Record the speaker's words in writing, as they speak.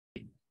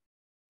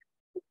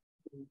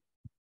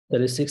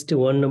তাহলে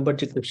 61 নম্বর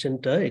যে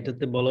কোশ্চেনটা,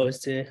 এটাতে বলা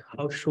হয়েছে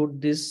how should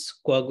this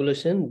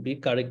coagulation B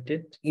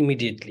corrected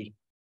immediately.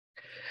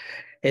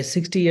 A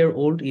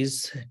 60-year-old is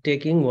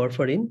taking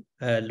warfarin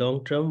long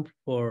term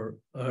for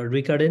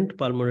recurrent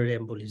pulmonary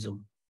embolism.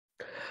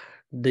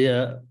 The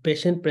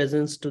patient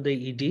presents to the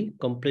ED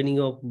complaining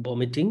of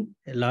vomiting,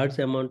 a large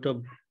amount of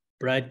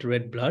bright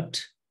red blood.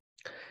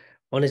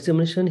 On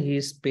examination, he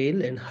is pale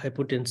and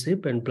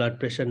hypotensive and blood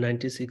pressure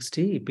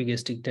 90/60,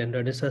 epigastric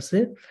tenderness আছে।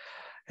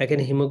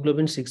 এখানে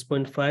haemoglobin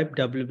 6.5,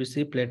 WBC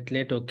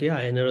platelet ওকে,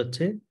 আয়নার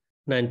হচ্ছে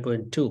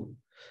 9.2।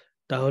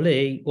 তাহলে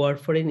এই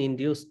warfarin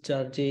induce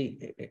যার যে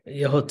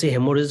হচ্ছে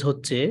haemorrhage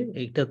হচ্ছে,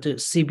 এটা হচ্ছে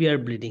সিভিয়ার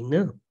ব্লিডিং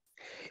না,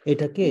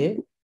 এটাকে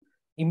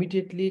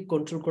ইমিডিয়েটলি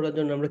কন্ট্রোল করার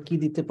জন্য আমরা কি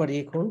দিতে পারি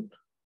এখন?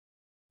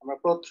 আমরা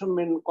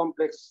প্রথমে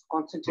complex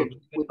concentrate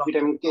with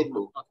vitamin K Dev.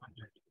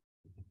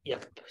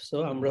 So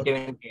আমরা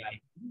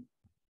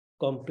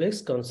কমপ্লেক্স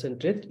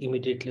কনসেন্ট্রেট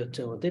ইমিডিয়েটলি হচ্ছে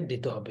আমাদের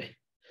দিতে হবে।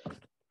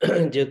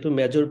 যেহেতু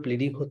মেজর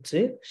ব্লিডিং হচ্ছে,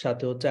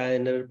 সাথে হচ্ছে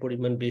আয়রনের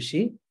পরিমাণ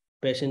বেশি,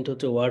 পেশেন্ট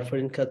হচ্ছে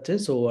ওয়ারফারিন খাচ্ছে,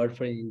 so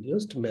warfarin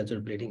induced major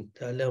bleeding.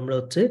 তাহলে আমরা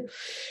হচ্ছে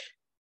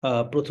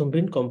প্রথম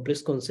দিন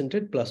কমপ্লেক্স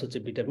কনসেন্ট্রেট প্লাস হচ্ছে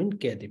ভিটামিন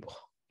কে দিব।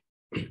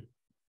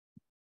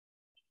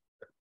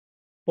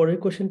 পরের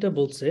কোশ্চেনটা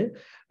বলছে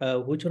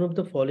which one of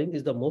the following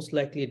is the most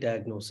likely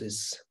diagnosis?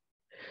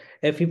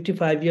 A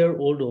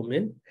 55-year-old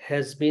woman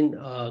has been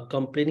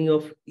complaining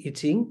of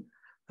itching,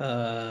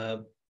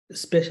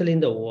 especially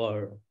in the war,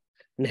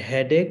 and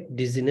headache,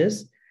 dizziness,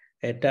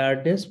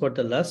 tiredness for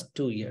the last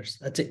 2 years.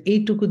 আচ্ছা,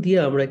 এইটুকু দিয়ে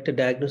আমরা একটা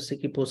diagnosis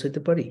কি পৌঁছাতে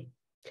পারি?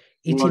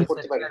 ইচিং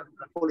করতে পারি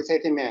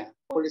পলিসাইথেমিয়া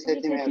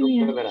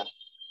রুব্রা।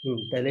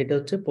 তাহলে এটা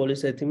হচ্ছে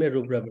পলিসাইথেমিয়া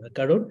রুব্রা,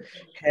 কারণ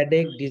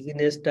হেডেক,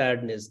 ডিজিনেস,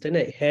 টায়ার্ডনেস, তাই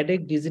না? হেডেক,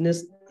 ডিজিনেস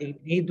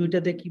এই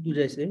দুইটাতে কি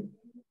বুঝাইছে?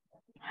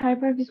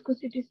 Hyper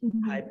viscosity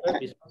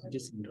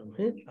syndrome.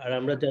 হ্যাঁ, আর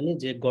আমরা জানি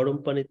যে গরম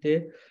পানিতে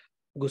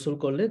গোসল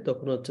করলে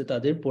তখন হচ্ছে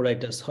তাদের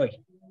পোরাইটাস হয়।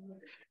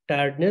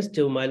 টায়ার্ডনেস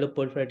যে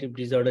মাইলোপলিফেরেটিভ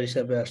ডিসঅর্ডার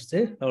হিসেবে আসছে।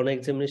 On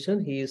examination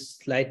he is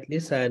slightly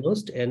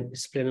সায়ানোসড and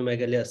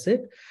splenomegaly আছে।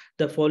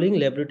 The following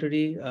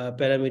laboratory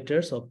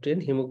parameters obtain,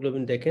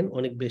 haemoglobin দেখেন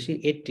অনেক বেশি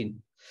 18,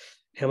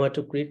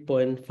 hematocrit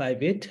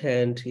 0.58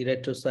 and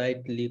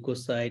erythrocyte,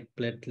 leukocyte,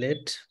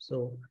 platelet. So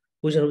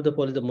which one of the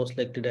following the most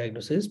likely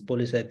diagnosis?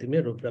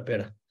 Polycythemia rubra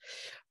vera.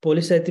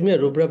 Polycythemia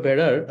rubra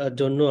vera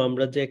জন্য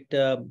আমরা যে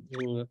একটা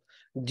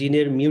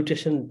জিনের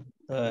mutation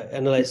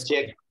analyse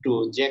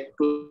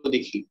জ্যাক2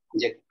 দেখি,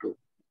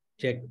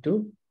 জ্যাক2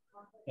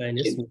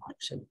 minus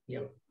mutation.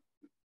 Yeah.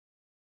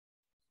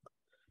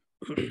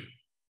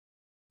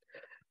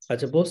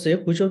 আচ্ছা, বলছে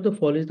which of the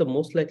following is the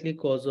most likely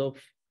cause of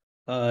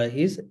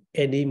his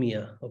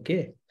anemia? ওকে,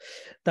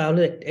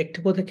 তাহলে একটা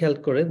কথা খেয়াল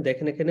করেন,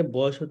 দেখেন এখানে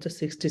বয়স হচ্ছে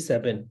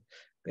 67,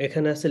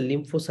 এখানে আছে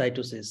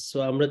লিম্ফোসাইটোসিস। সো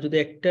আমরা যদি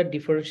একটা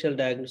ডিফারেনশিয়াল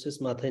ডায়াগনোসিস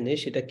মাথায় নেই,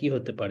 সেটা কি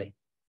হতে পারে?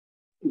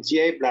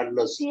 GI blood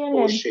loss.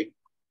 অবশ্যই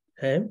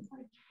হ্যাঁ,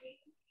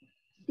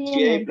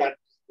 জিআই ব্লাড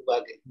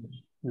ভাগে।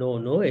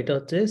 নো, এটা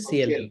হচ্ছে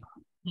সিএলএল।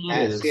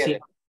 হ্যাঁ,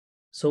 সিএলএল।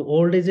 সো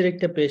ওল্ড এজের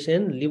একটা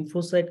পেশেন্ট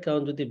লিম্ফোসাইট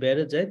কাউন্ট যদি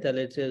বেড়ে যায়,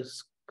 তাহলে হচ্ছে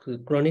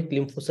ক্রনিক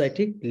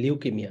লিম্ফোসাইটিক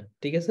লিউকেমিয়া,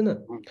 ঠিক আছে না?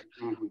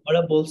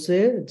 ওরা বলছে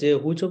যে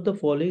which of the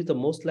following is the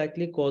most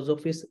likely cause of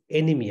his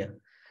anemia?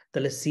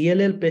 তাহলে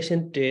সিএলএল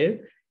পেশেন্টের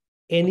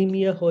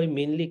অ্যানিমিয়া হয়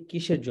মেইনলি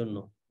কিসের জন্য?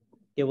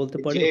 কে বলতে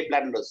পারে? জিআই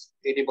ব্লাড লস,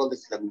 এটাই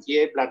বলতেছিলাম,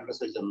 জিআই ব্লাড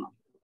লসের জন্য।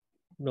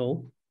 নো,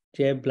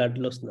 জিআই ব্লাড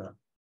লস না।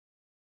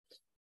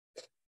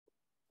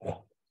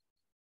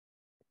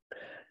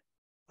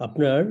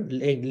 আপনার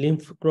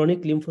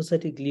ক্রনিক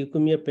লিম্ফোসাইটিক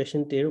লিউকেমিয়া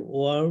পেশেন্টের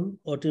ওয়ার্ম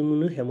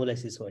অটোইমিউন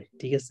হেমোলাইসিস হয়,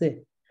 ঠিক আছে?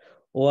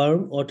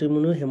 ওয়ার্ম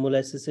অটোইমিউন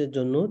হেমোলাইসিসের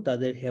জন্য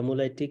তাদের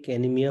হেমোলাইটিক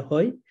অ্যানিমিয়া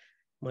হয়,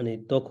 মানে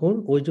তখন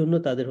ওই জন্য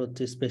তাদের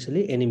হচ্ছে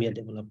স্পেশালি অ্যানিমিয়া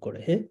ডেভেলপ করে।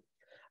 হ্যাঁ,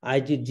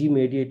 আইজিজি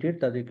মেডিয়েটেড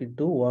তাদের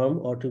কিন্তু ওয়ার্ম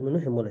অটোইমিউন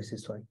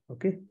হেমোলাইসিস হয়।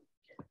 ওকে,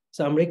 সো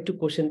আমরা একটু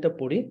কোশ্চেনটা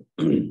পড়ি।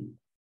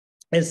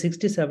 A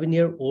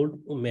 67-year-old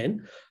man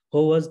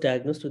who was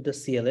diagnosed with the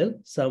CLL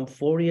some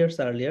 4 years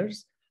earlier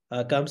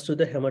comes to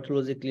the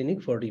hematology clinic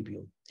for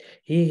review.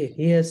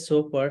 He has so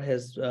far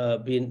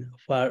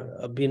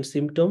been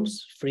symptoms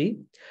free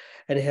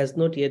and has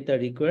not yet the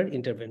required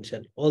intervention.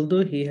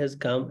 Although he has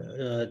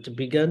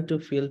begun to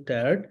feel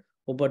tired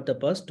over the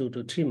past 2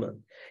 to 3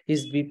 months.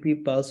 His BP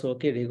pulse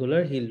okay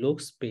regular, he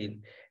looks pale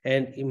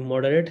and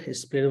moderate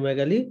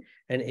splenomegaly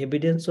and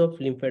evidence of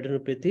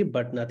lymphadenopathy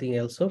but nothing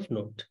else of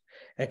note.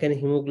 এখানে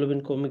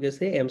haemoglobin কমে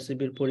গেছে,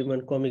 এমসিবির পরিমাণ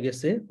কমে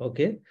গেছে।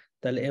 ওকে,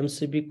 তাহলে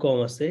MCB কম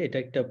আছে, এটা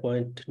একটা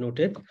পয়েন্ট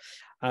নোটেড।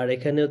 আর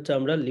এখানে হচ্ছে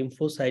আমরা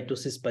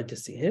লিম্ফোসাইটোসিস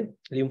পাচ্ছি। হ্যাঁ,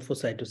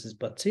 লিম্ফোসাইটোসিস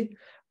পাচ্ছি।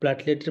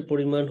 প্লাটলেটের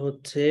পরিমাণ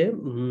হচ্ছে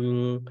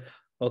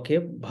ওকে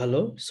ভালো,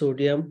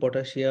 সোডিয়াম,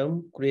 পটাশিয়াম,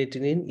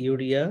 ক্রিয়েটিনিন,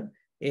 ইউরিয়া,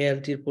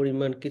 এএলটির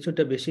পরিমাণ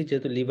কিছুটা বেশি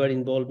যেহেতু liver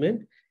involvement,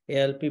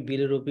 ALP,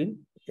 bilirubin.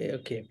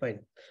 Okay, fine.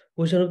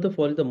 Which one of the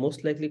following the most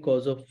likely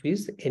cause of his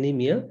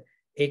anemia?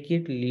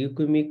 Acute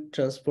leukemic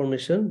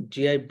transformation,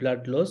 GI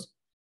blood loss,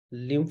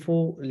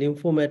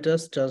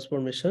 lymphomatous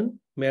transformation,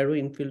 marrow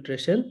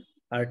infiltration,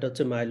 আর এটা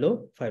হচ্ছে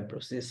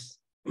myelofibrosis.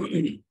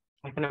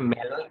 এখানে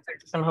mallow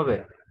infection হবে।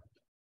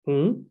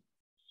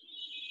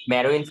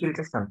 Marrow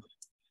infiltration.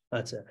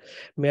 আচ্ছা,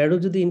 marrow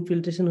যদি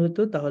infiltration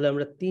হতো তাহলে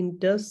আমরা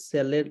 3টা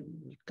সেলের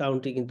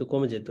কাউন্টই কিন্তু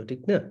কমে যেত,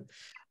 ঠিক না?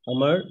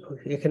 আমার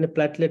এখানে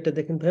প্ল্যাটলেটটা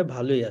দেখেন ভাই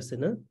ভালোই আছে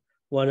না,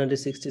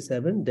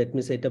 167, দ্যাট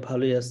মিনস এটা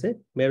ভালোই আছে।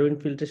 ম্যারো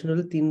ইনফিল্ট্রেশন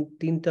হলে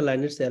তিনটা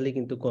লাইনের সেলই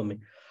কিন্তু কমে।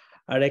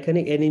 আর এখানে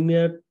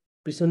অ্যানিমিয়ার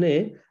পিছনে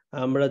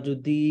আমরা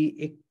যদি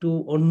একটু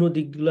অন্য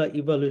দিকগুলো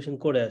ইভালুয়েশন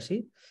করে আসি,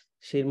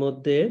 সেই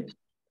মধ্যে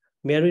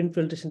ম্যারো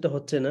ইনফিল্ট্রেশনটা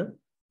হচ্ছে না,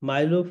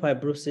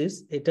 মাইলোফাইব্রোসিস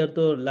এটা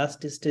তো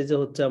লাস্ট স্টেজে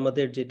হচ্ছে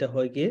আমাদের, যেটা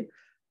হয় গিয়ে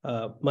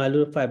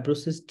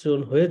মাইলোফাইব্রোসিস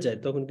যখন হয়ে যায়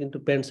তখন কিন্তু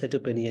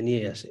প্যানসাইটোপেনিয়া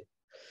নিয়ে আসে।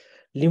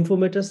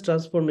 লিম্ফোমেটাস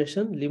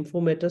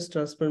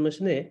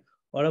ট্রান্সফরমেশনে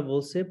ওরা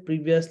বলছে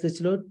প্রিভিয়াসলি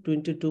ছিল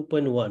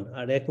 22.1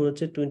 আর এখন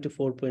হচ্ছে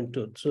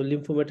 24.2, সো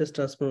লিম্ফোমেটাস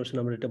ট্রান্সফরমেশন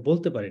আমরা এটা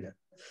বলতে পারি না।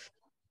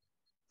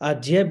 আর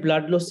জিআই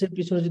ব্লাড লসের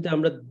পিছনে যদি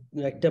আমরা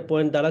একটা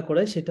পয়েন্ট দাঁড়া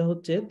করাই, সেটা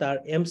হচ্ছে তার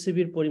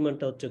এমসিবির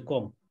পরিমাণটা হচ্ছে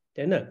কম,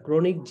 তাই না?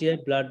 ক্রনিক জিআই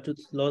ব্লাড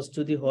লস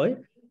যদি হয়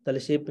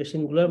তাহলে সেই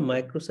পেশেন্টগুলোর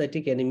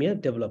মাইক্রোসাইটিক অ্যানিমিয়া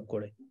ডেভেলপ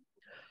করে।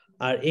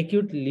 আর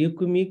একিউট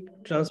লিউকেমিক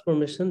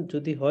ট্রান্সফরমেশন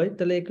যদি হয়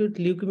তাহলে একিউট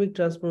লিউকেমিক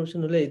ট্রান্সফরমেশন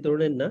হলে এই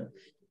ধরনের না,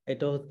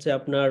 এটা হচ্ছে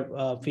আপনার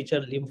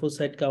ফিচার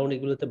লিম্ফোসাইট কাউন্ট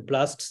এগুলোতে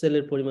ব্লাস্ট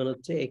সেলের পরিমাণ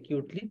হচ্ছে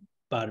একিউটলি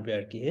বাড়বে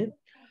আর কি। হ্যাঁ,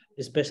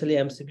 স্পেশালি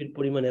এমসিবির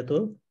পরিমাণ এত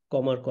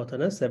কমার কথা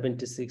না,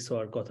 76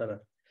 হওয়ার কথা না।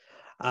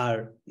 আর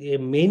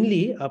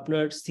মেইনলি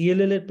আপনার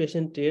সিএলএল এর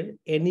পেশেন্টের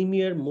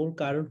অ্যানিমিয়ার মূল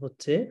কারণ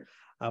হচ্ছে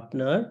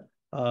আপনার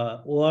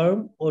ওয়ার্ম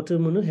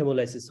অটোইমিউন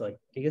হেমোলাইসিস হয়,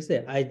 ঠিক আছে?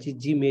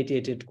 আইজিজি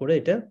মেডিয়েটেড করে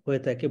এটা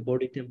হয়ে থাকে,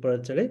 বডি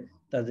টেম্পারেচারে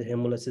তাদের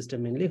হেমোলাইসিসটা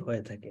মেইনলি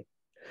হয়ে থাকে।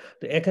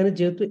 তো এখানে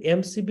যেহেতু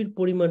এমসিবির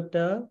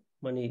পরিমাণটা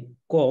মানে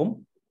কম,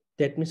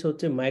 দ্যাট মিনস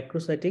হচ্ছে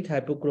মাইক্রোসাইটিক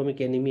হাইপোক্রোমিক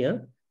অ্যানিমিয়া,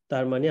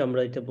 তার মানে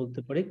আমরা এটা বলতে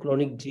পারি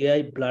ক্রনিক জিআই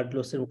ব্লাড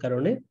লসের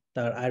কারণে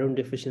তার আয়রন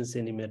ডেফিসিয়েন্সি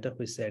অ্যানিমিয়াটা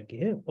হয়েছে আর কি।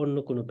 হ্যাঁ, অন্য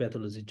কোনো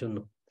প্যাথোলজির জন্য।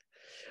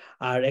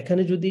 আর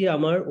এখানে যদি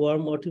আমার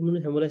ওয়ার্ম অটোইমিউন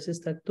হেমোলাইসিস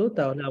থাকতো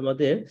তাহলে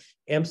আমাদের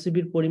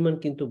এমসিবির পরিমাণ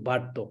কিন্তু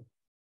বাড়তো,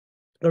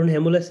 কারণ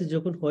হেমোলাইসিস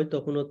যখন হয়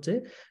তখন হচ্ছে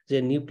যে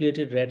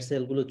নিউক্লিয়েটেড রেড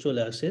সেলগুলো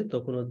চলে আসে,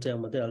 তখন হচ্ছে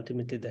আমাদের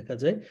আলটিমেটলি দেখা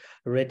যায়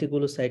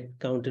রেটিকুলোসাইট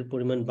কাউন্টের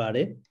পরিমাণ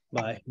বাড়ে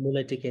বা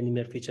হেমোলাইটিক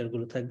অ্যানিমিয়ার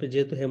ফিচারগুলো থাকবে।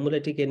 যেহেতু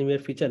হেমোলাইটিক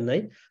অ্যানিমিয়ার ফিচার নাই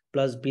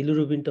প্লাস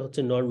বিলিরুবিনটা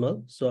হচ্ছে নর্মাল,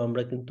 সো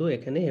আমরা কিন্তু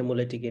এখানে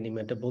হেমোলাইটিক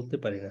অ্যানিমিয়াটা বলতে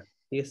পারি না,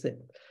 ঠিক আছে?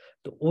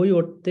 তো ওই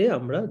অর্থে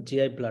আমরা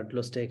জিআই ব্লাড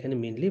লসটা এখানে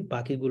মেইনলি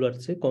বাকিগুলোর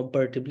চেয়ে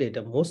কম্পারেটিভলি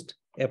এটা মোস্ট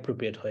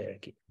অ্যাপ্রোপ্রিয়েট হয় আর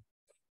কি।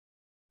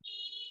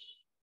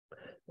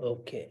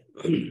 Okay.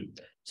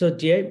 So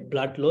GI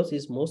blood loss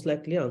is most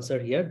likely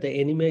answered here. The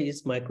anemia is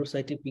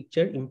microcytic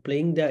picture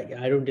implying the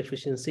iron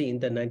deficiency in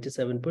the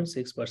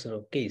 97.6%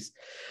 of case.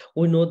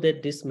 We know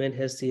that this man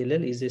has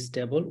CLL is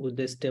stable with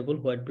the stable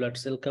white blood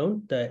cell count.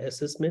 The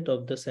assessment of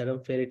the serum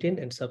ferritin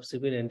and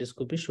subsequent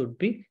endoscopy should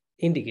be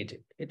indicated.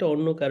 এটা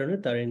অন্য কারণে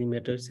তার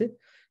অ্যানিমিয়াটা হয়েছে,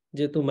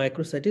 যেহেতু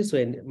মাইক্রোসাইটিস ও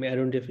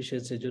iron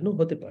ডেফিসিয়েন্সির জন্য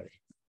হতে পারে।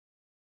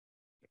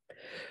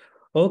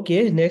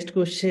 Okay, next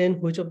question.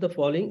 Which of the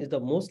following is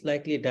the most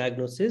likely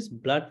diagnosis?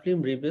 Blood film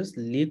reveals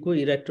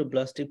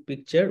leukoerythroblastic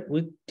picture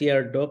with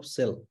teardrop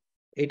cell.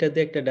 এটা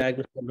দিয়ে একটা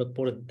ডায়াগনোসিস আমরা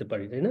পড়ে দিতে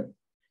পারি, তাই না?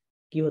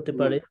 কি হতে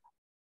পারে?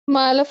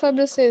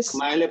 Myelofibrosis.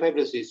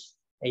 Myelofibrosis.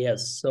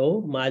 Yes, so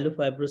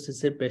myelofibrosis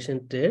এর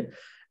পেশেন্টের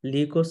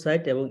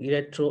লিউকোসাইট এবং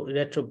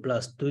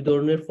ইরেথ্রোব্লাস্ট দুই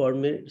ধরনের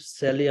ফর্মের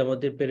সেলই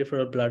আমাদের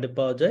পেরিফেরাল ব্লাডে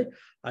পাওয়া যায়,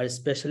 আর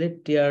স্পেশালি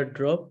টিয়ার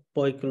ড্রপ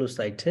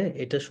পয়কুলোসাইট। হ্যাঁ,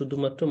 এটা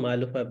শুধুমাত্র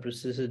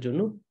মাইলোফাইব্রোসিসের জন্য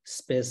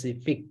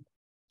স্পেসিফিক।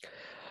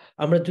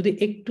 আমরা যদি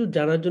একটু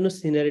জানার জন্য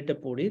সিনারিটা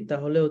পড়ি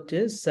তাহলে হচ্ছে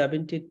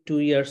 72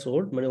 ইয়ার্স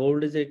ওল্ড, মানে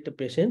ওল্ড এজের একটা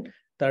পেশেন্ট,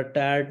 তার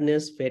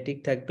টায়ার্ডনেস, ফ্যাটিক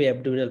থাকবে,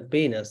 অ্যাবডোমিনাল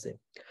পেইন আছে,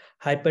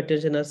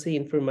 হাইপারটেনশন আছে,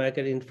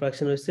 ইনফ্রামায়োকার্ডিয়াল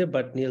ইনফ্রাকশন হয়েছে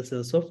বাট নিল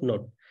সেলস অফ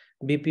নট,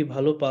 বিপি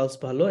ভালো, পালস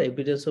ভালো,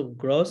 এভিডেন্স অফ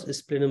গ্রস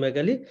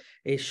স্প্লেনোমেগালি।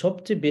 এই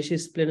সবচেয়ে বেশি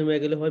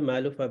স্প্লেনোমেগালি হয়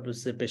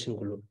মাইলোফাইব্রোসিসের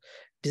পেশেন্টগুলো,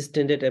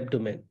 ডিস্টেন্ডেড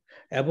অ্যাবডোমেন,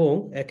 এবং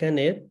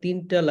এখানে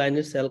 3টা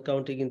লাইনের সেল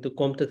কাউন্টে কিন্তু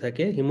কমতে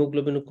থাকে,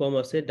 হিমোগ্লোবিনও কম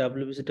আছে,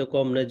 ডাব্লিউবিসিটা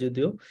কম নাই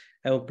যদিও,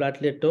 এবং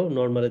প্লাটলেটও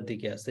নর্মালের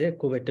দিকে আছে,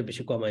 খুব একটা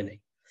বেশি কমায় নাই।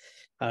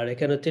 আর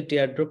এখানে হচ্ছে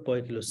টিয়ারড্রপ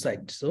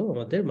পয়কিলোসাইট, সো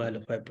আমাদের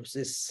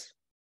myelofibrosis.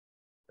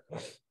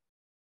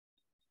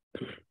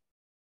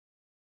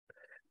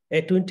 A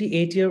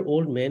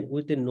 28-year-old man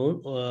with a known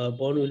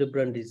von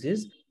Willebrand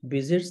disease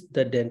visits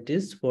the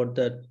dentist for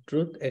the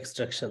tooth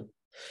extraction.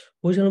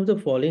 Which one of the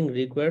following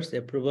requires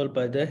approval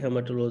by the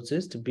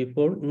hematologist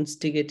before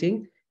instigating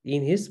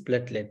in his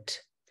platelet?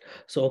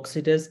 So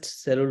oxidized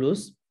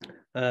cellulose,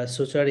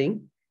 suturing,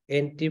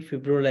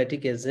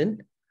 antifibrinolytic agent,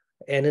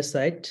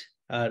 anisite,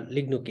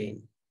 lignocaine.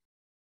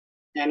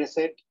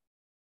 অ্যানাসাইট।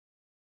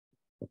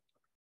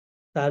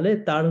 তাহলে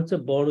তার হচ্ছে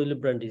বন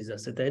উইলিব্রান্ড disease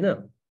আছে, তাই না?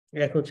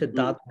 এখন হচ্ছে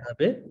দাঁত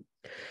হবে,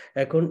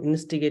 এখন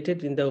ইনস্টিগেটেড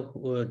in the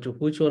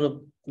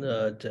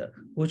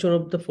which one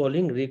of the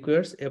following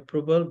requires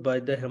approval by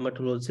the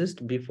hematologist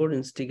before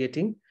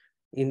instigating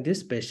in this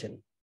patient?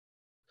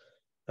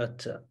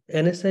 আচ্ছা,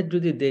 অ্যানাসাইড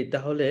যদি দেই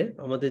তাহলে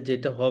আমাদের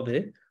যেটা হবে,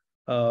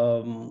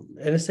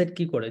 অ্যানাসাইড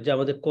কি করে, যে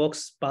আমাদের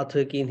কক্স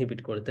পাথওয়েকে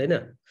ইনহিবিট করে, তাই না?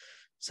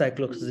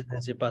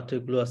 সাইক্লোক্সিজেনের যে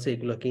পাথওয়েগুলো আছে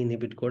এগুলোকে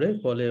ইনহিবিট করে,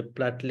 ফলে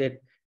প্লাটলেট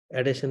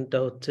অ্যাডেশনটা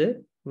হচ্ছে,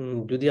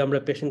 যদি আমরা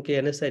পেশেন্টকে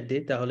অ্যানাসাইড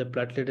দিই তাহলে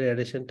প্লাটলেটের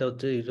অ্যাডেশনটা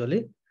হচ্ছে ইউজুয়ালি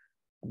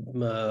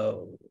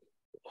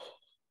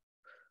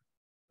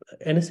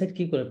NSAID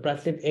কি করে,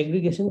 প্লাটলেট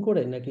এগ্রিগেশন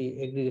করে নাকি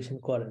এগ্রিগেশন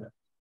করে না?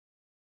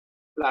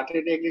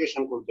 প্লাটলেট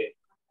এগ্রিগেশন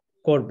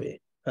করবে।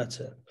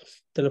 আচ্ছা,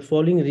 তাহলে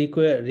ফলোইং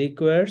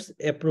রিকোয়ার্স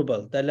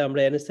অ্যাপ্রুভাল, তাহলে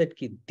আমরা NSAID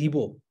কি দিব?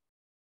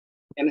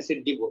 NSAID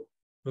দিব।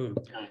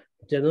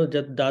 যেন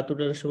দাঁত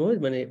ওঠার সময়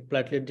মানে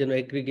প্লাটলেট যেন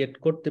এগ্রিগেট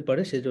করতে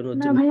পারে, সেজন্য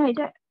না ভাইয়া,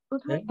 এটা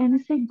প্রথমে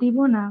NSAID দিব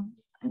না।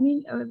 আমি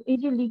এই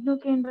যে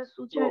লিগনোকেন বা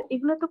সুচার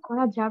এগুলো তো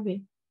করা যাবে,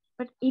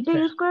 বাট এটা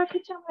ইউজ করার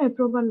ক্ষেত্রে আমার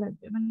অ্যাপ্রুভাল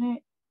লাগবে, মানে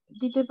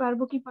দিতে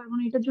পারবো কি পারবো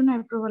না এটার জন্য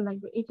অ্যাপ্রুভাল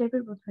লাগবে, এই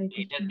টাইপের কথা।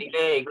 এটা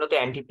দিলে এগুলো তো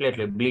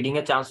অ্যান্টিপ্লেটলেট, ব্লিডিং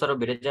এর চান্স আরো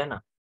বেড়ে যায় না?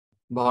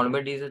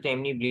 ভলমের ডিজিজে তো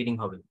এমনি ব্লিডিং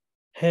হবে।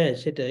 হ্যাঁ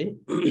সেটাই,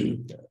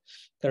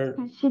 কারণ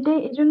সেটাই,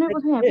 এজন্য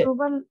বোধহয়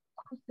অ্যাপ্রুভাল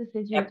খুঁজতেছে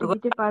যে এটা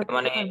দিতে পারবো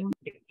মানে কি পারবো না।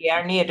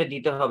 কেয়ার নিয়ে এটা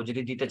দিতে হবে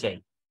যদি দিতে চাই।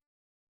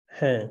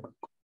 হ্যাঁ,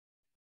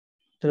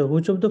 তাহলে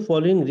which of the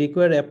following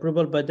require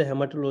approval by the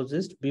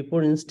hematologist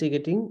before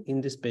instigating in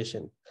this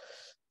patient?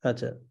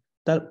 আচ্ছা,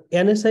 তার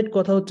NSAID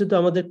কথা হচ্ছে তো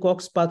আমাদের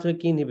কক্স পাথওয়ে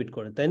কি ইনহিবিট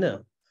করে, তাই না?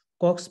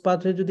 কক্স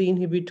পাথওয়ে যদি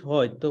ইনহিবিট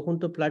হয় তখন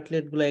তো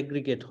প্লাটলেট গুলো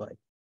এগ্রিগেট হয়,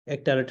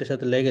 একটা আরেকটার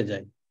সাথে লেগে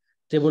যায়,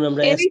 যেমন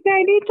আমরা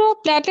NSAID তো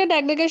প্ল্যাটেলেট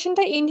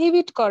অ্যাগ্রিগেশনটা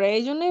ইনহিবিট করে,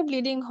 এইজন্যই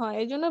ব্লিডিং হয়।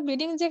 এইজন্য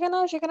ব্লিডিং যেখানে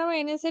হয় সেখানে আমরা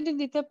NSAID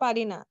দিতে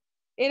পারি না,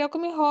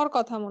 এরকমই হওয়ার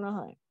কথা মনে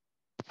হয়।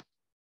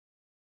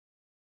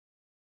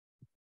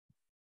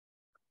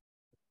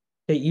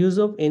 The use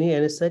of any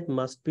NSAID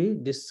must be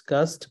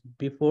discussed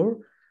before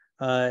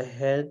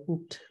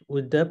hand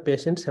with the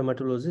patient's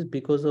hematologist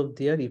because of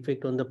their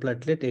effect on the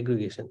platelet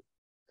aggregation.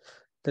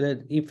 তাহলে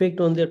effect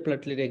on their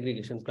platelet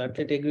aggregation,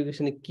 platelet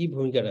এগ্রিগেশনে কি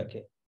ভূমিকা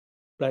রাখে?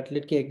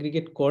 প্লাটলেট কি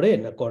এগ্রিগেট করে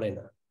না করে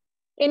না?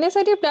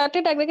 NSAID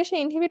প্ল্যাটেলেট অ্যাগ্রিগেশন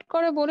ইনহিবিট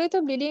করে বলেই তো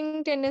ব্লিডিং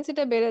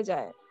টেন্ডেন্সিটা বেড়ে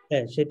যায়।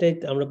 হ্যাঁ সেটাই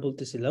আমরা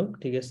বলতেছিলাম,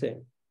 ঠিক আছে,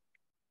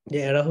 যে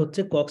এরা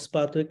হচ্ছে কক্স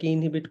পাথওয়েকে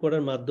ইনহিবিট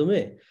করার মাধ্যমে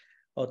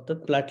অর্থাৎ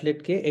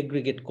প্লাটলেটকে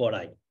এগ্রিগেট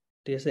করায়,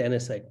 ঠিক আছে।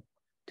 NSAID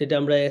যেটা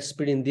আমরা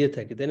অ্যাসপিরিন দিয়ে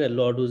থাকি, তাই না, ল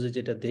ডোজে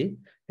যেটা দেই,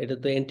 এটা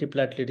তো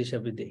অ্যান্টিপ্লাটলেট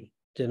হিসাবে দেই,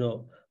 যেন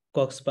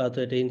কক্স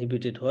পাথওয়েটা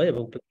ইনহিবিটেড হয়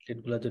এবং প্লাটলেট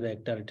গুলো যেন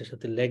একটা আরেকটার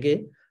সাথে লেগে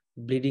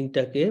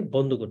ব্লিডিংটাকে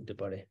বন্ধ করতে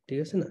পারে, ঠিক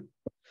আছে না?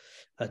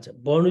 আচ্ছা,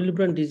 born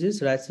Willebrand disease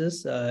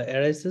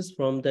arises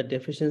from the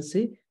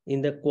deficiency in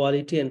the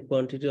quality and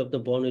quantity of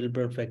the born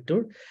Willebrand factor,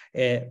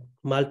 a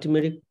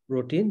multimeric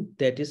protein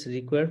that is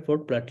required for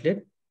platelet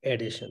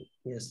adhesion.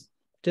 Yes,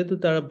 যেহেতু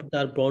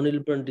তার born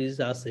Willebrand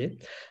disease আছে,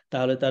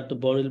 তাহলে তার তো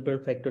born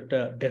Willebrand factorটা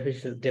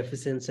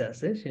ডেফিসিয়েন্সি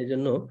আছে, সেই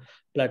জন্য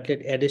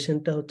platelet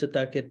অ্যাডিশনটা হচ্ছে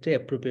তার ক্ষেত্রে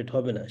অ্যাপ্রোপ্রিয়েট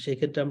হবে না। সেই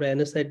ক্ষেত্রে আমরা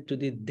NSAID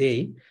যদি দেই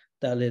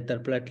তাহলে তার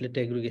প্লাটলেট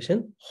এগ্রিগেশন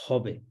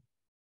হবে।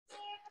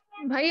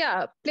 ভাইয়া,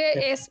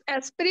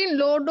 অ্যাসপিরিন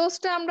লো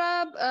ডোজটা আমরা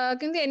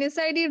কিন্তু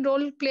NSAID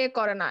রোল প্লে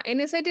করে না।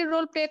 NSAID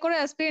রোল প্লে করে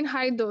অ্যাসপিরিন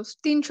হাই ডোজ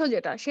 300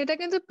 যেটা, সেটা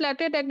কিন্তু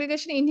প্ল্যাটেলেট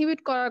অ্যাগ্রিগেশন ইনহিবিট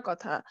করার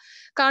কথা।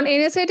 কারণ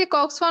NSAID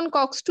COX-1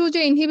 COX-2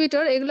 যে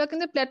ইনহিবিটর, এগুলো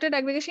কিন্তু প্ল্যাটেলেট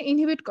অ্যাগ্রিগেশন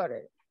ইনহিবিট করে।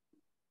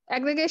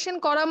 অ্যাগ্রিগেশন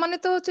করা মানে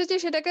তো হচ্ছে যে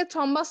সেটাকে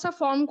থ্রম্বাসটা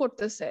ফর্ম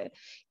করতেছে,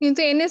 কিন্তু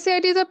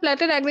NSAID তো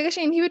প্ল্যাটেলেট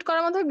অ্যাগ্রিগেশন ইনহিবিট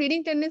করার মাধ্যমে ব্লিডিং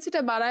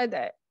টেন্ডেন্সিটা বাড়ায়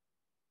দেয়।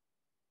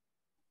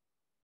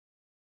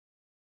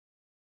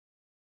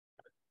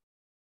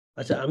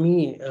 আচ্ছা, আমি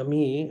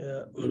আমি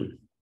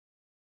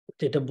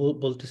যেটা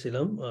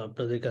বলতেছিলাম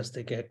আপনাদের কাছ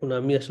থেকে, এখন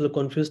আমি আসলে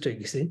কনফিউজড হয়ে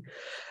গেছি।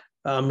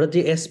 আমরা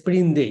যে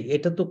অ্যাসপিরিন দেই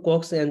এটা তো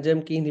কক্স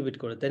এনজাইমকে ইনহিবিট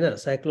করে, তাই না?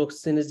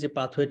 সাইক্লোহেক্সিনেজ যে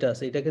পাথওয়েটা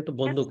আছে এটাকে তো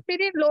বন্ধ করে।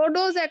 অ্যাসপিরিন লো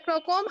ডোজ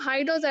একরকম, হাই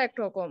ডোজ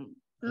একরকম।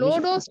 লো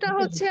ডোজটা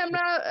হচ্ছে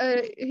আমরা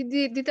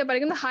দিতে পারি,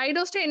 কিন্তু হাই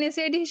ডোজটা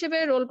NSAID হিসেবে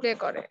রোল প্লে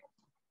করে।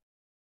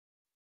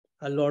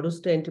 আর লো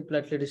ডোজটা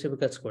অ্যান্টিপ্লাটলেট হিসেবে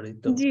কাজ করে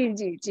তো, জি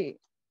জি জি।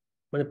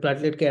 মানে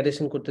প্লাটলেটকে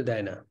অ্যাডিশন করতে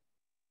দেয় না।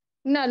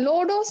 না, লো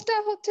ডোজটা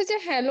হচ্ছে যে,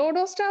 হ্যাঁ লো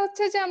ডোজটা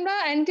হচ্ছে যে আমরা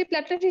অ্যান্টি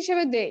প্ল্যাটলেট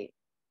হিসেবে দেই।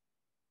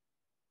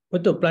 ওই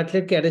তো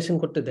প্লাটলেটকে অ্যাডিশন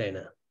করতে দেয়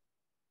না।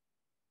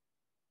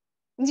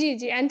 জি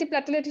জি, অ্যান্টি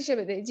প্ল্যাটলেট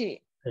হিসেবে দেই। জি,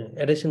 হ্যাঁ,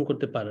 অ্যাডিশন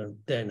করতে পারে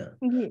দেয় না।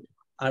 জি।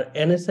 আর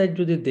NSAID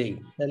যদি দেই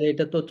তাহলে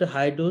এটা তো হচ্ছে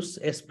হাই ডোজ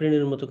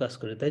অ্যাসপিরিনের মতো কাজ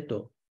করে, তাই তো?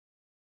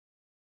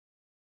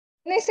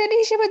 NSAID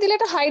হিসেবে দিলে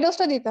এটা হাই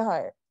ডোজটা দিতে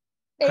হয়।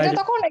 এটা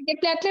তখন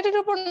প্ল্যাটলেটের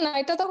উপর না,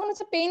 এটা তখন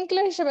হচ্ছে পেইন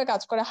কিলার হিসেবে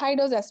কাজ করে, হাই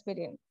ডোজ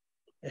অ্যাসপিরিন।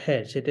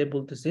 হ্যাঁ সেটাই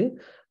বলতেছি।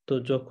 তো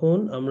যখন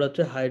আমরা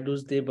হচ্ছে হাই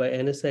ডোজ দিই বা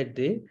NSAID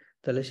দিই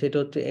তাহলে সেটা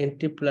হচ্ছে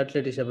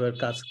অ্যান্টিপ্লাটলেট হিসেবে আর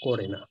কাজ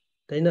করে না,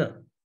 তাই না?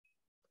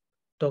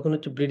 তখন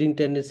হচ্ছে ব্লিডিং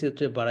টেন্ডেন্সি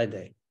হচ্ছে বাড়ায়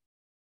দেয়।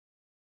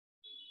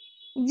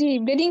 জি,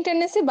 ব্লিডিং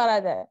টেন্ডেন্সি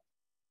বাড়ায় দেয়।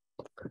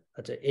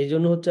 আচ্ছা, এই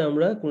জন্য হচ্ছে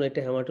আমরা কোন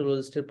একটা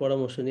হেমাটোলজিস্টের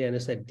পরামর্শ নিয়ে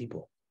NSAID দিব,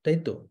 তাই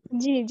তো?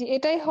 জি জি,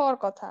 এটাই হওয়ার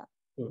কথা।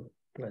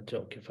 আচ্ছা,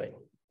 ওকে, ফাইন।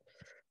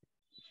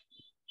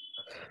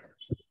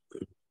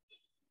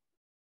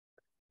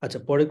 আচ্ছা,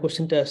 পরের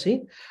কোশ্চেনটা আসি।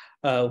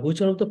 Which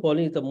one of the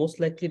following is the most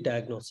likely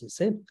diagnosis?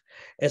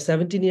 A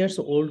 17 years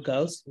old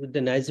girl with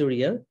the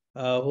Nigeria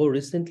who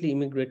recently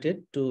immigrated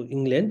to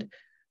England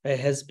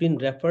has been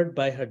referred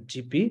by her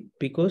GP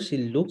because she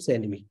looks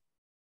anemic.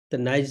 The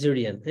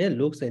Nigerian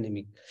looks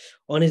anemic.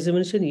 On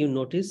examination, you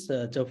notice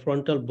the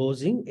frontal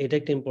bulging, এটা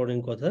একটা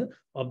important কথা,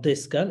 of the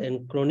skull and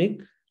chronic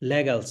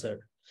leg ulcer.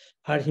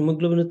 Her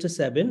hemoglobin is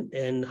 7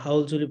 and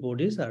Hounslow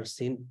bodies are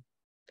seen.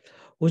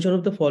 Which one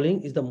of the following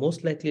is the most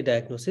likely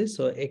diagnosis?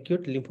 So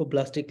acute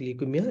lymphoblastic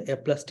leukemia,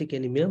 aplastic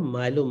anemia,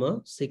 myeloma,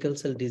 sickle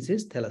cell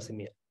disease,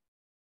 thalassemia.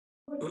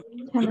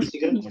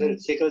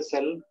 Sickle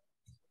cell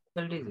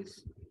disease.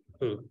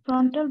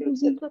 Frontal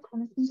বুজিং তো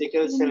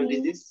sickle cell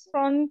disease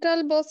frontal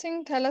বোসিং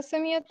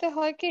থ্যালাসেমিয়াতে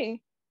হয় কি?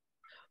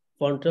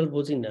 Frontal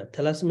বুঝি না,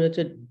 thalassaemia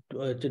হচ্ছে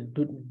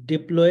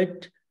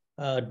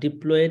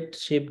diploid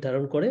shape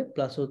ধারণ করে,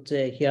 plus হচ্ছে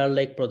hair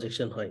like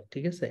projection হয়,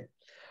 ঠিক আছে।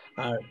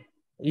 আর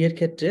এর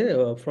ক্ষেত্রে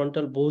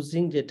ফ্রন্টাল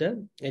বুজিং যেটা,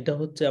 এটা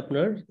হচ্ছে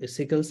আপনার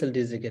সিকেল সেল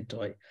ডিজিজের ক্ষেত্রে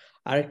হয়।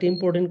 আরেকটা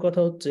ইম্পর্টেন্ট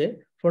কথা হচ্ছে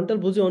ফ্রন্টাল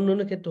বুজি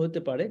অন্যান্য ক্ষেত্রে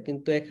হতে পারে,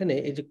 কিন্তু এখানে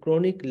এই যে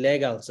ক্রনিক লেগ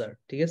আলসার,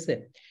 ঠিক আছে,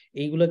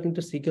 এইগুলা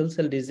কিন্তু সিকেল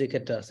সেল ডিজিজের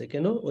ক্ষেত্রে আছে।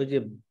 কেন? ওই যে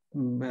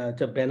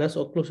ভেনাস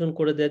অক্লুশন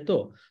করে দেয়, তো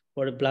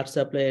পরে ব্লাড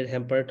সাপ্লাই এর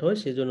হ্যাম্পার্ড হয়,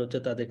 সেই জন্য হচ্ছে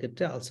তাদের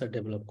ক্ষেত্রে আলসার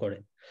ডেভেলপ করে।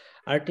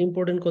 আরেকটা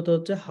ইম্পর্টেন্ট কথা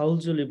হচ্ছে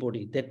হাউজুলি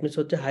বডি, দ্যাট মিনস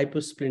হচ্ছে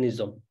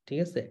হাইপোস্প্লিনিজম, ঠিক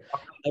আছে।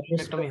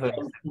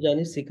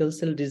 জানি সিকেল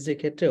সেল ডিজিজের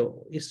ক্ষেত্রেও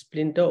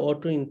স্প্লিনটা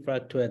অটো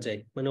ইনফ্রাক্ট হয়ে যায়,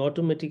 মানে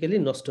অটোমেটিক্যালি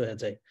নষ্ট হয়ে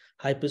যায়,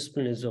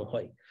 হাইপোস্প্লিনিজম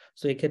হয়।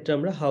 সো এই ক্ষেত্রে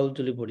আমরা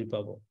হাউজুলি বডি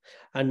পাবো।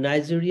 আর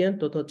নাইজেরিয়ান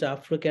তথা হচ্ছে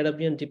আফ্রো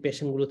ক্যারাবিয়ান যে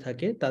পেশেন্ট গুলো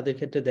থাকে, তাদের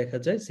ক্ষেত্রে দেখা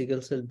যায় সিকেল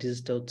সেল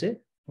ডিজিজটা হচ্ছে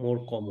মোর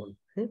কমন,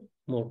 হ্যাঁ,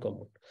 মোর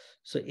কমন।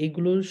 সো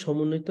এইগুলোর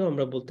সমন্বিত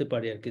আমরা বলতে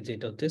পারি আর কি,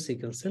 যেটা হচ্ছে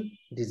সিকেল সেল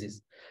ডিজিজ।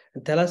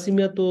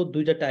 থ্যালাসেমিয়া তো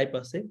দুইটা টাইপ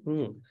আছে,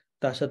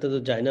 তার সাথে তো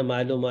যায় না,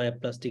 মাইলোমা,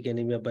 অ্যাপ্লাস্টিক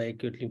অ্যানিমিয়া বা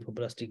অ্যাকিউট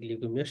লিম্ফোব্লাস্টিক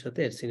লিউকেমিয়ার সাথে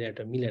এর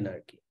সিনারিটা মিলে না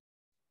আর কি।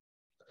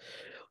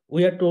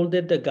 We are told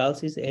that the girls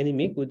is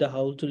anemic with the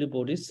Haultuli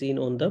bodies seen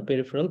on the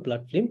peripheral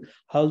blood film.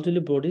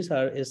 Haultuli bodies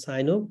are a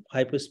sign of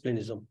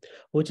hyposplenism,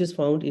 which is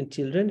found in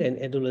children and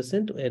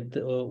adolescents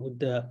with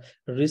the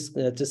risk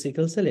to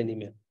sickle cell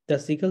anemia. The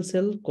sickle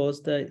cell cause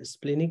the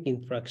splenic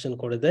infraction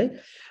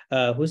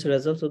which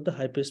results of the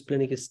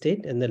hyposplenic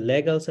state, and the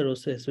leg ulcer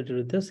also associated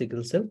with the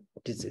sickle cell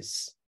disease.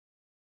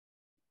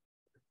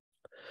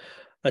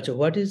 Achha,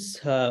 what is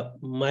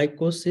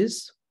mycosis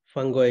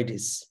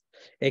fungoides?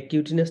 A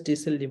cutaneous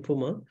T-cell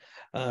lymphoma,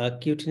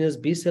 cutaneous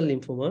B-cell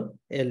lymphoma,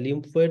 a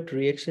lymphoid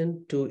reaction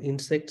to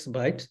insects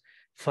bites,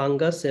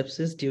 fungus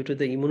sepsis due to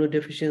the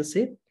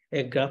immunodeficiency,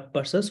 a graft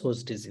versus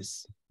host disease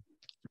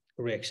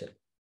reaction.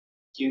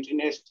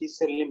 cutaneous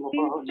T-cell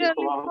lymphoma হবে।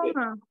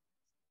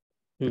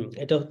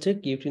 এটা হচ্ছে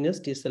cutaneous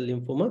T cell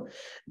lymphoma,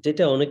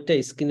 যেটা অনেকটা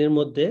স্কিনের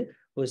মধ্যে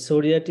ওই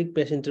psoriatic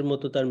পেশেন্টের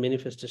মতো তার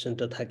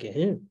ম্যানিফেস্টেশনটা থাকে,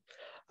 হ্যাঁ।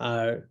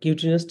 আর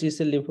কিউটিনিয়াস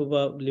টি-সেল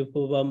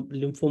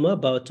লিম্ফোমা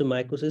বা হচ্ছে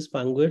মাইকোসিস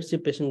ফাঙ্গোয়েড যে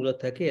পেশেন্টগুলো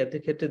থাকে,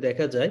 এদের ক্ষেত্রে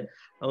দেখা যায়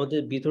আমাদের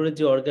ভিতরে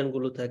যে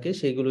অর্গানগুলো থাকে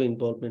সেগুলো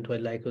ইনভলভমেন্ট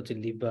হয়, লাইক হচ্ছে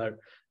লিভার,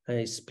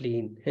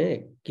 স্প্লিন, হ্যাঁ,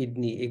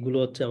 কিডনি, এগুলো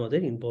হচ্ছে আমাদের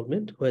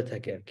ইনভলভমেন্ট হয়ে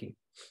থাকে আর কি।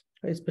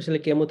 স্পেশালি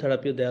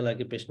কেমোথেরাপিও দেওয়া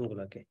লাগে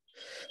পেশেন্টগুলোকে।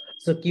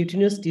 So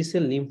cutaneous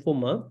T-cell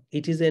lymphoma,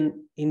 it is an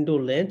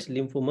indolent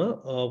lymphoma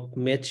of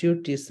mature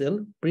T-cell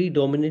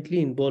predominantly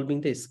involving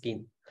the skin.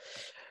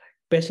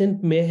 Patient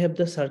may have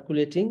the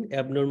circulating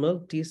abnormal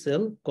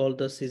T-cell called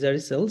the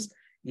Sézary cells.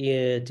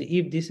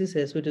 If this is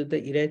associated with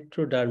the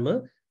erythroderma,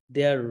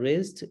 they are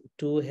raised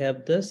to have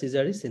the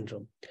Sézary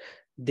syndrome.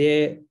 They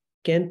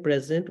can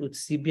present with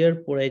severe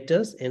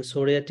pruritus and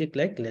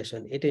psoriatic-like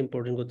lesion. It's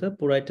important কথা,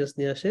 pruritus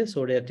নিয়ে আসে,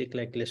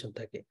 psoriatic-like lesion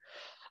থাকে।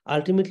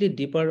 Ultimately,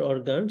 deeper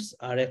organs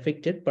are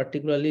affected,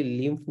 particularly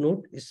lymph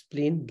node,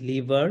 spleen,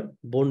 liver,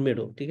 bone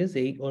marrow, ঠিক আছে,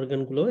 এই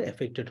অর্গানগুলো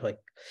affected হয়।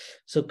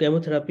 So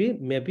chemotherapy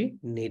may be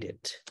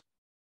needed.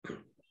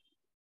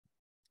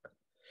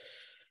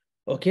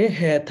 Okay,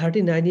 a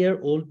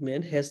 39-year-old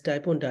man has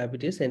type 1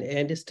 diabetes and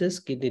end-stage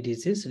kidney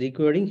disease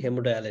requiring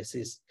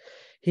hemodialysis.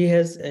 He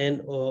has an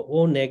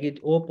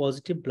O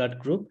positive blood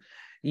group.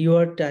 You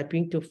are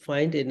typing to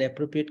find an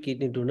appropriate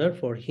kidney donor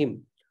for him.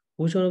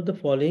 Which one of the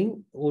following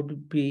would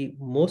be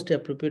most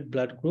appropriate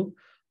blood group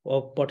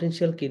of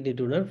potential kidney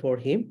donor for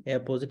him? A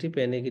positive,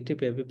 A negative,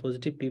 AB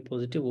positive, B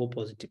positive, O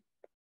positive.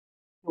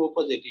 O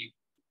positive.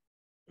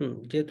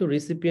 যেহেতু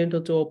recipient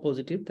হচ্ছে O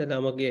positive, তাহলে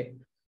আমাকে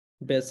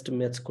best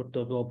match করতে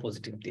হবে O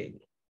positive দিয়ে।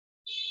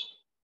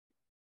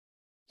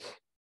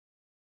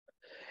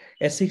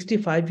 A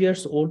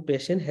 65-year-old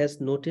patient has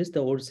noticed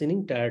the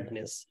worsening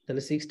tiredness. That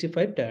is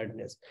 65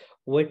 tiredness,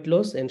 weight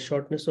loss and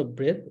shortness of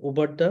breath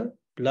over the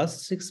last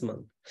 6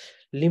 months.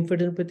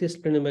 Lymphadenopathy,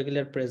 splenomegaly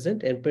are present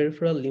and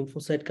peripheral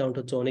lymphocyte count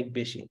হচ্ছে অনেক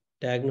বেশি.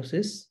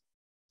 Diagnosis?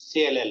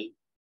 CLL.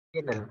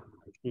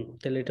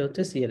 তাহলে এটা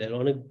হচ্ছে CLL,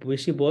 অনেক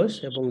বেশি বয়স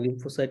এবং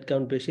লিম্ফোসাইট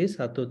কাউন্ট বেশি,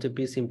 সাথে হচ্ছে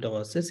বি সিম্পটম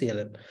আছে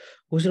CLL।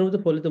 হুশের মধ্যে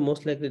ফলিত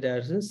most likely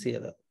diagnosis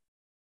CLL।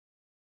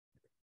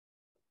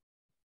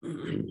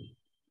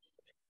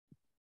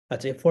 A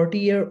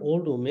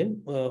 40-year-old woman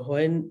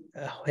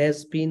has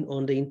been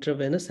on the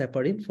intravenous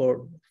heparin for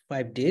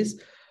 5 days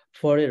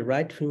for a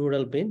right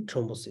femoral vein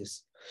thrombosis.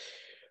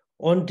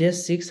 On day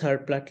 6, her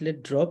platelet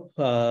drop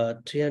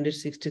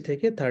 360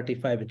 থেকে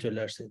 35 এ চলে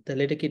আসছে।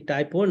 তাহলে এটা কি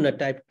টাইপ 1 না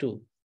টাইপ 2?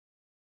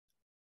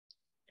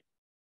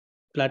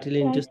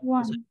 প্লাটিলেন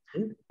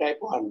টাইপ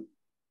 1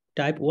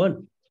 টাইপ 1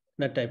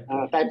 না টাইপ 2?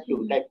 Type 2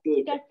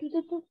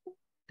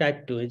 type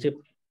 2। এই যে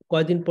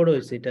কয়দিন পরে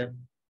হয়েছে এটা?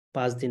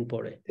 5 দিন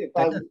পরে,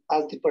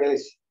 5 দিন পরে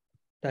হয়েছে।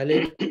 তাহলে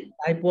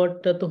টাইপ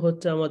 1টা তো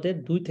হচ্ছে আমাদের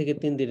 2 থেকে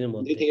 3 দিনের 2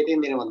 মধ্যে, থেকে 3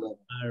 দিনের মধ্যে।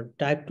 আর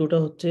টাইপ 2টা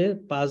হচ্ছে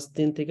 5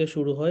 দিন থেকে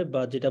শুরু হয়,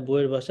 বা যেটা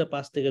বইয়ের ভাষা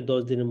 5 থেকে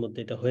 10 দিনের মধ্যে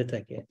এটা হয়ে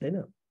থাকে, তাই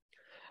না?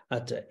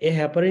 আচ্ছা, a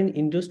heparin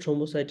induced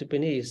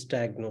thrombocytopenia is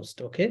diagnosed.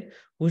 Okay,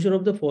 which one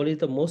of the following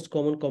is the most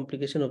common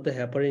complication of the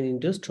heparin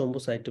induced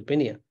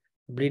thrombocytopenia?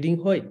 Bleeding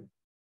হয়,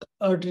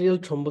 arterial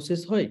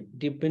thrombosis হয়,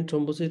 deep vein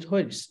thrombosis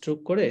হয়,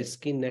 stroke করে,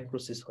 skin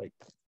necrosis হয়।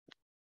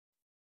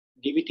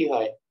 DBT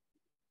হয়,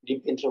 deep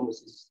vein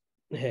thrombosis.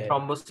 হ্যাঁ,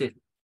 thrombosis.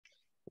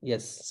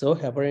 yes, so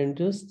heparin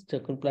induced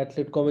যখন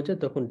platelet কমে যায়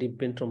তখন deep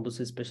vein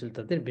thrombosis স্পেশাল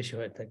তাদের বেশি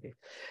হয়ে থাকে।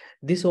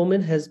 This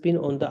woman has been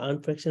on the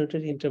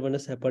unfractionated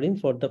intravenous heparin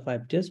for the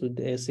 5 days with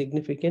a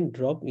significant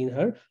drop in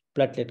her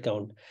platelet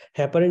count.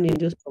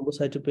 Heparin-induced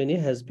thrombocytopenia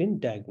has been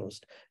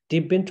diagnosed.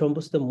 Deep vein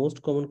thrombosis is the most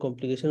common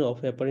complication of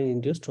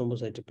heparin-induced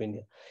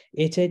thrombocytopenia.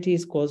 HIT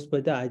is caused by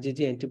the IgG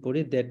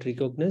antibody that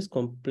recognize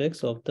complex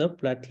of the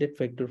platelet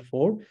factor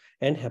 4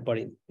 and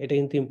heparin. এটা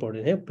কিন্তু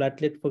important, হ্যাঁ,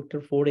 platelet factor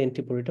 4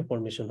 antibody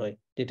formation হয়,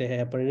 যেটা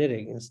heparin-এর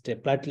against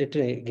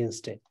platelet-এর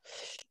against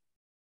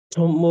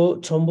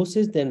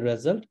thrombosis then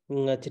result.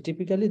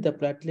 Typically, the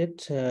platelet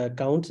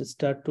counts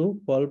start to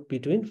fall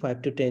between 5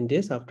 to 10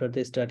 days after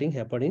the starting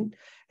heparin,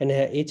 and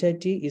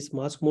HIT is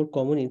much more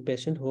common in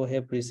patients who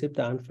have received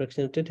the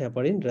unfractionated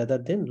heparin rather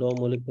than low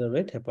molecular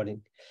weight heparin.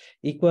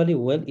 Equally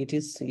well, it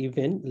is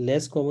even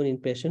less common in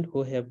patients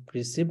who have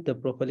received the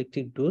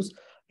prophylactic dose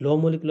low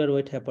molecular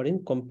weight heparin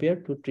compared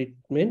to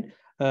treatment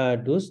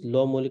dose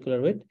low molecular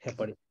weight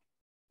heparin.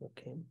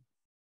 Okay.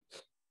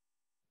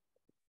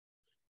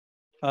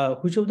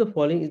 Which of the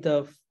following is the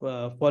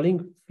following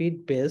feed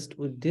based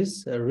with this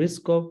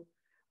risk of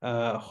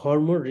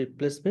hormone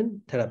replacement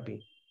therapy?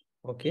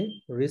 Okay,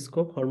 risk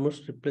of hormone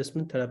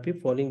replacement therapy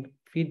following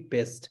feed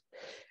based.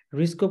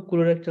 Risk of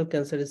colorectal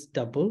cancer is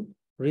double.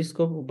 Risk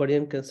of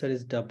ovarian cancer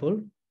is double.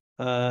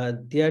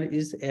 There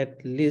is at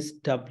least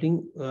doubling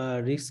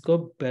risk of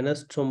venous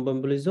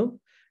thromboembolism,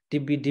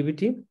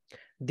 DVT.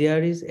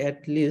 There is at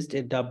least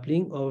a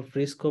doubling of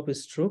risk of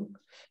stroke.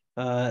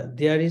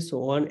 There is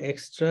one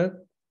extra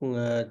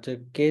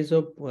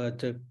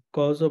the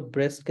cause of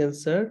breast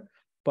cancer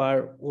per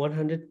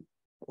 100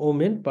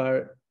 women per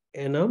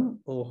annum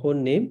who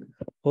name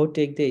who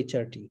take the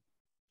HRT.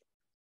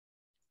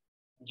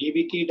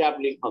 DBT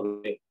doubling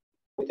হবে,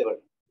 হতে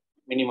পারে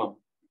minimum.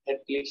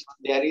 at least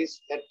there is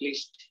at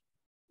least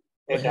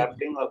a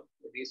doubling of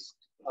risk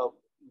of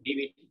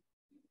DBT.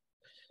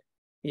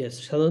 Yes,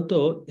 সাধারণত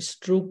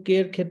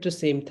স্ট্রোকের ক্ষেত্রে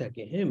same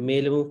থাকে, হ্যাঁ,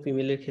 mail এবং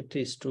ফিমেলের ক্ষেত্রে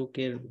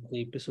স্ট্রোকের যে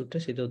এপিসোডটা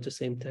সেটা হচ্ছে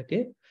সেম থাকে।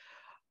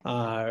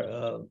 আর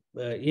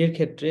এর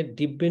ক্ষেত্রে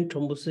ডিপ ভেন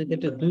থ্রম্বোসিসের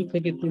ক্ষেত্রে 2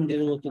 থেকে 3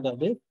 দিনের মতো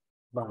তাদের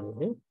বাড়ে,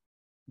 হ্যাঁ,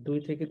 2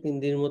 থেকে 3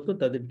 দিনের মতো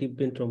তাদের ডিপ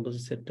ভেন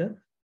থ্রম্বোসিসেরটা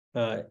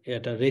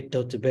এটা রেটটা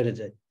হচ্ছে বেড়ে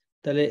যায়।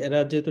 তাহলে এরা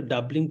যেহেতু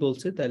ডাবলিং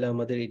বলছে, তাহলে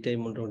আমাদের এটাই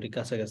মোটামুটি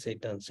কাছাকাছি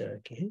একটা আনসার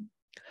আর কি, হ্যাঁ।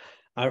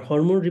 আর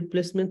হরমোন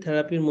রিপ্লেসমেন্ট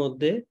থেরাপির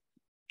মধ্যে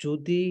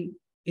যদি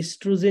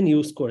ইস্ট্রোজেন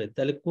ইউজ করে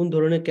তাহলে কোন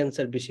ধরনের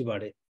ক্যান্সার বেশি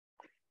বাড়ে?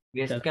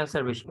 ব্রেস্ট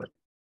ক্যান্সার বেশি হয়।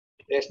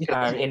 breast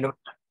আর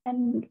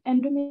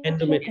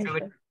endometrial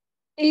cancer.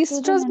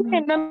 Oestrogen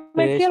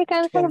endometrial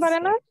cancer বাড়ে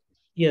না?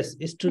 ইয়েস,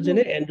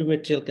 ইস্ট্রোজেনে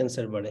এন্ডোমেট্রিয়াল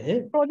ক্যান্সার বাড়ে,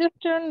 হ্যাঁ।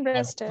 প্রজেস্টেরন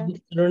ব্রেস্টে।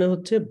 প্রজেস্টেরনে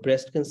হচ্ছে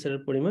ব্রেস্ট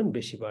ক্যান্সারের পরিমাণ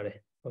বেশি বাড়ে।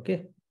 ওকে,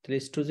 তাহলে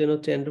ইস্ট্রোজেন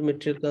হচ্ছে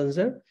এন্ডোমেট্রিয়াল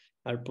ক্যান্সার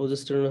আর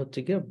প্রজেস্টেরন হচ্ছে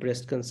কি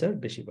ব্রেস্ট ক্যান্সার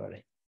বেশি বাড়ে।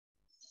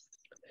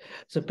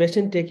 So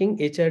patient taking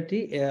HRT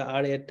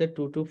are at the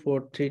 2 to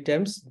 3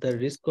 times the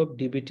risk of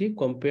DVT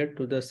compared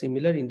to the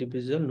similar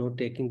individual not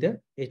taking the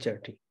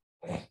HRT.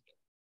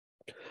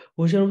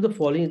 Which one of the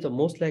following is the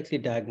most likely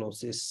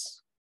diagnosis?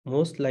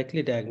 Most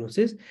likely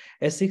diagnosis: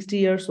 a 60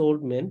 years old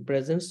man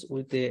presents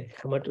with a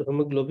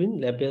hemoglobin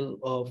level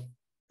of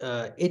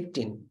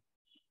 18.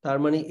 তার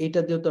মানে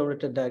এটা দিয়েও তো আমরা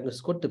একটা diagnose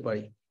করতে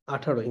পারি।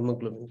 18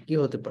 haemoglobin কি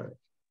হতে পারে?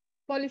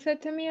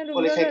 পলিসাইথেমিয়া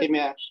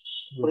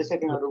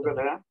পলিসাইথেমিয়া রোগটা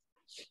দ্বারা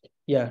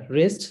Yeah,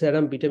 rest,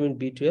 serum vitamin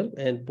B12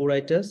 and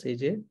pruritus is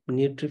a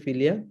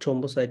neutrophilia,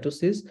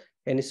 thrombocytosis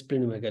and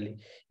splenomegaly.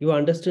 You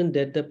understand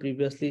that the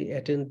previously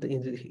attended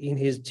in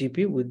his GP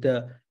with the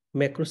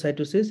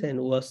macrocytosis and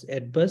was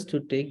advised to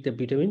take the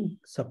vitamin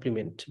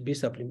supplement, B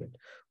supplement.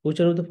 Which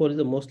one of the four is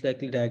the most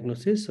likely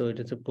diagnosis? So it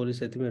is a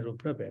polycythemia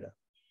rubra vera.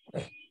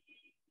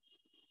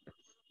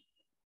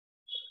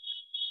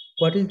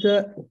 What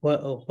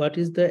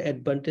is the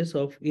advantage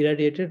of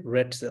irradiated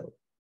red cell?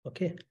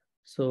 Okay,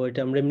 so it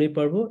আমরা এমনি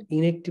পারবো,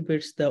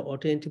 inactivates the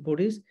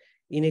autoantibodies,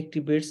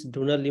 inactivates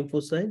donor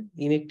lymphocyte,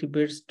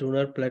 inactivates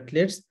donor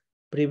platelets,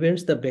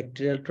 prevents the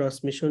bacterial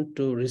transmission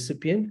to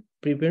recipient,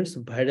 prevents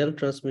viral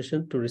transmission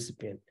to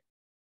recipient.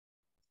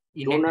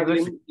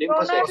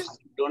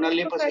 Donor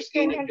lymphocyte K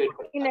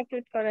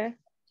inactivate করে।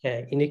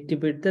 হ্যাঁ,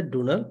 inactivate the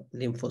donor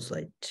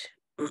lymphocyte.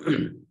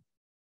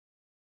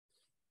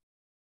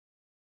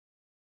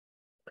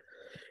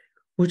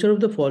 Which one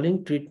of the following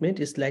treatment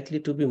is likely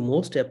to be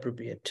most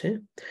appropriate?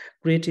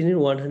 Creatinine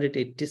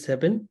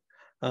 187,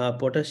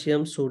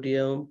 potassium,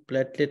 sodium,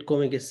 platelet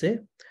কমে গেছে,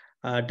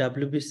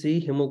 WBC,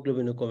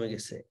 hemoglobin কমে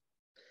গেছে।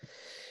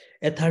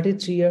 A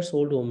 33 years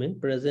old woman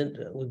present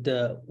with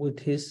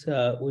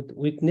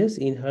weakness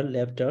in her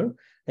left arm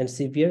and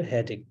severe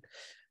headache.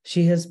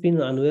 She has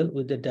been unwell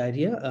with the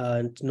diarrhea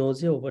and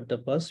nausea over the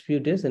past few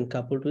days and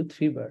coupled with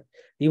fever.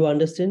 You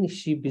understand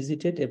she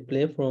visited a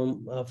play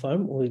from a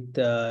farm with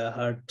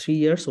her 3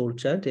 years old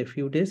child a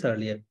few days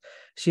earlier.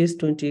 She is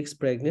 20 weeks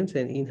pregnant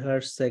and in her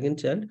second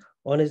child.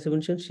 On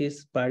examination, she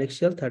is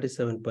paraxial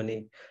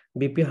 37.8,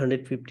 BP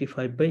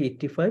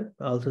 155/85,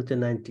 also the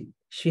 90.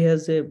 She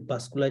has a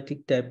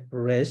vasculitic type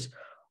rash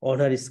on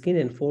her skin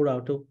and 4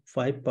 out of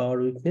 5 power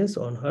weakness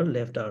on her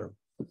left arm.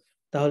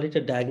 তাহলে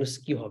এটা diagnose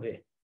কি হবে?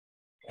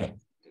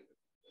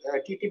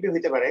 TTP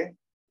হতে পারে।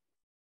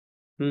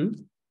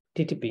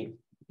 TTP,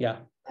 yeah.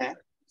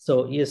 So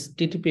yes,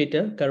 TTP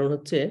এটা কারণ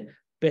হচ্ছে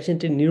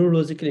পেশেন্টের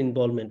নিউরোলজিক্যাল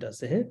ইনভলভমেন্ট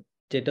আছে, হ্যাঁ,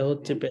 যেটা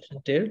হচ্ছে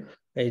পেশেন্টের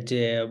এই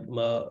যে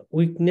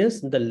উইকনেস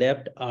দ্য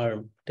লেফট আর্ম,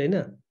 তাই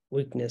না,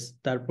 উইকনেস।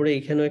 তারপরে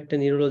এখানেও একটা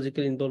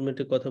নিউরোলজিক্যাল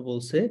ইনভলভমেন্টের কথা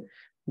বলছে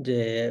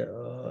যে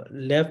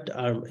লেফট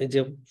আর্ম, এই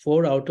যে 4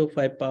 out of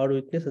 5 power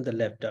weakness in the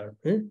left arm,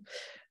 হ্যাঁ।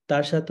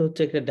 তার সাথে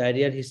হচ্ছে একটা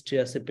ডায়রিয়ার হিস্ট্রি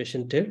আছে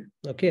পেশেন্টের,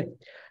 ওকে,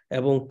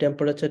 এবং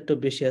টেম্পারেচারটা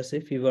বেশি আছে,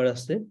 ফিভার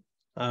আছে,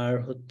 আর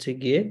হচ্ছে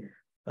গিয়ে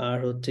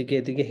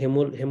এদিকে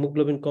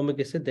হেমোগ্লোবিন কমে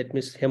গেছে, দ্যাট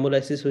মিনস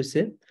হেমোলাইসিস হয়েছে,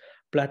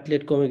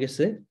 প্লাটলেট কমে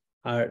গেছে,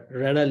 আর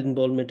রেনাল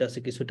ইনভলভমেন্ট আছে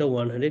কিছুটা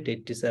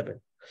 187.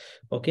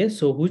 Okay,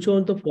 so which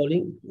one of the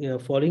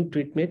following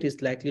treatment is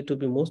likely to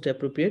be most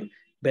appropriate?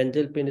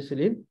 Benzyl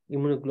penicillin,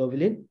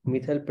 immunoglobulin,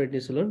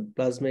 methylprednisolone,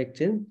 plasma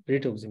exchange,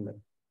 rituximab.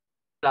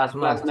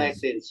 Plasma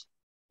exchange.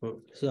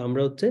 So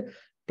আমরা হচ্ছে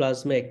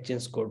plasma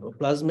exchange করব।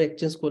 Plasma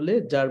exchange করলে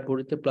যার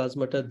বডিতে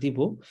প্লাজমাটা দিব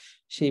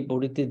সেই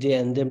বডিতে যে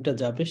এনজাইমটা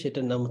যাবে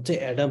সেটার নাম হচ্ছে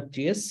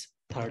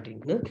ADAMTS13,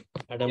 না,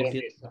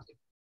 ADAMTS13.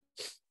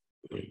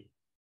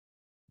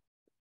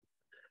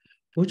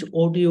 Which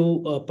would you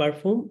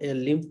perform a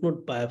lymph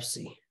node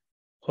biopsy?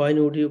 When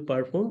would you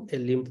perform a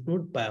lymph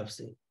node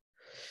biopsy?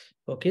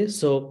 Okay,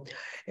 so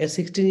a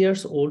 16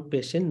 years old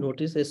patient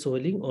noticed a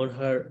swelling on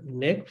her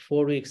neck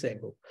 4 weeks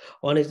ago.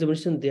 On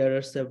examination, there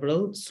are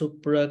several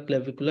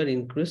supraclavicular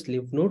increased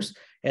lymph nodes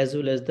as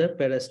well as the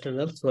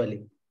parasternal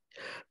swelling.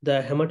 The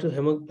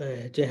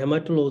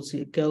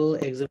hematological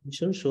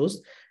examination shows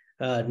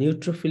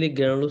neutrophilic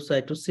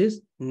granulocytosis,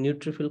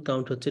 neutrophil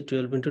count হচ্ছে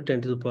 12 into 10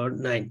 to the power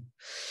 9.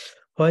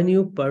 When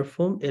you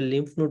perform a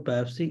lymph node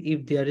biopsy, if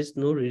there is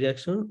no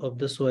reduction of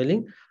the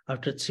swelling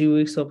after 3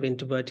 weeks of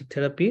antibiotic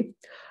therapy,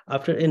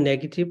 after a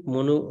negative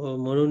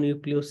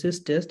mononucleosis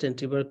test and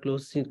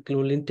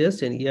tuberculin test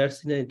and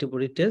Yersinia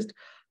antibody test,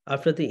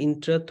 after the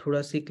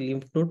intrathoracic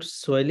lymph node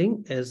swelling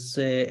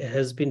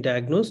has been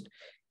diagnosed,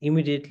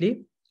 immediately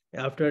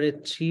after a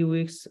 3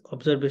 weeks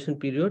observation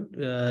period,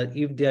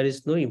 if there is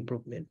no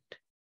improvement.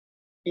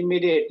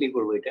 Immediately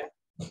করব এটা।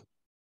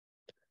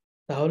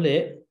 তাহলে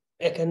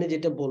এখানে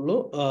যেটা বললো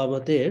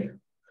আমাদের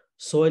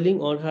swelling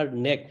on her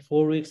neck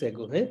 4 weeks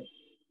ago, হ্যাঁ,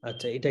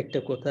 আচ্ছা, এটা একটা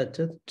কথা,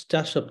 আচ্ছা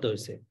 4 সপ্তাহ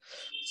হয়েছে।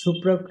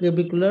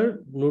 সুপ্রাক্লেভিকুলার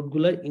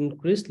নোডগুলার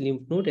increase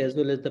lymph node as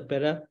well as the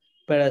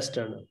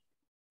প্যারাস্টার্নাল,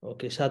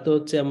 ওকে, সাথে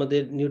হচ্ছে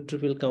আমাদের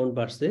নিউট্রোফিল কাউন্ট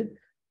বাড়ছে,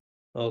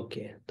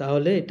 ওকে,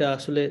 তাহলে এটা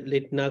আসলে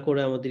লেট না করে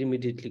আমাদের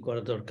ইমিডিয়েটলি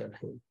করা দরকার।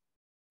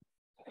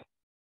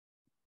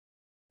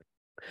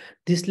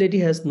 This lady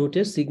has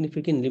noted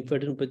significant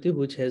lymphadenopathy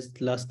which has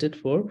lasted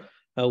for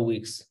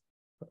weeks.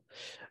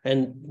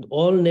 And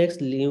all next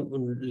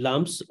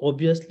lumps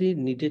obviously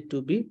needed to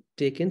be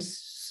taken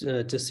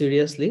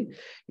seriously.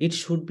 It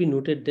should be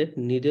noted that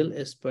needle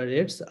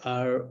aspirates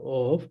are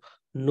of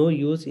no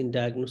use in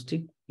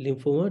diagnosing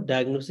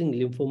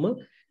lymphoma,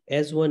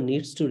 as one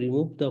needs to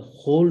remove the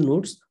whole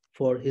nodes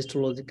for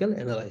histological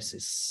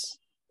analysis.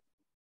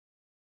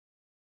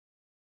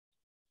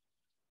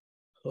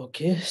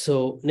 Okay, so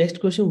next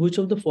question, which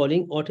of the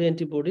following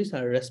autoantibodies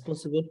are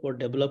responsible for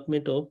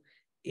development of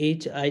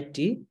HIT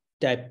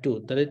type 2?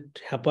 তাহলে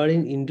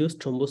heparin induced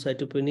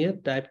thrombocytopenia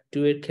type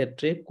 2 এর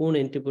ক্ষেত্রে কোন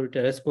অ্যান্টিবডিটা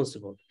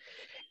responsible?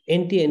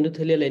 Anti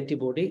endothelial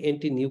antibody,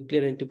 anti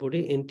nuclear antibody,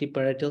 anti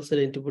parietal sell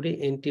antibody,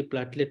 anti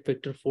platelet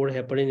factor 4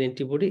 heparin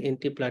antibody,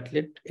 anti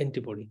platelet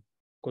antibody,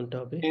 কোনটা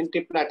হবে? Anti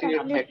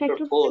platelet factor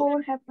 4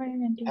 heparin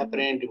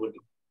antibody.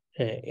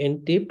 হ্যাঁ,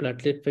 anti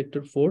platelet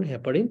factor 4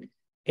 heparin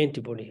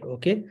antibody,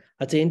 ওকে।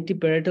 আচ্ছা, anti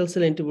parietal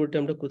sell অ্যান্টিবডিটা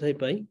আমরা কোথায়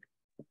পাই?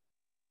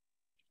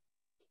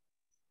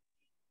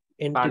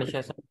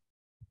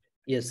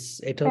 Yes,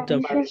 এটা হচ্ছে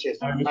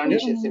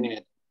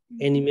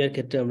অ্যানিমিয়ার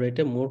ক্ষেত্রে আমরা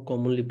এটা মোর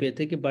কমনলি পেয়ে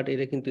থাকি, বাট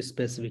এটা কিন্তু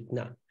স্পেসিফিক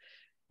না।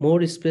 মোর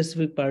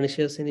স্পেসিফিক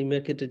পার্নিশিয়াস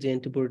অ্যানিমিয়ার ক্ষেত্রে যে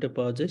অ্যান্টিবডিটা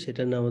পাওয়া যায়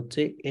সেটার নাম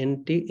হচ্ছে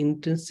অ্যান্টি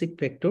ইন্ট্রিনসিক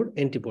ফ্যাক্টর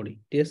অ্যান্টিবডি,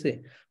 ঠিক আছে,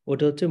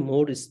 ওটা হচ্ছে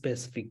মোর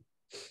স্পেসিফিক।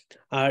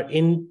 আর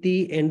অ্যান্টি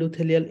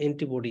এন্ডোথেলিয়াল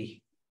অ্যান্টিবডি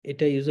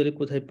এটা ইউজুয়ালি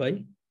কোথায় পাই?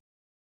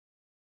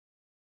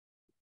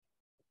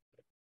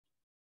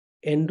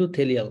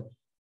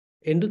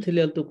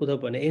 এন্ডোথেলিয়াল তো কোথাও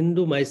পাই না,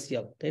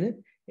 এন্ডোমাইসিয়াল, তাই না,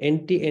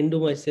 অ্যান্টি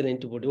এন্ডোমাইসিয়াল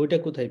অ্যান্টিবডি ওইটা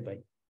কোথায় পাই?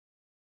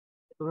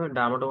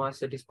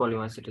 ডার্মাটোমাইসিটিস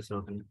পলিমাইসিটিস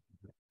ওখানে।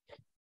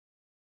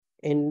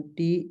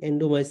 অ্যান্টি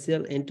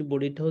এন্ডোমাইসিয়াল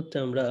অ্যান্টিবডিটা হচ্ছে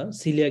আমরা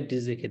সিলিয়াক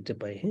ডিজিজের ক্ষেত্রে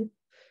পাই, হ্যাঁ,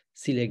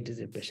 সিলিয়াক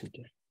ডিজিজের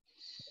পেশেন্টের।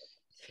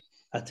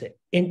 আচ্ছা,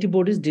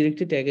 antibodies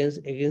directed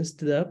against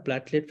the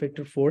platelet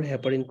factor 4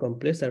 heparin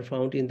complex are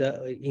found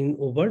in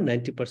over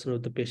 90%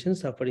 of the patients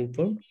suffering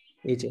from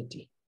HAT.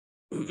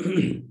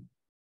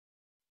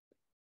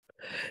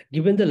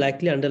 Given the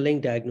likely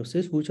underlying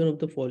diagnosis, which one of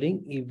the following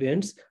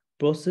events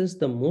poses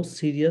the most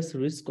serious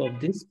risk of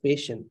this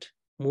patient?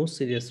 Most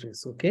serious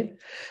risk, okay?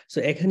 So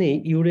এখানে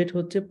urate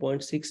হচ্ছে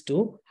 0.62,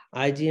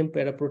 IgM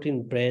paraprotein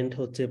brand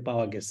হচ্ছে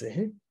পাওয়া গেছে,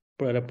 হ্যাঁ,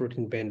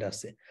 paraprotein brand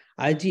আছে।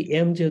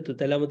 IgM যেহেতু,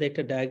 তাহলে আমাদের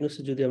একটা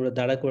ডায়াগনোসিস যদি আমরা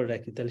দাঁড়া করে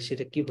রাখি, তাহলে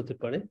সেটা কি হতে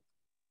পারে?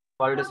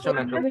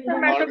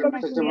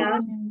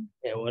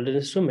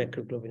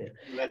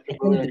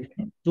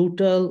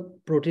 টোটাল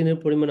প্রোটিনের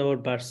পরিমাণ আবার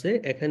বাড়ছে,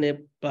 এখানে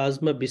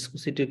প্লাজমা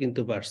ভিসকোসিটিও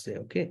কিন্তু বাড়ছে,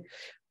 ওকে,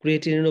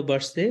 ক্রিয়েটিনিনও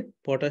বাড়ছে,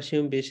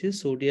 পটাশিয়াম বেশি,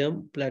 sodium,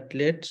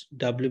 platelet,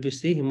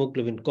 WBC,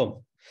 haemoglobin com.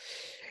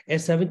 A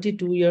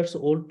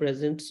 72-year-old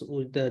presents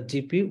with the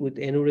GP with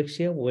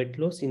anorexia, weight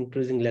loss,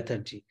 increasing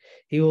lethargy.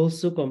 He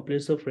also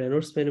complains of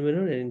Raynaud's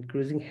phenomenon and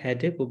increasing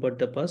headache over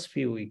the past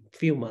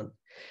few months.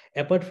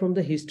 Apart from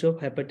the history of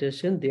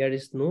hypertension, there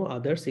is no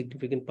other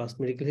significant past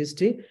medical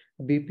history.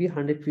 BP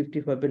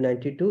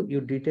 155/92, you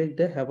detect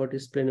the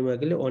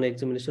hepatosplenomegaly on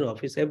examination of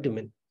his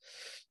abdomen.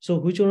 So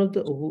which one of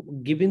the,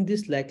 given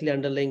this likely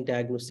underlying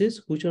diagnosis,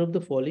 which one of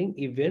the following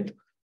event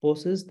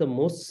poses the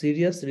most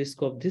serious risk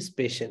of this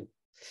patient?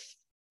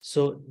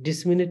 So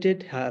disseminated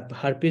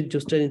herpes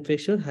zoster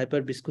infection,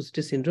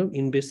 hyperviscosity syndrome,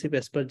 invasive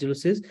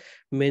aspergillosis,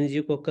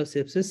 meningococcal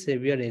sepsis,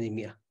 severe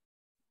anemia.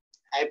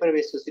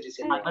 Hyperviscosity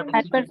syndrome.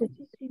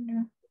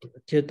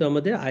 যেহেতু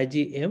আমাদের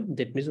IgM,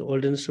 that means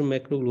aldosterone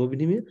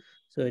macroglobulinemia,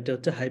 so এটা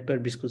হচ্ছে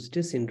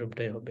hyperviscosity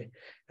syndromeটাই হবে,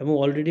 এবং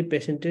already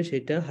পেশেন্টের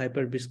সেটা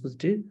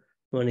hyperviscosity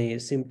মানে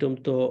symptom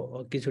তো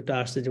কিছুটা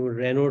আসছে, যেমন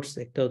রেনল্ডস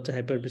একটা হচ্ছে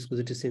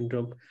hyperviscosity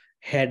syndrome,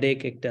 হেডেক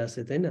একটা আছে,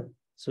 তাই না?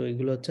 সো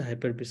এগুলো হচ্ছে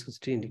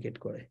hyperviscosity ইন্ডিকেট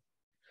করে।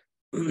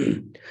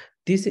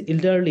 This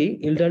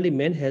elderly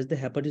man has the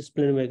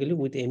hepatosplenomegaly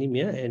with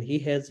anemia, and he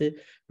has a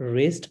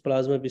raised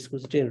plasma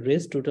viscosity and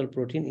raised total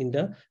protein in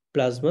the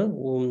plasma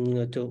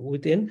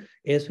with an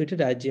associated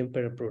IgM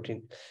paraprotein.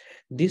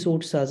 This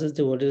would suggest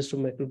the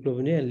aldosterone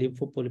macroglobulinemia and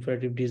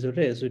lymphoproliferative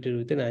disorder associated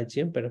with an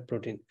IgM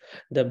paraprotein.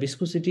 The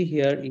viscosity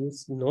here is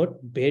not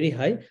very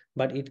high,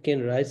 but it can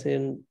rise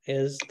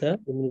as the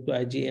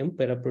IgM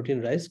paraprotein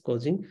rise,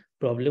 causing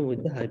problem with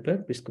the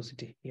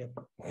hyperviscosity. Yeah.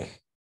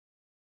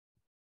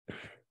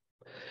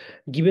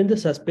 Given the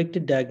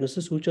suspected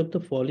diagnosis, which of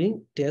the following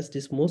test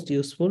is most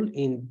useful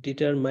in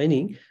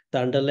determining the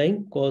underlying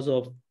cause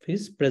of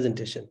his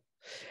presentation?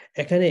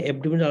 এখানে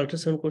abdominal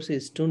ultrasound করছে,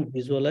 stone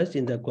visualized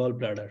in the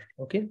gallbladder,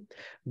 okay?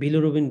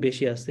 Bilirubin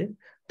বেশি আছে,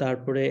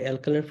 তারপরে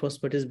alkaline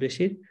phosphatase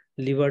বেশি,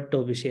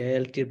 লিভারটাও বেশি,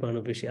 ALT এর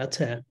মানও বেশি।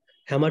 আচ্ছা,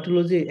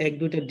 হেমাটোলজি এক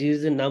দুইটা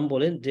ডিজিজের নাম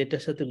বলেন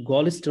যেটার সাথে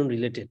গল স্টোন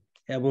রিলেটেড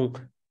এবং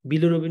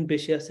বিলিরুবিন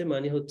বেশি আছে,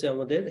 মানে হচ্ছে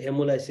আমাদের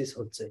হেমোলাইসিস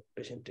হচ্ছে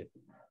পেশেন্টের।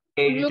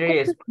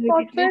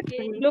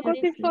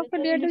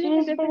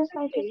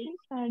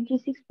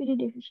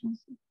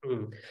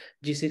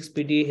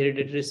 G6PD,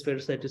 hereditary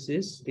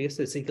spherocytosis, ঠিক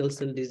আছে, সিকল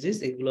সেল ডিজিজ,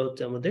 এগুলো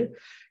হচ্ছে আমাদের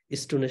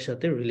স্টোনের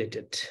সাথে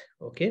related,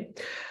 okay.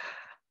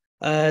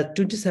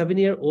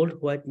 27-year-old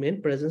white man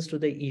presents to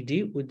the ED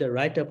with the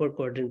right upper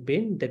quadrant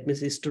pain, that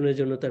means স্টোনের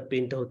জন্য তার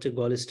পেইনটা হচ্ছে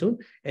গল stone,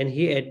 and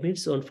he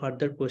admits on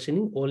further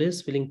questioning always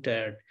feeling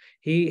tired.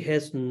 He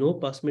has no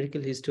past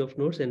medical history of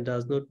notes and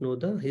does not know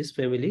his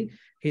family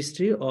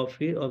history of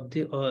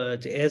the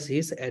as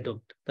his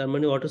adult. তার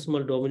মানে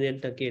autosomal dominant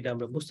নাকি এটা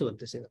আমরা বুঝতে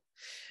পারতেছি না।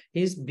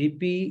 His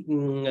BP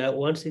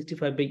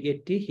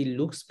 165/80, he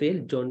looks pale,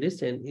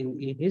 jaundiced, and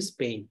in his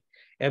pain.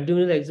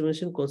 Abdominal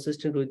examination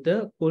consistent with the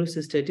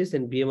cholecystitis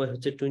and BMI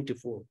হচ্ছে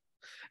 24.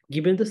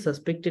 Given the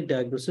suspected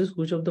diagnosis,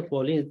 which of the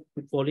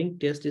following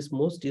test is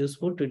most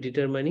useful to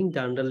determining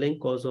the underlying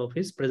cause of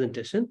his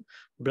presentation?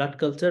 Blood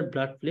culture,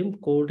 blood film,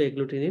 cold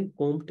agglutinin,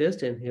 comb test,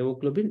 and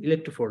hemoglobin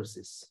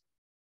electrophoresis.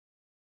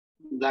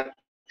 Blood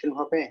film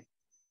হবে।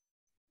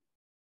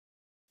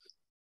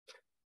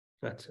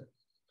 আচ্ছা,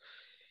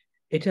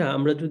 এটা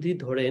আমরা যদি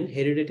ধরেন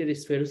hereditary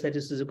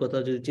স্পেরোসাইটোসিসের কথা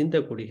যদি চিন্তা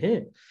করি,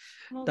 হ্যাঁ,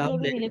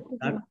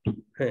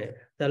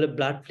 তাহলে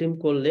ব্লাড ফিল্ম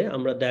করলে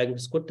আমরা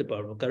ডায়াগনোস করতে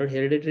পারবো, কারণ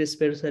হেরিডিটারি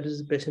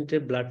স্পেরোসাইটোসিস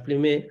পেশেন্টের ব্লাড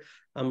ফিল্মে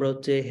আমরা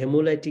হচ্ছে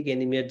হেমোলাইটিক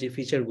অ্যানিমিয়ার যে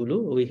ফিচার গুলো,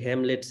 ওই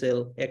হ্যামলেট সেল,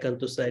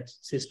 একান্তোসাইট,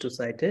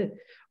 সিস্টোসাইট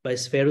বা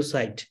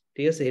স্পেরোসাইট,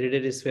 ঠিক আছে,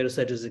 হেরিডিটারি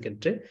স্পেরোসাইটোসিসের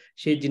ক্ষেত্রে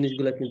সেই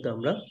জিনিসগুলো কিন্তু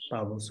আমরা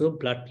পাবো। সো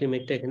ব্লাড ফিল্ম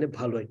একটা এখানে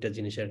ভালো একটা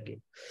জিনিস আর কি।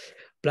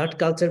 ব্লাড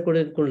কালচার করে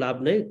কোনো লাভ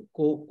নেই,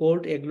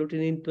 কোল্ড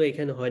এগ্লুটিনিন তো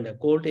এখানে হয় না।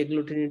 কোল্ড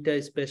এগ্লুটিনিনটা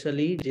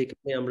স্পেশালি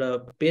যেখানে আমরা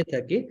পেয়ে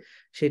থাকি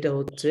সেটা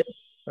হচ্ছে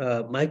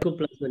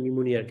মাইক্রোপ্লাজমা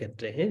নিউমোনিয়ার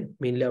ক্ষেত্রে, হ্যাঁ,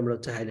 মেইনলি আমরা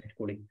হচ্ছে হাইলাইট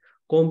করি।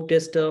 কম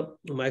টেস্টটা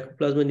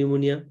মাইক্রোপ্লাজমা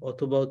নিউমোনিয়া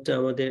অথবা হচ্ছে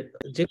আমাদের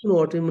যে কোনো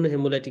অটোইমিউন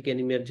হেমোলাইটিক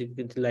অ্যানিমিয়ার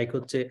লাইক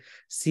হচ্ছে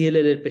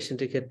CLL এর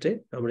পেশেন্টের ক্ষেত্রে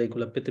আমরা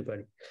এগুলো পেতে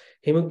পারি।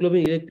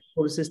 হিমোগ্লোবিন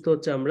ইলেকট্রোফোরেসিস তো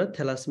হচ্ছে আমরা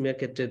থ্যালাসেমিয়ার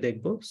ক্ষেত্রে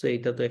দেখবো, সো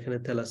এইটা তো এখানে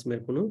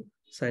থ্যালাসেমিয়ার কোনো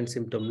সাইন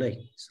সিমটম নাই,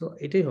 সো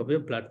এটাই হবে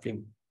blood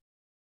film.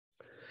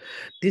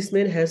 This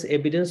man has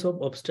evidence of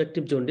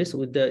obstructive jaundice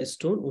with the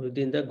stone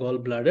within the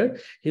gallbladder.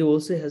 He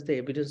also has the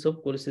evidence of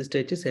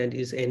cholecystitis and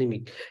is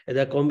anemic. And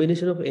the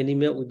combination of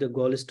anemia with the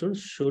gallstone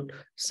should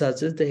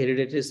suggest the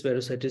hereditary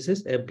spherocytosis.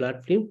 A blood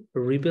film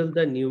revealed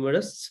the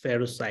numerous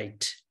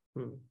spherocyte.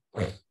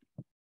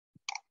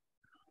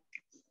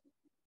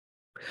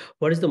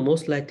 What is the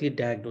most likely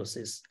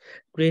diagnosis?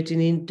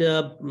 ক্রিয়েটিনিনটা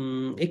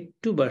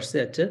একটু বাড়ছে,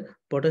 আচ্ছা,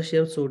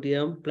 potassium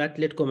sodium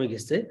platelet কমে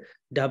গেছে,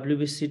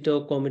 ডাব্লিউবিসিটাও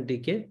কমের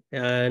দিকে,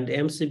 and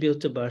MCB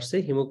হচ্ছে বাড়ছে,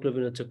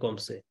 haemoglobin হচ্ছে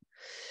কমছে.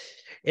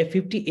 A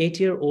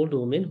 58-year-old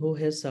woman who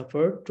has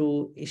suffered to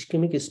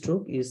ischemic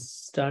stroke is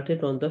started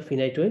on the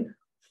phenytoin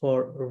for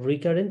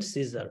recurrent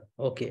seizure.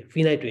 Okay,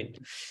 phenytoin.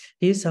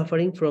 He is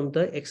suffering from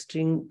the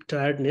extreme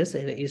tiredness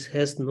and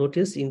has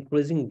noticed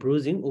increasing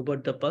bruising over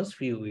the past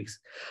few weeks.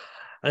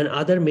 And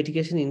other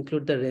medication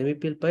include the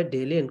Remipil pie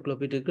daily and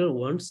clopidogrel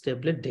once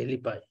tablet daily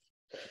pie.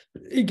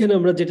 এখানে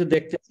আমরা যেটা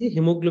দেখতেছি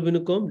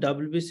হিমোগ্লোবিনও কম,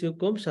 ডাব্লিউবিসিও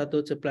কম, সাথে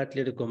হচ্ছে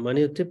প্ল্যাটলেটও কম, মানে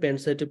হচ্ছে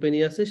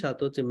pancytopenia আছে,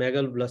 সাথে হচ্ছে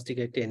মেগালোব্লাস্টিক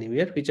একটা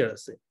অ্যানিমিয়ার ফিচার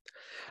আছে।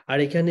 আর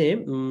এখানে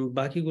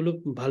বাকিগুলো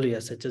ভালোই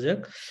আছে। আচ্ছা যাক,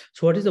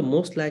 so what is the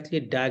most likely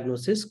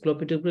diagnosis?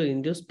 ক্লোপিডোগ্রাল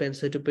induce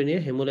pancytopenia,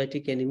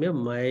 haemolytic anaemia,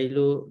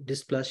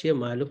 মাইলোডিসপ্লাসিয়া,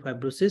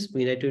 myelofibrosis,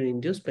 ফিনাইটোন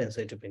induce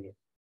pancytopenia.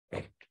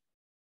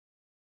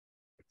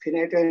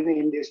 Phenytoin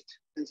induced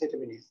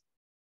pancytopenia.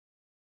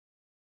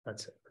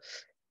 আচ্ছা,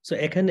 সো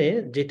এখানে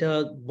যেটা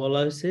বলা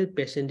হয়েছে,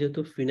 পেশেন্ট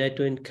যেহেতু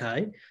ফিনাইটোইন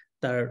খায়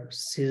তার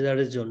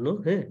সিজারের জন্য,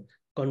 হ্যাঁ,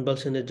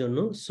 কনভালশনের জন্য,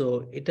 সো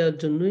এটার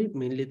জন্যই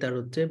মেইনলি তার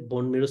হচ্ছে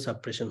বোন মেরু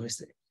সাপ্রেশন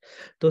হয়েছে।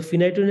 তো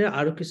ফিনাইটোইনের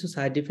আরো কিছু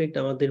সাইড ইফেক্ট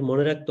আমাদের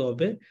মনে রাখতে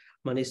হবে,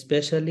 মানে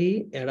স্পেশালি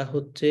এরা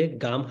হচ্ছে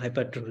গাম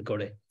হাইপারট্রফি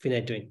করে।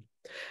 ফিনাইটোইন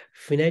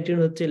ফিনাইটোইন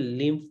হচ্ছে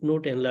লিম্ফ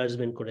নোড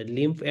এনলার্জমেন্ট করে,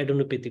 লিম্ফ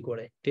অ্যাডেনোপ্যাথি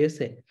করে, ঠিক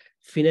আছে।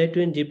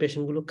 ফিনাইটোইন যে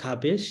পেশেন্ট গুলো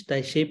খাবে,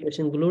 তাই সেই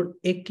পেশেন্ট গুলোর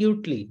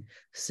একিউটলি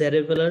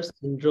সেরেবেলার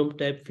সিনড্রোম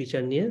টাইপ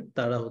ফিচার নিয়ে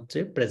তারা হচ্ছে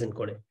প্রেজেন্ট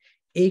করে।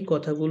 এই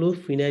কথাগুলো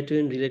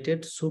ফিনাইটোইন রিলেটেড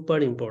সুপার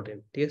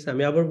ইম্পর্টেন্ট, ঠিক আছে।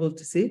 আমি আবার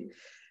বলতেছি,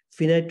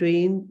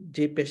 ফিনাইটোইন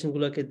যে পেশেন্ট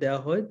গুলোকে দেওয়া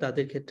হয়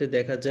তাদের ক্ষেত্রে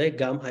দেখা যায়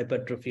গাম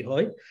হাইপারট্রফি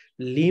হয়,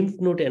 লিম্ফ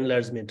নোড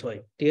এনলার্জমেন্ট হয়,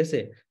 ঠিক আছে।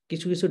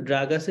 কিছু কিছু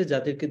ড্রাগ আছে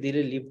যাদেরকে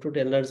দিলে লিম্ফ নোড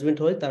এনলার্জমেন্ট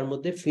হয়, তার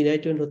মধ্যে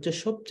ফিনাইটোইন হচ্ছে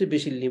সবচেয়ে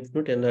বেশি লিম্ফ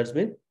নোড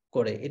এনলার্জমেন্ট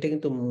করে, এটা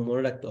কিন্তু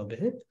মনে রাখতে হবে,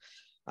 হ্যাঁ।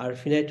 আর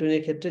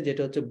ফিনাইটোইনের ক্ষেত্রে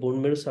যেটা হচ্ছে বোন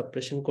মেরু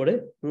সাপ্রেশন করে,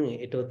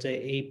 এটা হচ্ছে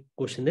এই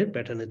কোশ্চেনের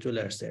প্যাটার্নে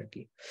চলে আসছে আর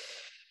কি।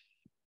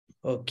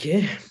 ওকে,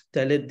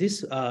 তাহলে this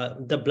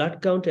the blood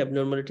count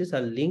abnormalities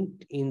are linked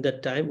in the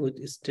time with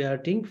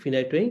starting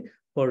phenytoin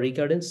for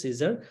recurrent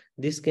seizure.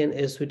 This can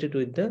associated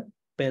with the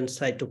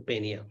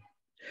pancytopenia.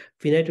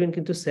 ফিনাইটোইন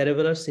কিন্তু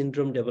সেরেবেলার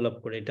সিনড্রোম ডেভেলপ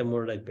করে, এটা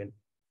মনে রাখবেন।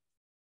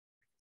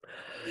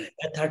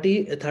 A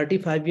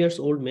 35 years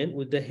old man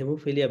with the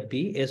hemophilia B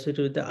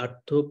associated with the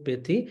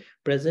arthropathy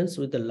presents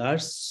with the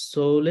large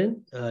swollen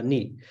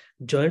knee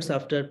joints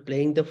after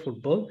playing the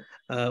football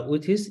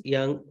with his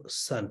young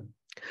son.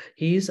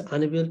 He is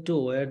unable to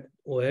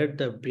wear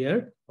the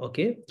beard.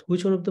 Okay,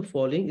 which one of the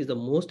following is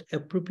the most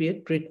appropriate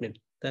treatment?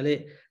 তাহলে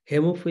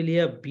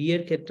haemophilia B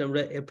এর ক্ষেত্রে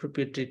আমরা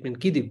appropriate treatment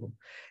কি দিব?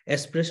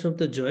 Aspiration of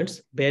the Joints,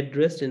 bed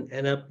rest and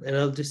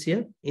analgesia,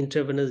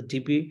 intravenous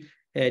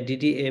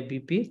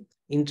DDABP,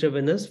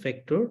 intravenous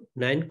factor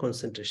 9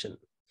 concentration.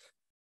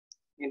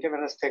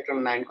 Intravenous factor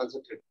 9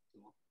 concentration.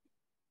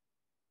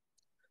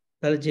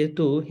 তাহলে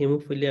যেহেতু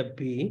haemophilia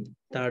B,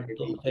 তার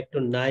তো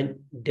ফ্যাক্টর 9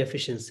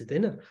 ডেফিসিয়েন্সি, তাই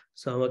না?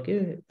 সো আমাকে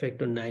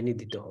ফ্যাক্টর 9ই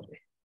দিতে হবে।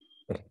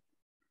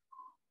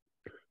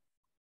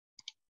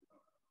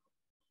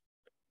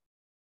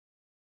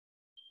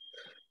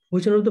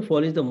 Which one of the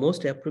following is the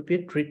most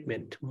appropriate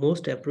treatment?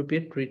 Most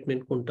appropriate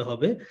treatment কোনটা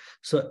হবে?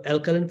 So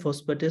alkaline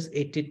phosphatase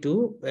 82,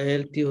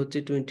 ALT হচ্ছে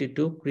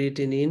 22,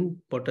 creatinine,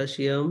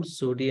 potassium,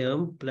 sodium,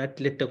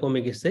 প্ল্যাটলেটটা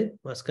কমে গেছে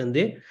মাঝখান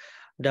দিয়ে,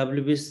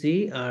 WBC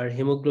আর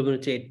hemoglobin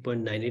হচ্ছে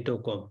 8.9, এটাও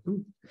কম।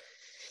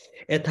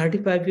 A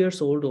 35 years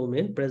old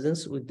woman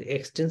presents with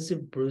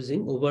extensive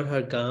bruising over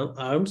her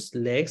arms,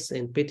 legs,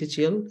 and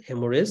petechial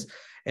hemorrhage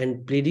and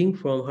bleeding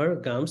from her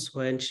gums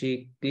when she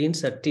cleans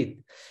her teeth.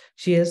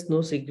 She has no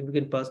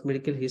significant past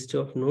medical history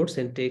of notes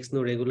and takes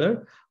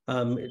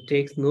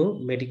no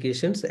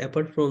medications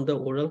apart from the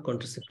oral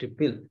contraceptive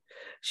pill.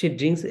 She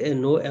drinks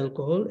no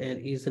alcohol and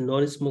is a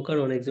non-smoker.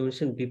 On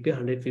examination, BP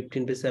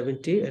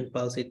 115/70 and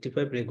pulse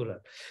 85 regular.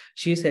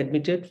 She is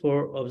admitted for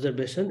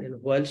observation, and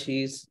while she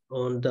is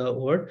on the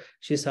ward,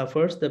 she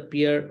suffers the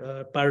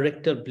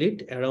parectal bleed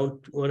around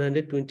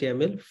 120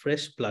 ml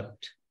fresh blood.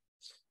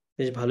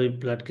 বেশ ভালোই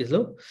blood গেল।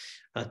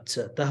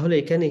 আচ্ছা, তাহলে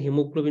এখানে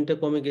হিমোগ্লোবিনটা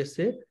কমে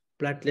গেছে,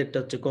 প্ল্যাটলেটটা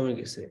হচ্ছে কমে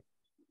গেছে।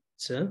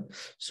 আচ্ছা,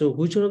 so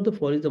which one of the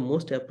following is the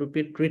most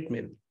appropriate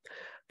treatment?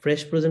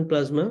 Fresh frozen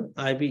plasma,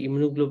 IV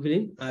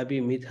immunoglobulin, IV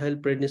methyl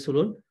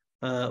prednisolone,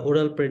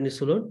 oral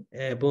prednisolone,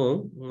 এবং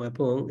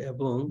এবং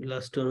এবং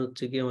লাস্ট ওয়ান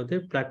হচ্ছে কি আমাদের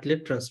platelet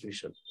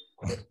transfusion.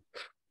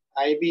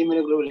 IV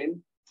immunoglobulin,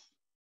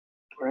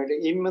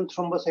 immune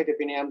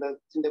thrombocytopenia আমরা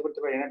চিন্তা করতে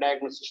পারি না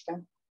ডায়াগনোসিসটা।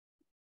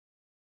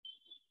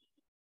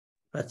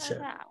 আচ্ছা,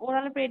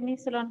 ওরাল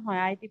প্রেডনিসোলন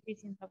হয়, আইটিপি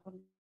চিন্তা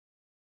করলে।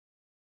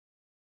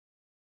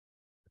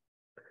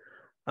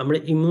 আমরা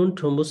ইমিউন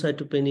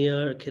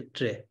থ্রোম্বোসাইটোপেনিয়ার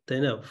ক্ষেত্রে, তাই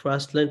না,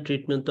 ফার্স্ট লাইন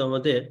ট্রিটমেন্ট তো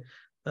আমাদের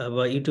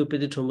বা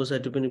ইউটিওপ্যাথি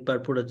থ্রোম্বোসাইটোপেনিক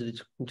পারপুরা যদি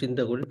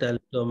চিন্তা করি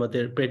তাহলে তো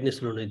আমাদের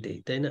প্রেডনিসোলনই দেই,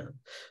 তাই না?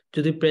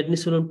 যদি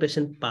প্রেডনিসোলন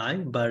পেশেন্ট পায়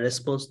বা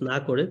রেসপন্স না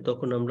করে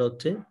তখন আমরা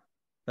হচ্ছে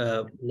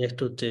নেক্সট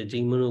হচ্ছে যে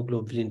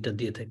ইমিউনোগ্লোবুলিনটা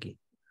দিয়ে থাকি।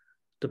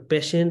 তো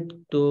পেশেন্ট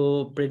তো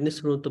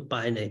প্রেডনিসোলন তো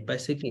পায় নাই,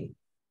 পাইছে কি?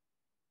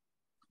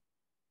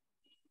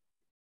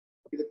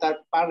 কিন্তু তার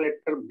পার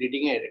রেক্টাল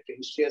ব্লিডিং এর একটা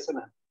হিস্ট্রি আছে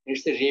না,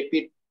 it's a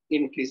rapid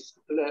increase,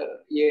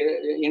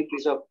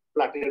 increase of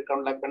platelet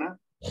count লাগবে না?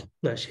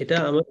 না, সেটা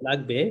আমার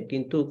লাগবে,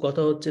 কিন্তু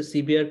কথা হচ্ছে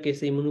সিভিয়ার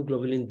কেসে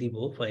ইমিউনোগ্লোবুলিন দিব,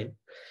 ফাইন,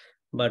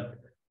 বাট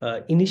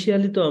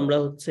ইনিশিয়ালি তো আমরা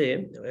হচ্ছে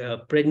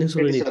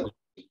প্রেডনিসোলন।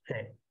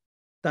 হ্যাঁ,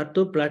 তার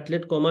তো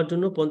প্লাটলেট কমার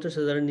জন্য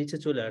 50,000-এর নিচে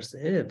চলে আসছে,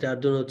 হ্যাঁ, যার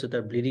জন্য হচ্ছে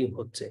তার ব্লিডিং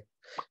হচ্ছে।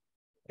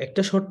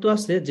 একটা শর্ত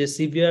আছে যে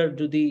সিভিয়ার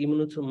যদি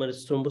মানে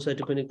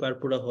থ্রোম্বোসাইটোপেনিক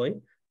পারপুরা হয়,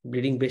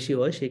 ব্লিডিং বেশি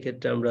হয়, সেই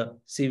ক্ষেত্রে আমরা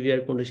সিভিয়ার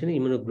কন্ডিশনে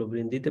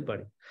ইমিউনোগ্লোবুলিন দিতে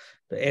পারি।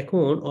 তো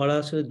এখন ওরা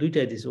আসলে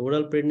দুইটাই দিছে,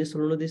 ওরাল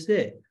প্রেডনিসোলনও দিছে,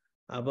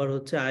 আবার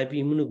হচ্ছে আইভি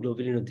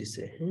ইমিউনোগ্লোবুলিনও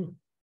দিছে।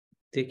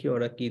 দেখি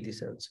ওরা কি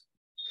দিছে,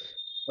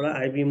 ওরা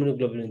আইভি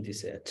ইমিউনোগ্লোবুলিন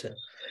দিছে। আচ্ছা,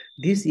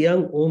 this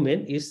young woman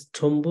is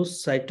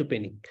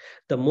thrombocytopenic.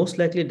 The most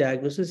likely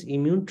diagnosis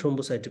immune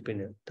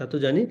thrombocytopenia. তা তো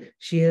জানি,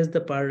 she has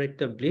the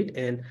pararectal bleed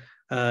and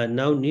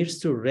now needs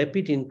to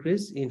rapid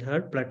increase in her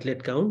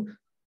platelet count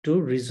to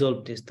resolve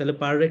this. তাহলে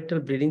pararectal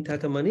bleeding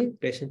থাকা মানে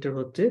পেশেন্টের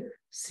হচ্ছে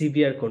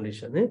severe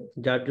condition,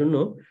 যার জন্য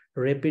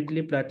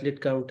র্যাপিডলি প্লাটলেট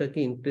কাউন্টটাকে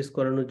ইনক্রিজ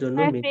করানোর জন্য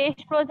ফ্রেশ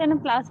ফ্রোজেন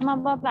প্লাজমা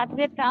বা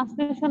প্লাটেলেট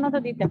ট্রান্সফিউশনও তো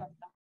দিতে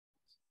পারতাম।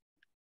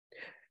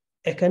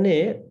 এখানে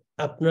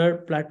আপনার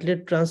প্লাটলেট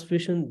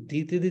ট্রান্সফিউশন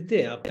দিতে দিতে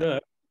আপনার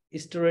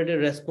স্টেরয়েডের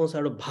রেসপন্স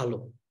আরো ভালো,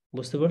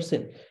 বুঝতে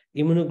পারছেন?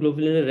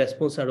 ইমিউনোগ্লোবুলিনের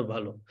রেসপন্স আরো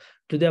ভালো।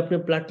 যদি আপনি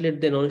প্লাটলেট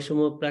দেন, অনেক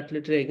সময়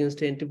প্লাটলেটের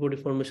এগেনস্টে অ্যান্টিবডি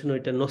ফর্মেশন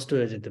ওইটা নষ্ট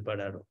হয়ে যেতে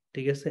পারে আরো,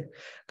 ঠিক আছে?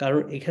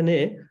 কারণ এখানে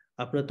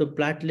আপনার তো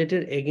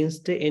প্লাটলেটের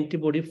এগেনস্টে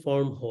অ্যান্টিবডি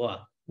ফর্ম হওয়া,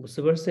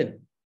 বুঝতে পারছেন?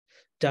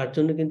 যার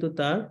জন্য কিন্তু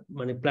তার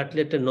মানে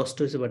প্লাটলেটটা নষ্ট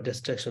হয়েছে বা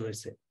ডিস্ট্রাকশন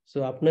হয়েছে। সো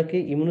আপনাকে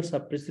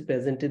ইমিউনোসাপ্রেসিভ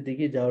এজেন্টের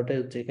দিকে যাওয়াটাই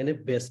হচ্ছে এখানে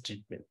বেস্ট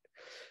ট্রিটমেন্ট।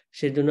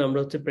 সেই জন্য আমরা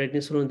হচ্ছে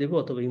প্রেডনিসোলন দিব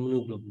অথবা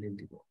ইমিউনোগ্লোবুলিন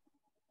দিব।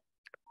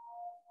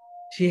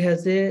 she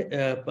has a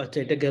আচ্ছা,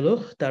 এটা গেল।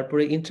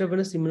 তারপরে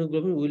intravenous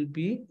immunoglobulin will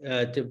be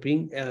to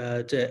bring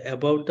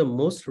about the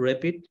most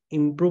rapid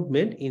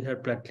improvement in her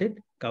platelet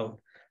count.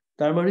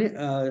 তার মানে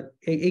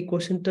এই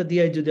কোশ্চেনটা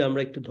দিয়ে যদি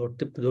আমরা একটু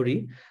ধরি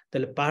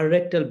তাহলে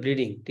পাররেক্টাল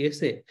ব্লিডিং, ঠিক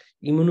আছে,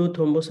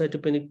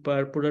 ইমিউনোথ্রোম্বোসাইটোপেনিক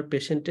পারপুরার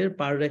পেশেন্টের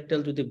পাররেক্টাল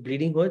যদি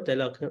ব্লিডিং হয়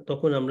তাহলে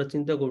তখন আমরা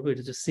চিন্তা করবো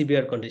এটা হচ্ছে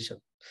সিভিয়ার কন্ডিশন।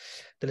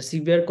 তাহলে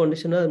সিভিয়ার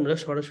কন্ডিশনে আমরা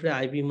সরাসরি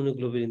আইভি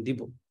ইমিউনোগ্লোবুলিন দিব,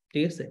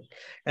 ঠিক আছে?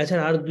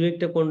 এছাড়া আর দুই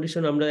একটা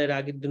কন্ডিশন আমরা এর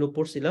আগের দিনও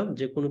পড়ছিলাম,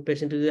 যে কোনো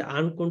পেশেন্টের যদি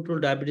আনকন্ট্রোল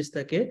ডায়াবেটিস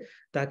থাকে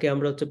তাকে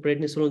আমরা হচ্ছে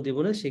প্রেডনিসোলন দিব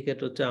না,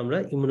 সেক্ষেত্রে হচ্ছে আমরা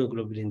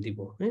ইমিউনোগ্লোবুলিন দিব,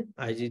 হ্যাঁ,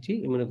 আইজিজি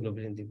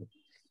ইমিউনোগ্লোবুলিন দিব।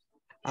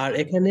 আর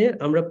এখানে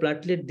আমরা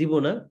প্লাটলেট দিব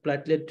না,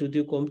 প্লাটলেট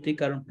যদিও কমতি,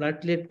 কারণ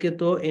প্লাটলেটকে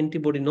তো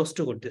অ্যান্টিবডি নষ্ট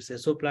করতেছে,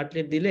 সো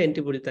প্লাটলেট দিলে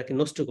অ্যান্টিবডি তাকে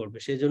নষ্ট করবে,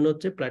 সেই জন্য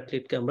হচ্ছে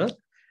প্লাটলেটকে আমরা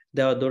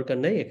দেওয়ার দরকার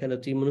নাই। এখানে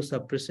হচ্ছে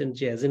ইমিউনোসাপ্রেসেন্ট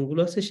যে এজেন্ট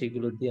গুলো আছে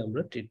সেগুলো দিয়ে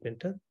আমরা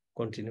ট্রিটমেন্টটা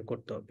কন্টিনিউ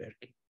করতে হবে আর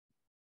কি।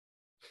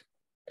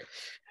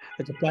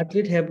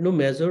 Platelet have no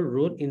major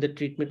role in the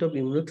treatment of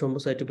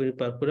immunothrombocytopenic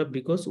purpura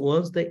because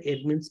once they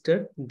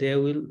administered, they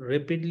will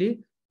rapidly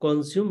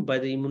consumed by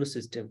the immune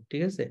system,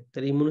 ঠিক আছে?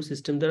 তার ইমিউন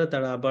সিস্টেম দ্বারা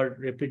তারা আবার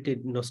র্যাপিডলি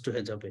নষ্ট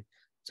হয়ে যাবে,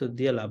 সো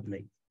দিয়ে লাভ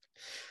নাই।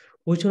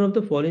 Which one of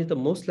the following is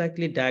the most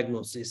likely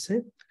diagnosis?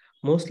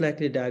 Most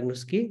likely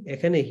diagnose কি?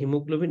 এখানে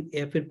হিমোগ্লোবিন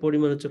এফ এর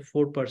পরিমাণ হচ্ছে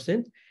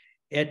 4%,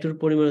 এর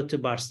পরিমাণ হচ্ছে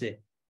বাড়ছে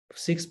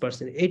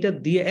 6%। এটা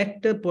দিয়ে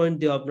একটা পয়েন্ট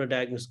দিয়ে আপনারা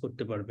ডায়াগনোস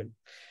করতে পারবেন।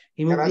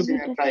 হিমোগ্লোবিন,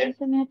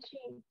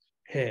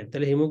 হ্যাঁ,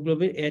 তাহলে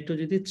হিমোগ্লোবিন এ2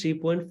 যদি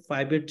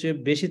 3.5 এর চেয়ে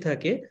বেশি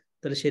থাকে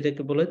তাহলে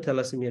সেটাকে বলা হয়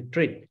থ্যালাসেমিয়া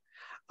ট্রেট।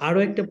 আরো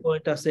একটা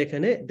পয়েন্ট আছে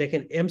এখানে,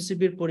 দেখেন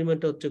এমসিবি এর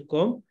পরিমাণটা হচ্ছে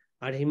কম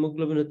আর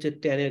হিমোগ্লোবিন হচ্ছে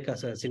 10 এর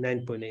কাছাকাছি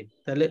 9.8,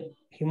 তাহলে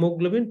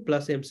হিমোগ্লোবিন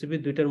প্লাস এমসিবি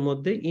দুইটার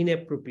মধ্যে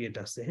ইনঅ্যাপ্রোপ্রিয়েট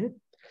আছে, হ্যাঁ।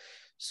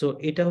 সো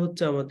এটা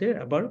হচ্ছে আমাদের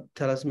আবার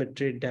থ্যালাসেমিয়া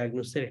ট্রেট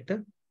ডায়াগনোসিসের একটা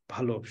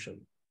ভালো অপশন।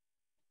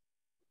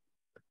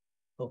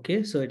 ওকে,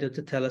 সো এটা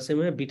হচ্ছে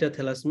thalassaemia, beta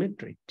thalassaemia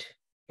trait.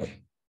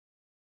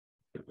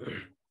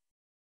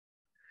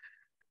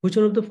 Which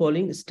one of the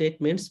following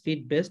statements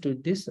fit best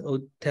with this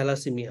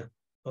thalassemia?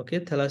 ওকে,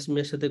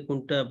 থ্যালাসেমিয়ার সাথে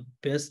কোনটা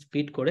বেস্ট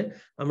ফিট করে?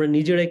 আমরা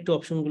নিজেরা একটু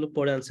অপশনগুলো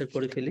পরে আনসার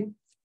করে ফেলি।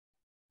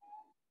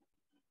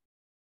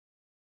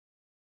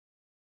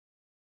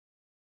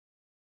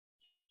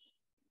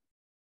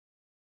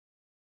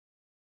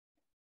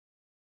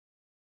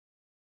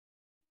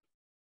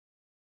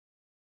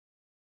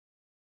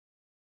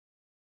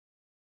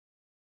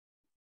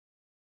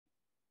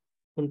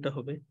 কোনটা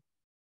হবে?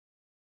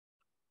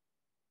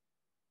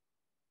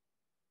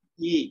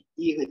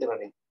 ই হইতে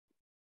পারে,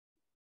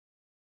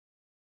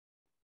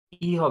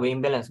 ই হবে,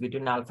 imbalance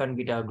between alpha and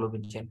beta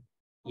globin chain.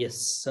 Yes,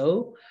 so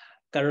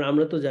কারণ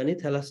আমরা তো জানি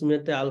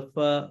থ্যালাসেমিয়াতে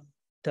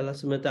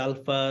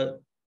আলফা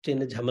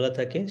চেইনের ঝামেলা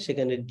থাকে,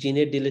 সেখানে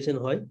জিনের ডিলেশন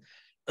হয়,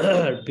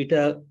 আর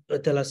বিটা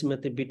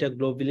থ্যালাসেমিয়াতে বিটা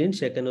গ্লোবিলিন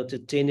সেখানে হচ্ছে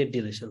চেইনের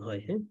ডিলেশন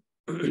হয়, হ্যাঁ।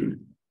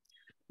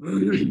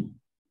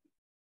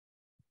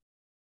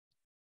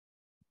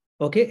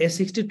 Okay, a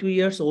 62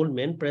 years old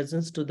man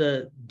presents to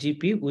the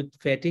GP with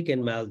fatigue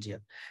and myalgia.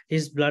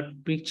 His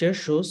blood picture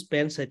shows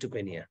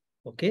pancytopenia.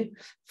 Okay,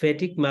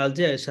 fatigue,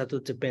 myalgia, and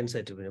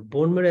pancytopenia.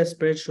 Bone marrow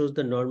aspirate shows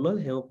the normal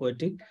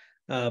hemopoietic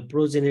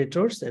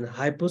progenitors and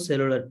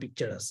hypocellular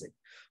picture.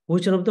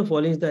 Which one of the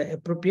following is the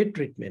appropriate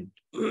treatment?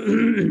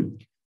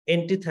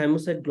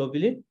 Anti-thymocyte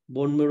globulin,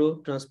 bone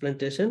marrow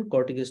transplantation,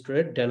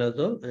 corticosteroid,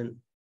 danazol, and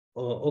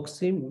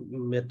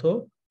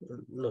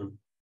oxymetholone.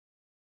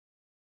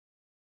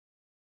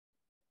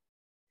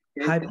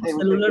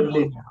 Hypocellular bone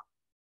marrow,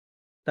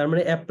 তার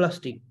মানে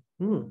aplastic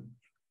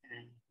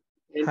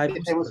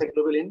Anti-thymocyte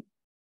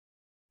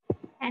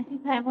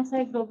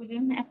Anti-thymocyte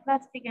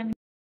aplastic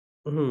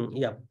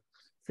yeah,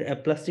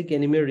 aplastic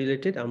anemia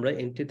related আমরা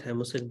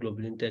anti-thymocyte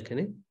globulinটা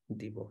এখানে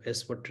দিব as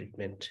for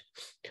treatment.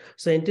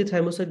 So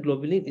anti-thymocyte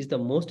globulin is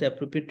the most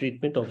appropriate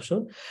treatment option.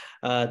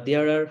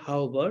 There are,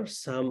 however,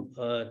 some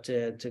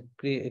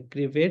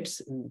caveats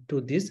to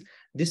this.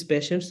 This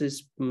patient's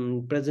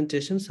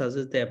presentation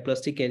suggests the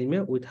aplastic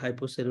anemia with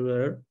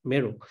hypocellular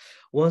marrow.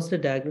 Once the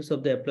diagnosis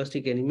of the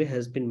aplastic anemia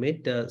has been made,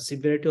 the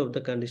severity of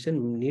the condition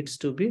needs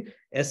to be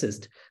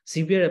assessed.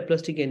 Severe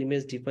aplastic anemia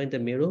is defined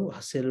the marrow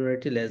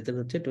cellularity less than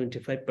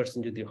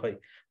 25% যদি হয়,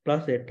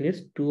 plus at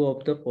least 2 of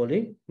the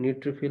following: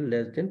 neutrophil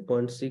less than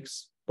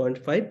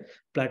 0.5,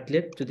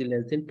 platelet to the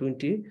less than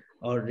 20,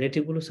 or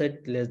reticulocyte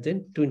less than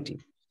 20.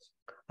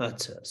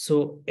 So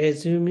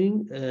assuming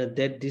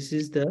that this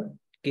is the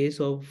case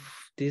of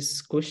this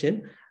question,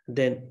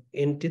 then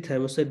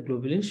anti-thymocyte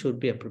globulin should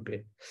be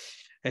appropriate.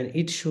 And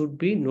it should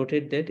be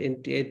noted that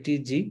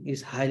anti-ATG is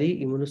highly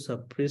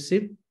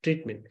immunosuppressive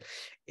treatment.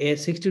 A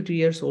 62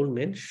 years old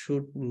man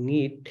should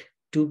need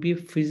to be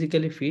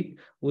physically fit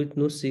with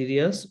no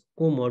serious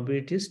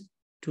comorbidities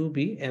to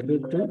be able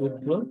to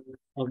withdraw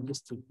of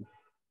this treatment.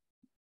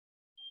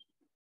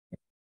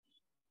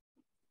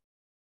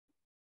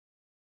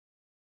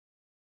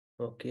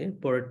 Okay,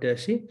 পরেরটা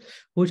আসি.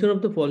 Which one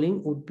of the following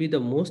would be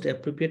the most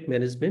appropriate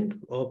management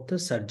of the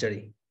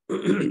surgery?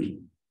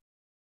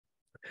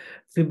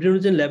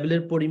 Fibrinogen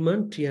লেভেলের পরিমাণ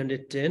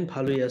 310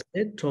 ভালোই আছে,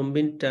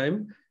 thrombin time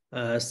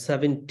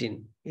 17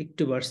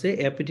 একটু বাড়ছে,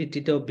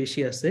 অ্যাপিডিটিটাও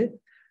বেশি আছে,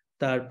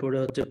 তারপরে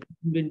হচ্ছে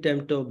থ্রম্বিন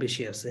টাইমটাও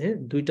বেশি আছে, হ্যাঁ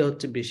দুইটা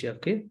হচ্ছে বেশি।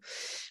 ওকে,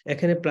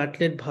 এখানে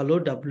প্লাটলেট ভালো,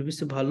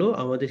 ডাব্লিউবিসি ভালো,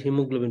 আমাদের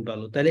হিমোগ্লোবিন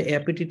ভালো, তাহলে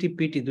অ্যাপিডিটি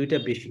পিটি দুইটা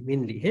বেশি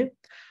মেইনলি, হ্যাঁ।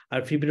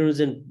 আর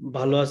ফিব্রিনোজেন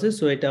ভালো আছে,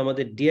 সো এটা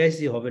আমাদের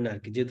ডিআইসি হবে না আর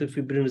কি, যেহেতু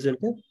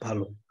ফিব্রিনোজেনটা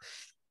ভালো।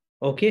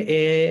 Okay,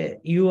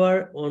 you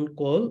are on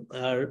call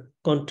or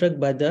contract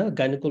by the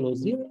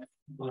gynecology.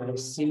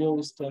 Senior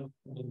staff,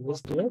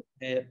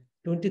 a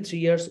 23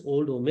 years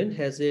old woman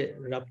has a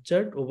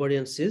ruptured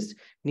ovarian cyst,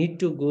 need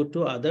to go to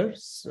other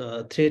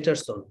theater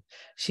zone.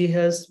 She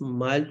has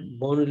mild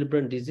bone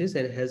Willebrand disease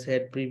and has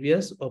had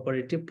previous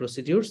operative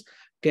procedures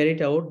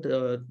carried out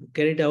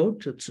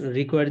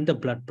requiring the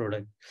blood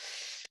product.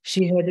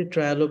 She had a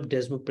trial of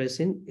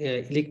desmopressin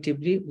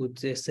electively with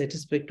a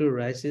satisfactory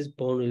rise in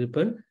bone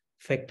Willebrand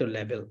factor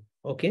level.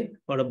 Okay,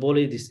 ওরা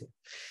বলেই দিছে।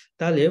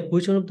 তাহলে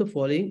which one of the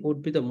following would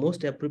be the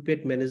most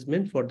appropriate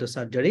management for the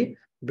surgery?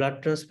 Blood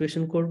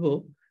transfusion করব,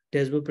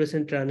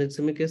 desmopressin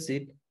tranexamic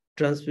acid,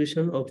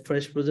 transfusion of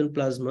fresh frozen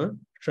plasma,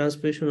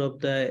 transfusion of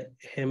the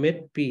hemat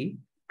P,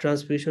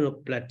 transfusion of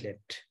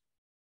platelet.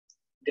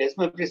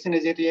 desmopressin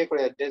যেটা ইয়ে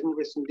করে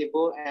desmopressin দিব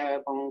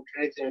এবং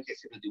tranexamic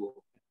acid দিব।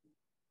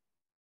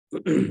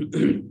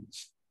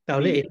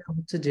 তাহলে এটা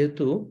হচ্ছে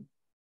যেহেতু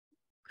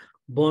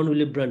বন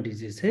উইলিব্রান্ড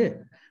ডিজিজ, হ্যাঁ,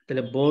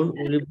 তাহলে বন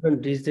উইলিব্রান্ড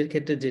ডিজিজের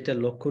ক্ষেত্রে যেটা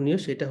লক্ষণীয়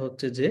সেটা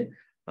হচ্ছে যে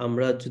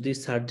আমরা যদি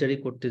সার্জারি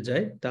করতে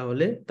যাই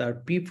তাহলে তার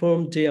পি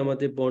ফর্ম যে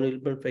আমাদের বন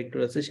উইলিব্রান্ড ফ্যাক্টর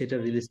আছে সেটা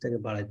রিলিজটাকে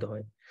বাড়াইতে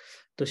হয়।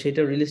 তো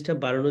সেটা রিলিজটা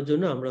বাড়ানোর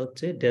জন্য আমরা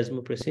হচ্ছে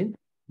ডেসমোপ্রেসিন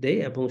দেই,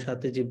 এবং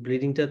সাথে যে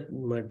ব্লিডিংটা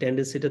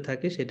টেন্ডেন্সিটা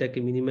থাকে সেটাকে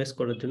মিনিমাইজ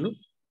করার জন্য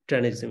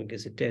ট্রানএক্সামিক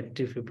অ্যাসিড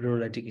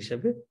অ্যান্টিফিব্রিনোলাইটিক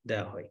হিসাবে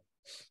দেওয়া হয়।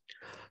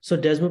 So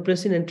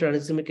desmopressin and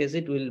tranexamic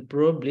acid will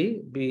probably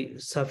be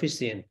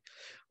sufficient.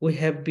 We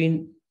have been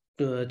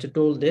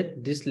told that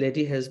this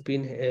lady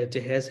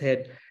has had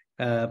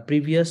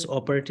previous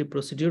operative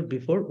procedure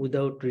before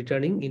without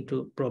returning into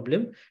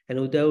problem and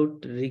without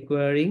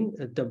requiring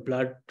the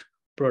blood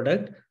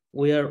product.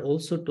 We are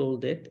also told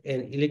that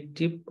an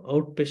elective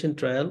outpatient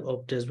trial of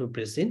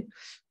desmopressin,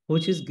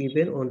 which is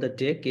given on the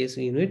day case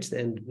units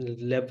and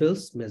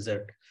levels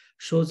measured,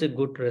 shows a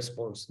good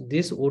response.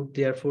 This would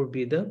therefore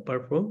be the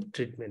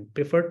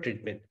preferred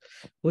treatment,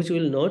 which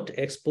will not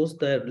expose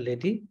the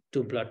lady to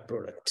blood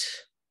product.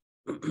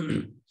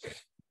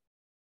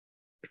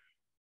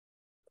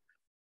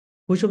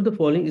 Which of the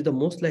following is the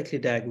most likely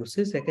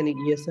diagnosis? Second,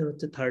 ESR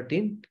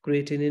 13,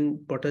 creatinine,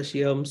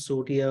 potassium,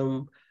 sodium,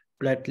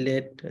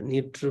 platelet,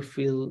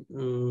 neutrophil,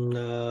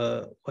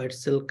 white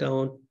cell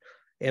count,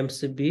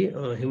 MCB,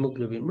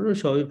 hemoglobin.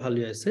 সবই ভালো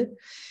আছে।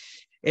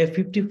 A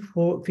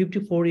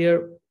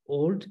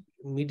 54-year-old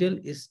Middle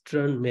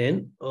Eastern man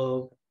of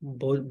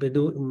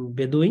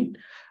Bedouin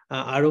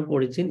Arab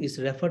origin is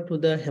referred to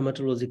the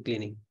Haematology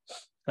clinic.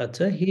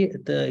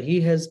 He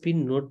has been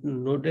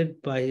noted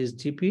by his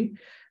GP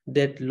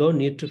that low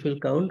neutrophil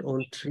count on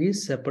 3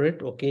 separate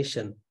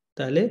occasions.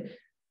 তাহলে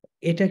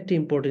এটা একটা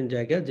important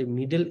জায়গা যে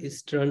middle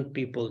eastern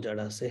people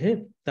যারা আছে, হ্যাঁ,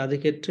 তাদের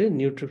ক্ষেত্রে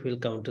নিউট্রোফিল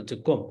কাউন্ট হচ্ছে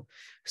কম।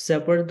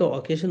 Separate the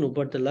occasion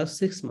over the last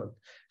 6 months.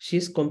 She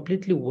is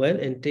completely well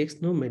and takes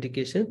no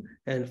medication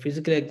and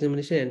physical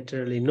examination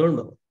entirely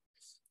normal.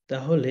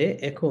 তাহলে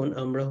এখন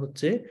আমরা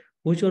হচ্ছে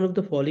which one of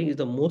the following is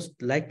the most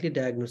likely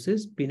diagnosis?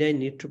 Benign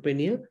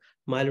neutropenia,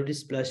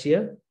 myelodysplasia,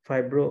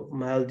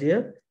 fibromyalgia,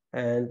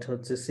 and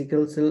হচ্ছে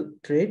sickle cell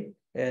trait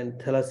and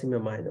thalassemia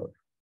minor.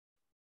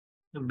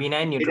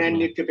 Benign benign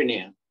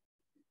নিউট্রোপিনিয়া। neutropenia.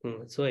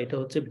 So এটা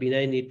হচ্ছে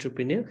benign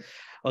নিউট্রোপিনিয়া,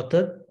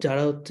 অর্থাৎ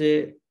যারা হচ্ছে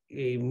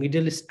এই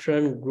মিডল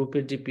ইস্টার্ন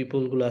গ্রুপের যে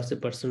পিপল গুলো আছে,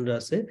 পার্সনরা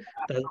আছে,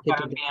 তাদের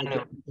ক্ষেত্রে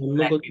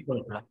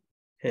জন্মগতভাবে,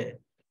 হ্যাঁ,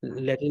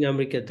 ল্যাটিন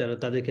আমেরিকার যারা,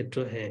 তাদের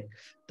ক্ষেত্রে, হ্যাঁ,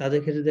 তাদের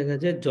ক্ষেত্রে দেখা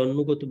যায়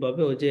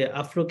জন্মগতভাবে ওই যে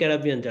আফ্রো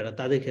ক্যারাবিয়ান যারা,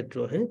 তাদের ক্ষেত্রে,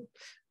 হ্যাঁ,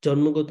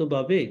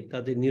 জন্মগতভাবে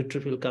তাদের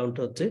নিউট্রোফিল কাউন্ট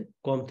হচ্ছে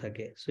কম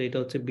থাকে। সো এটা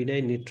হচ্ছে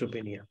বিনাইন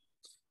নিউট্রোপেনিয়া।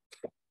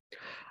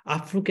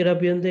 আফ্রো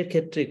ক্যারাবিয়ানদের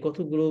ক্ষেত্রে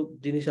কতগুলো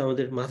জিনিস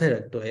আমাদের মাথায়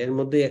রাখতে হয়, এর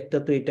মধ্যে একটা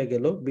তো এটা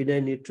গেল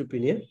বিনাইন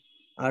নিউট্রোপেনিয়া,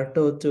 আরটা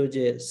হচ্ছে ওই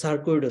যে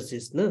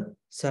সার্কোইডোসিস, না,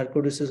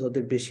 সার্কোইডোসিস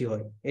ওদের বেশি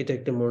হয়, এটা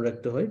একটা মনে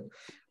রাখতে হয়।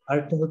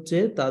 আরেকটা হচ্ছে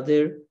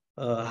তাদের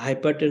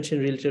হাইপারটেনশন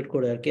রিলেটেড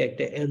করে আর কি,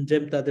 একটা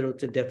এনজাইম তাদের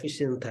হচ্ছে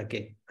ডেফিসিয়েন্ট থাকে,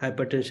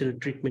 হাইপারটেনশন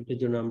ট্রিটমেন্টের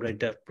জন্য আমরা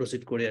এটা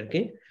প্রসিড করি আর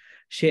কি।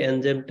 সেই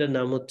এনজাইমটার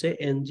নাম হচ্ছে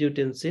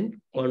এনজিওটেনসিন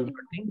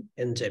কনভার্টিং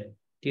এনজাইম,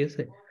 ঠিক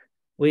আছে,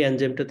 ওই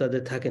এনজাইমটা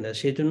তাদের থাকে না,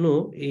 সেই জন্য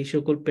এই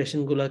সকল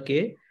পেশেন্ট গুলাকে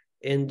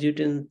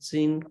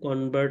এনজিওটেনসিন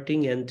কনভার্টিং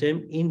এনজাইম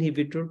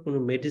ইনহিবিটর কোনো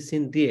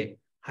মেডিসিন দিয়ে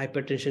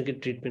হাইপারটেনশনকে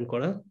ট্রিটমেন্ট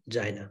করা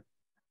যায় না।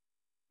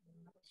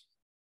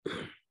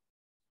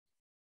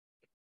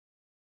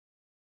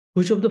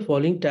 Which of the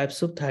following types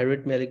of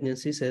thyroid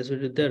malignancies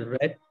associated with the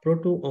red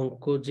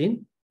proto-oncogene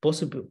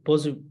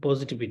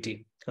positivity?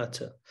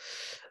 আচ্ছা,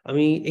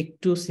 আমি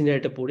একটু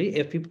সিনারিটা পড়ি।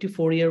 A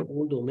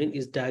 54-year-old woman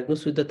is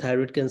diagnosed with the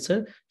thyroid cancer.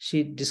 She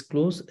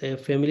disclosed a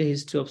family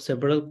history of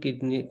several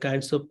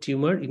kinds of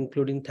tumor,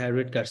 including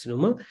thyroid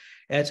carcinoma.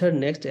 At her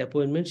next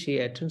appointment, she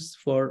attends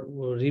for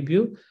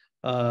review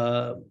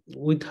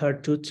with her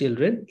 2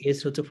 children,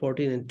 aged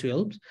 14 and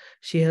 12.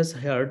 She has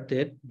heard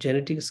that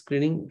genetic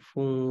screening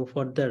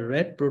for the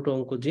red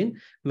proto-oncogene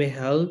may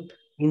help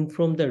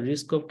inform the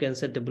risk of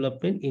cancer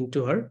development into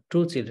her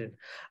 2 children.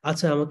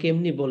 আচ্ছা, আমাকে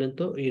এমনি বলেন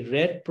তো, এই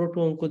red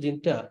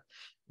প্রোটো-অঙ্কোজিনটা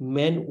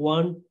man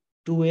 1,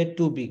 2A,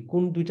 2B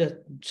কোন দুইটার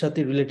সাথে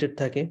related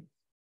থাকে?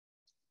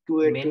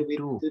 2A 2B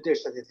দুইটার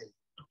সাথে থাকে।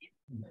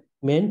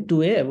 মেন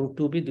 2A এবং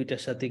 2B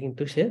দুইটার সাথে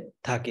কিন্তু সে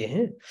থাকে,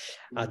 হ্যাঁ।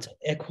 আচ্ছা,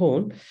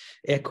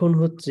 এখন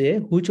হচ্ছে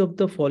which of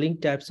the following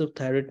types of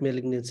thyroid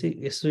malignancy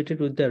associated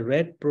with the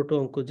red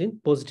proto-oncogene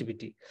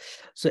positivity?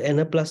 So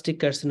anaplastic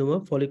carcinoma,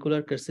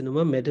 follicular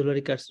carcinoma,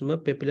 medullary carcinoma,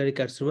 papillary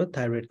carcinoma,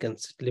 thyroid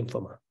cancer,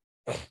 lymphoma.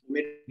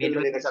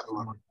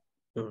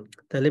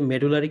 তাহলে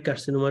মেডুলারি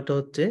কার্সিনোমাটা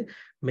হচ্ছে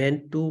ম্যান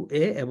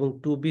 2A এবং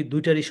 2B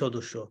দুইটারই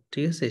সদস্য,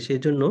 ঠিক আছে, সেই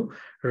জন্য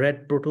রেড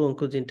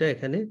প্রোটো-অঙ্কোজিনটা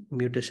এখানে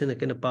মিউটেশন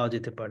এখানে পাওয়া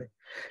যেতে পারে।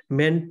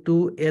 ম্যান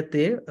 2A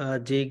তে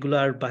যেগুলো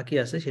আর বাকি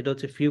আছে সেটা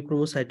হচ্ছে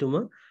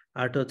ফিউক্রোমোসাইটোমা,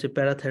 আরটা হচ্ছে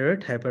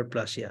প্যারাথাইরয়েড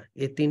হাইপারপ্লাসিয়া,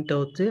 এই তিনটা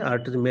হচ্ছে, আর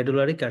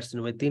মেডুলারি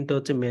কার্সিনোমা, এই তিনটা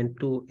হচ্ছে ম্যান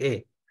 2A।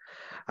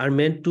 আর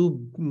ম্যান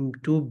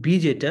 2B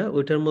যেটা,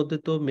 ওইটার মধ্যে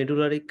তো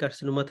মেডুলারি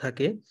কার্সিনোমা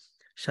থাকে,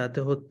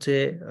 সাথে হচ্ছে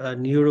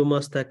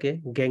নিউরোমাস থাকে,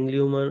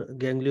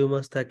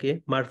 গ্যাংলিওমাস থাকে,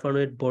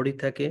 মারফানোয়েড বডি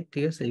থাকে,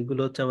 ঠিক আছে,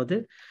 এগুলো হচ্ছে আমাদের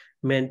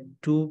ম্যান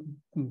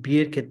 2B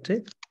এর ক্ষেত্রে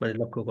মানে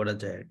লক্ষ্য করা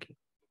যায় আর কি।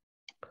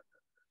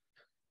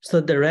 So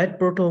the red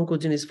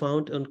proto-oncogene is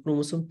found on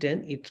chromosome 10.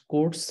 It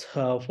codes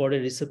for a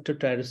receptor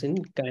tyrosine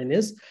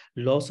kinase.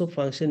 Loss of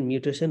function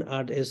mutation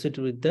are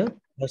associated with the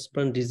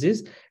Hirschsprung disease,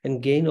 and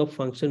gain of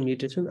function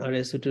mutation are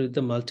associated with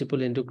the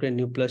multiple endocrine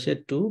neoplasia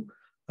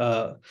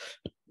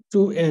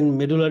and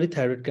medullary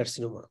thyroid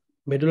carcinoma.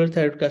 Medullary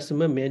thyroid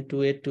carcinoma, MAN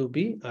 2A, 2B,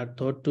 are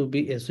thought to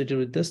be associated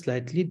with the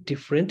slightly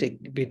different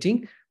activating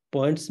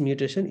points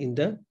mutation in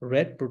the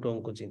red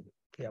proto-oncogene.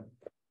 Yeah.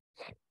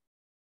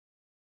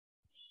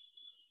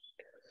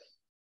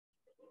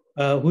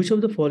 Which of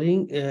the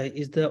following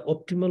is the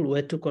optimal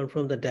way to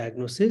confirm the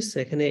diagnosis?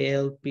 এখানে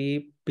ALP,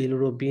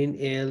 bilirubin,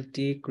 ALT,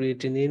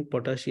 creatinine,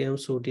 potassium,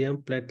 sodium,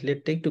 platelet,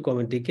 take to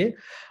comment দিকে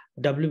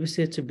WBC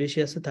হচ্ছে বেশি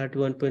আছে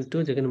 31.2,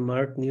 যেখানে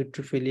marked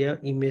neutrophilia,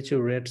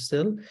 immature red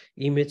cell,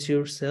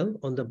 immature cell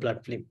on the blood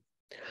film.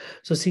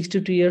 So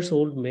 62 years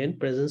old man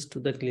presents to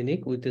the clinic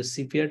with a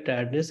severe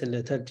tiredness and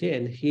lethargy,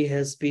 and he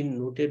has been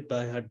noted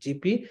by her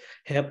GP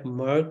have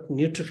marked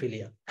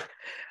neutrophilia.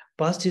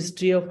 Past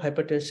history of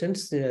hypertension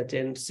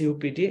and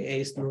COPD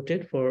is noted,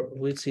 for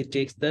which he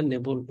takes the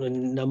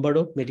number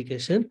of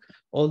medication,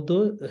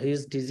 although his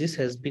disease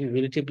has been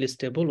relatively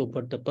stable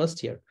over the past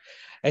year.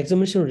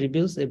 Examination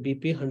reveals a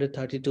BP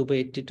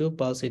 132/82,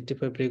 pulse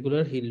 85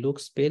 regular. He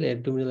looks pale.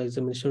 Abdominal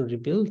examination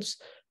reveals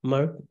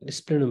marked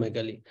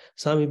splenomegaly,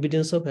 some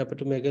evidence of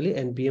hepatomegaly,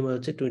 and BMI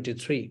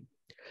 23.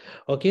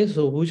 Okay,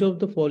 so which of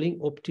the following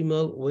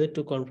optimal way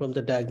to confirm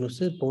the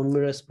diagnosis? Bone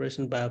marrow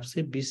aspiration biopsy,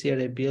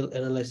 BCR-ABL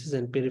analysis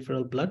and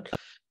peripheral blood,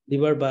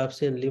 liver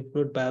biopsy and lymph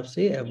node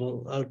biopsy, এবং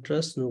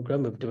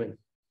ultrasonogram abdomen.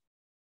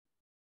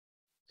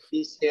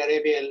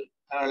 BCR-ABL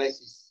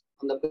analysis.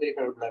 on the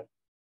peripheral blood.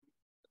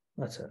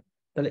 আচ্ছা,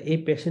 তাহলে এই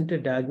পেশেন্টের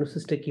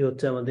ডায়াগনোসিসটা কি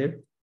হচ্ছে আমাদের?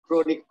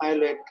 Chronic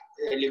myeloid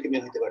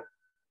leukemia হতে পারে।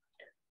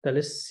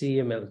 তাহলে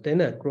সিএমএল, তাই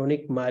না?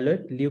 Chronic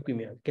myeloid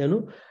leukaemia. কেন?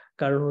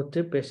 কারণ হচ্ছে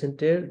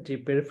পেশেন্টের যে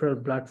পেরিফেরাল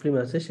ব্লাড ফিল্ম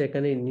আছে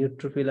সেখানে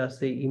নিউট্রোফিল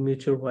আছে,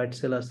 ইমিউচর হোয়াইট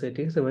সেল আছে,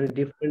 ঠিক আছে, মানে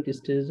different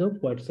stage off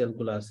white sell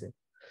গুলো আছে।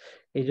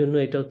 এই জন্য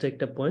এটা হচ্ছে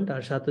একটা পয়েন্ট।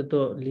 আর সাথে তো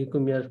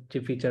লিউকেমিয়ার যে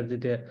ফিচার,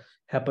 যেটা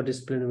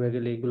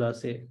হ্যাপাটোস্প্লেনোমেগালি এগুলো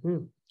আছে,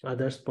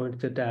 আদার্স পয়েন্ট,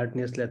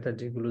 টায়ার্ডনেস,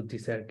 লেথার্জি, যেগুলো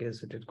দিছে আর কি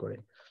অ্যাসোসিয়েটেড করে।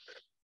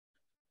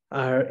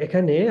 আর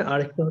এখানে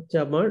আরেকটা হচ্ছে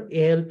আমার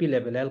এএলপি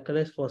লেভেল,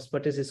 অ্যালকালাইজ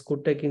ফসফেটেস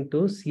স্কোরটা কিন্তু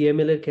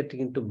সিএমএল এর ক্ষেত্রে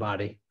কিন্তু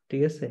বাড়ে,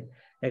 ঠিক আছে।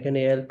 এখানে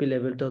এএলপি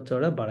লেভেলটা হচ্ছে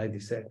ওরা বাড়াই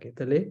দিছে আর কি।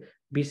 তাহলে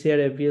বিসিআর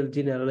এভিএল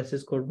জিন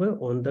অ্যানালাইসিস করবে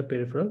on the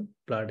peripheral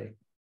ব্লাডে।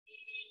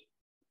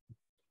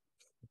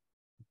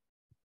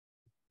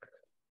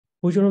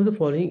 Which one of the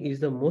following is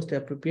the most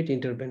appropriate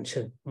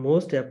intervention?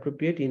 Most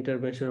appropriate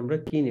intervention আমরা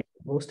কি নিব?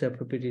 Most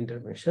appropriate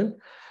intervention.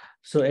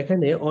 So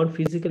এখানে on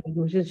physical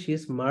examination she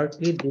is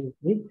markedly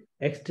dizzy,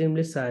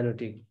 extremely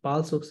cyanotic.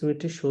 Pulse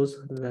oximetry shows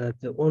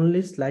the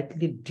only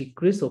slightly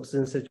decreased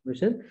oxygen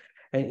saturation,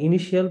 and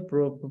initial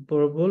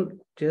probable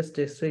chest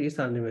X-ray is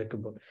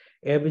unremarkable.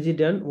 ABG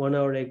done 1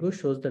 hour ago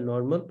shows the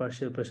normal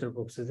partial pressure of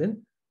oxygen.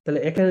 তাহলে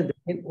এখানে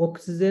দেখেন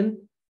oxygen,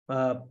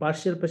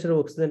 partial pressure of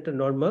অক্সিজেনটা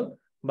normal,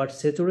 but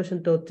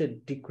স্যাচুরেশনটা হচ্ছে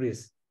decrease.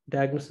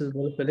 Diagnosis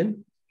বলে ফেলেন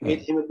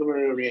With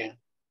hemoglobinuria.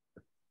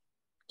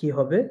 কি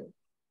হবে?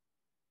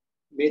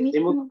 With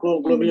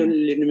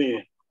hemoglobinuria.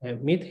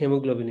 Myth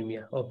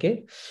হেমোগ্লোবিনিমিয়া। Okay,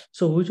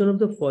 so which one of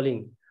the following,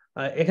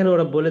 এখানে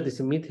ওরা বলে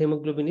দিছে myth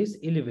haemoglobin is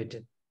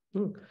elevated.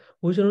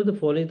 Which one of the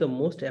following the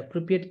most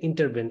appropriate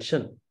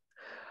intervention?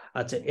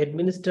 আচ্ছা,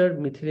 administer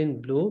methylene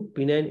blue,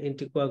 benign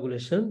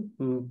anticoagulation,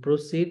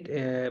 proceed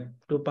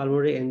to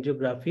pulmonary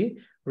angiography,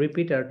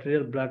 repeat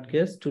arterial blood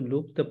gas to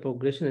look the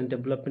progression and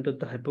development of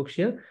the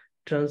hypoxia,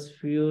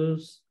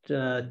 transfuse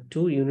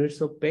 2 units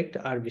of packed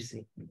RBC.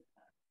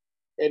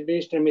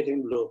 Administer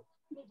methylene blue.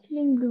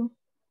 Methylene blue.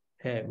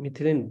 হ্যাঁ,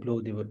 methylene blue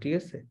দিব, ঠিক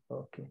আছে।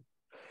 ওকে,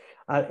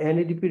 আর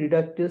NADP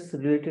reductase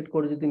related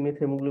করে যদি myth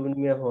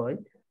হেমোগ্লোবিনিমিয়া হয়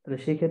তাহলে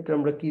সেই ক্ষেত্রে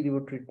আমরা কি দিব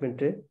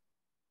ট্রিটমেন্টে?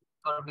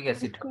 Ascorbic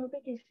acid.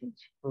 Ascorbic acid.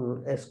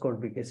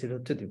 Ascorbic acid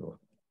হচ্ছে দিব।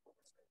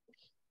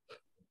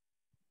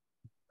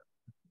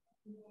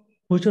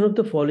 Which one of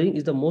the following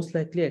is the most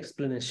likely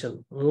explanation?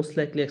 Most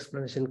likely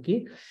explanation কি?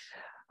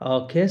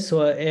 Okay, so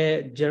a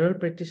general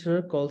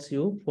practitioner calls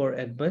you for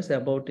advice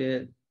about a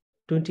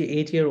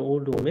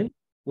 28-year-old woman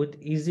with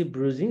easy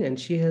bruising, and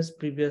she has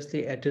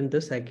previously attended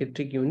the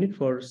psychiatric unit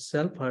for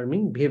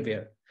self-harming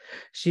behavior.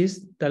 She's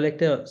তাহলে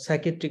একটা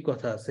psychiatric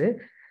কথা আছে।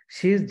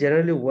 She is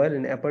generally well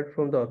and apart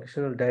from the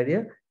occasional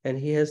diarrhea, and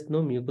he has no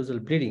mucosal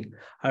bleeding.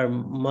 Her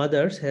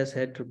mother has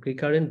had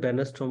recurrent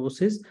venous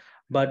thrombosis,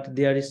 but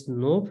there is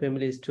no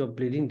family history of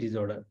bleeding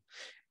disorder.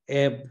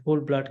 A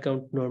full blood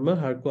count normal,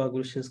 her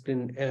coagulation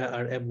screen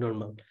are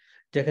abnormal.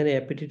 যেখানে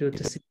appetite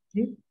হচ্ছে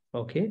 60,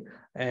 okay,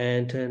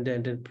 and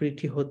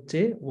pretty হচ্ছে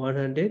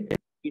 100,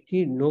 pretty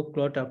no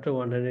clot after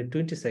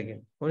 120 second,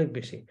 অনেক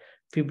বেশি।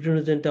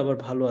 Fibrinogenটা আবার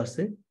ভালো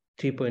আছে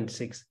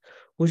 3.6.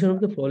 Which one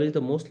of the following is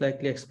the most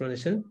likely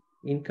explanation?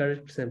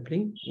 Incorrect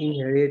sampling,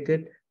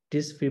 inherited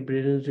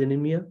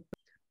dysfibrinogenemia,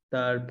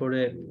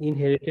 তারপরে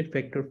inherited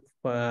factor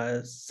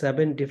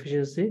 7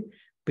 deficiency,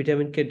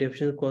 vitamin K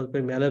deficiency caused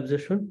by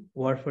malabsorption,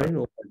 warfarin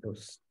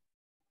overdose.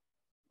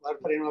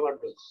 Warfarin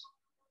overdose.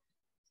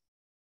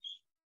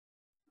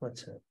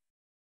 আচ্ছা,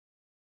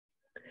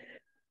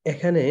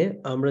 এখানে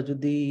আমরা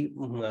যদি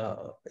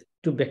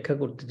একটু ব্যাখ্যা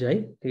করতে যাই,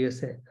 ঠিক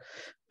আছে,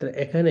 তাহলে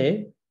এখানে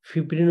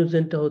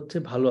ফিব্রিনোজেনটা হচ্ছে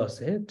ভালো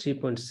আছে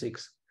 3.6,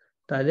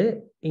 তাহলে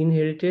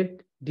ইনহেরিটেড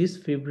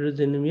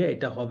ডিসফিব্রিনোজেনিমিয়া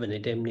এটা হবে না,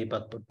 এটা এমনি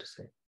বাদ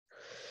পড়তেছে।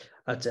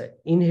 আচ্ছা,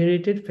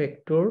 ইনহেরিটেড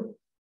ফ্যাক্টর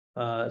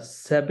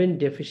 7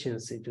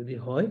 ডেফিসিয়েন্সি যদি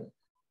হয়,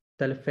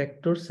 তাহলে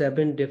ফ্যাক্টর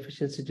 7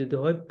 ডেফিসিয়েন্সি যদি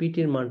হয়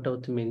পিটির মানটা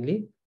হচ্ছে মেইনলি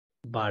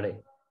বাড়ে,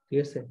 ঠিক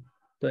আছে।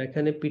 তো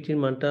এখানে পিটির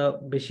মানটা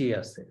বেশি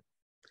আছে।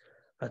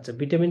 আচ্ছা,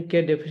 vitamin K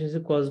deficiency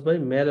cause by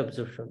mall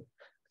absorption.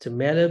 আচ্ছা,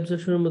 ম্যাল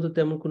অ্যাবজর্পশনের মতো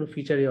তেমন কোনো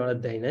ফিচারই ওরা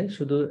দেয় নাই,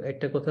 শুধু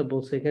একটা কথা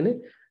বলছে এখানে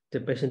যে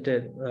পেশেন্টের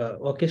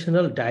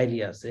অকেশনাল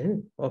ডায়রিয়া আছে, হ্যাঁ,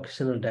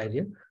 অকেশনাল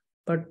ডায়রিয়া,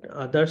 বাট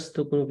আদার্স তো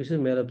কোনো কিছু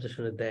ম্যাল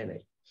অ্যাবজর্পশনে দেয়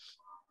নাই।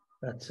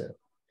 আচ্ছা,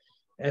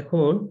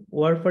 এখন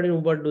ওয়ারফারিন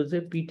ওভারডোজে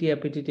পিটি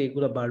অ্যাপিটিট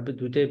এগুলো বাড়বে,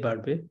 দুইটাই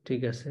বাড়বে,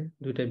 ঠিক আছে,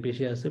 দুইটাই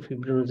বেশি আছে।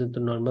 ফিব্রিনোজেন তো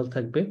নর্মাল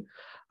থাকবে।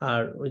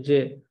 আর ওই যে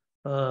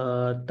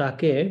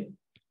তাকে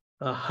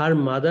her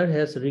mother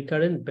has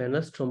recurrent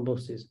venous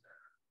thrombosis,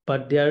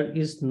 but there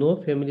is no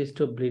family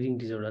history of bleeding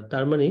disorder.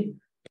 তার মানে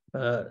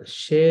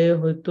সে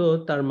হয়তো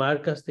তার মায়ের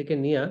কাছ থেকে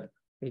নিয়ে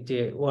এই যে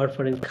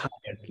ওয়ারফারিন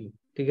খায় আর কি,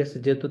 ঠিক আছে,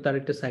 যেহেতু তার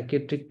একটা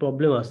সাইকিয়াট্রিক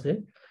প্রবলেম আছে,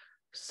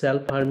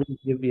 সেলফ হার্মিং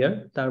বিহেভিয়ার,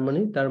 তার মানে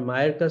তার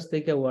মায়ের কাছ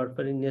থেকে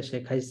ওয়ারফারিন নিয়ে সে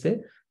খাইছে,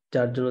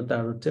 যার জন্য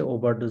তার হচ্ছে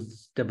ওভারডোজ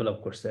ডেভেলপ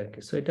করছে আর কি।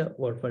 সো এটা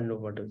ওয়ারফারিন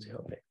ওভারডোজ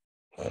হবে।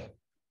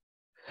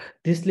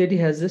 This lady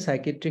has a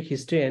psychiatric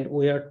history and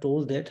we are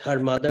told that her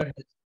mother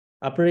has,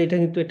 আপনারা এটা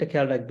কিন্তু একটা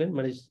খেয়াল রাখবেন,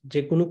 মানে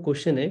যে কোনো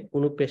কোশ্চেনে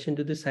কোনো পেশেন্ট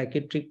যদি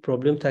সাইকিয়াট্রিক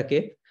প্রবলেম থাকে,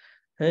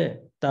 হ্যাঁ,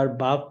 তার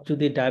বাপ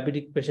যদি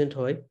ডায়াবেটিক পেশেন্ট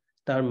হয়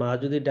তার মা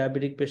যদি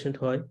ডায়াবেটিক পেশেন্ট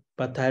হয়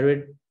বা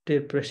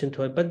থাইরয়েডের পেশেন্ট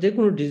হয় বা যে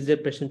কোনো ডিজিজের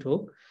পেশেন্ট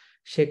হোক,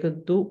 সে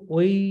কিন্তু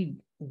ওই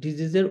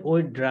ডিজিজের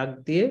ওই ড্রাগ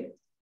দিয়ে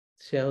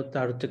সে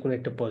তার হচ্ছে কোনো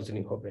একটা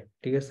পয়জনিং হবে,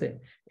 ঠিক আছে?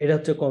 এটা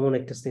হচ্ছে কমন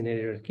একটা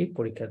সিনারিও আর কি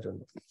পরীক্ষার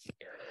জন্য।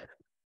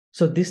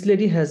 So this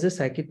lady has a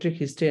psychiatric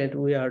history and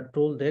we are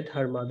told that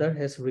her mother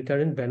has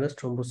recurrent venous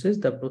thrombosis.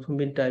 The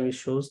prothrombin time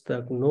shows the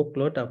no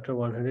clot after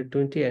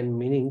 120 and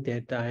meaning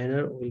that the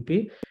INR will be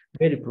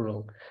very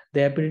prolonged.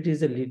 The apparity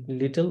is a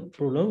little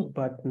prolonged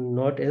but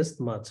not as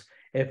much.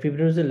 A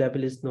fibrinogen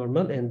level is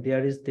normal and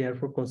there is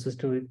therefore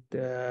consistent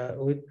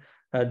with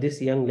this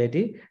young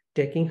lady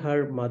taking her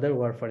mother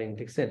warfarin.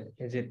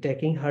 Is it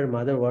taking her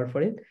mother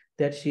warfarin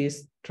that she is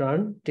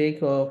turned take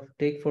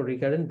for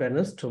recurrent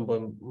venous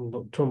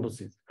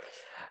thrombosis.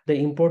 The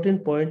important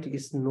point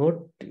is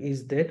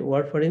that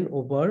warfarin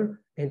over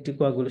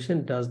anticoagulation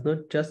does not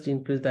just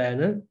increase the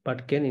INR but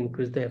can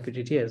increase the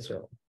avidity as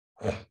well.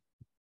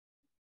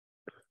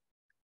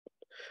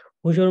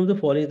 Which one of the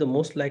following is the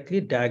most likely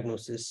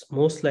diagnosis?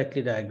 Most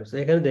likely diagnosis.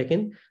 এখানে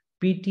দেখেন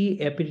PT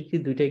অ্যাপিডিটি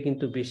দুইটাই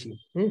কিন্তু বেশি,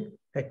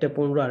 একটা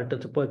 15 আর একটা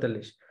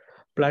 45।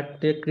 Blood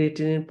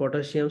creatinine,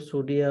 potassium,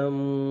 sodium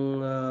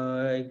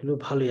এগুলো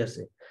ভালোই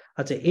আছে।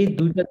 আচ্ছা, এই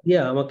দুইটা দিয়ে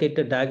আমাকে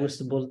একটা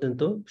ডায়াগনোসিস বলতেন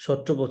তো,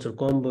 17 বছর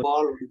কম বয়স,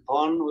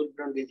 von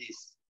Willebrand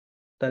disease,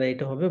 তাহলে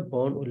এটা হবে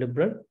বন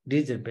উইলেব্রান্ড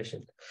ডিজিজের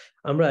পেশেন্ট।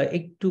 আমরা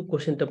একটু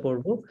কোশ্চেনটা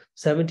পড়বো।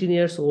 17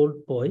 years old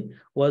boy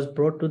was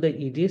brought to the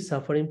ED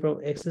suffering from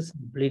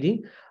excessive bleeding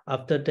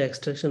after the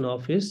extraction of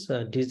his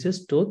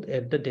diseased tooth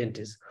at the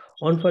dentist.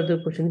 On further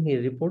questioning, he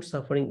reports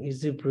suffering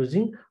easy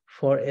bruising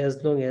for as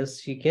long as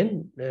she can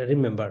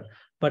remember,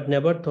 but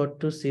never thought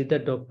to see the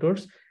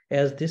doctors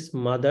as this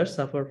mother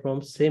suffer from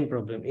same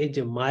problem. এই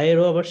যে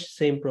মায়েরও আবার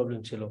same problem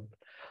ছিল।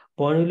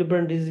 বন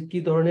উইলেব্রান্ড disease কি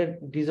ধরনের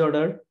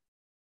disorder?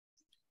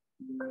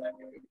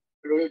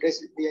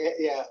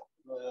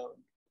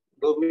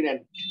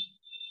 dominant,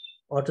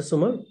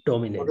 autosomal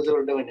dominant.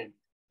 autosomal dominant.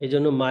 এই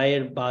জন্য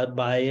মায়ের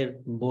ভাইয়ের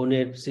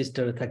বোনের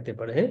সিস্টারে থাকতে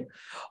পারে। হ্যাঁ,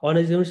 on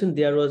examination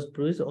there was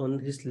bruise on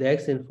his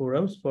legs and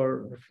forearms for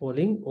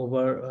falling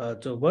over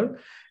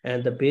and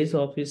the base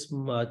of his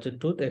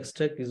tooth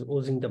extract is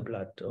oozing the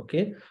blood.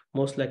 Okay,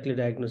 most likely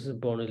diagnosis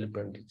bone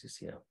Willebrand disease.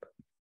 Yeah.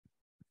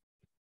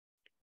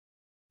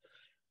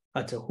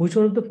 আচ্ছা, which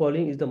one of the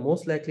following is the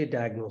most likely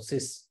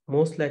diagnosis?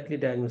 Most likely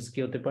diagnosis কি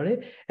হতে পারে?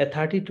 A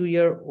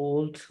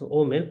 32-year-old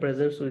woman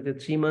presents with a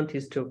 3-month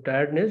history of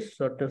tiredness,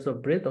 shortness of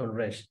breath on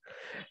rash.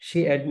 She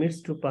admits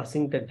to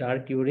passing the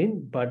dark urine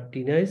but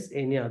denies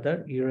any other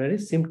urinary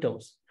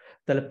symptoms.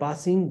 তাহলে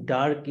passing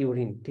dark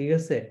urine, ঠিক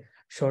আছে,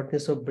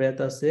 shortness of breath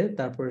আছে,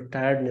 তারপরে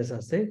tiredness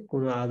আছে,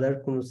 কোনো আদার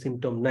কোনো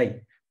symptom নাই।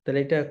 তাহলে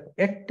এটা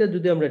একটা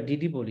যদি আমরা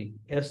ডিডি বলি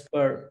as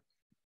per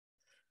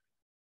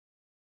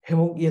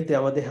ইয়েতে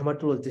আমাদের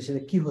হেমাটোলজি,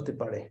 সেটা কি হতে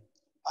পারে?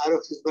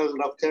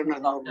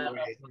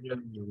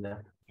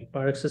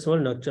 Paroxysmal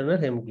nocturnal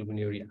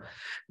hemoglobinuria.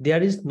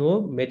 There is no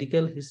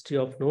medical history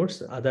of notes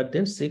other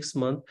than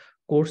 6-month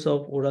course of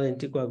oral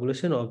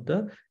anticoagulation of the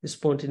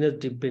spontaneous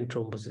deep vein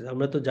thrombosis.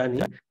 আমরা তো জানি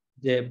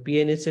যে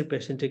পিএনএইচ এর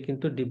পেশেন্টে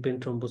কিন্তু ডিপ ভেন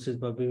থ্রম্বোসিস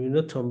বা বিভিন্ন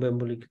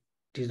থ্রম্বোএম্বোলিক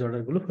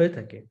ডিসঅর্ডার গুলো হয়ে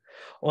থাকে।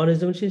 On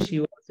examination, she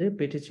was a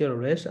petechial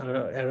rash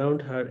around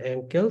her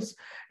ankles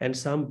and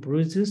some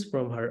bruises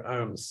from her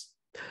arms.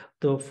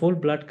 তো ফুল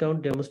ব্লাড কাউন্ট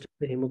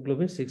ডেমনস্ট্রেট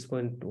হিমোগ্লোবিন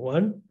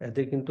 6.1,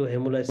 এতে কিন্তু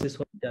হেমোলাইসিস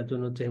হয়, যার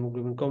জন্য হচ্ছে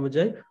হিমোগ্লোবিন কমে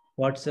যায়,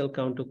 হোয়াইট সেল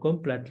কাউন্টও কম,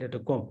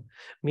 প্ল্যাটলেটও কম,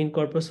 মিন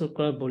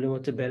কর্পাসকুলার ভলিউম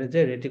হচ্ছে বেড়ে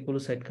যায়,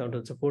 রেটিকুলোসাইট কাউন্ট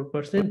হচ্ছে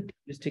 4%,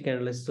 ডিগনস্টিক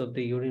analysis of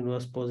the urine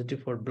was positive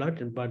for blood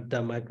but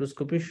the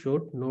microscopy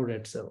showed no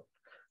red cell,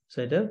 so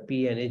এটা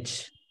পিএনএইচ।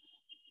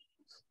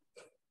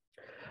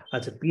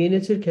 আচ্ছা,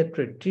 পিএনএইচ এর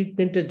ক্ষেত্রে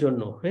ট্রিটমেন্টের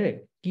জন্য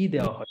কি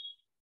দেওয়া হয়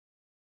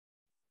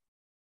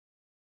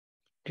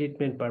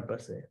ট্রিটমেন্ট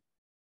পারপাসে?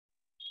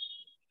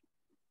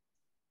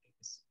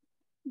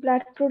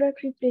 Blood product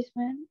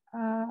replacement,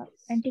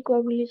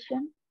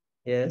 anticoagulation,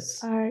 yes,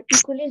 আর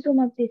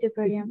ইকুলিজুমাব দিতে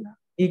পারি আমরা।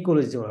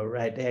 ইকুলিজুমাব,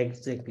 রাইট,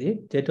 এক্স্যাক্টলি,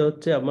 যেটা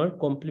হচ্ছে আমার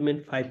কমপ্লিমেন্ট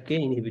 5 কে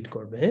ইনহিবিট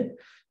করবে। হ্যাঁ,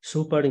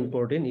 সুপার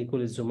ইম্পর্টেন্ট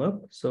ইকুলিজুমাব,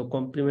 সো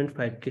কমপ্লিমেন্ট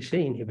 5 কে সে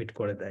ইনহিবিট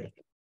করে দেয়।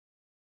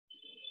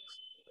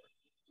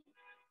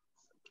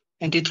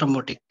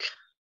 অ্যান্টিথ্রম্বোটিক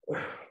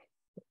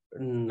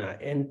না,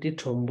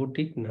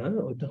 অ্যান্টিথ্রম্বোটিক না,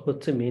 ওটা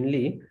হচ্ছে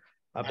মেইনলি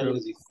আপনার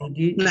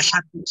না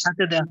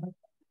সাথে দেওয়া হয়,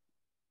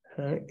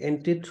 হ্যাঁ,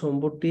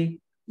 অ্যান্টিথ্রম্বোটিক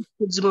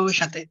ইকুলিজুমাবের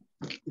সাথে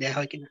দেওয়া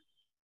হয় কিনা?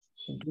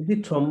 যদি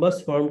থ্রম্বাস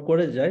ফর্ম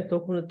করে যায়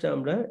তখন হচ্ছে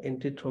আমরা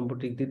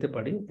অ্যান্টিথ্রম্বোটিক দিতে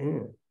পারি,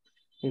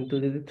 কিন্তু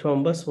যদি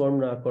থ্রম্বাস ফর্ম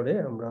না করে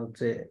আমরা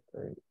হচ্ছে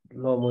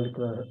লো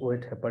মলিকুলার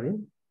ওয়েট হেপারিন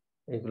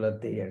এগুলা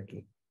দেই আর কি,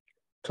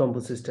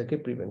 থ্রম্বোসিসটাকে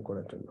প্রিভেন্ট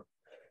করার জন্য।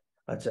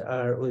 আচ্ছা,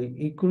 আর ওই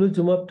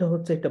ইকুলিজুমাবটা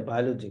হচ্ছে একটা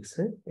বায়োলজিক্স,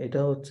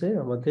 এটা হচ্ছে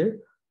আমাদের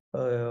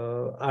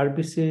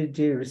আরবিসি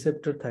যে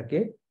রিসেপ্টর থাকে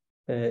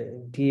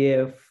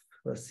ডিএফ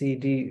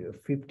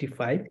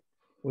CD55,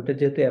 ওটা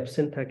যেহেতু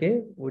অ্যাবসেন্ট থাকে,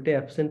 ওইটা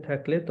অ্যাবসেন্ট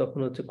থাকলে তখন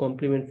হচ্ছে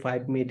কমপ্লিমেন্ট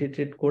 5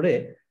 মেডিটেট করে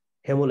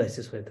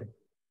হেমোলাইসিস হয়ে থাকে।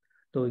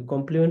 তো ওই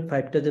কমপ্লিমেন্ট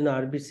 5টা যেন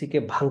আরবিসি কে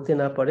ভাঙতে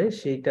না পারে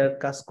সেইটার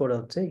কাজ করা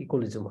হচ্ছে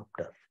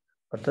ইকুলিজুমাবটা,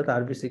 অর্থাৎ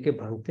আরবিসি কে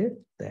ভাঙতে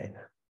দেয়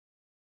না।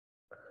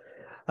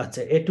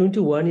 আচ্ছা, a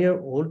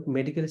 21-year-old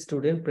medical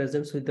student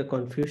presents with the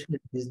confusion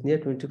and dyspnea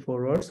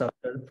 24 hours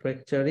after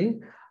fracturing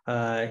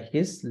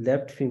his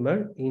left femur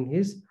in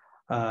his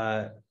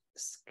uh,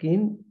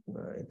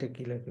 এটা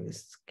কি লাগে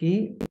ski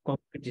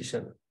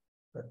competition.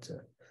 আচ্ছা,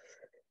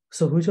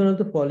 so which one of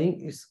the following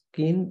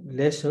skin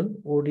lesion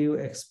would you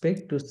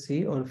expect to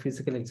see on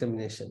physical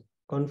examination?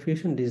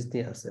 Confusion,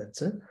 dyspnea আছে,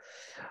 আচ্ছা,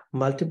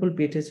 multiple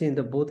PTC in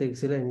the both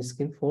axilla and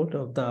skin fold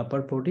of the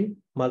upper body,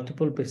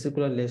 multiple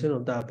vesicular lesion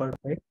of the upper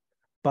thigh,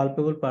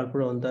 palpable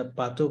purpura on the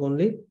pathoc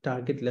only,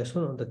 target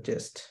lesion on the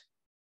chest.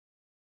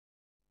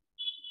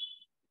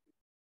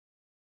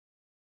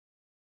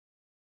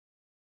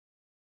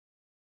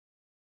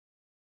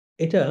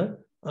 এটা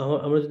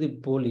আমরা যদি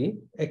বলি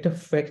একটা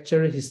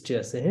ফ্র্যাকচারের history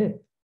আছে, হ্যাঁ,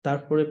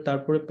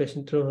 তারপরে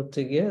পেশেন্টের হচ্ছে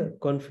গিয়ে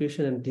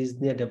কনফিউশন এন্ড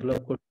ডিসনিয়া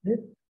ডেভেলপ করছে।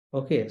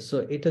 ওকে, সো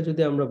এটা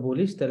যদি আমরা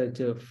বলি তাহলে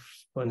যে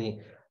মানে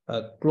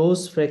ক্লোজ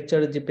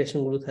ফ্র্যাকচারের যে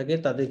পেশেন্ট গুলো থাকে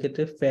তাদের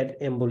ক্ষেত্রে ফ্যাট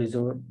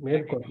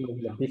এম্বোলিজমের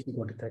ঘটনাগুলো বেশি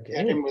ঘটে থাকে।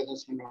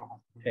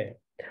 হ্যাঁ,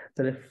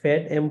 তাহলে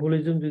ফ্যাট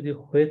এম্বোলিজম যদি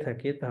হয়ে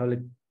থাকে তাহলে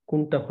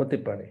কোনটা হতে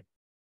পারে?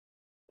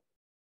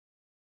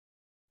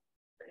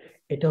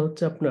 এটা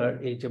হচ্ছে আপনার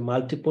এই যে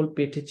মাল্টিপল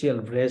পেটিচিয়াল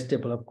রেস্ট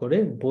ডেভেলপ করে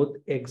বোথ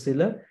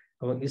এক্সিলা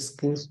এবং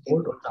skin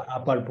fold of the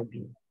upper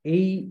body.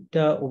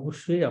 এইটা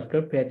অবশ্যই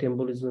আপনার ফ্যাট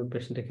এম্বোলিজমের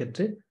পেশেন্টের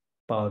ক্ষেত্রে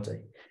পাওয়া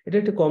যায়। এটা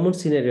একটা কমন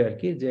সিনারিও আর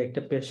কি, যে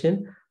একটা পেশেন্ট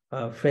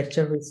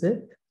ফ্র্যাকচার হয়েছে,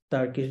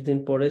 তার কিছুদিন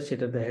পরে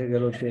সেটা দেখা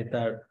গেল যে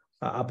তার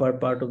আপার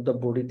পার্ট অফ দা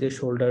বডিতে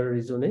শোল্ডার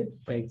রিজনে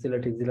বা এক্সিলা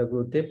টেক্সিলা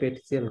গুলোতে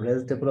পেটিচিয়াল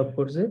রেস্ট ডেভেলপ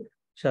করছে,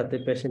 সাথে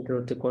পেশেন্টের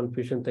হচ্ছে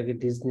কনফিউশন থাকে,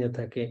 ডিসনিয়া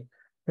থাকে,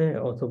 হ্যাঁ,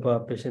 অথবা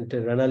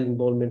পেশেন্টের রেনাল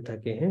ইনভলভমেন্ট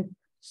থাকে, হ্যাঁ।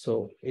 So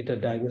it a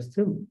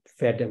diagnostic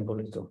fat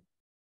embolism.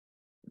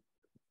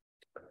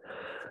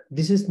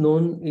 This is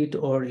known it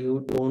or you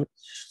don't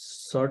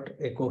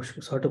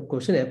sort of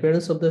question.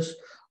 Appearance of the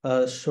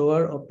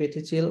shower of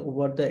petechial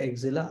over the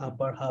axilla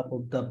upper half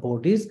of the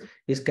bodies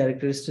is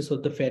characteristic of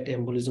the fat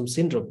embolism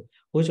syndrome,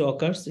 which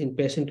occurs in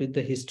patient with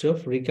the history of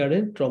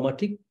recurrent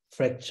traumatic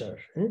fracture.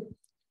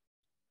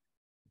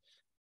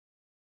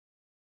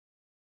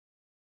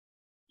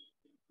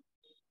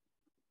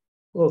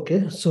 Okay,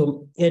 so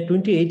a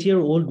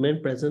 28-year-old man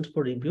presents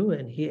for review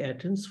and he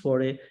attends for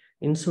a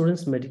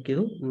insurance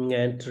medical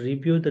and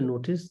review the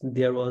notice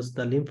there was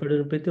the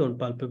lymphadenopathy on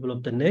palpable of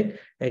the neck,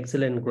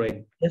 axilla and groin.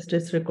 Test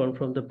X-ray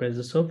confirmed the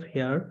presence of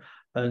hair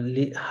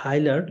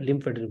hilar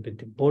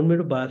lymphadenopathy. Bone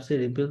marrow biopsy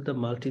revealed the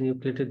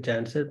multinucleated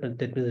giant cell,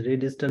 that means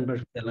redistant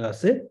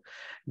acid.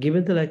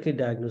 Given the likely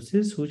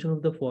diagnosis, which one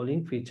of the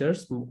following features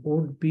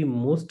would be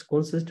most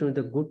consistent with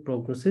the good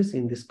prognosis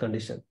in this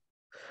condition?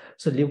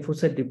 So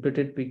lymphocyte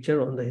depleted picture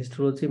on the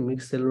histology,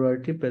 mixed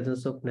cellularity,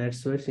 presence of night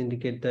sweats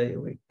indicate the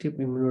active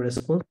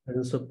immunoresponse,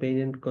 presence of pain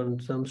and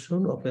consumption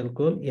of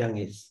alcohol, young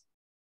age.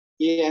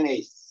 Young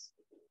age.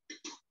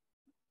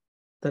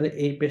 তাহলে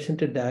এই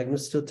পেশেন্টের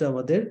diagnosis হচ্ছে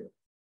আমাদের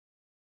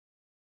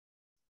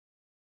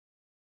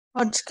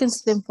Hodgkin's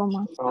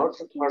lymphoma.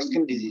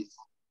 Hodgkin disease.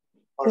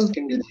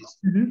 Hodgkin disease.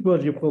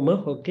 Lymphoma.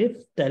 ওকে,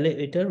 তাহলে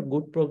এটার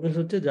good prognosis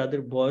হচ্ছে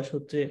যাদের বয়স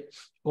হচ্ছে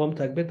কম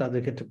থাকবে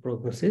তাদের ক্ষেত্রে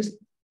প্রগনোসিস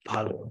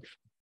ভালো।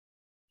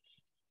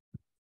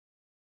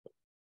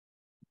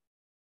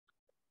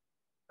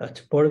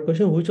 আচ্ছা, পরের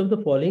question, which of the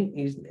following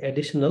is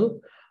additional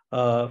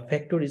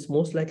factor is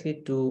most likely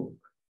to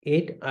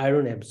aid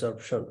iron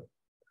absorption?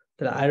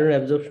 তাহলে আয়রন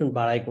অ্যাবজর্পশন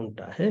বাড়ায়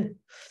কোনটা? হ্যাঁ,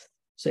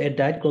 so a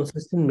diet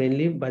consistent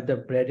mainly by the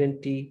bread and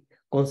tea,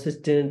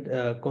 consistent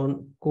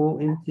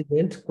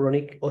coincident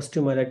chronic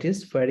osteomyelitis,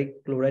 ferric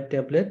chloride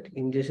tablet,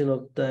 ingestion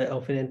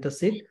of an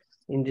antacid,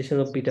 ingestion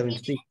of vitamin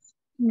C.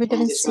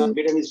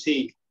 Vitamin C.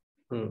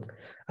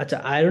 আচ্ছা,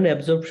 iron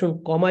absorption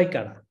কমায়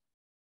কারা?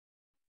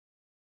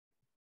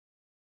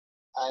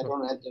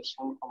 Iron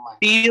absorption কমায়।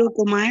 PO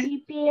কমায়,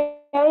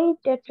 PPI,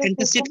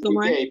 antacid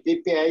কমায়,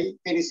 PPI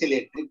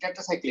penicillin,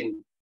 tetracycline.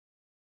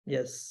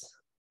 Yes,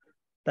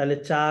 তাহলে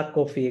চা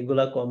coffee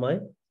এগুলা কমায়,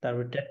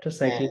 তারপর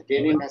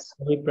টেট্রাসাইক্লিন,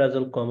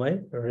 ওমিপ্রাজল কমায়,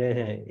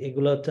 হ্যাঁ,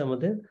 এগুলো হচ্ছে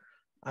আমাদের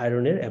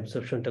আয়রনের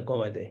অ্যাবজর্পশনটা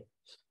কমায় দেয়।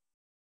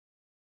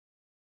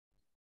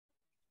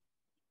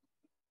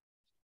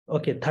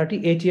 Okay,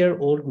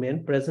 38-year-old man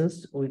presents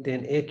with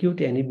an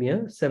acute anemia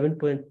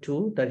 7.2,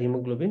 তার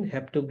হিমোগ্লোবিন,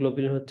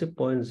 হেপ্টোগ্লোবিন হচ্ছে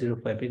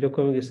 0.05, এটা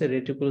কমে গেছে,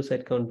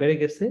 রেটিকুলোসাইট কাউন্ট বেড়ে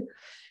গেছে।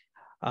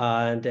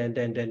 And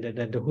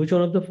which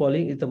one of the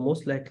following is the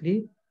most likely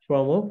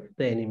form of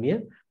the anemia?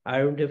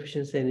 Iron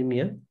deficiency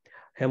anemia,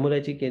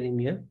 hemolytic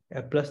anemia,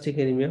 aplastic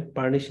anemia,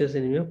 pernicious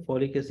anemia,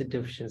 folic acid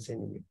deficiency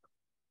anemia.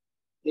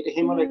 এটা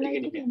hemolytic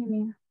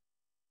anemia.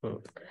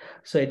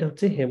 So এটা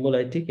হচ্ছে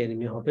haemolytic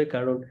anaemia হবে,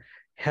 কারণ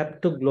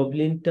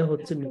হ্যাপ্টোগ্লোবিলিনটা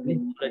হচ্ছে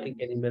haemolytic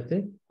অ্যানিমিয়াতে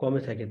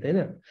কমে থাকে, তাই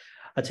না?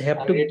 আচ্ছা,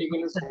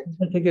 হ্যাপ্টোগ্লোবিলিন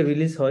থেকে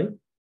রিলিজ হয়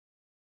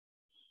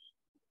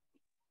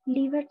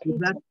লিভার থেকে।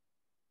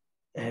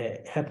 হ্যাঁ,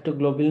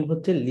 হ্যাপ্টোগ্লোবিলিন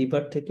হচ্ছে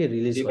লিভার থেকে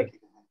রিলিজ হয়।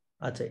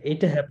 আচ্ছা,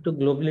 এটা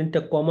হ্যাপ্টোগ্লোবিলিনটা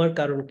কমার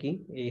কারণ কি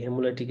এই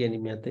হেমোলাইটিক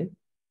অ্যানিমিয়াতে?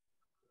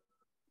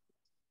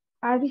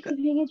 আরবিসি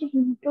ভেঙে যে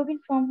হিমোগ্লোবিন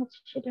ফর্ম হচ্ছে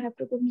সেটা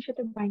হ্যাপ্টোগ্লোবিনের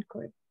সাথে বাইন্ড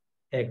করে,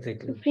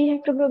 এক্স্যাক্টলি, ফ্রি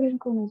হ্যাপ্টোগ্লোবিন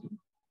কমে যায়।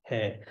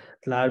 হ্যাঁ,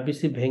 তাহলে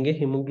আরবিসি ভেঙে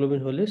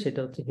হিমোগ্লোবিন হলে সেটা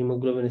হচ্ছে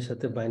হিমোগ্লোবিনের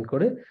সাথে বাইন্ড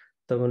করে,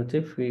 তখন হচ্ছে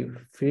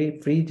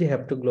ফ্রি যে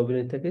হ্যাপ্টোগ্লোবিন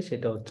থাকে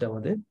সেটা হচ্ছে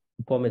আমাদের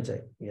কমে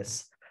যায়। ইয়েস।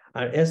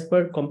 আর as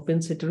per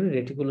compensatory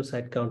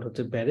reticulocyte count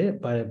হচ্ছে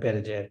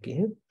বেড়ে যায় আর কি।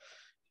 হ্যাঁ,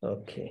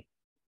 ওকে।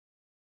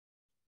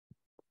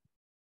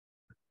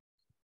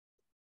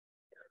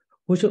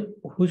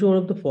 Which one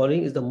of the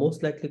following is the most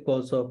likely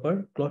cause of our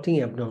clotting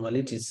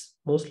abnormalities?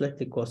 Most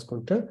likely cause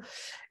কোনটা?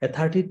 A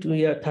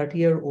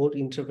 30-year-old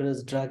intravenous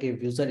drug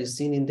abuser is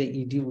seen in the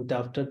ED with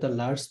after the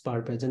large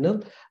vaginal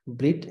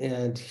bleed,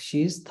 and she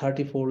is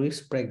 34 weeks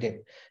pregnant.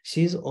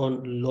 She is on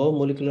low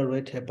molecular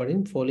weight heparin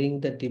following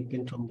the deep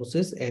vein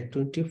thrombosis at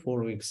 24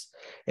 weeks.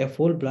 A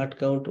full blood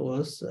count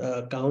was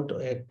count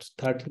at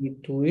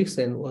 32 weeks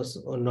and was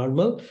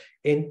normal.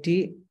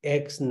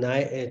 NT-X9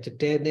 at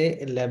 10A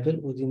level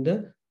within the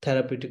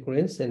therapeutic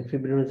range, and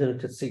fibrinogen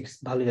হচ্ছে 6,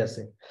 ভালোই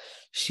আছে।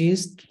 She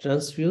is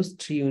transfused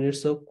 3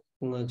 units of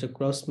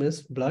cross-match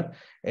blood,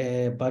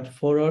 but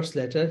 4 hours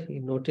later he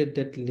noted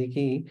that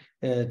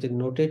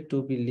noted to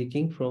be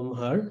leaking from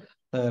her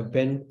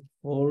vein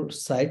 4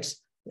 sides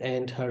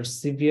and her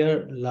severe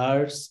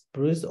large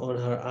bruise on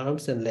her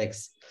arms and legs.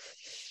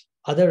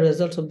 Other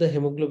results of the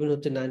hemoglobin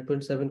হচ্ছে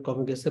 9.7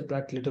 কমে গেছে,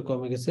 প্লাটলেটও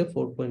কমে গেছে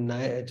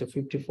 4.9 at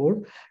 54,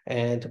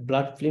 and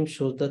blood film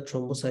shows the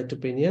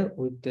thrombocytopenia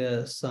with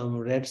some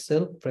red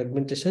cell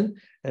fragmentation,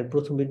 and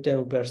প্রথম দিনটা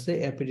বাড়ছে,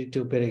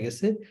 অ্যাপিডিটিও বেড়ে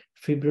গেছে,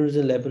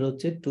 ফিব্রিনোজেন লেভেল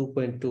হচ্ছে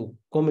 2.2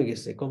 কমে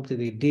গেছে, কমতে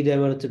দিয়ে ডি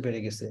ডাইমার হচ্ছে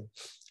বেড়ে গেছে।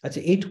 আচ্ছা,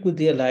 এইটুকু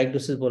দিয়ে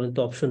ডায়াগনোসিস বলেন তো,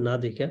 অপশন না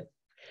দেখে।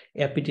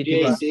 অ্যাপিডিটি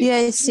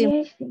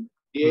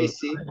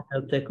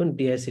এখন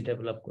ডিআইসি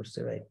ডেভেলপ করছে,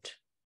 রাইট।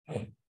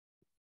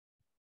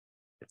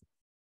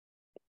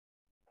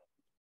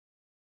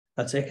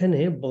 আচ্ছা, এখানে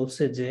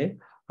বলছে যে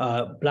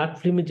ব্লাড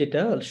ফিল্মে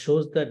যেটা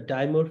shows the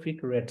dimorphic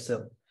red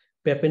cell,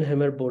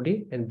 Pappenheimer body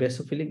and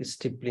basophilic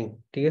stippling,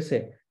 ঠিক আছে?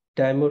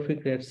 Dimorphic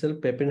red cell,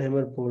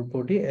 Pappenheimer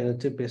body and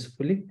হচ্ছে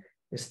basophilic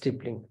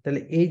stippling।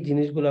 তাহলে এই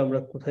জিনিসগুলো আমরা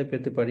কোথায়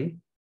পেতে পারি?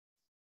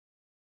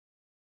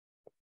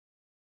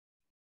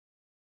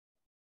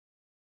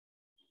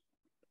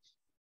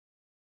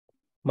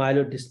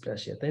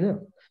 মাইলোডিসপ্লাসিয়া, তাই না?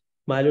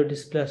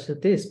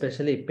 মাইলোডিসপ্লাসিয়াতে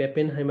স্পেশালি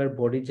পেপেনহাইমার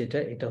বডি যেটা,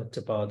 এটা হচ্ছে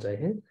পাওয়া যায়।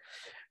 হ্যাঁ,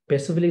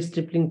 বেসোফিলিক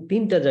স্ট্রিপলিং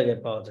 3টা জায়গায়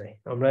পাওয়া যায়।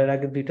 আমরা এর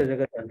আগে 2টা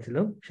জায়গায়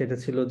জানছিলাম, সেটা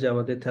ছিল যে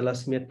আমাদের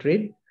থ্যালাসেমিয়া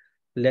ট্রেড,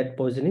 লেড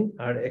পয়জনিং,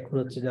 আর এখন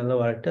হচ্ছে জানলাম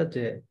আরেকটা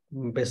যে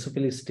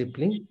বেসোফিলিক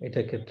স্ট্রিপলিং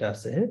এটার ক্ষেত্রে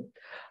আছে। হ্যাঁ,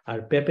 আর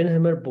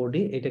পেপেনহাইমার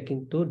বডি এটা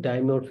কিন্তু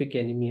ডাইমরফিক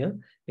অ্যানিমিয়া,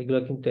 এগুলো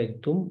কিন্তু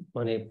একদম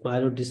মানে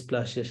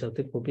মাইলোডিসপ্লাসিয়ার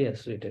সাথে খুবই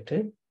অ্যাসোসিয়েটেড।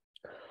 হ্যাঁ,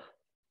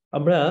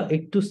 আমরা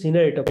একটু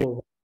সিনার এটা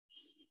পড়বো।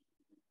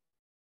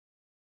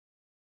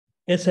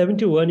 A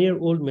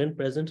 71-year-old man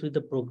presents with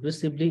a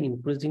progressively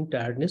increasing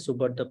tiredness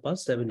over the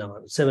past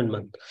 7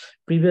 months.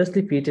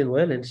 Previously fit and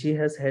well, and she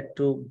has had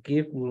to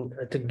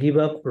give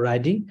up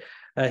riding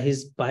his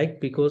bike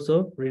because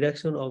of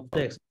reduction of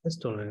the exercise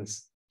tolerance.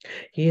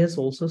 He has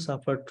also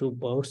suffered 2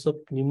 bouts of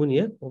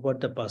pneumonia over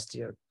the past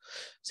year.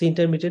 So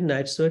intermittent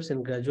night sweats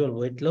and gradual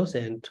weight loss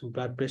and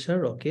blood pressure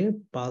okay,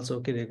 pulse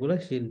okay regular.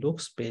 She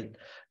looks pale.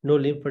 No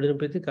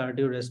lymphadenopathy,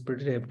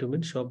 cardiorespiratory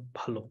abdomen সব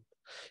ভালো।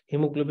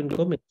 Haemoglobin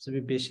কম,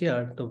 ACB বেশি,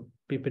 আর তো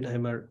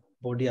পেপেনহাইমার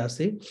body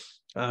আছে,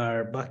 আর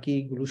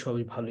বাকিগুলো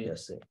সবই ভালোই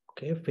আছে।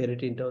 ওকে,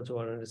 ফেরিটিনটা হচ্ছে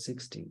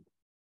 160।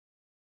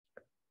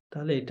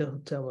 তাহলে এটা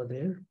হচ্ছে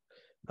আমাদের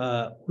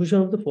which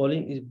one of the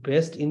following is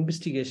best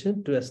investigation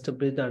to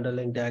establish the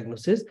underlying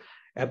diagnosis?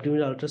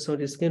 Abdominal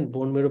ultrasound scan,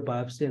 bone marrow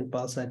biopsy and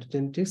pulse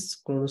cytogenetics,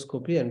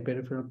 colonoscopy and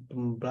peripheral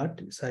blood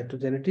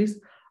cytogenetics,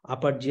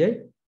 upper GI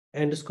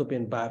endoscopy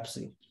and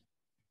biopsy.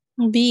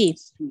 B.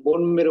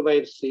 Bone marrow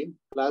biopsy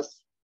plus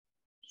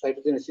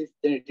cytogenesis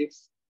genetics.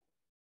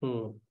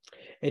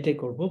 এটাই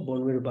করবো,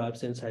 bone marrow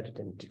biopsy and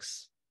cytogenetics.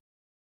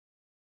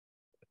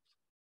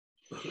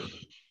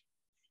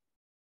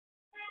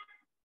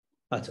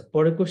 আচ্ছা,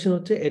 পরের question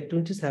হচ্ছে a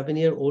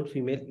 27-year-old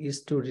female is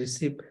to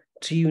receive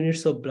 3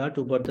 units of blood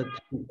over the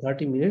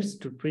 30 minutes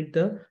to treat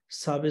the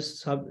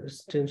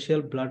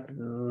substantial blood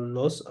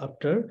loss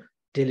after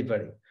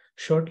delivery.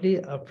 Shortly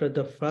after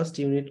the first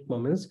unit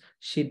commences,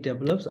 she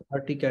develops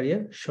urticaria,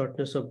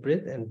 shortness of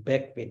breath, and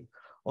back pain.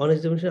 On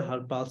examination,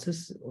 her pulse is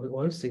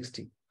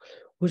 160.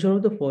 Which one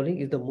of the following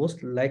is the most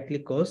likely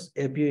cause?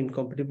 ABO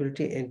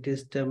incompatibility,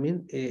 antihistamine,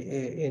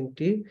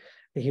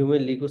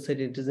 anti-human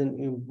leukocyte antigen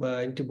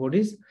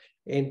antibodies,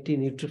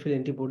 anti-neutrophil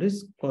antibodies,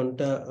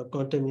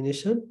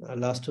 contamination,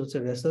 last হচ্ছে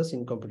resus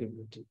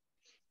incompatibility.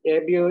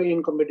 ABO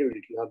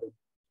incompatibility হবে।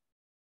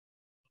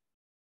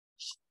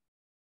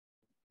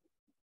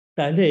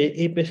 তাহলে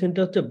এই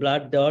পেশেন্টটা হচ্ছে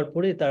blood দেওয়ার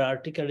পরে তার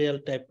আর্টিকারিয়াল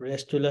type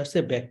rest চলে আসছে,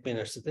 ব্যাক পেন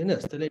আসছে, তাই না?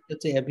 তাহলে এটা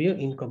হচ্ছে ABO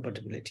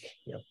incompatibility.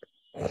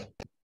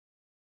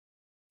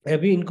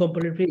 ABO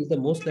incompatibility is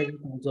the most likely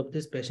cause of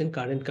this patient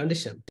current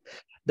condition.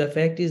 The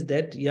fact is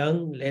that young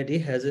lady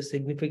has a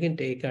significant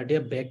tachycardia,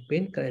 back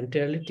pain,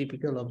 entirely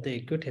typical of the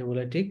acute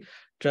hemolytic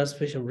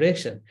transfusion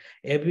reaction.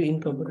 ABO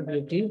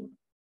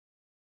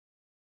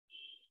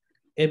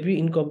Every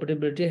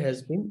incompatibility has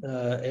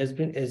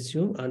been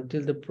assumed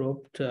until the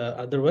proved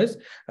otherwise,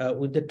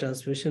 with the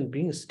transfusion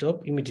being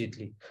stopped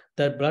immediately.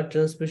 That blood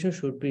transfusion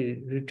should be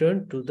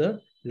returned to the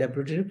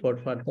laboratory for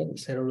further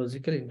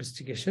serological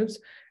investigations,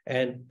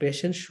 and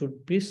patients should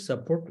be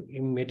supported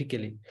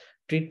medically.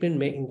 Treatment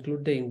may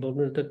include the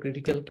involvement of the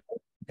critical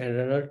care and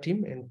runner team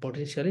and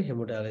potentially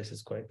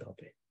hemodialysis করতে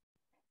হবে.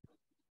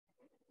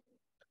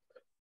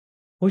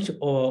 Which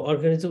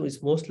organism is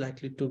most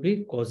likely to be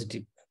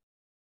causative?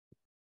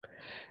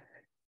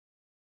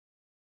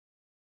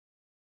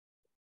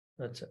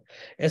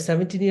 A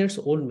 17 years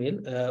old male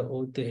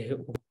with the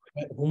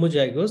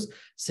homozygous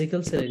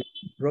sickle cell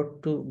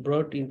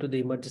brought into the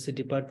emergency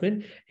department.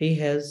 He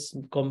has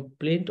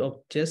complaint of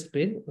chest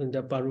pain in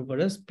the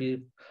parvovirus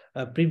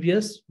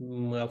previous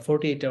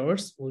 48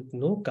 hours with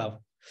no cough.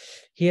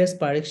 He has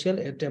pyrexial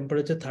at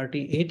temperature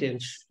 38 and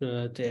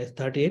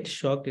 38,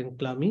 shocked and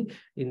clammy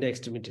in the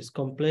extremities.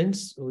 Complaints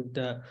with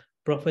the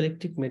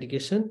prophylactic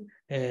medication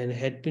and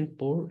had been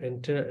poor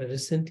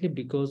recently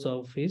because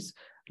of his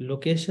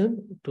location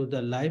to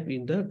the life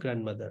in the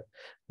grandmother.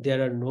 There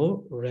are no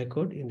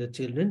record in the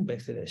children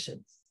vaccination.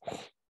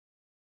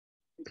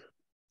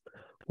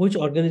 Which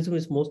organism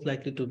is most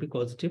likely to be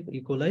causative? E.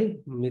 coli,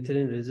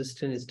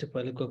 methicillin-resistant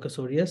Staphylococcus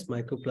aureus,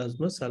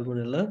 Mycoplasma,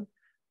 Salmonella,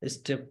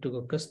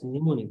 Streptococcus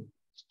pneumoniae.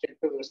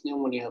 Streptococcus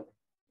pneumoniae হবে।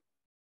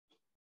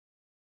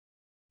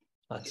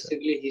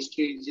 Basically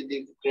history যদি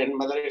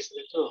grandmother এর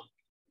সাথে তো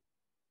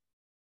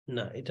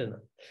না এটা না,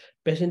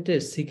 পেশেন্টের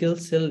sickle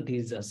cell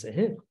disease আছে।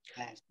 হ্যাঁ,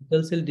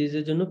 সিকেল সেল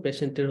ডিজিজের জন্য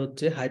পেশেন্টের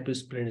হচ্ছে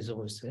হাইপোস্প্লেনিজম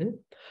হয়েছে।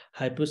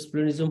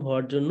 হাইপোস্প্লেনিজম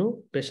হওয়ার জন্য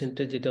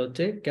পেশেন্টের যেটা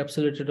হচ্ছে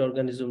ক্যাপসুলেটেড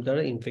অর্গানিজম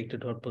দ্বারা ইনফেক্টেড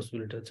হওয়ার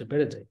পসিবিলিটি হচ্ছে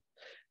বেড়ে যায়।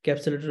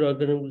 ক্যাপসুলেটেড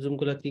অর্গানিজম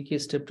গুলো কি কি?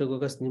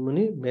 স্ট্রেপ্টোককাস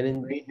নিউমোনি,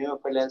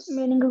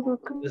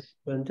 মেনিনজাইটিস,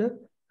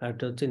 আর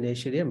এটা হচ্ছে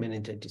নেইশেরিয়া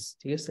মেনিনজাইটিস।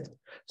 ঠিক আছে,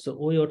 সো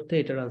ওই অর্থে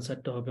এটার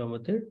আনসারটা হবে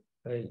আমাদের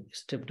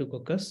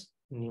স্ট্রেপ্টোককাস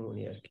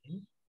নিউমোনিয়া আর কি।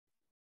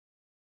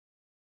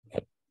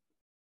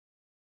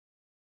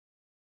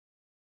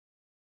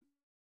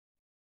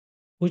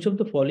 Which of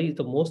the following is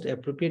the most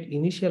appropriate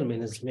initial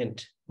management?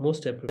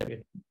 Most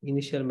appropriate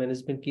initial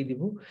management কি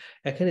দিব?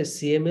 এখানে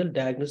CML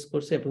ডায়াগনোস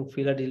করছে এবং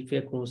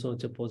ফিলাডেলফিয়া ক্রোমোসোম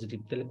হচ্ছে পজিটিভ,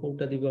 তাহলে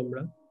কোনটা দিব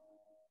আমরা?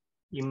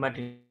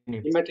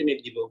 ইমাটিনিব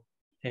দিব।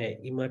 হ্যাঁ,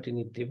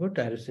 ইমাটিনিব দিব,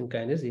 tyrosine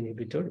kinase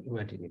inhibitor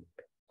imatinib.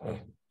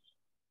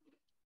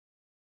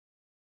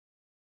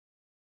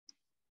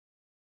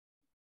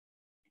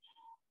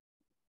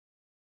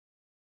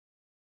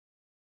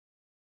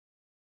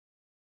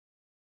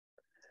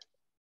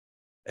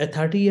 A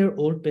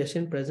 30-year-old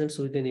patient presents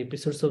with an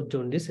episode of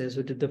jaundice as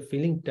with the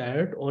feeling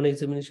tired. On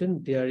examination,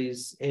 there is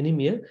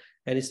anemia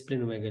and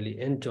splenomegaly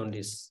and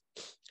jaundice.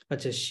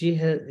 Achha,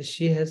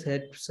 she has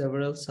had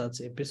several such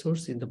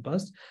episodes in the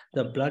past.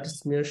 The blood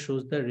smear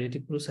shows the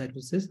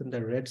reticulocytosis and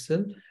the red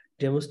cell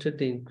demonstrate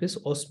the increased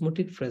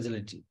osmotic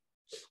fragility.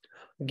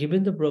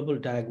 Given the probable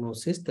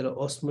diagnosis, there are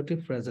osmotic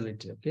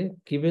fragility. Okay,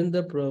 given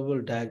the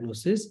probable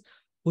diagnosis,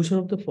 which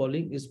one of the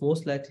following is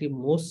most likely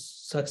most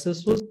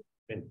successful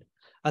treatment?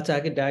 আচ্ছা,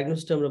 আগে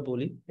ডায়াগনোসিসটা আমরা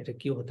বলি, এটা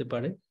কি হতে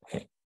পারে?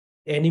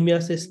 Anaemia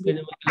আছে,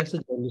 splenomegaly আছে,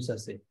 জন্ডিস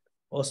আছে,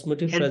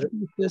 অসমোটিক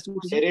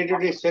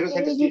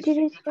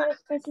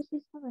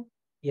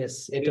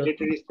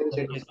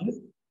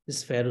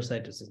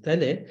স্ফেরোসাইটোসিস।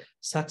 তাহলে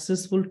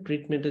সাকসেসফুল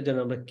ট্রিটমেন্টের জন্য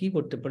আমরা কি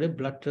করতে পারি?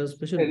 Blood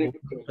transfusion,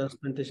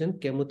 transplantation,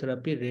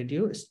 chemotherapy,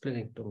 radio,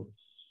 splenectomy.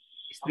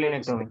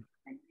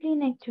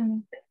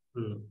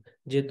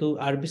 যেহেতু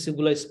আরবিসি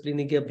গুলা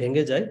স্প্লিনে গিয়ে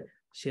ভেঙে যায়,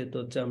 সেহেতু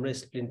হচ্ছে আমরা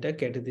স্প্লিনটা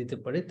কেটে দিতে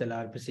পারি, তাহলে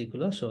আরবিসি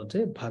গুলো সহজে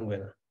ভাঙবে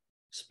না।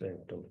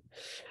 Splenectomy.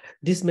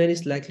 This man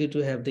is likely to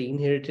have the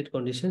inherited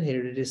condition,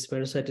 hereditary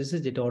spherocytosis,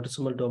 যেটা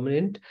autosomal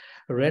dominant.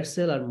 Red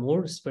cell are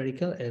more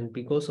spherical, and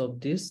because of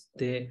this,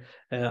 they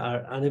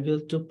are unable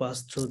to pass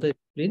through the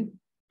spleen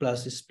plus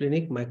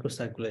splenic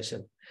microcirculation.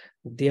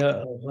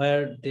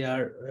 Where they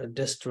are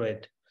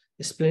destroyed.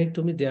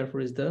 Splenectomy,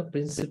 therefore, is the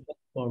principal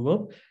form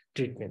of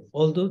treatment.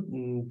 Although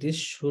this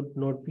should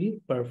not be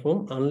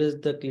performed unless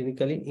the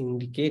clinically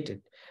indicated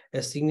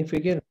a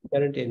significant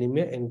recurrent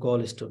anemia and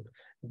gallstone.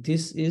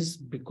 This is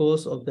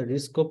because of the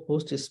risk of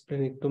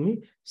post-splenectomy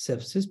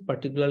sepsis,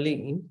 particularly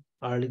in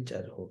early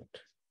childhood.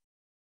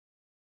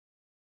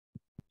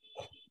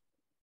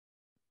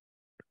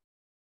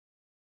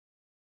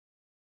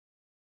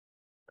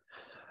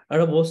 আর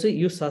বলছে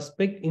you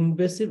suspect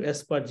invasive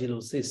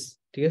aspergillosis.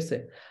 ঠিক আছে,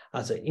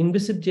 আচ্ছা,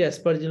 invasive যে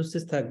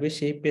aspergillosis থাকবে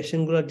সেই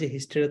patient গুলোর যে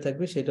history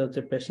থাকবে সেটা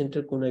হচ্ছে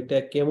পেশেন্টের কোনো একটা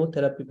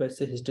কেমোথেরাপি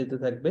পাইছে হিস্ট্রিতে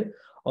থাকবে,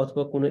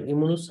 অথবা কোনো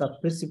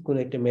ইমিউনোসাপ্রেসিভ কোনো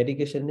একটা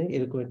মেডিকেশন নেই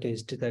এরকম একটা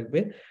হিস্ট্রি থাকবে।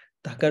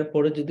 থাকার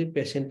পরে যদি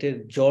পেশেন্টের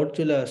জ্বর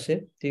চলে আসে,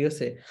 ঠিক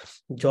আছে,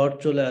 জ্বর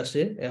চলে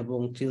আসে এবং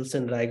চিলস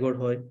এন্ড রাইগর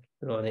হয়,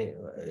 মানে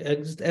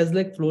as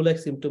like flu like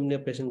symptom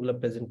নিয়ে পেশেন্ট গুলো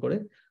প্রেজেন্ট করে,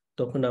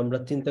 তখন আমরা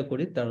চিন্তা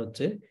করি তার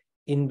হচ্ছে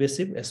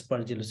invasive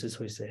aspergillosis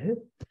হয়েছে। হ্যাঁ,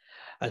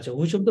 আচ্ছা,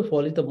 which of the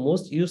following the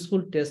most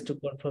useful test to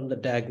confirm the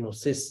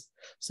diagnosis?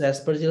 So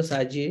aspergillus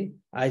IgA,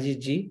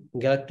 IgG,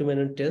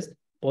 galactomannan test,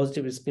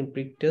 positive skin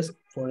prick test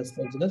for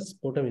aspergillus,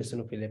 sputum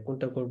eosinophilia।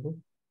 কোনটা করব?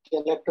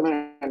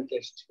 galactomannan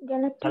test.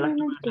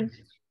 Galactomannan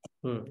test.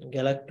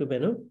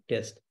 Galactomannan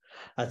test.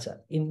 আচ্ছা,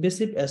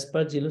 invasive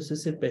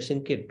অ্যাসপারজিলোসিসের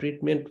পেশেন্টকে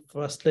treatment,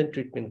 first line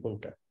treatment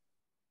কোনটা?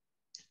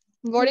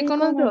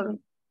 Voriconazole.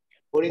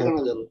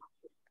 Voriconazole.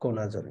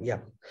 কোনাজল, ইয়া।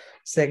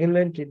 Second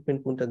line treatment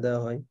কোনটা দেওয়া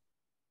হয়?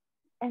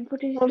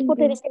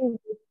 Amphotericin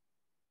B.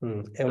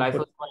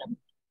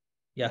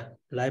 ইয়া,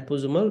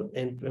 liposomal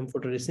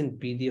amphotericin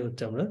B দিয়ে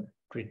হচ্ছে আমরা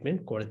ট্রিটমেন্ট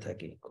করে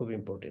থাকি, খুব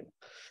important.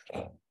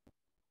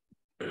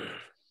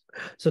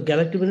 So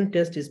galactomannan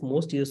test is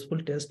most useful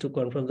test to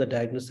confirm the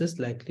diagnosis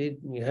likely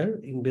near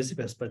invasive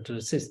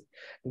aspergillosis.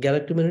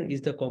 Galactomannan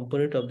is the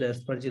component of the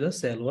aspergillus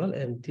cell wall,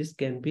 and this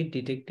can be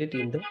detected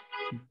in the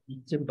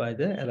system by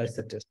the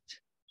ELISA test.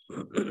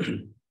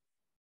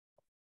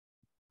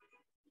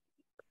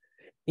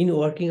 In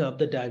working up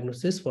the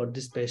diagnosis for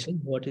this patient,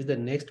 what is the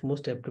next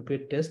most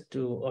appropriate test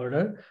to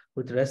order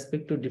with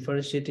respect to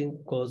differentiating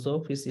cause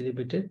of his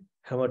elevated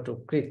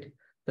hematocrit?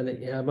 তাহলে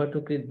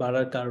haematocrit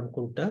বাড়ার কারণ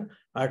কোনটা?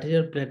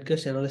 Arterial plate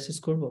gas analysis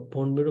করব,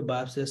 বোন মেরু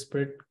biopsy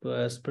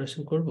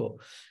aspiration করব,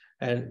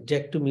 and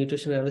JAK2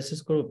 mutation analysis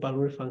করব,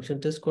 pulmonary function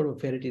test করব,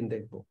 ফেরিটিন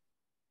দেখব।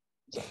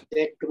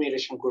 JAK2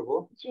 মিউটেশন করব।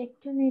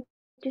 JAK2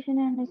 mutation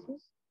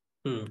analysis.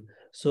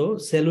 So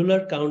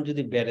cellular count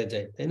যদি বেড়ে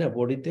যায়, তাই না,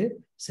 বডিতে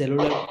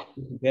সেলুলার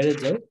বেড়ে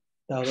যায়,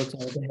 তাহলে হচ্ছে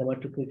আমাদের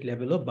হেমাটোক্রিট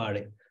লেভেলও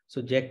বাড়ে। সো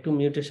JAK2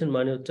 মিউটেশন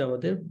মানে হচ্ছে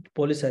আমাদের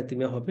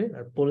পলিসাইথেমিয়া হবে,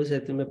 আর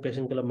পলিসাইথেমিয়া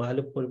পেশেন্টগুলো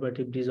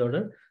মাইলোপ্রলিফারেটিভ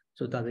ডিসঅর্ডার,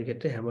 সো তাদের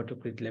ক্ষেত্রে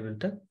হেমাটোক্রিট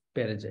লেভেলটা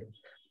বেড়ে যায়।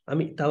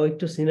 আমি তাও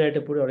একটু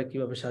সিনারিটা পড়ে ওরা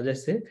কিভাবে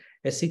সাজাইছে।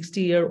 A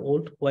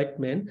 60-year-old white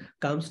man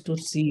comes to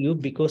see you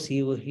because he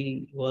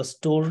was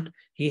told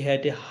he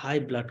had a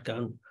high blood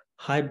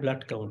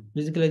count.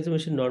 Physical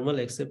examination normal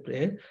except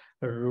a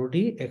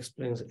ruddy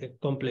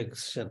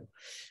complexion,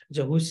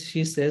 which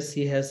he says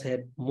he has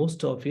had most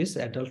of his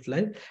adult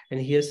life, and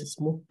he has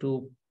smoked 2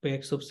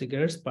 packs of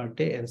cigarettes per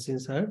day and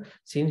since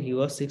he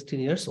was 16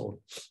 years old.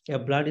 A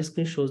blood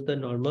screen shows the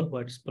normal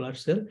white blood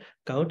cell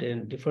count and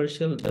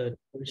differential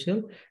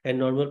and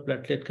normal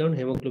platelet count.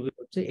 Hemoglobin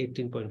হচ্ছে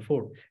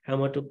 18.4,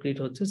 hematocrit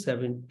হচ্ছে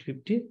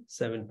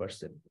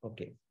 757%.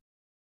 Okay.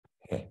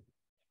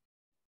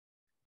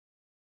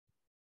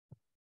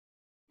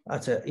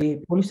 আচ্ছা, এই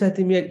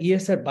পলিসাইথেমিয়ার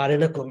ESR বাড়ে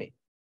না কমে?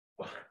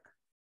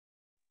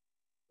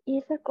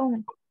 ESR কমে।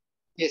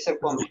 ESR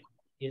কমে।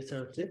 ESR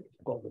হচ্ছে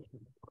কমে।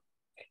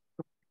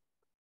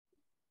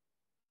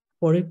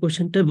 পরের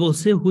কোশ্চেনটা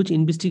বলছে, which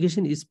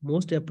investigation is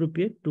most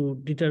appropriate to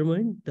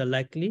determine the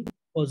likely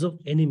cause of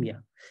anemia?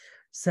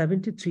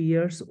 73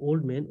 years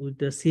old man with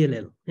the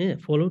CLL,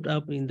 followed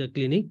up in the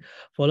clinic.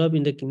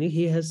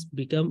 He has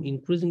become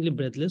increasingly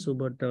breathless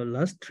over the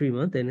last 3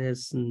 months and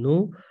has no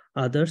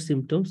other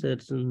symptoms.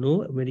 There's no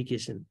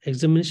medication.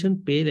 Examination,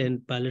 pale and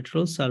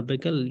bilateral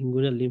cervical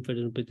inguinal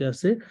lymphadenopathy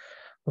আছে,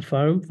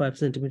 firm 5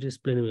 cm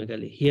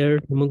splenomegaly. Here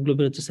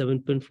hemoglobin is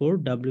 7.4,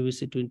 WBC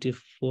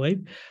 25,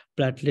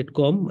 platelet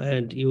com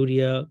and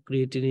urea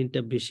creatinine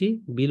টা বেশি,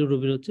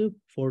 bilirubin হচ্ছে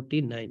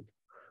 49.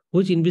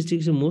 Which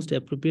investigation most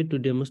appropriate to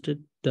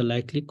demonstrate the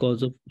likely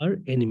cause of our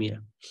anemia?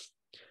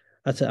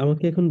 আচ্ছা,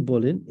 আমাকে এখন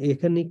বলেন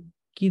এখানে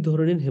কি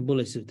ধরনের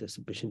হেমোলাইসিস আছে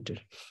পেশেন্টের?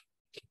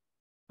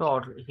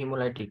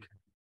 হিমোলাইটিক।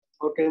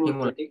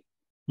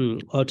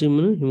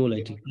 অটোইমিউন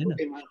হেমোলাইটিক, তাই না?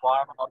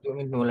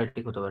 অটোইমিউন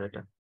হেমোলাইটিক হতে পারে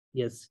এটা।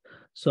 ইয়েস।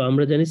 সো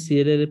আমরা জানি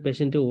সিএলএল এর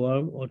পেশেন্টে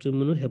ওয়ার্ম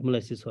অটোইমিউন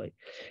হেমোলাইসিস হয়।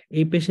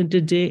 এই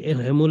পেশেন্টের যে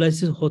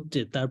হেমোলাইসিস হচ্ছে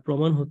তার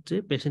প্রমাণ হচ্ছে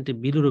পেশেন্টে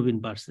বিলিরুবিন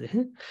বাড়ছে।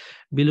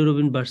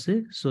 বিলিরুবিন বাড়ছে,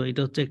 সো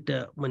এটা হচ্ছে একটা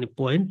মানে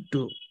পয়েন্ট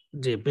টু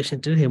যে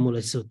পেশেন্টের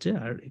হেমোলাইসিস হচ্ছে,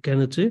 আর এখানে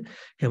হচ্ছে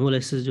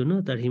হেমোলাইসিসের জন্য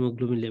তার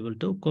হিমোগ্লোবিন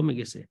লেভেলটাও কমে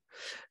গেছে।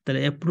 তাহলে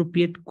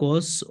appropriate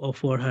cause of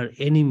her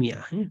anaemia,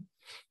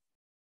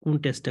 কোন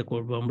টেস্টটা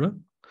করবো আমরা?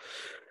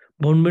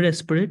 Bone marrow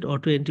aspirate,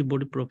 auto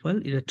antibody profile,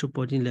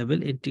 erythropoietin level,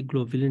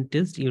 antiglobulin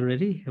test,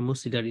 urinary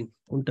hemosiderin,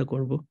 কোনটা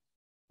করব?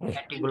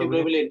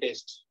 অ্যান্টিগ্লোবুলিন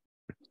টেস্ট।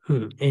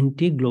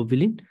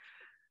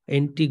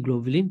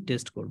 অ্যান্টিগ্লোবুলিন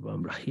টেস্ট করব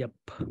আমরা। ইয়াপ,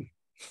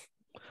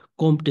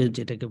 কম টেস্ট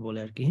যেটাকে বলে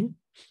আর কি।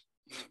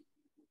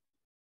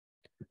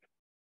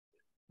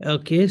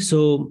 Okay, so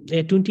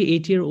a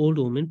 28-year-old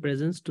woman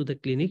presents to the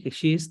clinic.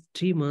 She is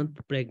 3 months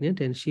pregnant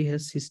and she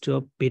has history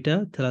of beta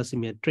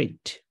thalassemia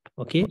trait.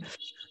 Okay,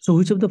 so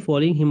which of the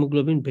following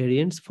hemoglobin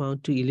variants found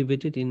to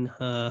elevated in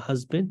her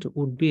husband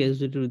would be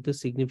associated with the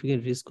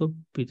significant risk of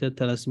beta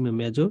thalassemia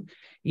major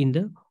in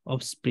the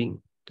offspring?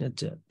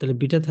 আচ্ছা, তাহলে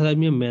beta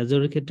thalassaemia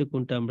মেজরের ক্ষেত্রে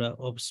কোনটা আমরা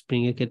offspring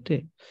এর ক্ষেত্রে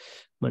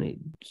মানে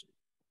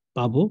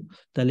পাবো?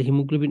 তাহলে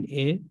haemoglobin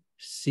A,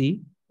 C,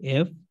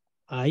 F,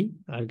 I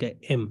R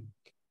M.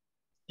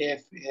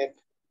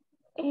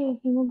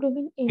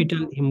 hemoglobin A.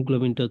 Fetal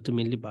hemoglobin টা হচ্ছে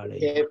মেইনলি বাড়ে।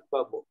 এফ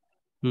পাবো।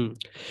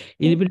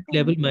 Elevated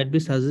level might be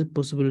suggest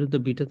possibility of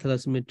the beta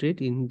thalassemia trait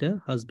in the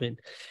husband.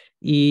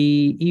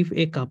 If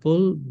a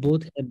couple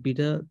both have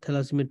beta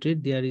thalassemia trait,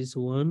 there is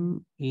 1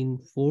 in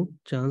 4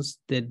 chance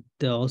that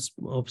the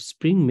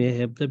offspring may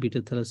have the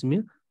beta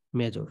thalassemia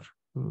major.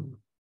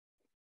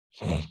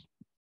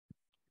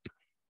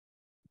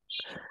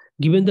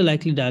 Given the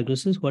likely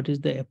diagnosis, what is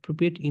the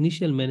appropriate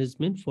initial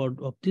management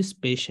of this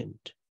patient?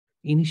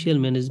 Initial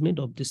management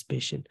of this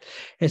patient.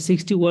 A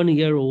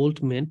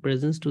 61-year-old man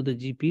presents to the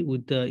GP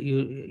with the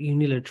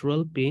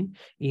unilateral pain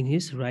in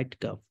his right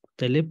cuff.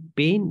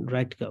 Pain,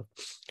 right cuff.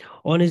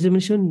 On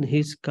examination,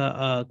 his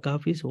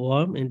cuff is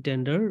warm and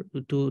tender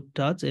to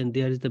touch, and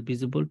there is the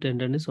visible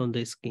tenderness on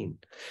the skin.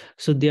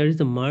 So there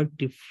is a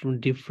marked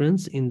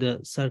difference in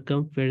the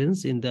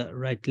circumference in the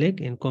right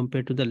leg and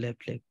compared to the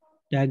left leg.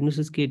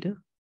 Diagnosis Keta?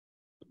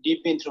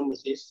 Deep vein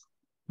thrombosis.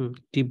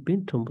 Deep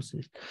vein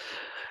thrombosis.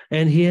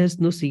 And he has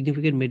no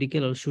significant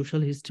medical or social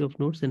history of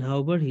notes, and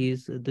however, he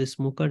is the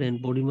smoker and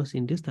body mass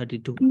index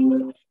 32.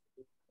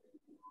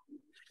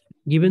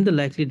 Given the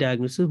likely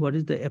diagnosis, what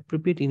is the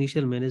appropriate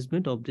initial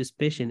management of this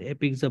patient?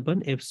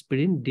 Apixaban,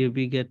 aspirin,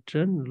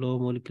 dabigatran, low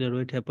molecular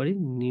weight heparin,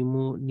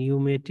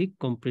 pneumatic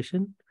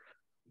compression.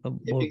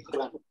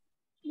 Apixaban.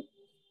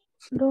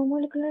 Low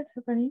molecular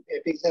heparin.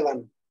 Apixaban.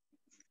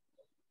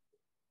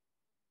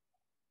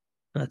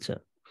 আচ্ছা,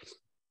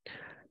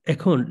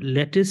 এখন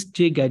latest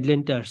যে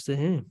গাইডলাইনটা আসছে,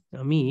 হ্যাঁ,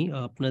 আমি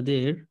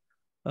আপনাদের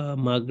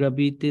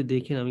মাগরাবিতে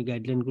দেখেন আমি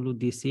guideline গুলো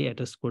দিয়েছি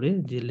অ্যাটাচ করে,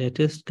 যে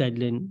লেটেস্ট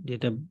গাইডলাইন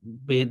যেটা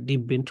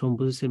ডিপ ভেন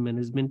থ্রম্বোসিসের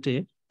ম্যানেজমেন্টে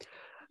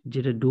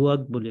যেটা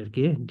ডুয়াক বলে আর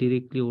কি,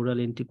 ডিরেক্টলি ওরাল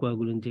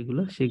অ্যান্টিকোয়াগুলেন্ট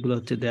যেগুলো, সেগুলো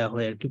হচ্ছে দেওয়া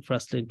হয় আর কি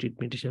ফার্স্ট লাইন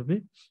ট্রিটমেন্ট হিসাবে।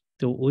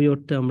 তো ওই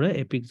অর্থে আমরা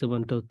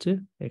এপিক্সাবানটা হচ্ছে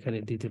এখানে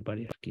দিতে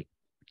পারি আর কি।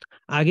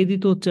 আগে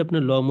দিতে হচ্ছে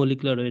আপনার ল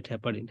মলিকুলার ওয়েট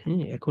হেপারিন,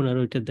 হ্যাঁ, এখন আর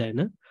ওইটা দেয়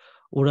না,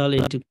 ওরাল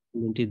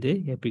অ্যান্টিকোয়াগুলেন্টই দেয়,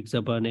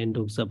 এপিক্সাবান,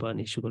 এন্ডোক্সাবান,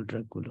 এই সকল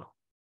ড্রাগগুলো।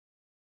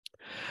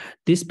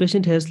 This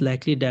patient has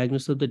likely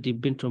diagnosis of the deep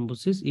vein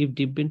thrombosis. If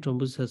deep vein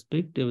thrombosis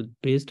suspect,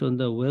 based on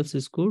the Wells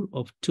score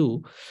of 2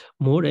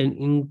 more and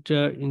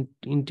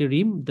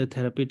interim, the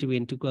therapeutic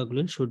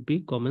anticoagulant should be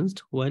commenced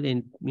while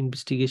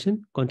investigation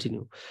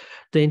continue.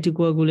 The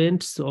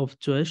anticoagulants of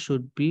choice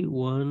should be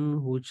one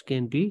which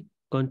can be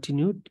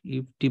continued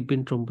if deep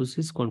vein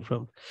thrombosis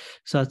confirmed,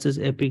 such as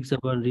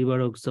apixaban,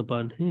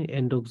 rivaroxaban,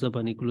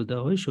 endoxaban, এগুলো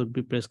দেওয়া হয়, should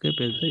be prescribed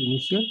as the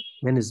initial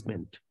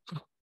management.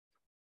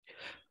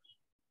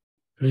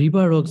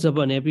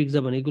 রিভারক্সাবান,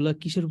 এপিক্সাবান এগুলা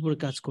কিসের উপরে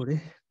কাজ করে?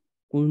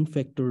 কোন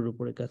ফ্যাক্টরের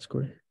উপরে কাজ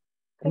করে?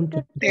 কোন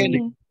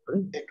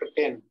ফ্যাক্টর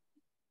 10।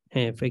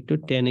 হ্যাঁ, ফ্যাক্টর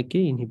 10 কে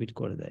ইনহিবিট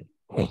করে দেয়।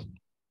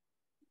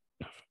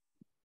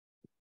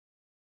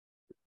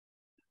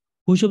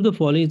 Which of the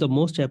following is the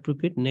most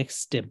appropriate next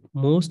step?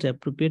 Most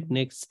appropriate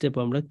next step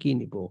আমরা কি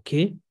নিব?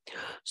 Okay,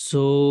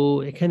 so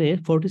এখানে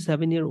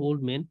 47-year-old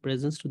man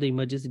presents to the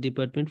emergency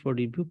department for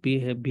review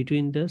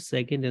between the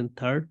second and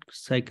third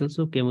cycles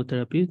of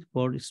chemotherapy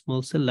for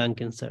small cell lung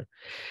cancer.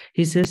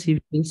 He says he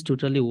feels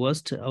totally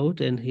washed out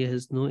and he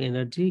has no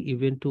energy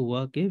even to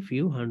walk a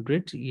few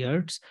hundred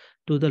yards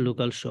to the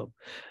local shop.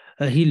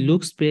 He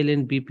looks pale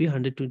and BP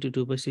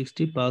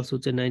 122/60, pulse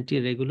which is 90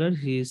 regular.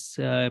 He is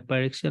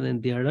pyrexial and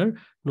there are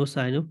no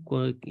sign of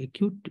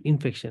acute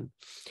infection.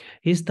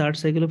 His third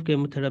cycle of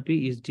chemotherapy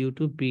is due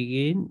to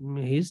begin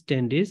his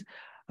 10 days.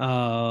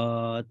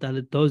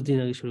 তাহলে 10 দিন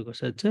আগে শুরু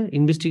করছে। আচ্ছা,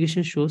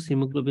 investigation shows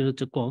haemoglobin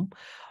হচ্ছে কম,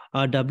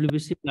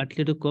 WBC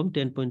platelet com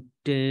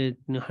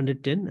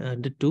 110,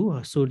 102,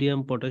 sodium,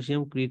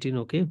 potassium, creatine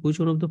okay. Which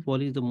one of the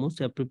following is the most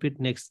appropriate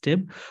next step?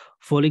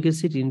 Folic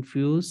acid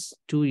infuse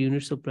 2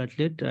 units of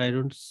platelet,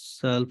 iron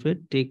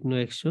sulfate, take no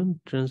action,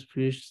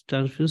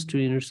 transfuse 2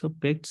 units of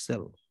packed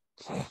cell.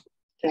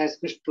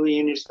 Transfuse 2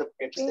 units of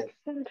PET cell.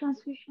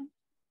 Transfusion.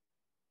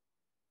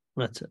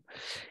 আচ্ছা,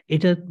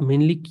 এটা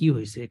mainly কি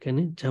হয়েছে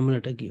এখানে,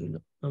 ঝামেলাটা কি হলো?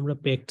 আমরা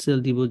packed sell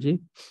দিব যে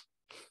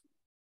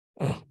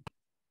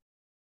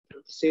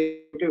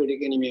সেপ্টিক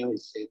অ্যানিমিয়া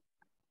হইছে।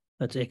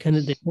 আচ্ছা, এখানে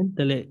দেখেন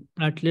তাহলে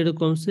প্লাটলেটও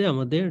কমছে,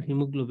 আমাদের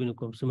হিমোগ্লোবিনও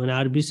কমছে, মানে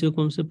আরবিসিও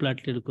কমছে,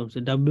 প্লাটলেটও কমছে,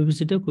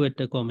 ডাব্লিউবিসিটা খুব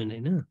একটা কমে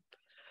নাই না।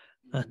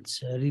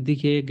 আচ্ছা,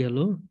 এদিকে গেল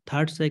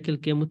third cycle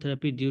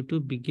chemotherapy due to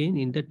begin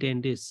in the 10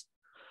 days।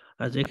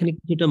 আচ্ছা, এখানে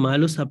কিছুটা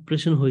মাইলো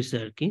সাপ্রেশন হয়েছে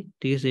আর কি,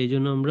 ঠিক আছে, এই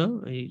জন্য আমরা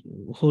এই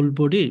হোল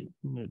বডি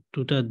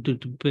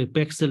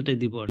প্যাকসেলটাই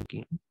দিব আর কি,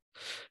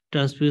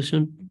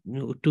 ট্রান্সফিউশন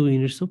 2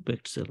 units অফ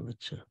প্যাকসেল।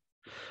 আচ্ছা,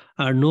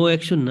 আর নো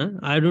অ্যাকশন না,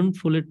 আয়রন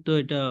ফোলেট তো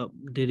এটা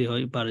দেরি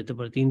হয় বাড়াতে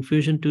পারতে,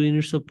 ইনফিউশন 2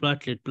 units অফ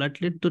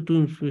প্লাটলেট তো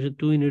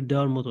 2 unit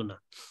দেওয়ার মতো না,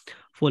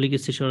 ফলিক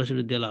অ্যাসিড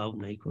সরাসরি দেওয়া লাভ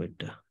নাই খুব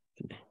একটা।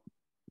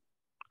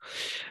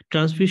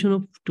 Transfusion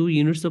of 2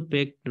 units of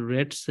packed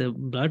red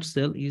blood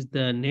cell is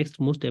the next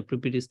most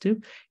appropriate step.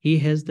 He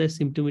has the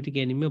symptomatic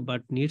anemia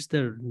but needs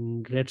the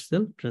red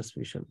cell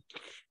transfusion.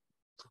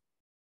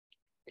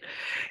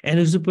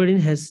 Enoxaparin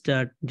has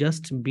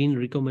just been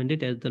recommended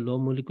as the low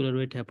molecular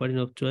weight heparin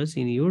of choice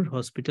in your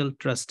hospital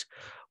trust.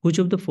 Which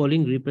of the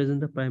following represent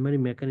the primary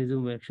mechanism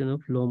of action of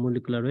low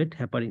molecular weight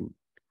heparin?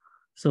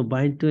 So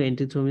bind to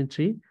antithrombin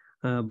 3,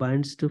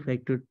 binds to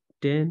factor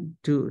 10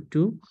 to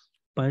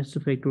binds to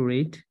factor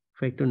 8,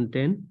 factor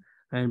 10,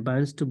 and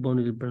binds to bone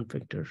Wilburn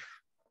factor.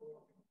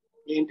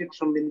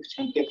 এন্টিথ্রম্বিন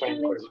 3 K bind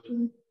করে।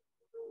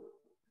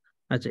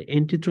 আচ্ছা,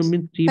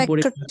 এন্টিথ্রম্বিন 3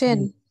 পরে factor 10।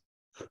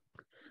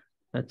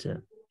 আচ্ছা,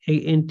 এই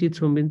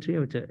এন্টিথ্রম্বিন 3,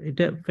 আচ্ছা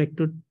এটা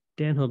factor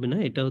 10 হবে না,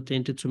 এটা হচ্ছে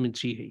এন্টিথ্রম্বিন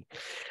 3 হই।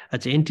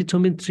 আচ্ছা,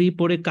 এন্টিথ্রম্বিন 3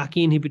 পরে কাকে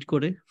ইনহিবিট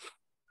করে?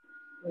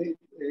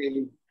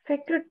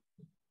 ফ্যাক্টর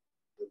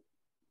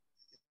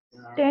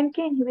 10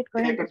 কে ইনহিবিট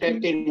করে ফ্যাক্টর 10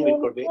 কে ইনহিবিট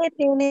করবে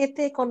 10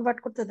 তে কনভার্ট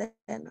করতে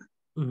দেয় না।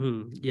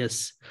 ইয়েস।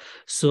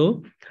 সো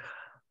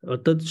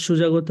অর্থাৎ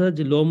সোজা কথা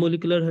যে লো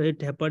মলিকুলার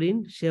হেপারিন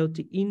সে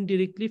হচ্ছে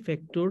ইনডিরেক্টলি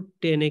ফ্যাক্টর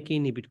 10 কে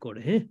ইনহিবিট করে,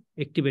 হ্যাঁ,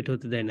 অ্যাক্টিভেট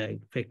হতে দেয় না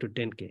ফ্যাক্টর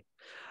 10 কে।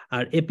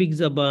 আর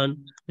এপিক্সাবান,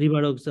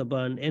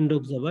 রিভারক্সাবান,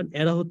 এন্ডোক্সাবান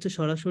এরা হচ্ছে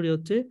সরাসরি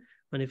হচ্ছে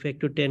মানে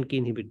ফ্যাক্টর 10 কে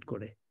ইনহিবিট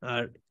করে।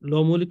 আর লো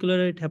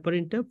মলিকুলার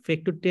হেপারিনটা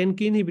ফ্যাক্টর 10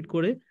 কে ইনহিবিট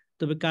করে,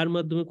 তবে কার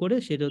মাধ্যমে করে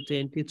সেটা হচ্ছে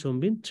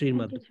অ্যান্টিথ্রম্বিন 3 এর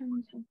মাধ্যমে।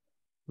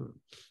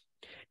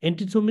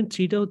 অ্যান্টিথ্রম্বিন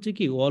 3টা হচ্ছে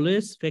কি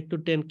অলওয়েজ ফ্যাক্টর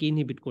 10 কে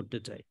ইনহিবিট করতে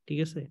চায়, ঠিক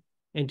আছে।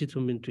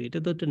 অ্যান্টিথ্রম্বিন 3 এটা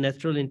তো একটা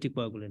ন্যাচারাল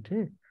অ্যান্টিকোয়াগুলেন্ট,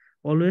 হ্যাঁ,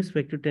 অলওয়েজ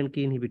ফ্যাক্টর 10 কে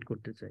ইনহিবিট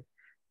করতে চায়।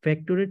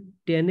 ফ্যাক্টরের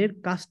 10 এর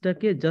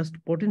কাজটাকে জাস্ট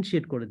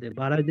পটেনশিয়েট করে দেয়,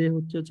 বাড়ায় দেয়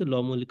হচ্ছে লো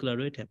মলিকুলার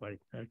ওয়েট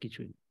হেপারিন, আর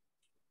কিছুই না।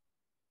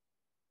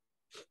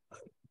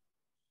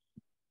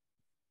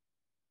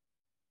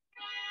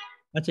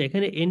 আচ্ছা,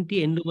 এখানে অ্যান্টি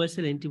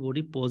এন্ডোমাইসিয়াল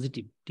অ্যান্টিবডি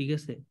পজিটিভ, ঠিক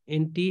আছে,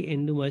 অ্যান্টি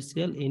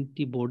এন্ডোমাইসিয়াল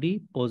অ্যান্টিবডি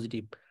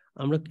পজিটিভ।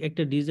 আমরা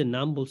একটা ডিজিজের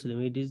নাম বলছিলাম,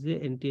 এই ডিজিজে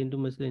অ্যান্টি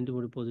এন্ডোমাইসিয়াল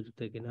অ্যান্টিবডি পজিটিভ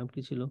থাকে, নাম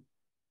কি ছিল?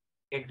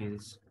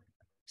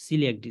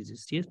 Celiac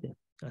disease, ঠিক আছে।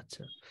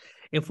 আচ্ছা,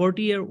 a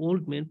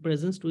 40-year-old man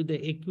presents with the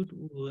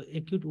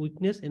acute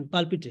weakness and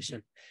palpitation.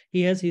 He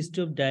has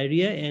history of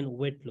diarrhea and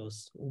weight loss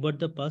over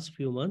the past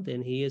few months,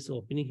 and he is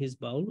opening his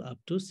bowel up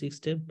to 6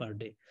 times per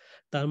day.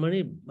 তার মানে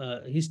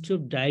history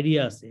of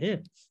diarrhoea আছে, হ্যাঁ,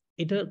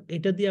 এটা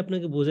এটা দিয়ে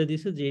আপনাকে বোঝা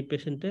দিয়েছে যে এই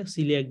পেশেন্টটা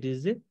সিলিয়াক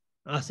ডিজিজে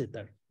আছে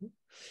তার।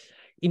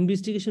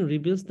 ইনভেস্টিগেশন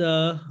রিভিলস দা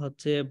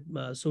হচ্ছে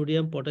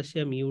সোডিয়াম,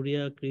 পটাশিয়াম,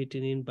 ইউরিয়া,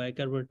 ক্রিয়েটিনিন,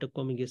 বাইকার্বনেটটা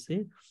কমে গেছে,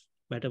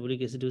 মেটাবলিক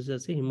অ্যাসিডোসিস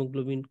আছে,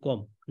 হিমোগ্লোবিন কম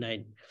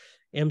 9,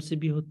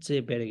 এমসিবি হচ্ছে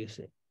বেড়ে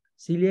গেছে।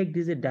 সিলিয়াক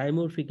ডিজিজে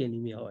ডাইমরফিক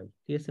অ্যানিমিয়া হয়,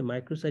 ঠিক আছে,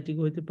 মাইক্রোসাইটিক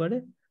হতে পারে,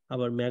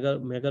 আবার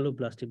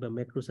মেগালোব্লাস্টিক বা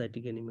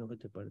ম্যাক্রোসাইটিক অ্যানিমিয়া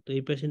হতে পারে। তো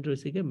এই পেশেন্ট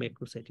রয়েছে কি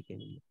macrocytic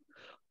anaemia.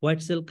 White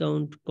sell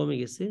count কমে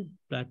গেছে,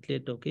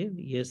 প্লাটলেট ওকে,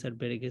 ইএস আর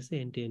বেড়ে গেছে,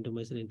 anti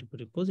এন্ডোমাইসিয়াল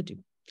antibody positive.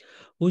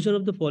 Which one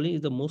of the following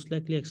is the most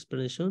likely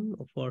explanation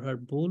for her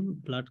whole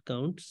blood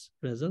counts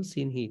results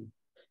seen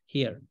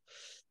here?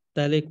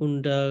 তাহলে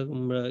কোনটা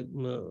আমরা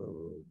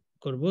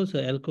করবো? So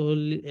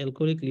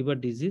alcoholic liver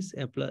disease,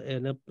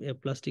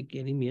 aplastic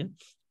anaemia,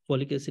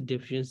 folic acid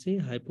deficiency,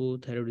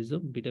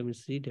 hypothyroidism, vitamin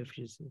C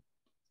deficiency.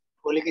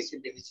 Folic acid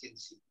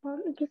deficiency.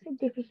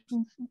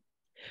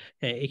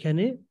 হ্যাঁ,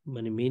 এখানে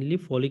মানে mainly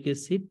folic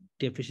acid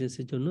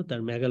ডেফিসিয়েন্সির জন্য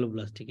তার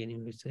megaloblastic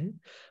anaemia হয়েছে।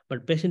 বাট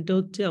পেশেন্টটা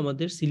হচ্ছে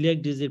আমাদের সিলিয়াক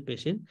ডিজিজের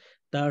পেশেন্ট,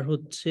 তার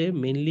হচ্ছে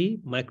মেইনলি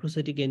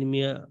মাইক্রোসাইটিক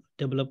অ্যানিমিয়া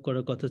ডেভেলপ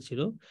করার কথা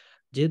ছিল।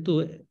 যেহেতু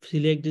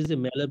সিলিয়াক ডিজিজে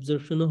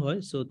ম্যালঅ্যাবজর্পশনও হয়,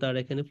 সো তার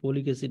এখানে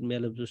ফলিক অ্যাসিড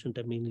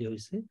ম্যালঅ্যাবজর্পশনটা মেইনলি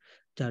হয়েছে,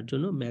 যার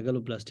জন্য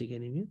মেগালোব্লাস্টিক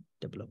অ্যানিমিয়া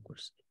ডেভেলপ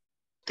করছে।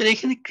 তো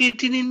এখানে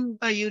ক্রিয়েটিনিন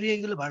বা ইউরিয়া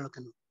এগুলো বাড়লো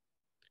কেন?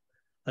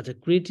 আচ্ছা,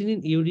 ক্রিয়েটিনিন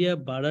ইউরিয়া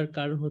বাড়ার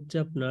কারণ হচ্ছে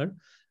আপনার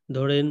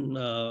ধরেন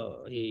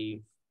এই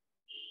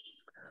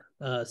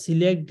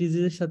সিলিয়াক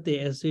ডিজিজের সাথে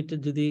অ্যাসোসিয়েটেড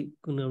যদি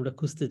কোনো আমরা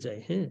খুঁজতে চাই,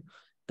 হ্যাঁ,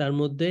 তার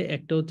মধ্যে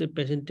একটা হচ্ছে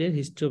পেশেন্টের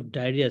হিস্ট্রি অফ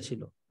ডায়রিয়া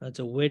ছিল।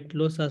 আচ্ছা, ওয়েট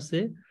লস আছে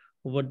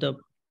over the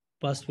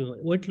past few,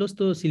 weight loss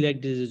তো সিলিয়াক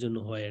ডিজিজের জন্য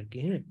হয় আর কি,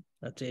 হ্যাঁ।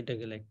 আচ্ছা, এটা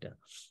গেল একটা।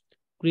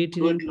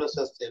 ক্রিয়েটিনিন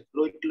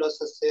ফ্লুইড লস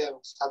আছে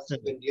এবং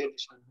সাবসিকুয়েন্ট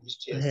ডিহাইড্রেশন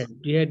হিস্ট্রি আছে। হ্যাঁ,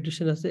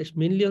 ডিহাইড্রেশন আছে,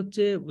 মেইনলি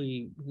হচ্ছে ওই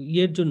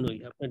ইয়ের জন্যই,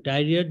 আপনার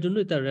ডায়রিয়ার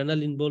জন্যই তার রেনাল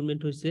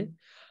ইনভলভমেন্ট হয়েছে,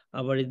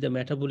 আবার এই যে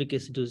মেটাবলিক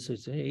অ্যাসিডোসিস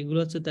হয়েছে, এগুলো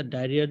হচ্ছে তার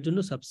ডায়রিয়ার জন্য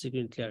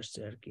সাবসিকুয়েন্টলি আসছে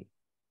আর কি,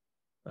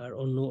 আর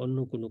অন্য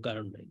কোনো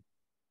কারণ নাই।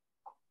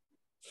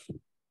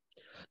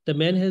 The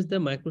man has the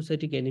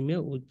microcytic anemia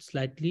with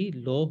slightly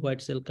low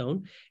white cell count.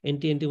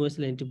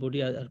 Anti-antiviral antibody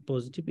are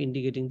positive,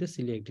 indicating the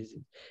celiac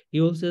disease. He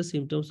also has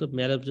symptoms of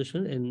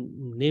malabsorption, and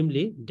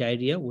namely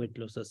diarrhea, weight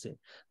loss.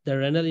 The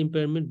renal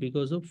impairment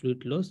because of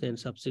fluid loss and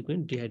subsequent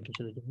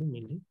dehydration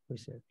mainly.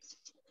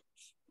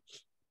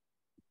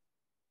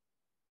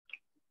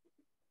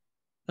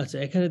 আচ্ছা,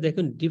 এখানে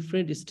দেখুন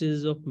different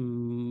stages of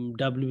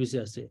WBC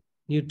আছে।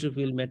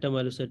 Neutrophil,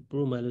 মেটামাইলোসাইট,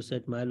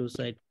 প্রোমাইলোসাইট,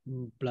 মাইলোসাইট,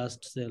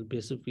 blast sell,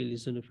 basophil,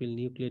 eosinophil,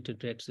 nucleated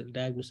red cell.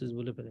 Diagnosis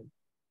বলে ফেলেন।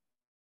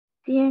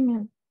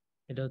 CML.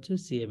 এটা হচ্ছে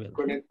CML.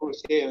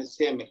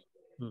 CML.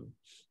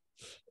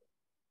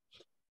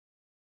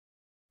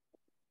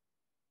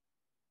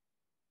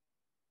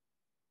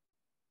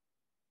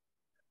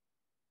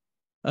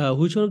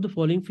 Which one of the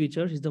following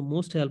features is the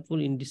most helpful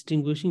in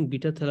distinguishing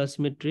beta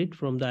thalassemia trait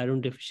from the iron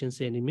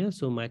deficiency anemia?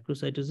 So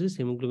microcytosis,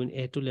 hemoglobin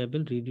A2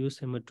 level, reduced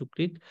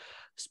hematocrit,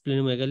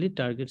 splenomegaly,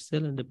 target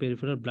cell, and the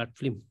peripheral blood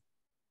film.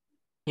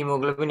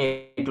 Haemoglobin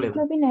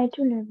A2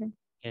 level।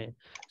 হ্যাঁ,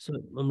 so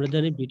আমরা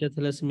জানি beta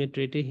thalassaemia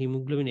ট্রেটে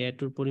haemoglobin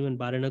A2 এর পরিমাণ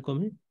বাড়ে না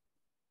কমে?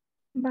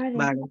 বাড়ে।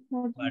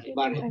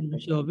 কত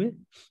বেশি হবে?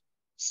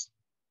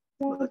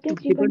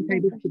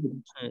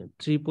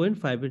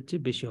 3.5 এর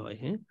চেয়ে বেশি হয়,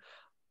 হ্যাঁ,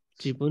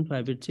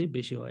 3.5 এর চেয়ে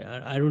বেশি হয়। আর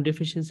আয়রন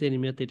ডেফিসিয়েন্সি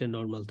অ্যানিমিয়াতে এটা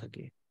নরমাল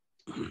থাকে।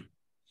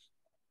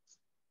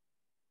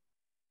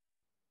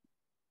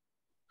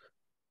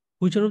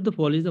 Which one of the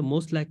following is the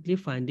most likely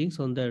findings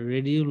on the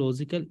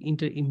radiological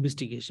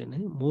investigation?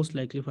 Most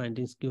likely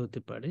findings কি হতে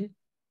পারে?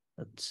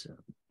 আচ্ছা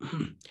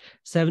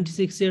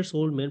 76 years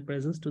old man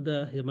presents to the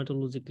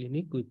hematology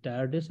clinic with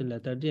tiredness and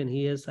lethargy, and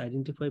he has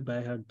identified by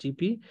her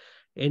GP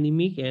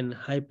anemic and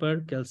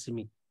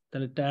hypercalcemic.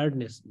 তাহলে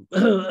tiredness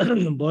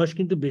বয়স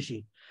কিন্তু বেশি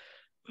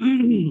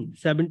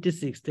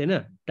 76, তাই না?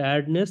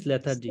 টায়ার্ডনেস,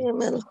 লেথার্জি,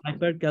 CML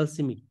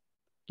হাইপারক্যালসিমিক,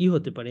 কি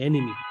হতে পারে?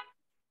 Anaemic,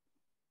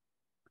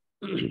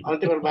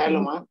 multiple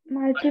myeloma.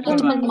 Multiple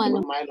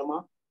Myeloma.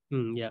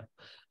 yeah.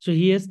 So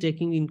he is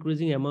taking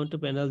increasing amount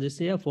of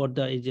analgesia for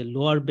the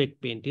lower back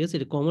pain. ঠিক আছে,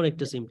 এটা কমন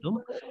একটা সিম্পটম।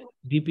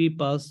 বিপি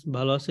পালস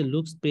ভালো আছে,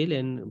 লুকস পেল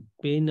and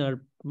pain R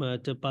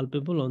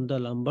palpable on the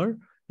lumber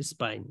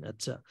spine.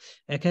 আচ্ছা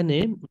এখানে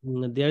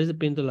there is a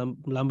pain তো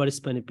লাম্বার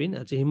স্পাইনে পেইন।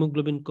 আচ্ছা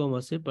হিমোগ্লোবিন কম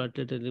আছে,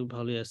 পার্টেটালি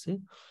ভালোই আছে,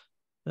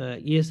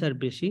 ইএসআর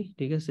বেশি,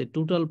 ঠিক আছে।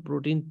 টোটাল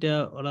প্রোটিনটা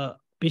ওরা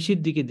বেশির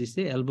দিকে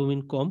দিছে,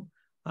 অ্যালবুমিন কম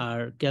আর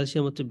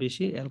ক্যালসিয়াম হচ্ছে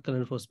বেশি,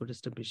 অ্যালকালাইন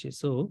ফসফেটাসটা বেশি।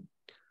 So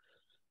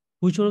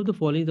which one of the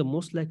following the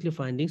most likely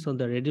findings on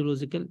the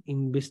radiological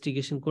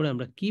investigation করে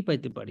আমরা কি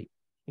পাইতে পারি?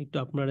 একটু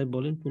আপনারা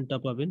বলেন কোনটা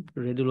পাবেন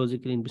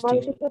radiological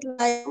investigation.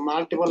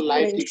 Multiple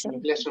light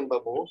equation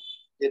পাবো,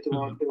 যেহেতু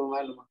multiple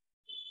myeloma.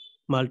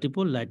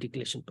 মাল্টিপল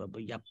লাইটিকুলেশন পাবো,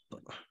 ইয়াপ,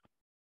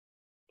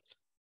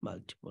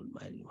 মাল্টিপল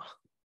মাইলোমা।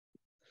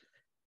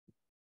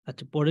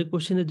 আচ্ছা পরের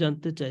কোশ্চেনে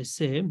জানতে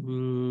চাইছে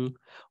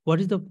what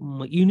is the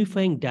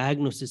unifying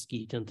diagnosis, কি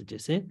জানতে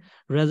চাইছে।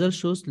 রেজাল্ট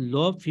শোস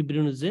লো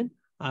ফিব্রিনোজেন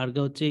আর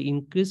হচ্ছে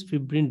ইনক্রিজ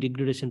ফিব্রিন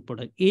ডিগ্রেডেশন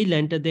প্রোডাক্ট। এই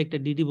লাইনটা দিয়ে একটা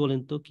ডিডি বলেন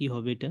তো কি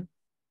হবে এটা?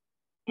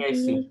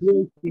 DIC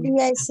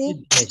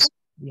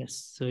ইয়েস,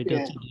 সো এটা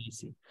হচ্ছে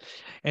ডিআইসি।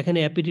 এখানে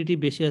অ্যাপিডিটি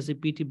বেশি আছে,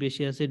 পিটি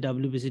বেশি আছে,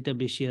 ডাব্লিউবিসিটা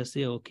বেশি আছে,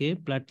 ওকে।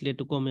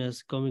 প্লাটলেটও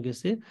কমে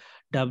গেছে,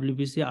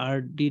 ডাব্লিউবিসি আর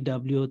ডি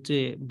ডাব্লিউ হচ্ছে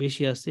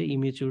বেশি আছে,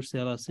 ইমেচিউর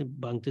সেল আছে,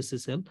 ভাঙতেছে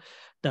সেল।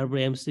 তারপরে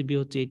এমসিবি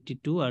হচ্ছে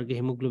 82 আর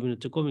হেমোগ্লোবিন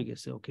হচ্ছে কমে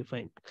গেছে, okay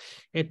fine.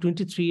 A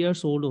 23 years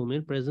old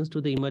woman presents to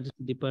the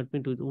emergency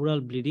department with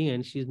oral bleeding,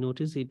 and she is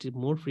noticed it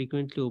more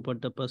frequently over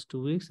the past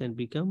 2 weeks and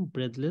become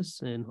breathless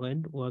and when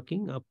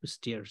walking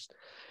upstairs.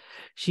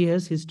 She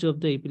has history of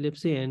the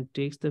epilepsy and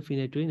takes the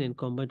phenytoin and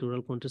combined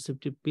oral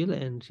contraceptive pill,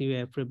 and she has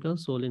afebrile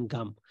swollen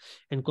gum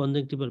and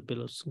conjunctival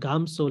pillows.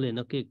 Gum swollen,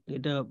 okay,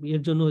 এটা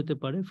এর জন্য হতে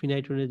পারে,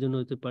 ফিনাইটোনের জন্য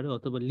হতে পারে,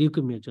 অথবা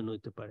লিউকেমিয়ার জন্য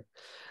হতে পারে।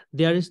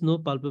 There is no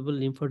palpable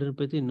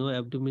lymphadenopathy, no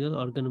abdominal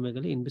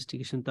organomegaly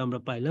investigation তো আমরা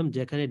পাইলাম,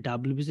 যেখানে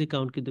ডাব্লিউবিসি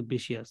কাউন্ট কিন্তু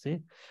বেশি আছে।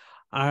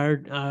 আর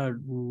আর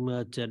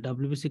আচ্ছা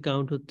ডাব্লিউবিসি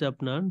কাউন্ট হচ্ছে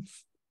আপনার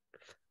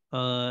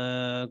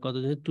কত,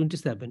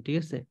 27, ঠিক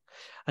আছে।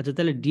 আচ্ছা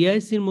তাহলে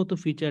ডিআইসি এর মতো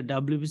ফিচার,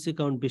 ডাব্লিউবিসি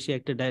কাউন্ট বেশি,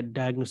 একটা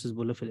ডায়াগনোসিস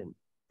বলে ফেলেন।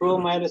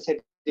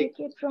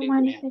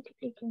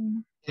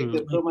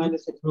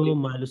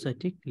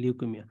 প্রোমাইলোসাইটিক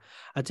লিউকেমিয়া।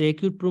 আচ্ছা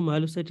অ্যাকিউট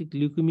প্রোমাইলোসাইটিক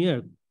লিউকেমিয়ার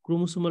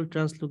ক্রোমোসোমাল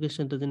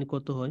ট্রান্সলোকেশনটা জানি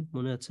কত হয়,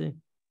 মনে আছে?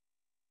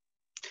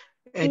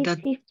 এটা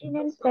 15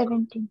 and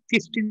 17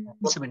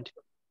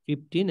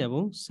 15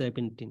 এবং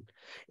 17।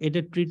 এটা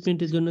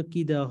ট্রিটমেন্টের জন্য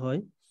কি দেওয়া হয়?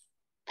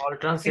 অল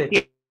ট্রান্সলেট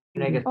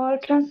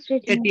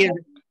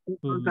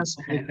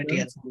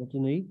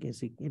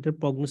এটার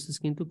প্রগনোসিস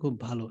কিন্তু খুব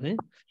ভালো, হ্যাঁ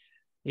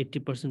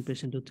 80%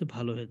 পেশেন্ট হচ্ছে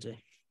ভালো হয়ে যায়।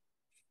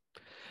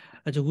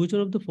 আচ্ছা which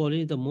one of the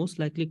following is the most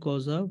likely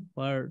cause of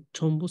or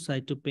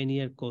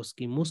thrombocytopenia cause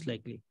কি? Most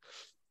likely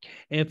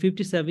a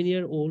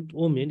 57-year-old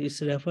woman is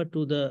referred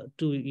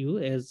to you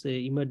as a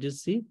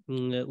emergency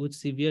with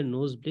severe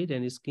nosebleed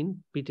and skin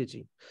PTG.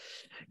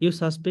 You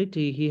suspect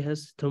he has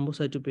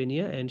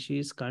thrombocytopenia and she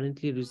is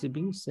currently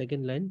receiving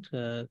second line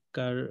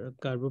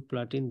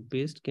carboplatin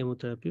based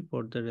chemotherapy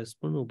for the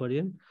response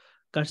ovarian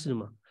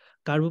carcinoma.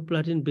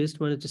 Carboplatin based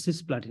মানে হচ্ছে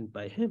cisplatin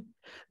পায়, হ্যাঁ।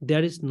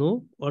 There is no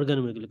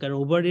organomegaly, কারণ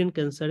ovarian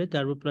ক্যান্সারে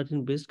কার্বোপ্লাটিন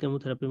based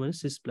chemotherapy মানে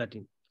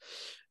cisplatin.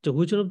 তো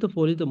which one of the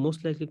following the most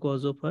likely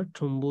cause of her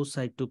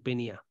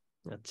thrombocytopenia?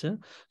 আচ্ছা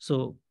so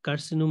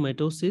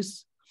কার্সিনোমাটোসিস,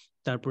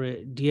 তারপরে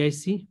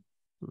ডিআইসি,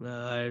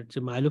 আর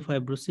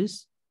মাইলোফাইব্রোসিস,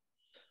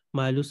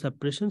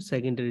 মাইলোসাপ্রেশন,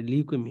 সেকেন্ডারি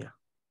লিউকেমিয়া।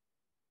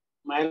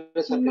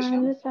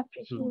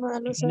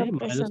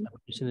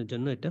 মাইলোসাপ্রেশনের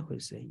জন্য এটা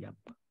হয়েছে।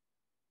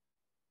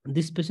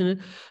 This patient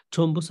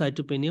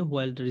thrombocytopenia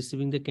while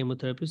receiving the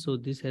chemotherapy, so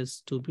this has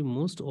to be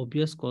most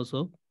obvious cause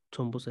of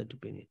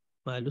thrombocytopenia,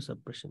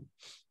 myelosuppression.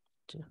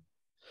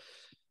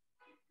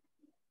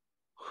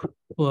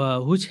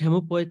 Which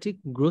hemopoietic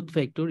growth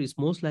factor is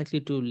most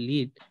likely to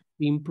lead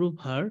to improve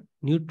her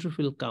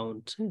neutrophil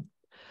count?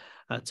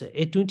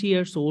 A 20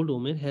 years old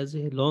woman has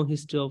a long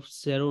history of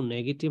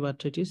seronegative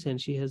arthritis and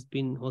she has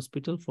been in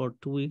hospital for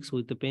 2 weeks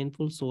with a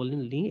painful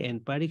swollen knee and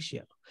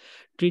pyrexia.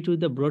 Treat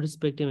with the broad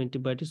spectrum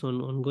antibiotics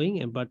ongoing,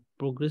 but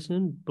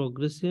progression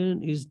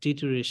is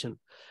deterioration.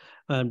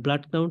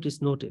 Blood count is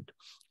noted.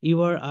 You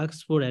are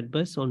asked for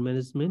advice on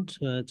management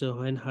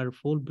when her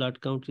full blood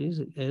count is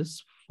as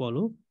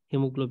follow: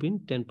 hemoglobin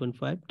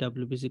 10.5,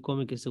 WBC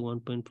কমে গেছে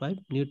 1.5,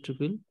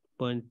 neutrophil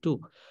 0.2,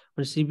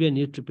 মানে severe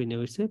neutropenia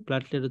হয়েছে,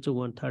 platelet হচ্ছে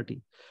 130।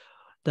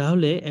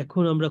 তাহলে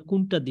এখন আমরা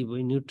কোনটা দিব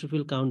এই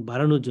নিউট্রোফিল কাউন্ট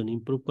বাড়ানোর জন্য,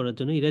 ইমপ্রুভ করার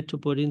জন্য?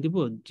 ইরিথ্রোপয়েটিন দিব,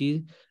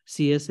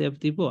 জিসিএসএফ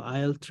দিব,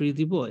 IL-3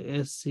 দিব,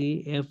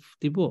 এসসিএফ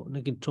দিব,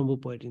 নাকি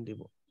থ্রম্বোপয়েটিন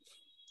দিব?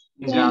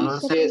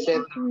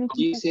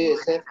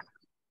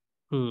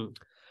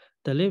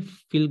 তাহলে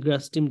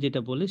ফিলগ্রাস্টিম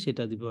যেটা বলে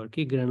সেটা দিব আর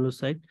কি,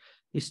 গ্রানুলোসাইট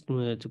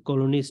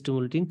কলোনি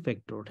স্টিমুলেটিং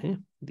ফ্যাক্টর, হ্যাঁ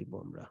দিব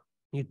আমরা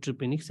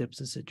নিউট্রোপেনিক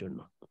সেপসিসের জন্য।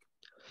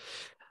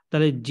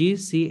 তাহলে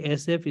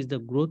GCSF is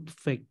the growth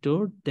factor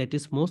that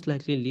is most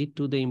likely lead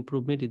to the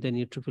improvement in the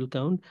neutrophil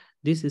count.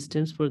 This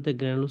stands for the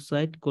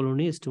granulocyte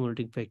colony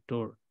stimulating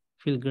factor.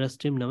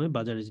 Filgrastim নামে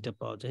বাজারে যেটা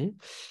পাওয়া যায়।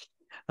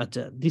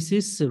 আচ্ছা, this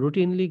is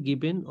routinely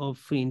given of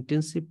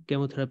intensive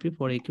chemotherapy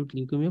for acute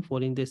leukemia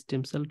following the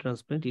stem cell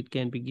transplant. It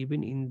can be given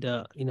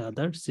in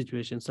other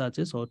situations such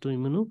as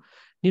autoimmune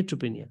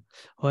neutropenia.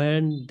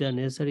 When the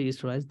necessary is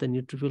rise the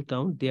neutrophil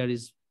count, there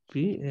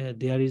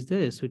is the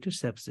associated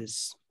sepsis.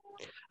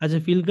 আচ্ছা,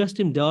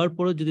 filgrastim দেওয়ার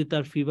পরে যদি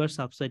তার fever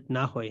subside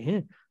না হয়,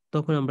 হ্যাঁ,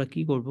 তখন আমরা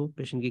কি করব,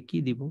 পেশেন্টকে কি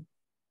দিব?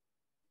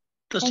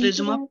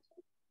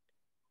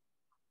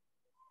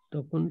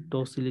 তখন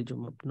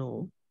টসিলিজুমাব নো,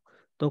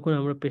 তখন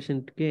আমরা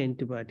পেশেন্টকে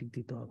অ্যান্টিবায়োটিক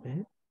দিতে হবে,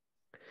 হ্যাঁ,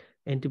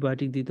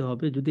 অ্যান্টিবায়োটিক দিতে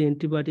হবে। যদি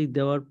অ্যান্টিবায়োটিক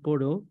দেওয়ার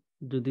পরেও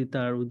যদি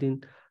তার উইদিন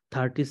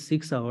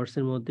 36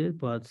 আওয়ার্সের মধ্যে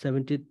বা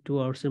 72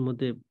 আওয়ার্সের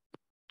মধ্যে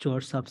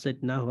জ্বর সাবসাইড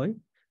না হয়,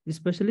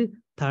 স্পেশালি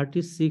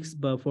 36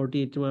 বা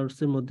 48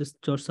 আওয়ার্সের মধ্যে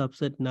জ্বর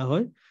সাবসাইড না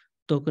হয়,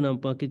 তখন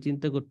আমাকে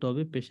চিন্তা করতে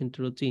হবে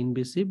পেশেন্টের হচ্ছে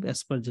ইনভেসিভ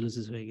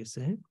অ্যাসপারজিলোসিস হয়ে গেছে,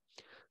 হ্যাঁ,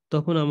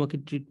 তখন আমাকে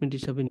ট্রিটমেন্ট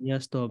হিসাবে নিয়ে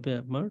আসতে হবে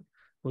আমার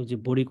ওই যে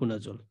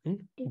বরিকোনাজল, হ্যাঁ,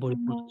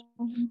 বরিকোনাজল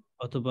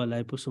অথবা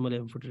লাইপোসোমাল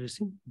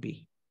এমফোটেরিসিন বি।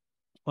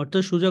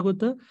 অর্থাৎ সোজা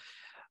কথা,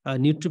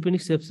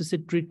 নিউট্রোপেনিক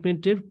সেপসিসের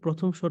ট্রিটমেন্টের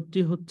প্রথম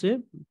শর্তই হচ্ছে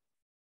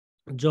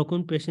যখন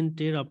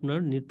পেশেন্টের আপনার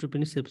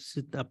নিউট্রোপেনিক সেপসিস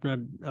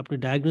আপনি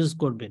ডায়াগনোস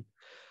করবেন,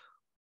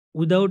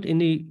 উইদাউট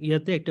এনি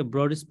ইয়াতে একটা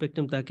ব্রড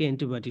স্পেকট্রাম তাকে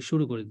অ্যান্টিবায়োটিক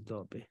শুরু করে দিতে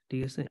হবে,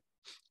 ঠিক আছে?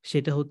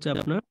 সেটা হচ্ছে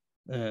আপনার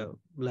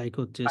লাইক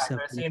হচ্ছে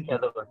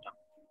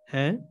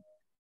হ্যাঁ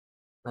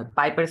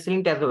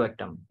পাইপারসিলিন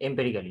ট্যাজোব্যাক্টাম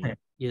এম্পিরিক্যালি,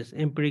 ইয়েস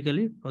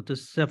এম্পিরিক্যালি, অর্থাৎ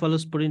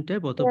সেফালোস্পোরিন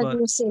টাইপ অথবা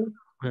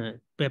হ্যাঁ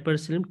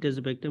পেপারসিলিন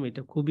টেজোব্যাক্টাম,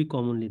 এটা খুবই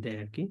কমনলি দেয়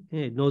আর কি,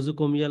 হ্যাঁ,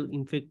 নোজোকোমিয়াল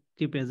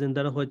ইনফেক্টিভ এজেন্ট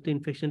দ্বারা হয়তো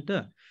ইনফেকশনটা,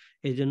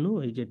 এই জন্য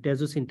এই যে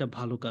টেজোসিনটা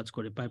ভালো কাজ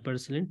করে,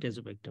 পাইপারসিলিন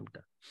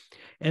টেজোব্যাক্টামটা।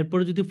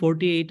 এরপরে যদি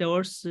 48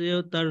 আওয়ার্স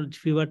তার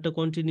ফিভারটা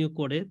কন্টিনিউ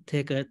করে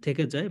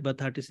থেকে যায় বা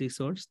 36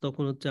 আওয়ার্স,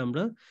 তখন হচ্ছে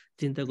আমরা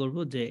চিন্তা করব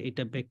যে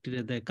এটা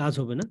ব্যাকটেরিয়া দেয় কাজ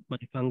হবে না,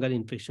 মানে ফাঙ্গাল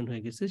ইনফেকশন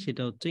হয়ে গেছে,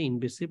 সেটা হচ্ছে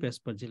ইনভেসিভ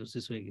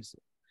অ্যাসপারজিলোসিস হয়ে গেছে,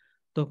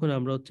 তখন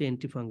আমরা হচ্ছে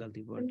অ্যান্টিফাঙ্গাল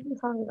দিব আর কি।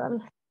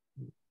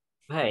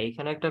 ভাই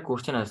এখানে একটা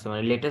কোশ্চেন আছে,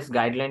 মানে লেটেস্ট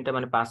গাইডলাইনটা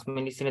মানে 5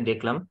 মেডিসিনে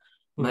দেখলাম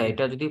ভাই,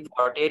 এটা যদি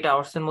 48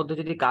 আওয়ার্স এর মধ্যে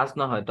যদি কাজ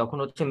না হয় তখন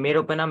হচ্ছে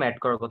মেরোপেনাম অ্যাড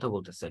করার কথা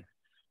বলতেছে।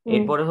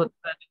 এরপরে হচ্ছে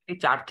যদি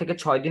 4 থেকে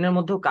 6 দিনের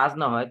মধ্যেও কাজ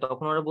না হয়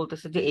তখন ওরা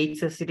বলতেছে যে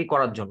এইচএসসিটি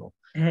করার জন্য,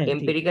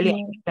 এম্পিরিক্যালি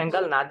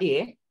অ্যান্টিফাঙ্গাল না দিয়ে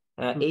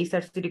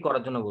এইচএসসিটি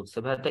করার জন্য বলছে।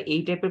 ভাই তা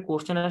এই টাইপের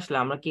কোশ্চেন আসলে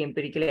আমরা কি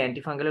এম্পিরিক্যালি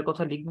অ্যান্টিফাঙ্গালের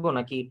কথা লিখবো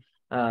নাকি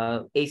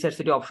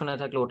এইচএসসিটি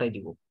অপশনে থাকলে ওটাই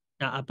দিব?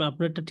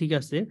 আপনারটা ঠিক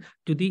আছে,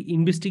 যদি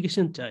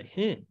ইনভেস্টিগেশন চাই,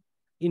 হ্যাঁ,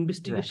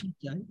 ইনভেস্টিগেশন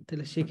চাই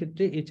তাহলে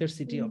সেক্ষেত্রে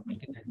এইচআরসিটি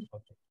আপনাকে নিতে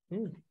হবে,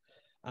 হ্যাঁ,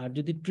 আর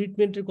যদি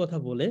ট্রিটমেন্টের কথা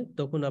বলে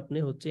তখন আপনি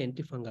হচ্ছে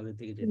অ্যান্টিফাঙ্গালের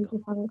দিকে যেতে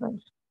হবে।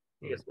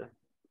 ঠিক আছে।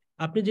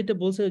 আপনি যেটা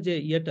বলছেন যে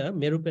ইয়েটা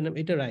মেরোপেনাম,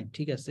 এটা রাইট,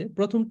 ঠিক আছে।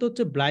 প্রথম তো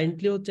হচ্ছে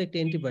ব্লাইন্ডলি হচ্ছে একটা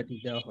অ্যান্টিবায়োটিক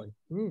দেওয়া হয়,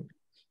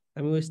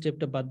 আমি ওই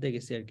স্টেপটা বাদ দিয়ে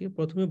গেছি আর কি।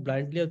 প্রথমে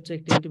ব্লাইন্ডলি হচ্ছে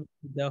একটা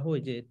অ্যান্টিবায়োটিক দেওয়া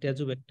হয় যে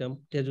টেজোব্যাক্টাম,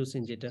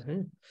 টেজোসিন যেটা,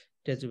 হ্যাঁ,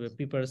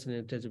 পিপারসিন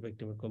এর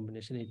টেজোব্যাক্টামের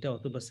কম্বিনেশন এটা,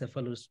 অথবা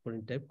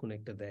সেফালোস্পোরিন টাইপ কোন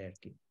একটা দেয় আর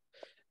কি।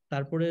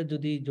 তারপরে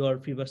যদি জ্বর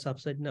ফিভার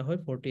সাবসাইড না হয়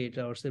 48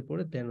 আওয়ার্স এর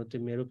পরে দেন হচ্ছে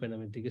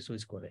মেরোপেনামের দিকে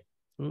সুইচ করে।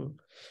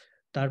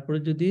 তারপরে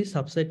যদি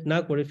সাবসাইড না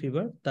করে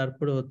ফিভার,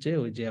 তারপরে হচ্ছে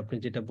ওই যে আপনি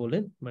যেটা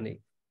বলেন মানে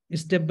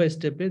স্টেপ বাই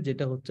স্টেপে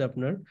যেটা হচ্ছে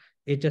আপনার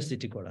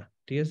এইচআরসিটি করা,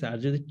 ঠিক আছে। আর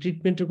যদি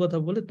ট্রিটমেন্টের কথা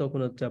বলে তখন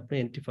হচ্ছে আপনি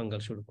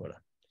অ্যান্টিফাঙ্গাল শুরু করা,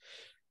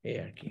 এই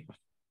আর কি।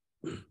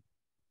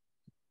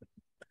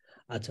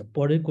 আচ্ছা,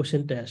 পরের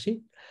কোশ্চেনটা আসি।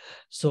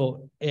 So,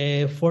 a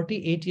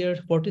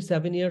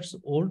 47 years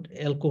old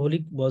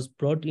alcoholic was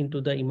brought into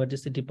the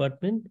emergency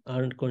department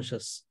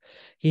unconscious.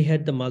 He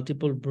had the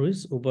multiple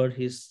bruises over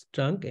his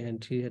trunk and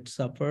he had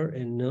suffered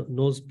a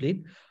nosebleed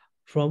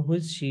from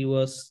which he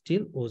was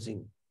still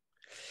oozing.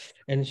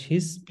 And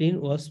his spleen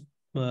was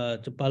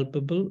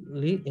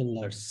palpably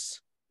enlarged.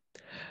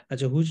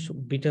 Which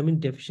vitamin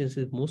deficiency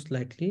is most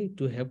likely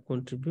to have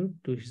contributed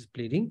to his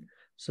bleeding?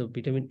 So,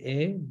 vitamin A,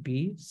 B,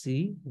 C,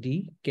 D,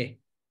 K.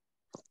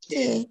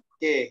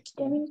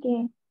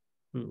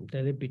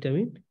 তাহলে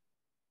vitamin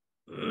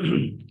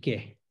K,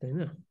 তাই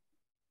না?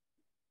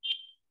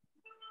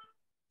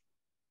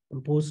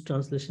 Post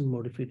translation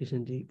modification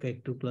যে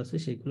factor ক্লাসে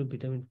সেগুলো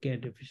vitamin K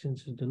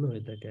ডেফিসিয়েন্সির জন্য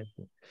হয়ে থাকে আর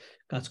কি,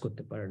 কাজ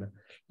করতে পারে না,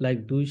 লাইক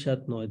 2,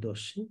 7, 9,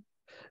 10।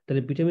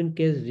 তাহলে vitamin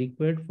K is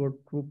required for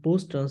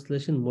post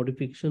translation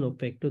modification of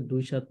factor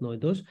 2, 7, 9,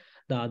 10.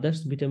 The others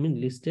vitamin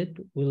listed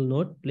will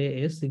not play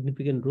a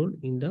significant role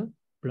in the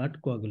blood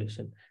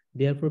coagulation.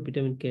 Therefore,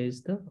 vitamin K is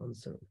the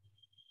answer.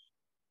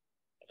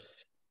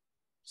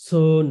 So,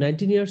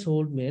 19 years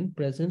old man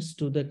presents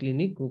to the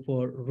clinic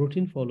for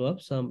routine follow-up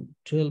some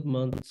 12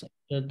 months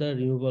after the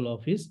removal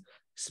of his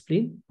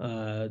spleen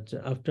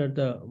after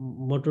the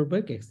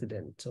motorbike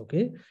accident.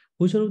 Okay,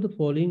 which one of the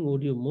following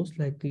would you most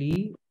likely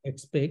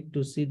expect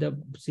to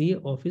see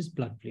of his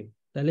blood film?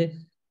 তাহলে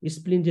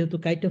স্প্লিন যেহেতু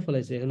কাইটা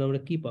ফেলাইছে এখন আমরা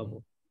কি পাবো?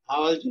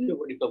 হাওয়াল Jolly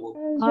body পাবো।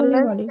 Jolly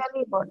body.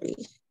 Body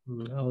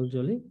হাউল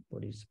Jolly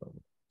bodies পাবো।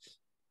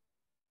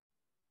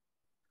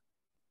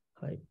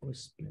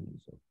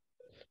 হাইপোস্প্লেনিজম।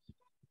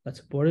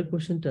 আচ্ছা, পরের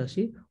কোশ্চেনটা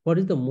আসি। What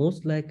is the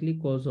most likely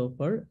cause of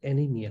R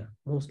anaemia?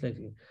 Most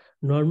likely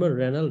normal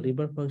renal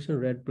liver function,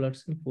 red blood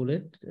cell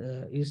folate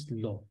is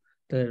low.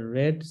 The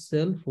red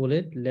cell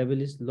folate level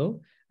is low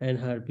and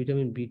her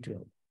vitamin B12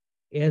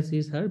 as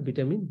is her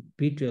vitamin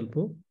B12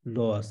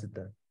 low আছে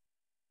তার।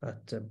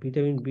 আচ্ছা,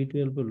 vitamin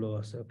B12 low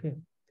আছে। ওকে,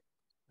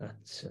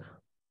 আচ্ছা,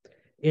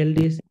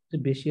 LDS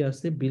বেশি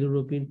আছে,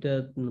 বিলিরুবিনটা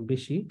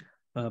বেশি,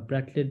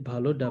 platelet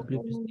ভালো,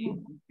 WBC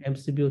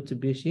MCB হচ্ছে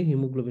বেশি,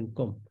 haemoglobin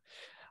com.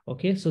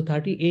 Okay, so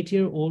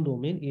 38-year-old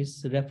woman is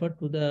referred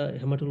to the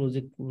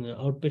hematologic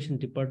outpatient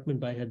department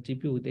by her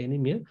GP with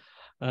anemia.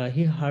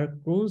 Her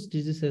Crohn's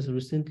disease has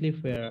recently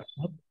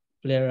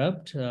flare up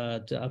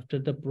after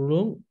the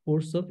prolonged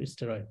course of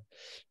steroid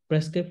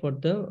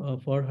prescribed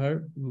for her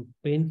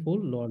painful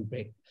lower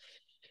back.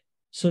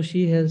 So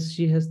she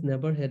has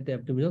never had the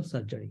abdominal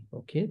surgery.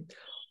 Okay.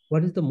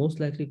 What is the most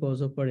likely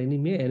cause of her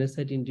anemia?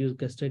 NSAID-induced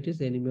gastritis,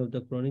 anemia of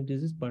the chronic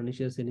disease,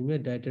 pernicious anemia,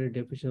 dietary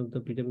deficiency of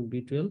the vitamin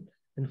B12,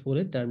 and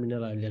folate,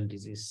 terminal ileal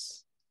disease.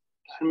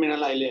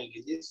 Terminal ileal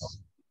disease,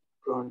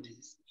 Crohn's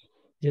disease.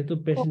 যেহেতু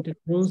পেশেন্টের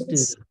Crohn's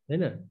disease, তাই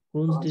না?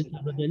 Crohn's disease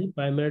আমরা জানি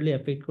primarily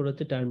effect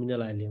করাতে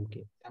terminal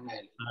আইলিয়ামকে।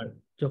 আর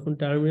যখন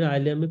terminal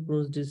আইলিয়ামে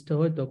Crohn's ডিজিজটা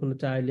হয় তখন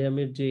হচ্ছে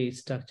আইলিয়ামের যে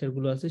স্ট্রাকচার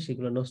গুলো আছে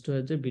সেগুলো নষ্ট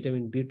হয়ে যায়,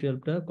 ভিটামিন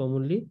B12টা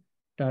কমনলি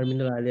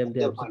টার্মিনাল আইলিয়াম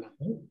দিয়ে অ্যাবজর্ব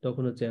হয়,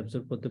 তখন হচ্ছে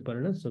অ্যাবজর্ব করতে পারে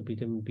না, সো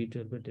ভিটামিন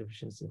B12 এর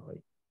ডেফিসিয়েন্সি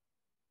হয়।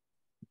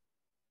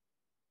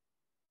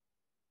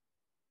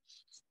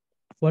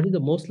 What is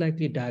the most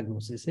likely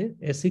diagnosis?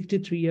 A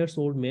 63 years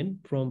old man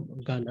from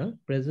Ghana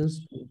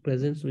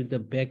presents with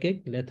the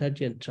backache,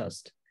 lethargy, and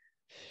thirst.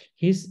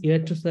 His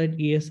erythrocyte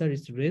ESR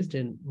is raised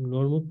and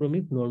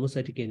normochromic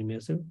normocytic anemia.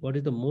 So what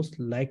is the most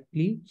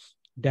likely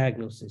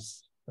diagnosis?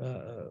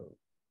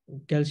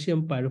 Calcium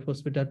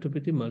pyrophosphate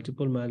atrophy,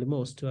 multiple myeloma,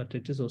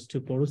 osteoarthritis,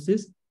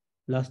 osteoporosis,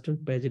 last one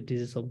Paget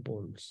disease of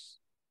bones.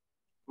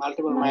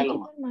 Multiple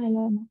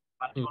myeloma.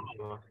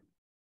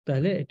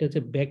 তাহলে এটা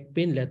হচ্ছে back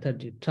pain,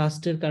 lethargy.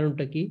 ট্রাস্টের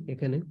কারণটা কি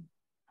এখানে?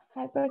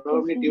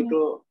 Probably due to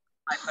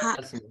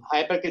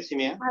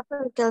hypercalcemia.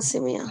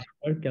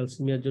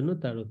 ক্যালসিমিয়ার জন্য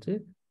তার হচ্ছে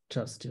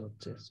ট্রাস্টে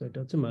হচ্ছে। সো এটা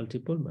হচ্ছে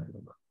multiple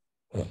myeloma.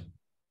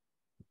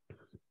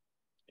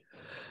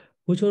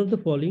 Which one of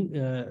the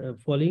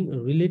following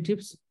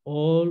relatives,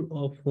 all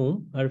of whom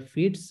are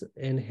fit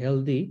and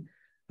healthy,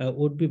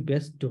 would be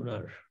best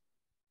donor?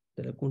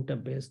 তাহলে কোনটা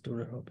বেস্ট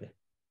ডোনার হবে?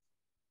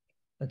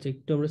 আচ্ছা,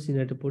 একটু আমরা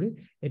সিনারিটা পড়ি।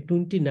 A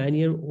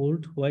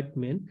 29-year-old white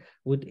man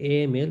with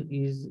AML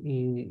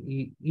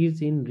is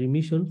in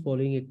remission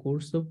following a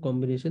course of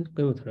combination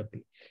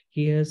chemotherapy.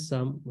 He has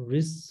some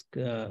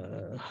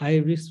high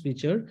risk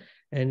feature,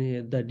 and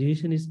the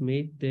decision is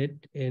made that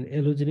an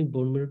allogenic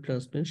bone marrow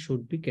transplant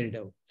should be carried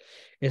out.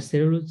 A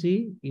serology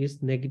is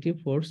negative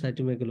for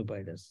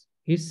cytomegalovirus.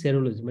 His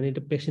serology, মানে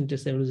এটা পেশেন্টের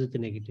serology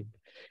negative.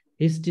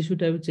 His tissue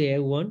type হচ্ছে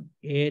A1,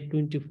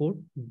 A24,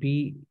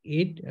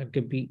 B8 R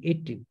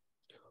B18.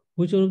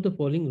 Which one of the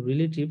following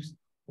relatives,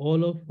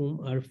 all of whom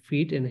are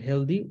fit and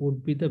healthy, would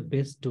be the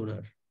best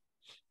donor?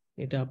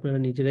 এটা আপনারা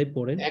নিজেরাই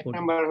পড়েন। এক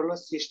number হলো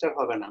সিস্টার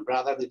হবে না,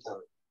 ব্রাদার দিতে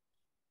হবে।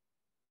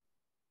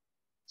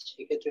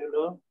 সেক্ষেত্রে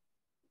হলো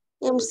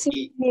এমসি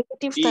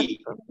নেগেটিভ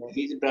থাকবে।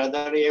 His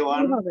brother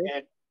A1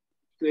 at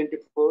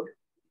 24।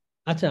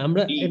 আচ্ছা,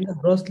 আমরা এটা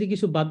গ্রসলি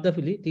কিছু বাদ দা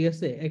ফেলি, ঠিক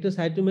আছে? একটা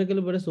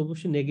সাইটোমেগালোভাইরাস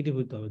অবশ্যই নেগেটিভ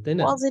হতে হবে, তাই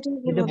না?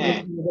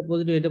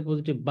 এটা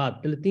পজিটিভ বাদ,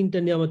 তাহলে তিনটা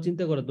নিয়ে আমার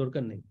চিন্তা করার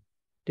দরকার নেই,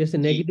 ঠিক আছে?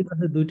 নেগেটিভ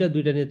আছে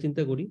দুইটা নিয়ে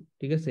চিন্তা করি,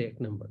 ঠিক আছে? এক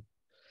নাম্বার।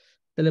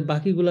 তাহলে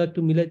বাকিগুলো একটু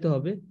মিলাইতে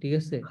হবে, ঠিক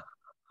আছে?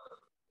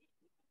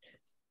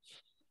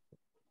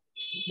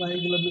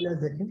 বাকিগুলো মিলাই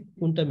দেখেন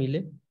কোনটা মিলে।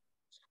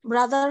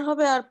 ব্রাদার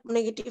হবে আর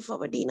নেগেটিভ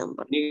হবে, ডি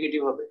নাম্বার।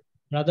 নেগেটিভ হবে,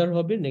 ব্রাদার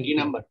হবে negative,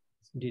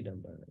 D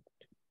number.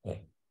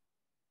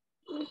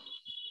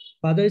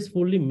 Father is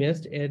fully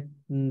matched at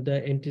the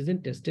antigen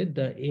tested.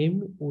 The aim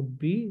would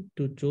be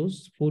to choose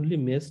fully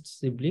matched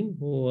sibling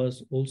who was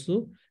also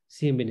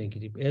CMB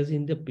negative. As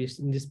in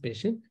this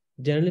patient,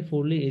 generally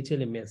fully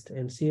HLA matched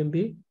and CMB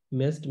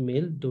matched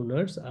male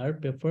donors are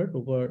preferred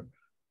over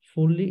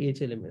fully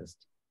HLA matched.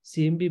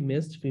 CMB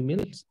matched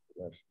female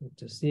donor.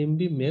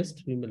 CMB matched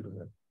female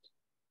donor.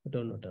 I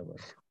don't know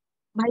about.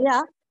 ভাইয়া,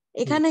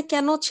 এখানে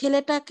কেন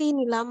ছেলেটাকেই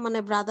নিলাম, মানে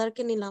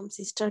ব্রাদারকে নিলাম,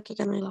 সিস্টারকে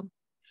কেন নিলাম?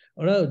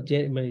 ওরা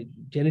মানে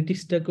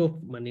জেনেটিক্সটাকেও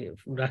মানে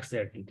রাখছে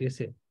আর কি, ঠিক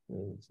আছে?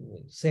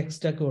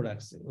 সেক্সটাকেও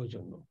রাখছে ওই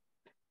জন্য,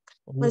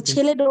 মানে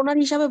ছেলে ডোনার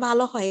হিসাবে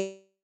ভালো হয়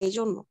এই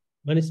জন্য,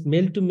 মানে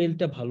মেল টু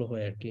মেলটা ভালো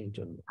হয় আর কি এই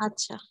জন্য।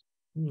 আচ্ছা,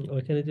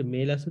 ওইখানে যে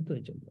মেল আছে তো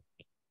এই জন্য।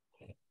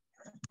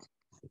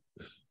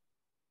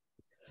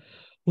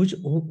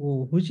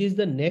 Which is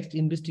the next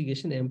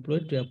investigation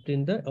employed to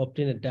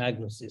obtain a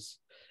diagnosis?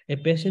 A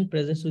patient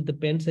presents with the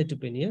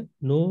pancytopenia.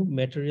 No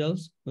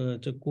materials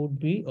could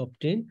be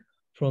obtained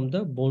from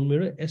the bone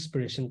marrow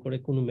aspiration করে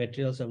কোনো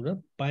materials আমরা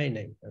পাই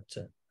নাই।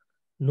 আচ্ছা,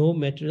 no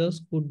materials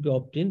could be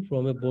obtained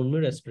from a bone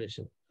marrow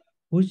aspiration.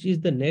 Which is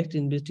the next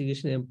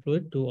investigation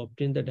employed to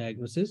obtain the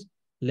diagnosis?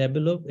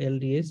 Level of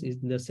LDH is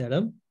in the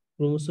serum,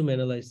 chromosome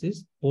analysis,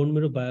 bone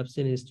marrow biopsy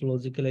and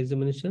histological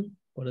examination.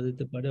 করা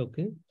যেতে পারে,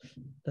 ওকে।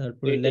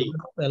 তারপরে level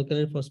of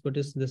alkaline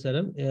phosphatase in the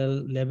serum,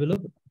 level of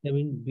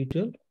vitamin B12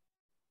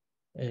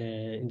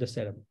 in the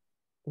serum.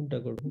 কোনটা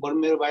করব? bone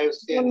marrow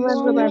biopsy and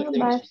Bone marrow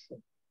biopsy.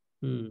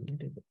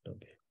 এটা করতে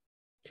হবে।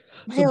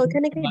 ভাই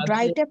ওখানে কি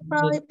ড্রাই টেপ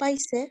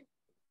পাইছে?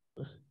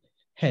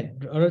 হ্যাঁ,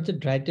 ওরা হচ্ছে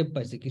ড্রাই টেপ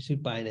পাইছে, কিছুই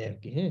পায় না আর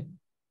কি। হ্যাঁ,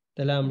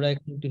 তাহলে আমরা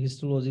একটু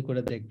হিস্টোলজি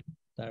করে দেখব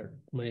তার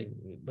মানে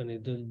মানে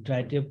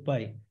ড্রাই টেপ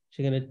পাই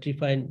সেখানে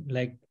ট্রিফাইন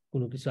লাইক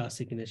কোনো কিছু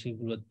আছে কিনা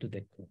সেগুলো একটু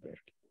দেখতে হবে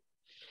আর কি।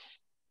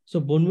 So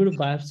bone marrow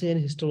biopsy and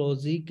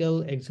histological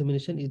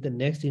examination is the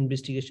next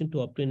investigation to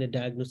obtain a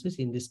diagnosis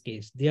in this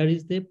case. There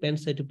is the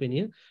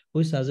pancytopenia,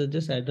 which suggests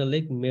a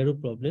cytolic marrow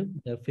problem,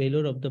 the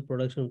failure of the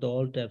production of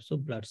all types of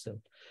blood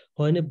cells.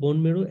 When a bone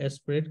marrow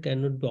aspirate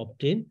cannot be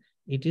obtained,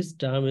 it is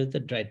termed as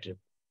the dry trap.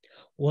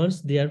 Once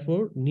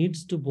therefore needs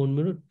to bone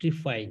marrow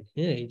trifine,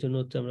 এই জন্য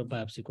হচ্ছে আমরা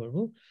biopsy করব,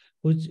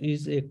 which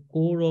is a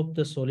core of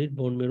the solid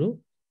bone marrow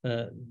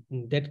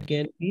that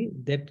can be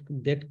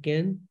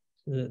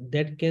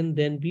that can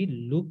then be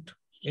looked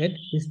at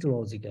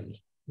histologically.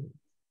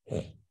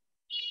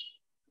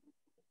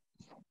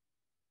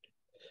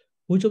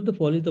 Which of the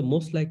following is the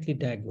most likely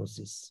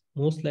diagnosis?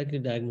 Most likely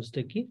diagnosis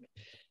টা কি?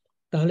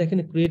 তাহলে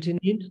এখানে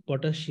creatinine,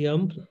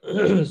 potassium,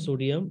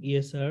 sodium,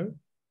 ESR,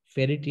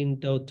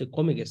 ফেরিটিনটা হচ্ছে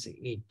কমে গেছে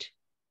 8,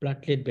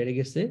 platelet বেড়ে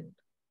গেছে,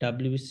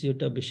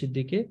 ডাব্লিউবিসিওটা বেশির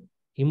দিকে,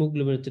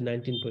 হিমোগ্লোবিন হচ্ছে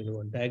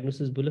 19.1।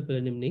 ডায়াগনোসিস বলে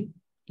ফেলেন এমনি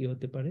কি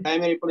হতে পারে?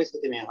 প্রাইমারি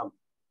পলিসাইথেমিয়া হবে।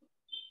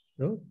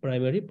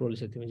 প্রাইমারি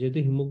পলিসাইথেমিয়া, যেহেতু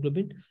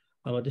হিমোগ্লোবিন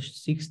আমাদের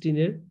 16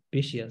 এর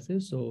বেশি আছে,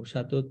 সো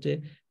সাথে হচ্ছে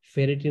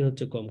ফেরিটিন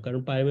হচ্ছে কম, কারণ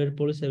প্রাইমারি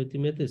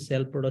পলিসাইথেমিয়াতে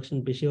সেল প্রোডাকশন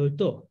বেশি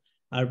হয়তো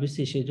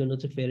আরবিসি, সেই জন্য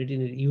হচ্ছে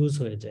ফেরিটিনের ইউজ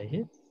হয়ে যায়।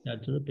 হ্যাঁ, যার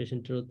জন্য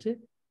পেশেন্টের হচ্ছে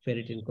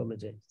ফেরিটিন কমে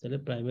যায়, তাহলে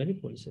primary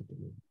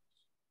polycythaemia.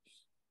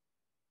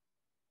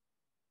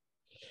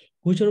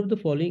 Which one of the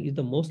following is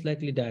the most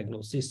likely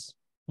diagnosis?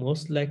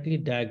 Most likely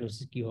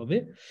diagnosis কি হবে?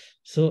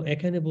 So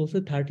এখানে বলছে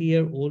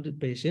 30-year-old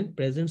patient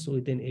presents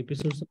with an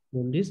episode of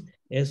jaundice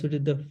as with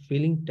the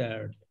feeling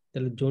tired.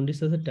 তাহলে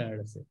jaundice আছে, tired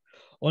আছে।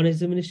 On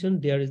examination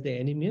there is the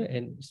anemia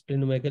and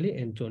splenomegaly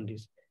and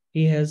jaundice.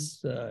 He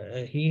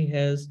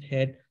has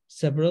had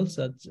several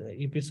such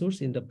episodes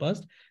in the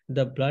past.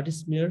 The blood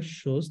smear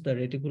shows the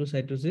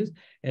reticulocytosis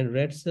and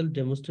red cell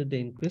demonstrate the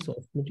increased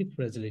osmotic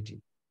fragility.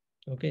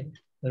 Okay,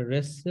 the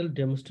red cell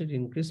demonstrate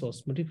increased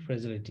osmotic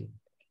fragility.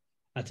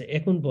 আচ্ছা,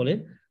 এখন বলেন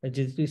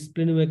যেহেতু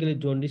splenomegaly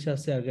jaundice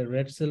আছে আর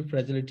red cell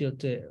fragility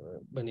হচ্ছে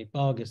মানে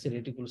পাওয়া গেছে,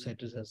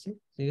 reticulocytosis আছে,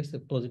 ঠিক আছে,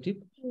 পজিটিভ,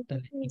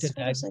 তাহলে এটা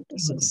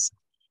Spherocytosis.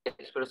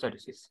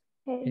 Spherocytosis.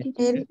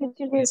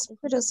 Hereditary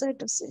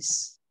spherocytosis.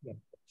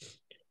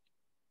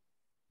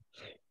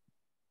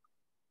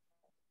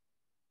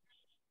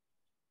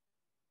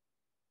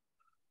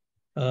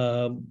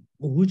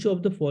 Which of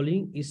the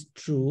following is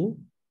true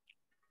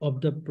of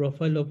the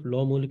profile of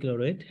low molecular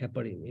weight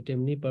heparin? এটা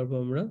এমনি পারবো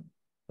আমরা,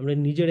 আমরা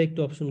নিজের একটু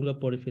অপশনগুলো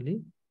পড়ে ফেলি।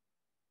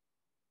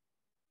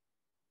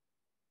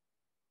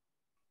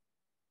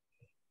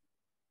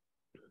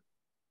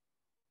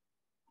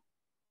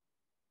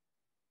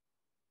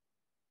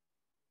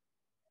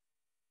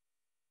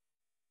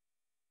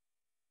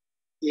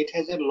 It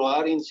has a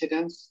lower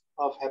incidence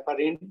of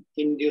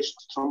heparin-induced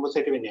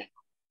thrombocytopenia.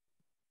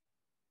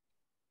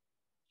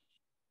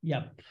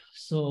 Yeah,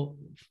 so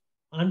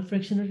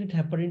unfractionated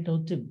হেপারিনটা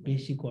হচ্ছে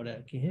বেশি করে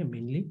আর কি। হ্যাঁ,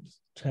 মেইনলি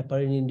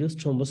হেপারিন ইনডিউসড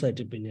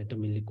থ্রম্বোসাইটোপেনিয়াটা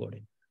মেইনলি করে,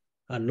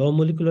 আর লো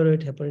মলিকুলার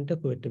ওয়েট হেপারিনটা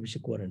খুব একটা বেশি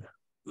করে না।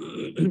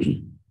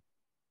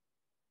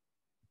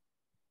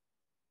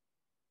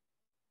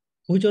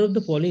 Which one of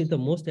the following is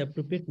the most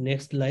appropriate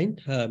next line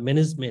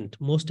management?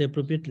 Most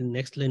appropriate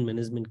next line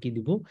management কি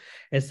দিব?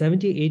 A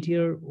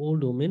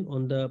 78-year-old woman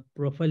on the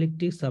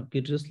prophylactic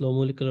subcutaneous low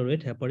molecular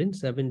weight heparin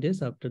 7 days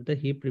after the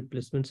hip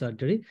replacement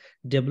surgery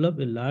developed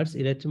a large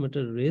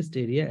erythematous raised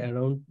area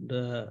around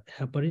the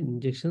heparin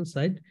injection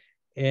site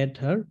at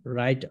her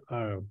right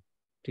arm.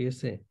 ঠিক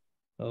আছে,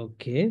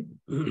 ওকে।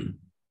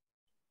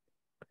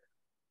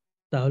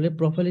 তাহলে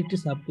prophylactic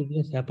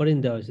subcutaneous heparin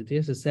দেওয়া হয়েছে, ঠিক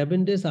আছে, 7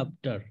 days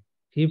after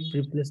hip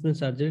replacement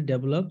surgery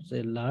develops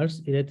a large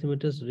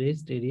erythematous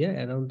raised area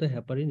around the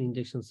heparin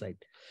injection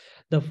site.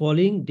 The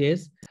following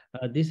days,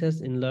 this has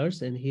enlarged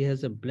and he has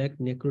a black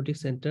necrotic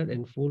center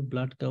and full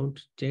blood count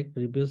check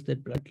reveals that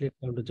platelet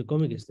count হচ্ছে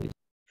কমে গেছে।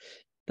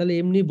 তাহলে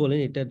এমনি বলেন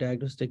এটা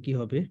ডায়াগনোসটা কি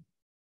হবে?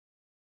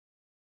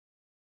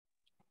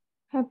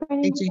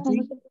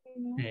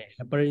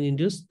 Heparin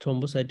induced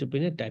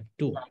thrombocytopenia type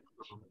 2.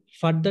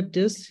 Further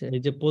test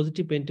is a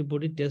positive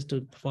antibody test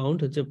found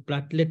হচ্ছে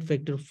platelet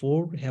factor 4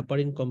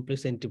 heparin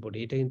complex antibody,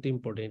 এটা কিন্তু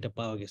ইম্পর্টেন্ট, এটা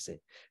পাওয়া গেছে,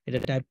 এটা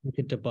টাইপ 2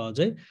 ক্ষেত্রে পাওয়া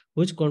যায়,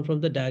 which confirm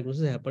the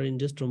diagnosis heparin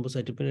induced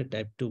thrombocytopenia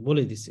type 2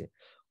 বলে দিছে।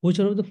 Which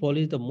one of the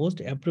following is the most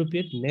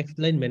appropriate next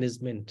line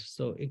management?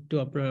 So একটু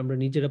আপনারা আমরা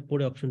নিজেরা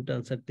পড়ে অপশনটা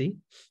আনসার দেই।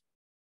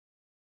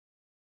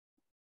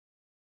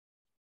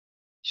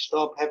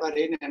 Stop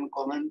heparin and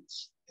commence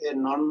a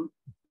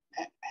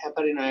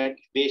non-heparinoid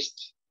based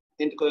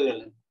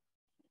anticoagulant.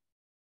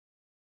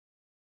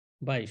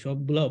 ভাই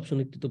সবগুলা অপশন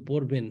একটু তো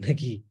পড়বেন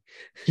নাকি?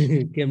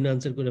 কেমনে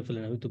আনসার করে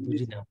ফেলেন আমি তো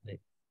বুঝি না আপনি।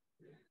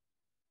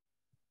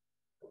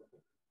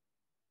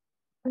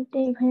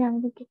 ওইটাই ভাই,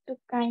 আমাদেরকে একটু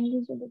কাইন্ডলি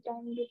যদি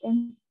টাইম দিতেন,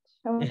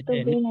 সবার তো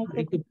ব্রেন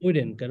একটু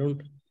পড়েন, কারণ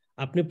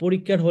আপনি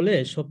পরীক্ষার হলে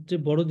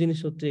সবচেয়ে বড় জিনিস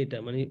হচ্ছে এটা,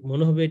 মানে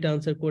মনে হবে এটা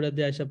আনসার করে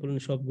দিয়ে আসা পড়েন,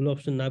 সবগুলো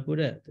অপশন না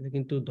পড়ে তাহলে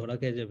কিন্তু ধরা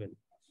খেয়ে যাবেন।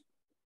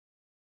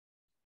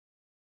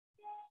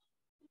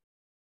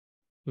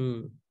 হুম,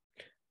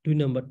 2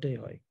 নাম্বারটাই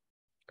হয়।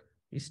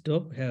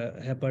 Stop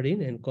heparin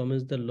and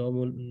commence the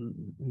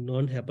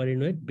non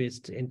হেপারিনয়েড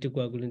based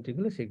anticoagulant,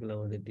 এগুলো সেগুলো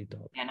আমাদের দিতে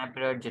হবে।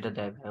 অ্যানাপ্রেড যেটা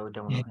দেয় ভাই ওইটা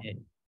মনে হয়।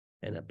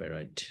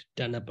 অ্যানাপেরয়েড,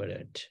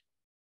 টানাপেরয়েড।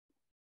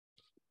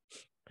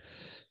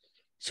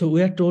 So we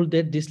are told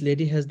that this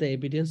lady has the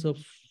evidence of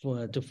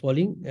the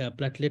falling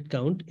platelet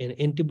count and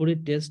antibody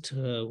test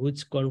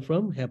which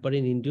confirm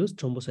heparin-induced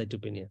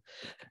thrombocytopenia.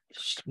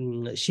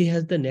 She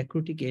has the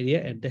necrotic area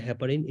at the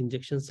heparin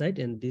injection site,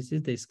 and this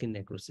is the skin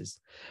necrosis.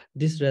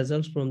 This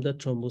results from the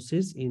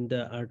thrombosis in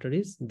the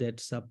arteries that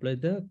supply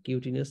the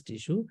cutaneous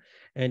tissue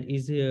and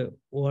is a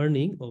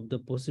warning of the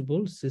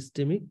possible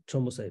systemic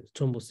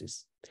thrombosis.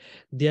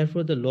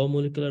 Therefore, the low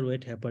molecular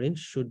weight heparin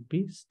should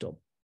be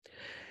stopped.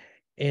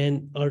 An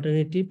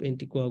alternative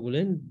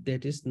anticoagulant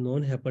that is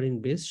non-heparin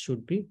based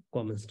should be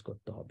commenced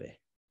করতে হবে।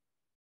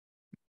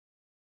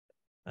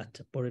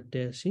 আচ্ছা, পরেরটা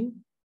আসি।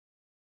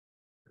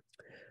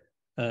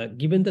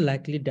 Given the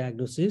likely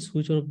diagnosis,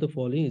 which one of the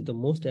following is the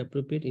most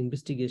appropriate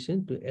investigation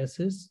to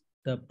assess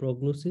the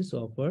prognosis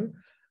of our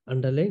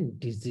underlying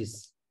disease?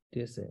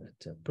 ঠিক আছে,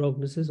 আচ্ছা,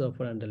 prognosis of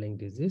our underlying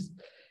disease,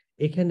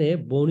 এখানে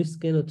বোন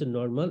স্ক্যান হচ্ছে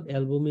নরমাল,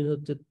 অ্যালবুমিন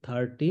হচ্ছে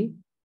 30,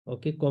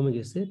 ওকে, কমে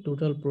গেছে,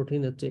 টোটাল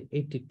প্রোটিন হচ্ছে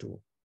 82,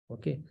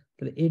 ওকে।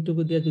 তাহলে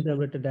এইটুকু দিয়ে যদি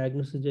আমরা একটা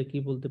ডায়াগনোসিস দিয়ে কি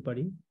বলতে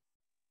পারি?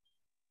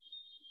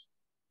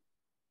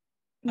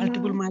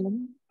 Multiple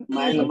myeloma.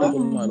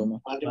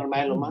 Multiple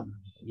myeloma.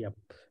 Yup,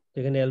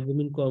 এখানে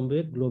অ্যালবুমিন কমবে,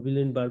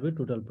 গ্লোবুলিন বাড়বে,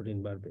 টোটাল প্রোটিন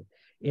বাড়বে।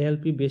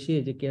 এএলপি বেশি,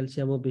 এই যে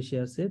ক্যালসিয়ামও বেশি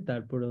আছে,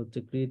 তারপরে হচ্ছে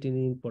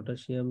creatinine,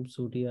 potassium,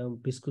 sodium,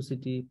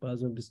 viscosity,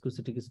 plasma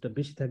viscosity কিছুটা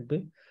বেশি থাকবে,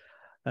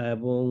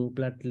 এবং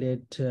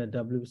platelet,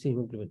 WBC,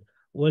 haemoglobin.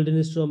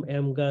 ওয়ালডেনস্ট্রম,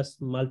 অ্যামগাস,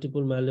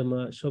 multiple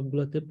myeloma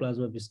সবগুলোতে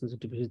প্লাজমা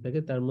ভিসকোসিটি বেশি থাকে,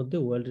 তার মধ্যে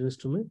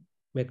ওয়ালডেনস্ট্রমে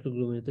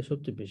ম্যাক্রোগ্লোবিনেতে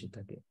সবচেয়ে বেশি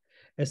থাকে।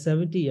 A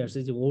 70 years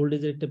is old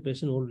age একটা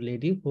patient, old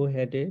lady who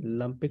had a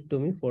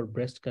lumpectomy for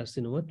breast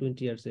carcinoma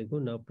 20 years ago,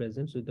 now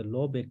presents with a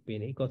low back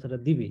pain. এই কথাটা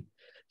দিবি।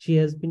 She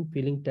has been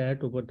feeling tired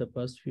over the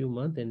past few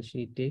months and she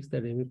takes the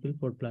Remipil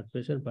for blood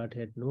pressure but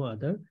had no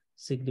other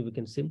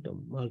significant symptom.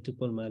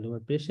 Multiple myeloma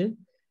patient।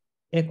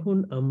 এখন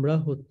আমরা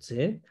হচ্ছে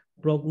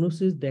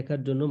prognosis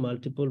দেখার জন্য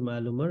multiple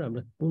মায়োলোমার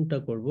আমরা কোনটা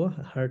করব?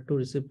 হার্ট টু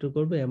রিসেপ্টর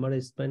করব,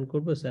 MRI span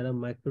করব, সেরাম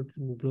মাইক্রো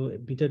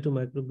বিটা টু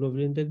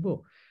মাইক্রোগ্লোবুলিন দেখব,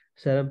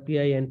 সেরাম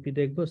পিআইএনপি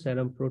দেখব,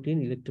 সেরাম প্রোটিন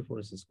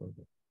ইলেকট্রোফোরেসিস করব।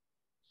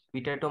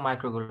 Beta two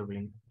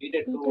মাইক্রোগ্লোবুলিন।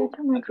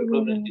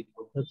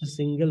 হচ্ছে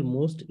সিঙ্গেল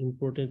মোস্ট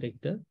ইম্পর্টেন্ট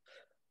একটা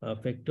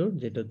ফ্যাক্টর,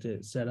 যেটা হচ্ছে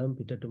সেরাম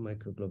বিটা টু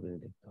মাইক্রোগ্লোবুলিন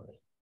দেখতে হবে।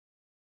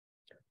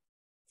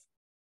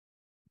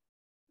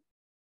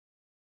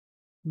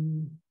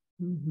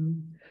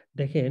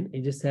 দেখেন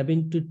এই যে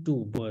 72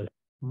 বয়স,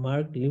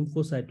 মার্ক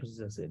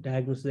লিম্ফোসাইটোসিস আছে,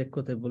 ডায়াগনোসিস এক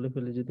কথায় বলে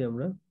ফেলে যদি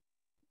আমরা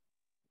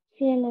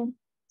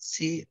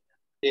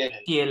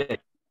সিএলএ।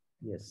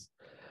 ইয়েস,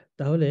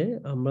 তাহলে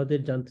আমাদের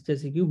জানতে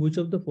চাইছি কি, which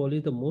of the following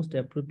the most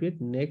appropriate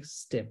next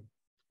step.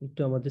 একটু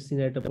আমাদের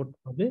সিনারিটা পড়তে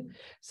হবে।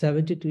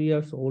 72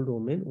 years old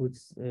woman which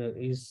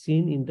is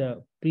seen in the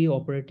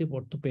pre-operative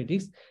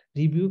orthopedics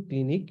review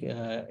clinic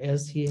as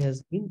he has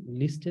been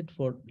listed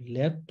for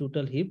left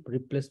total hip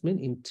replacement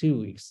in 3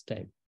 weeks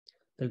time.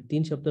 তাহলে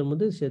 3 সপ্তাহের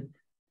মধ্যে সে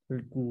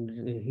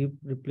hip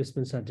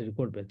replacement surgery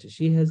করবে।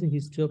 She has a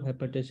history of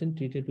hypertension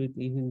treated with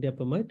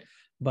indapamide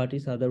but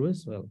is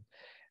otherwise well.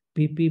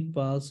 PP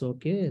pulse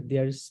okay,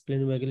 there is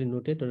splenomegaly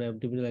noted on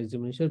abdominal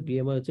examination,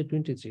 BMI হচ্ছে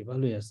 23,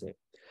 ভালোই আছে।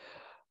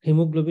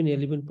 Haemoglobin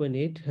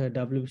 11.8,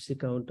 WBC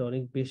count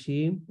অনেক বেশি,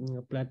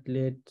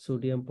 platelet,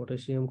 sodium,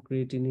 potassium,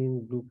 creatinine,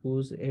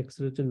 glucose,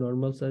 x-ray হচ্ছে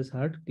normal size,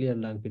 heart, clear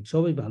lung fit,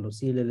 সবই ভালো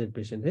CLL এর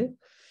patient.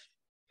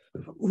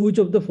 Which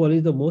of the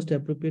following is the most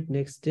appropriate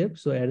next step?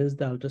 So arrange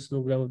the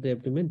ultrasonogram of the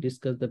abdomen,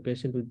 discuss the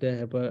patient with the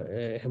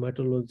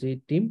hematology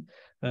team,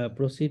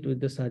 proceed with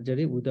the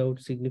surgery without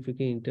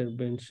significant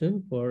intervention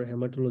for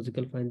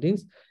hematological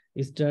findings,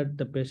 start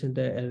the patient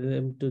the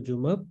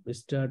alemtuzumab,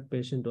 start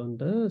patient on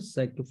the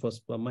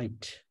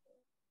cyclophosphamide.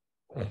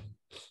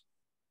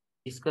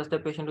 Discuss the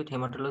patient with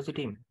hematology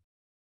team.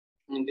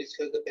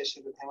 Discuss the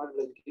patient with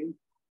hematology team.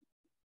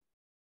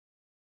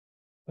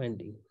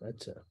 Finding,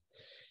 আচ্ছা,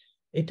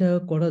 এটা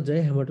করা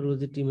যায়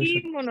haematology টিমের কি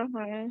সাথে। মনে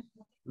হয়?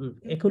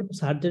 এখন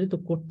সার্জারি তো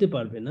করতে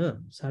পারবে না,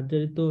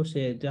 সার্জারি তো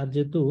সে যার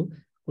যেহেতু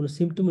কোনো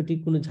সিমটোমেটিক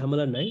কোনো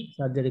ঝামেলা নাই,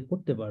 সার্জারি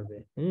করতে পারবে।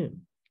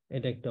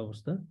 এটা একটা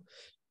অবস্থা।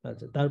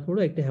 আচ্ছা, তারপরে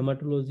একটা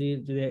হেমাটোলজির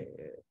যে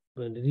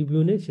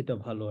রিভিউ নেই সেটা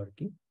ভালো আর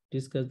কি।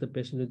 Discuss the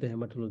patient with the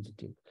haematology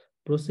team,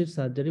 proceed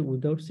surgery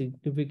without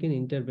significant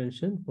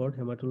intervention for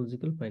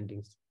haematological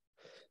findings.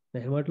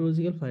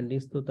 Haematological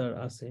findings তো তার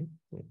আছে,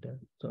 এটা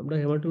তো আমরা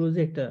হেমাটোলজি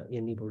একটা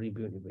নিব,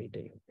 রিভিউ নিব,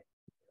 এটাই হবে।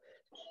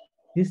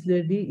 This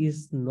lady is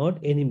not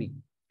anemic,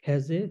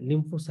 has a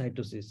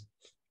lymphocytosis.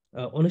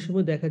 অনেক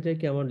সময় দেখা যায়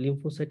কি আমার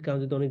লিম্ফোসাইট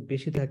কাউন্ট যদি অনেক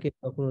বেশি থাকে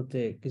তখন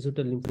হচ্ছে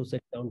কিছুটা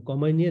লিম্ফোসাইট কাউন্ট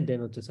কমায় নিয়ে দেন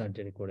হচ্ছে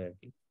সার্জারি করে আর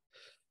কি।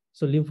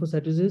 So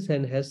lymphocytosis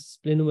and has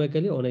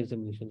splenomegaly on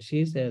examination. She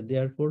is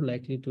therefore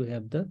likely to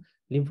have the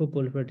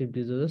lymphoproliferative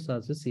disorder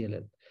such as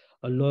CLL,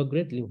 a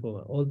low-grade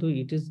lymphoma. Although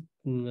it is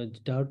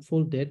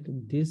doubtful that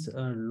this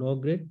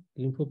low-grade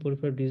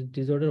lymphoproliferative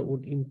disorder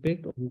would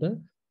impact on the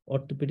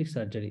orthopedic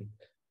surgery.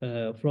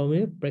 From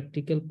a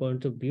practical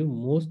point of view,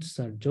 most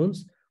surgeons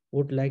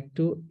would like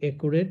to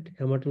accurate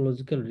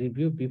hematological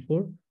review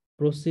before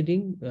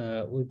proceeding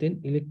with an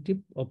elective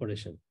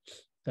operation.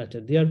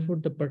 Therefore,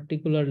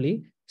 particularly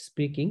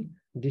speaking,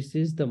 this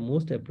is the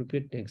most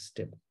appropriate next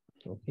step.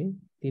 Okay.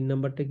 3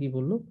 নাম্বারটা কি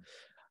বললো?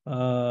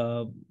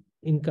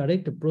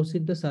 Incorrect.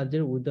 Proceed the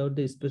surgery without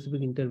the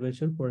specific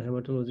intervention for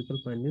hematological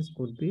findings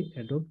could be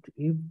adopted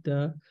if the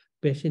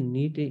patient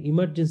need a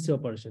emergency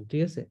operation.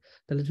 ঠিক আছে?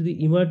 তাহলে যদি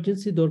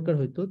emergency দরকার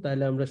হইতো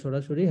তাহলে আমরা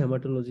সরাসরি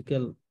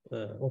হেমাটোলজিক্যাল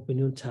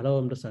অপিনিয়ন ছাড়াও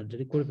আমরা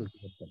সার্জারি করে ফেলতে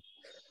পারতাম।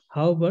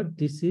 However,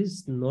 this is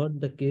not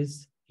the case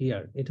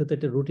here. এটা তো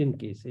একটা রুটিন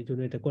কেস, এই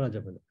জন্য এটা করা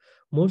যাবে না।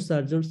 Most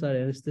surgeons or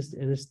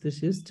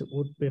anesthetists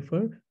would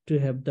prefer to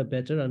have the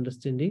better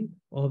understanding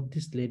of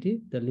this lady,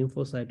 the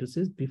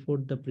lymphocytosis, before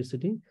the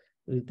proceeding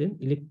with an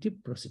elective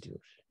procedure.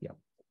 Yeah.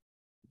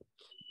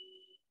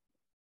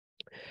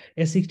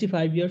 A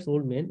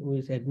 65-year-old man who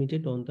is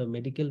admitted on the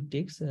medical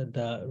takes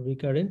the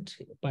recurrent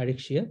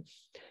pyrexia.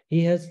 He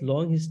has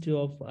long history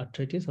of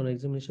arthritis. On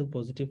examination,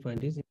 positive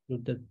findings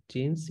include the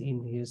change in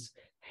his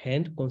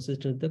hand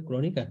consistent with the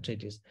chronic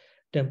arthritis.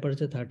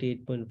 Temperature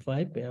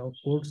 38.5,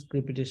 coarse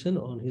crepitation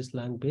on his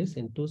lung base,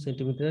 and 2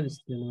 centimeter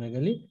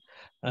splenomegaly.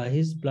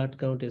 His blood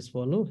count as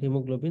follow: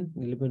 hemoglobin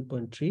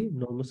 11.3,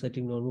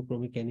 normocytic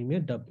normochromic anemia,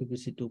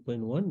 WBC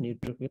 2.1,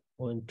 neutrophil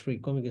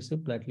 0.3, comic acid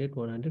platelet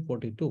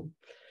 142.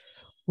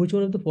 Which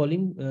one of the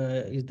following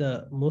is the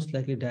most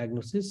likely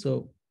diagnosis? So,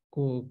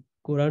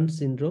 Courant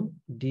syndrome,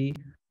 D.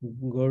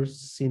 Gors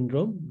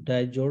syndrome,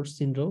 Di-George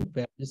syndrome,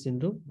 Fabry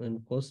syndrome, and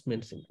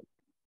Cosman syndrome.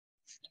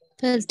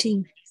 Felty.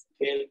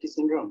 Felty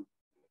syndrome.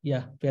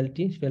 Yeah,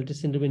 Felty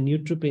syndrome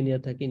neutropenia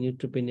থাকে,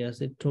 neutropenia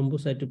আছে,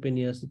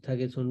 thrombocytopenia আছে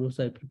থাকে,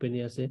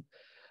 thrombocytopenia আছে।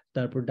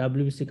 তারপর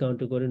WBC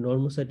count করে,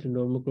 normocytic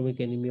নর্মোক্রমিক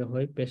anaemia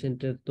হয়,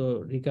 পেশেন্টের তো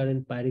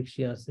রিকারেন্ট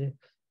পাইরেক্সিয়া আছে,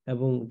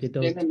 এবং যেটা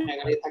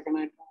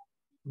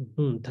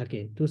থাকে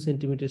 2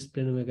 সেন্টিমিটার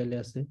স্প্লেনোমেগালি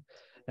আছে,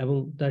 এবং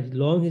তার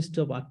লং হিস্ট্রি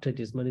অফ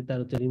আর্থ্রাইটিস, মানে তার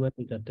হচ্ছে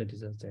রিউমাটয়েড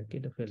আর্থ্রাইটিস আছে আর কি,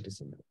 এটা ফেল্টি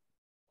সিন্ড্রোম।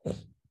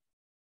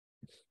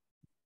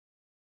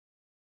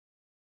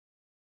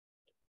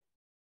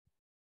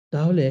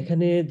 তাহলে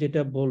এখানে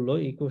যেটা বললো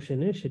এই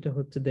কোশ্চেনে সেটা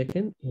হচ্ছে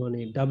দেখেন, মানে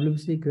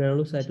WBC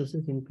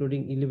গ্রানুলোসাইটোসিস including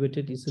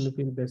elevated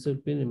eosinophil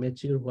basophil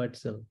mature white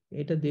sell,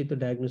 এটা দিয়ে তো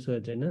ডায়াগনোস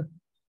হয়ে যায় না।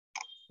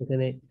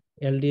 এখানে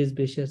LDS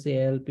বেশি আছে,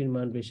 ALP এর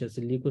মান বেশি আছে,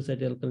 লিউকোসাইট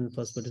অ্যালকালাইন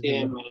ফসফেটের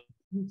মান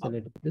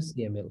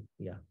CML।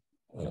 Yeah.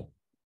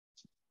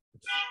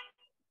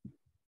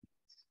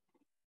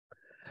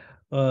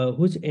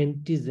 Which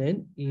antigen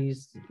is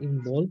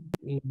involved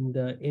in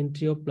the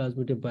entry of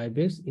Plasmodium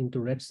vivax into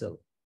red cell?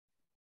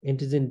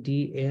 Antigen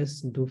DS,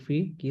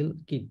 Duffy, kill,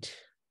 kit.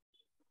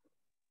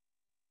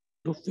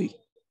 Duffy.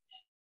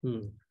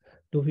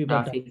 Duffy বা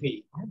Duffy,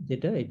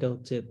 যেটা এটা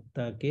হচ্ছে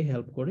তাকে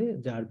হেল্প করে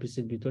যে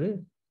আরপিসির ভিতরে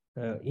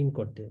ইন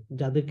করতে।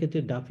 যাদের ক্ষেত্রে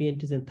ডাফি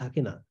অ্যান্টিজেন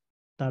থাকে না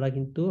তারা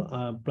কিন্তু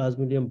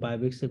প্লাজমোডিয়াম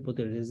ভাইভ্যাক্স এর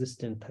প্রতি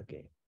রেজিস্ট্যান্ট থাকে।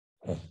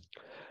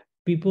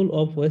 People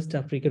of West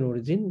African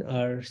origin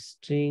are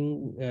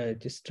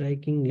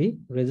strikingly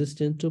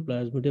resistant to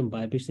Plasmodium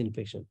vivax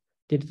infection.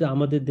 যেটা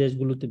আমাদের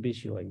দেশগুলোতে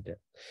বেশি হয় এটা।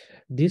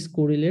 This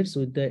correlates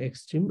with the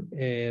extreme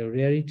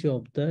rarity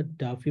of the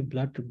Duffy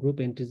blood group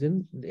antigen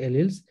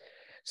alleles.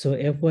 So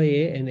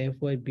FYA and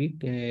FYB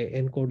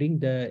encoding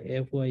the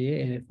FYA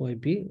and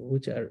FYB,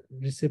 which are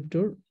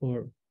receptor for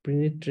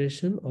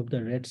penetration of the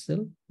red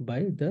cell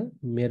by the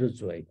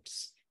merozoites.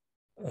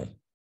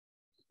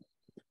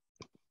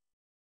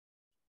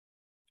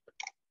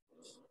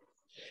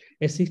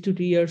 A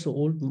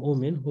 62-year-old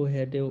woman who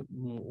had a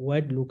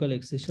wide local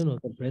excision of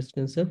the breast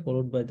cancer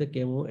followed by the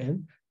chemo and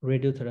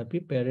radiotherapy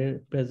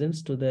presents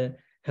to the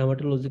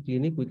hematology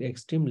clinic with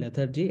extreme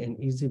lethargy and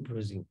easy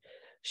bruising.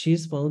 She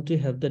is found to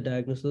have the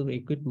diagnosis of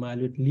acute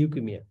myeloid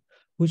leukemia.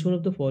 Which one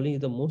of the following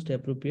is the most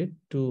appropriate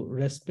to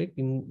respect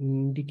in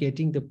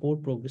indicating the poor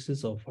prognosis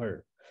of her?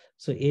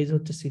 So age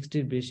হচ্ছে 60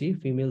 বেশি,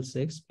 female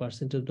sex,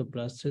 percent of the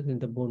blood cells in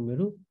the bone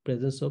marrow,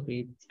 presence of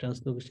 8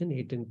 translocation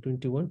 8 and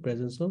 21,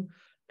 presence of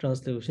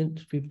translocation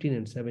 15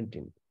 and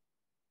 17.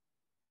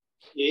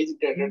 Age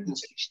greater than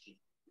 60.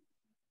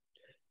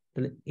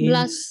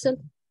 Blood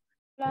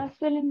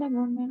cell in the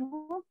bone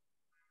marrow.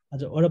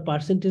 আচ্ছা, ওরা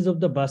percentage of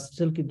the blood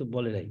cell কিন্তু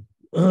বলে নাই,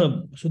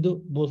 শুধু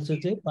বলছে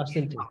যে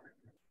percentage,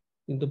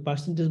 কিন্তু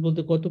percentage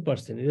বলতে কত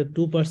পার্সেন্ট? এটা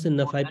 2%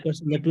 না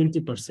 5% না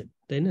 20%,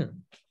 তাই না?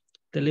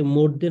 তাহলে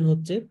মোর দেন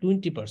হচ্ছে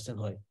 20%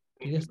 হয়,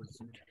 ঠিক আছে?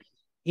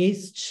 এই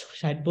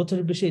 60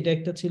 বছরের বেশি এটা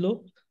একটা ছিল,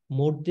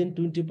 মোর দেন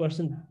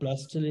 20% blood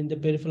cell in the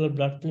peripheral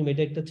blood film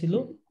এটা একটা ছিল,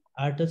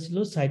 আরটা ছিল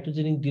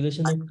সাইটোজেনিক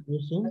ডিলেশন অফ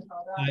ক্রোমোসোম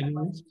 5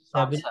 এবং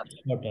 7 আচ্ছা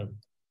শর্ট টার্ম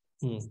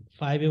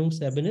 5 এবং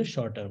 7 এর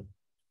শর্ট টার্ম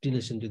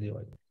ডিলেশন যদি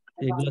হয়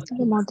এগুলো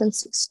more than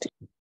 60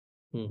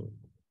 hmm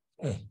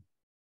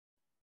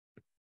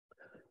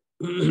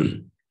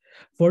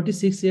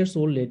 46 years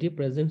old lady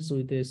presents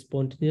with a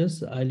spontaneous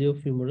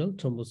iliofemoral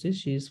thrombosis.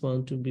 She is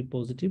found to be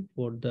positive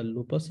for the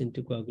lupus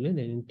anticoagulant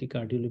and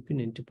anticardiolipin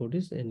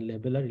antibodies and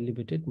level are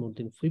elevated more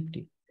than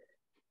 50.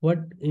 What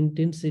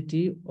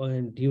intensity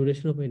and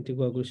duration of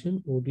anticoagulation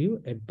would you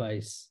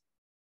advise?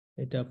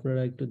 এটা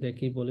আপনারা একটু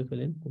দেখেই বলে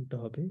ফেলেন কোনটা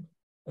হবে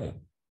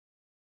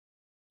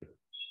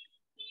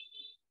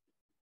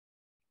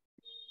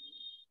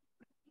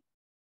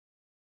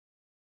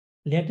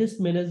latest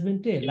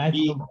ম্যানেজমেন্টে life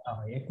long বলা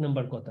হয় এক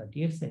নাম্বার কথা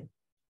ঠিক আছে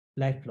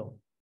লাইফ লং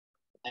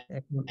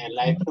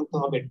লাইফ লং তো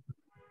হবে,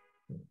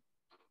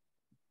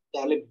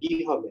 তাহলে বি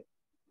হবে।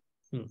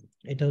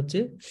 এটা হচ্ছে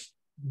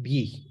B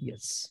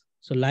yes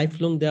so life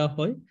long দেওয়া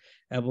হয়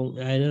এবং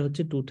আইএনআর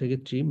হচ্ছে 2 থেকে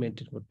 3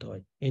 মেইনটেইন করতে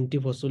হয়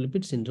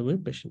অ্যান্টিফসফোলিপিড সিনড্রোমের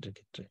পেশেন্টের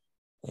ক্ষেত্রে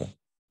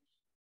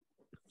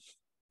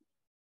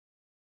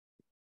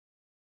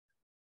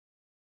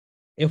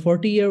A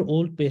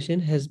 40-year-old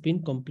patient has been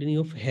complaining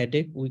of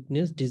headache,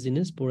 weakness,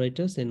 dizziness,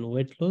 pruritus, and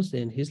weight loss,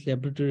 and his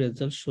laboratory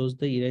result shows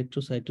the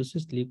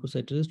erythrocytosis,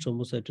 leukocytosis,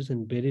 thrombocytosis,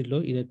 and very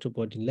low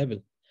erythropoietin level.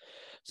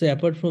 So,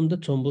 apart from the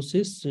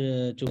thrombosis,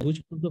 which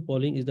of the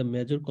following is the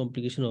major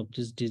complication of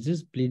this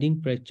disease? Bleeding,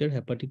 fracture,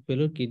 hepatic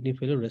failure, kidney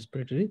failure,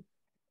 respiratory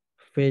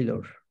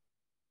failure.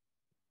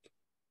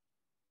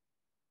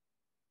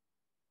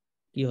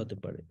 কি হতে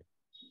পারে?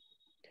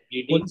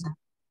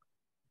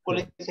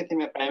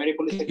 Polycythaemia, primary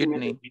polycythaemia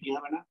bleeding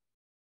হবে না?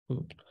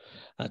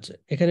 আচ্ছা,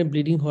 এখানে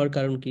bleeding হওয়ার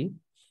কারণ কি?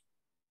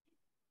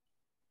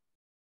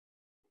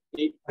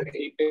 এই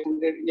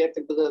পেশেন্টের ইয়াতে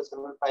বোঝা যাচ্ছে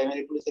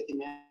প্রাইমারি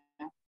পলিসাইথেমিয়া।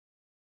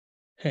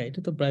 হ্যাঁ, এটা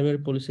তো প্রাইমারি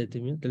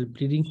পলিসাইথেমিয়া, তাহলে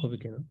ব্লিডিং হবে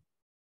কেন?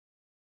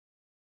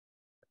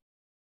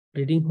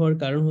 ব্লিডিং হওয়ার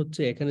কারণ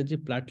হচ্ছে এখানে যে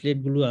প্লাটলেট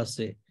গুলো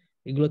আছে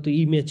এগুলো তো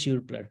ইম্যাচিউর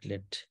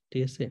প্লাটলেট,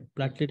 ঠিক আছে?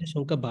 প্লাটলেটের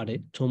সংখ্যা বাড়ে,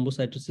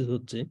 থ্রম্বোসাইটোসিস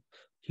হচ্ছে,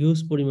 হিউজ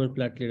পরিমাণ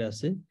প্লাটলেট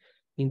আছে,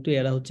 কিন্তু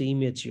এরা হচ্ছে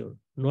immature,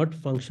 not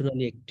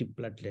functionally active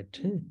platelet.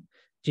 হ্যাঁ,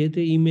 যেহেতু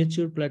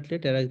ইম্যাচিউর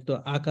প্লাটলেট এরা তো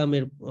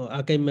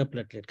আকাইমা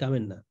প্লাটলেট,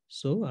 কামের না,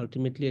 সো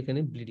আলটিমেটলি এখানে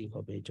ব্লিডিং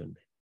হবে এই জন্য।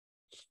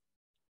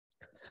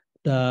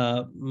 The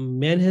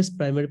man has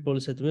primary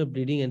polycythemia,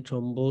 bleeding and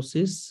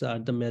thrombosis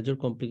are the major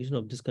complication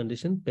of this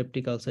condition.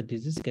 Peptic ulcer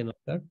disease can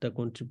occur that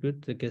contribute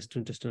to the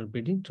gastrointestinal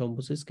bleeding.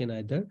 Thrombosis can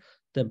either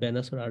the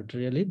venous or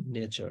arterial in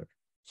nature.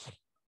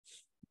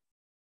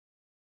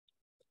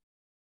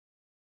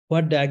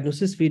 What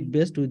diagnosis fit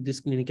best with this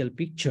clinical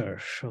picture?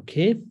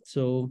 Okay,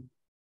 so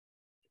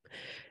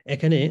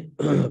এখানে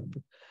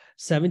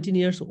 17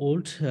 years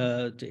old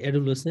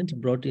adolescent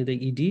brought in the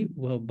ED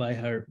by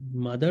her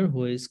mother,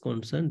 who is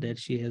concerned that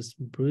she has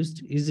bruised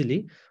easily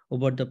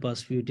over the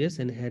past few days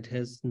and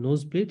has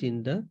nosebleed in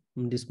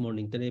this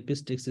morning. The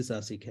epistaxis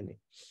আছে এখানে।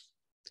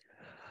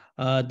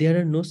 There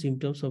are no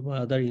symptoms of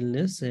other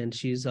illness and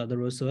she is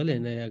otherwise well,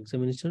 and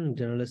examination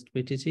generalized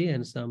PTG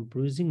and some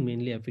bruising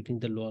mainly affecting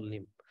the lower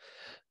limb.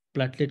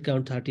 Platelet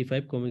count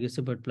 35 কমে গেছে,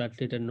 but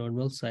platelet এর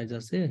normal size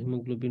আছে,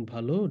 haemoglobin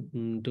ভালো,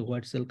 তো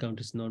white sell count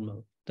is normal.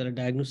 তাহলে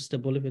ডায়াগনোসিসটা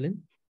বলে ফেলেন।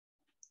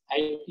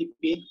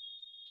 ITP.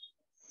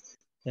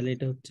 তাহলে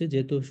এটা হচ্ছে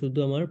যেহেতু শুধু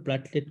আমার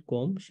প্লাটলেট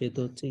কম সেহেতু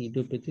হচ্ছে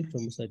ইডিওপ্যাথিক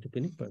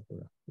থ্রম্বোসাইটোপেনিক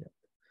পারপুরা,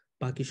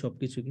 বাকি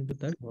সবকিছু কিন্তু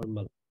তার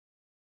normal.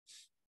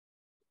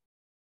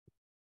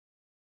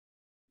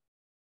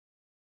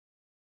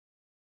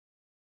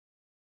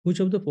 Which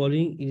of the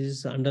following is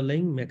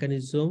underlying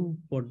mechanism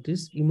for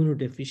this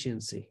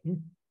immunodeficiency?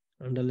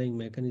 Underlying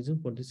mechanism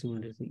for this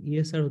immunodeficiency.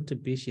 ESR হচ্ছে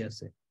বেশি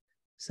আছে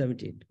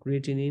 78,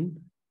 creatinine,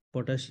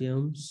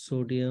 potassium,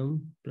 sodium,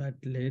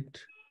 platelet,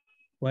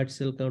 white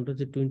cell count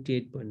হচ্ছে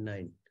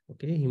 28.9,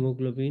 okay,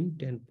 hemoglobin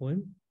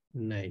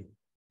 10.9.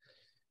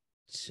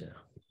 আচ্ছা,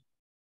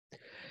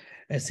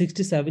 a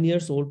 67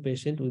 years old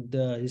patient with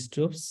the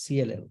history of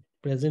CLL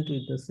present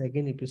with the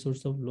second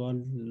episodes of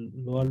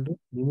lower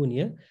lobe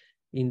pneumonia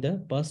in the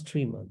past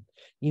 3 months.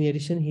 In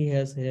addition, he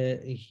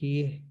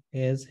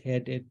has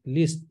had at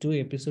least 2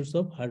 episodes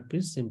of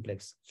herpes simplex.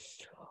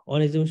 On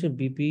examination,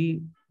 BP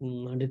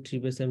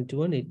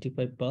 103/71,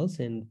 85 pulse,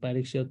 and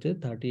pyrexia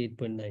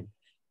 38.9.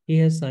 He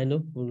has sign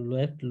of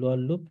left lower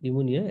lobe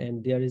pneumonia, and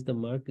there is the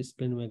mark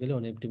splenomegaly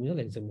on abdominal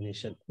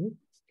examination.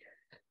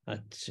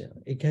 আচ্ছা,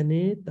 এখানে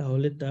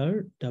তাহলে তার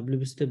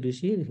ডাব্লিউবিসিটা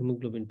বেশি,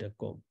 হিমোগ্লোবিনটা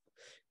কম,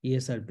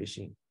 ESR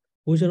বেশি।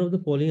 Which one of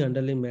the following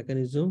underlying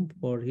mechanism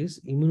for his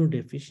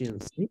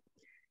immunodeficiency?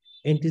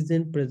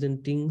 Antigen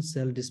presenting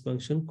cell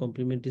dysfunction,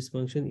 complement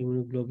dysfunction,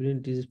 immunoglobulin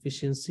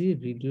deficiency,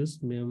 reduced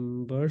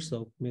members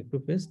of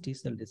macrophage, T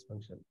cell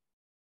dysfunction.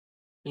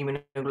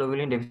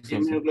 Immunoglobulin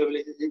deficiency,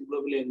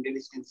 immunoglobulin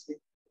deficiency,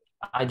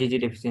 IgG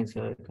deficiency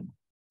হয় এখানে।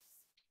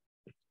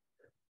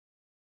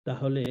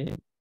 তাহলে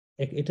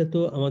এটা তো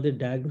আমাদের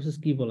diagnosis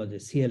কি বলা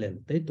যায়, CLL,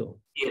 তাই তো?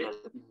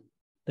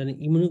 তাহলে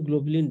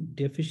ইমিউনোগ্লোবুলিন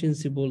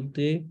ডেফিসিয়েন্সি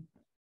বলতে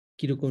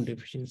কিরকম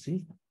deficiency?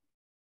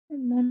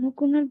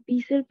 Monoclonal B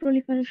cell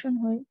proliferation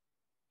হয়।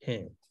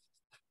 হ্যাঁ,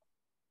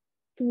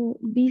 তো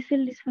বি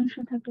সেল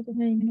ডিসফাংশন থাকলে তো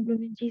ভাই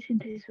ইমিউনোগ্লোবিন জি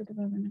সিনথেসিস হতে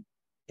পারবে না।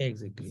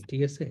 এক্স্যাক্টলি,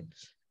 ঠিক আছে।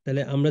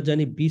 তাহলে আমরা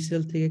জানি বি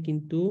সেল থেকে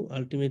কিন্তু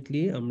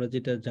আলটিমেটলি আমরা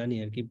যেটা জানি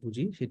আর কি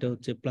বুঝি সেটা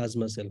হচ্ছে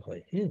প্লাজমা সেল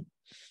হয়, হ্যাঁ।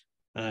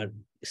 আর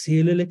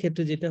সিএলএল এর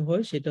ক্ষেত্রে যেটা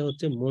হয় সেটা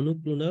হচ্ছে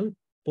মনোক্লোনাল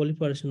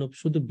পলিফারেশন অফ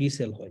শুধু বি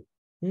সেল হয়,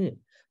 হ্যাঁ।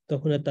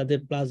 তখন আর তাদের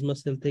প্লাজমা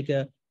সেল থেকে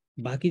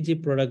বাকি যে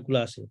প্রোডাক্ট গুলো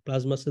আসে,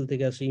 প্লাজমা সেল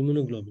থেকে আসে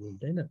ইমিউনোগ্লোবিন,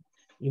 তাই না?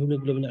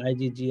 Immunoglobulin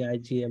IgG,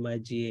 IgM,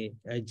 IGA,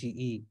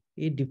 IgE,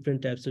 এই ডিফারেন্ট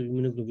টাইপস অফ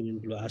ইমিউনোগ্লোবিন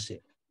গুলো আসে।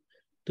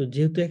 তো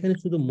যেহেতু এখানে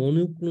শুধু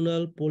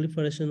মনোক্লোনাল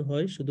পলিফারেশন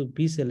হয় শুধু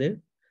বি সেলের,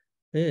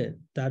 হ্যাঁ,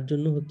 তার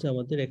জন্য হচ্ছে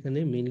আমাদের এখানে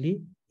মেইনলি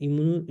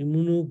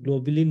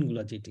ইমিউনোগ্লোবুলিন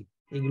গুলা যেটি,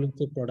 এগুলো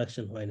হচ্ছে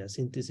প্রোডাকশন হয় না,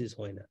 সিনথেসিস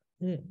হয় না,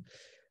 হ্যাঁ।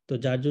 তো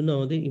যার জন্য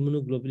আমাদের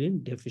ইমিউনোগ্লোবুলিন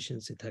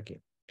ডেফিসিয়েন্সি থাকে।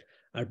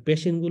 আর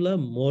পেশেন্ট গুলা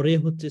মরে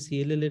হচ্ছে,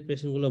 সিএলএল এর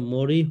পেশেন্ট গুলা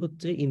মরেই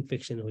হচ্ছে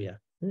ইনফেকশন হইয়া,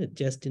 হ্যাঁ,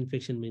 চেস্ট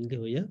ইনফেকশন মেইনলি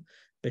হইয়া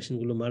পেশেন্ট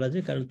গুলো মারা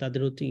যায়, কারণ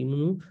তাদের হচ্ছে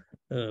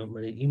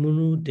মানে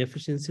ইমিউনো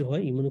ডেফিসিয়েন্সি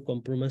হয়, ইমিউনো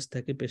কম্প্রোমাইজ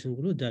থাকে পেশেন্ট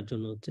গুলো, যার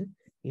জন্য হচ্ছে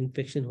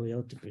ইনফেকশন হইয়া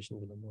হচ্ছে পেশেন্ট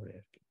গুলো মরে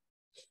আর কি।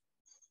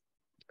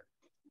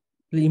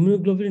 The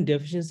immunoglobulin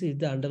deficiency is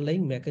the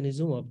underlying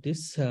mechanism of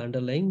this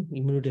underlying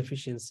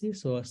immunodeficiency.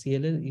 So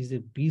CLL is a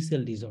B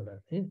cell disorder,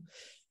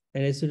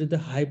 and actually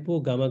the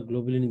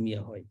hypogammaglobulinemia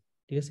হয়,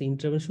 ঠিক আছে।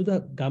 ইন্টারভেন শুধু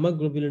গামা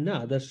গ্লোবুলিন না,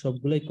 আদার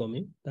সবগুলাই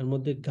কমে, তার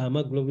মধ্যে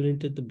গামা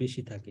গ্লোবুলিনটা তো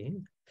বেশি থাকে।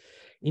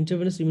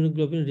 Intravenous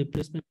immunoglobulin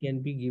replacement can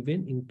be given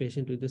in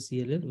patient with the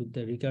CLL with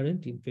the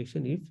recurrent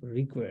infection if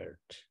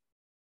required.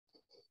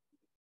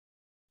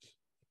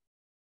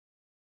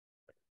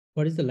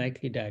 What is the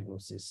likely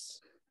diagnosis?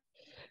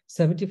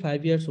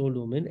 75 years old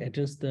woman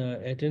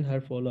attend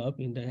her follow-up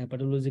in the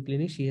hepatology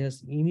clinic. She has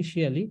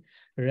initially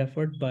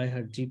referred by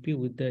her GP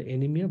with the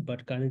anemia, but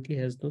currently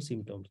has no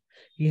symptoms.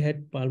 He had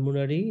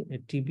pulmonary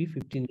TB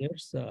 15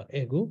 years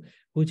ago,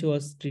 which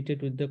was treated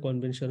with the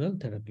conventional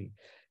therapy.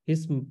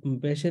 His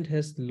patient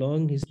has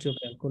long history of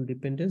alcohol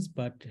dependence,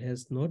 but has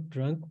not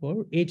drunk for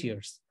 8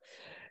 years.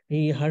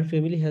 Her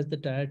family has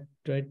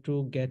tried to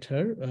get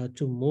her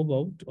to move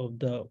out of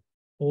the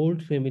old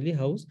family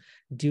house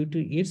due to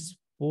its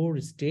poor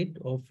state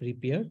of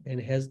repair and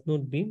has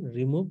not been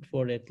removed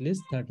for at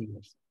least 30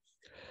 years.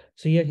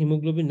 So here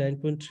hemoglobin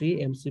 9.3,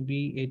 MCB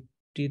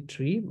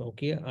 83,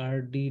 okay,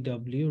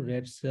 RDW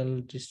red cell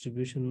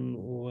distribution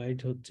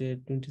wide হচ্ছে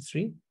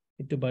 23,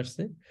 একটু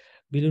বাড়ছে,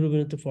 bilirubin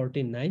হচ্ছে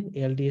 49,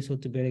 LDS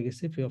হচ্ছে বেড়ে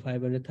গেছে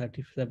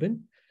 537,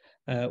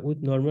 with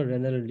normal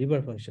renal and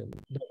liver function.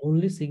 The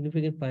only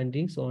significant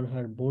findings on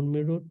her bone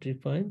marrow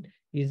trephine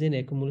is an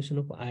accumulation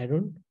of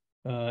iron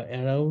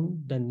around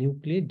the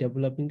nuclei,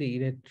 developing the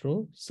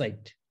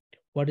erythrocyte.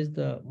 What is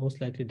the most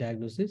likely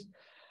diagnosis?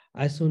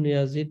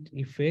 Isoniazid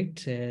effect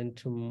and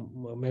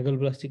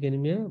megaloblastic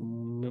anemia,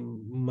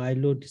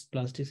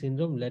 myelodysplastic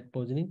syndrome, lead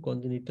poisoning,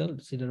 congenital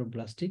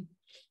sideroblastic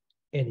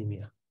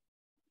anemia.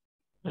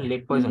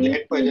 Lead poisoning,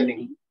 lead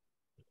poisoning,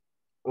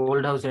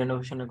 old house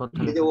রেনোভেশনের কথা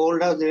এই যে লেখা।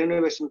 Old house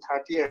renovation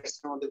 30 years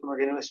এর মধ্যে কোনো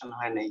renovation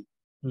হয় নাই।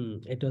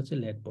 এটা হচ্ছে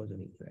lead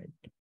poisoning, right?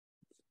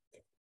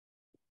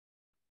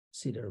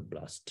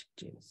 Sideroblastic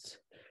genes.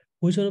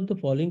 Which one of the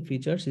following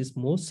features is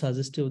most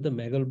suggestive of the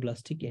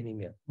megaloblastic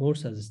anemia? More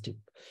suggestive: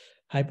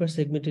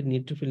 hypersegmented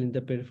neutrophil in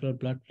the peripheral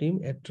blood film,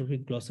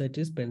 atrophic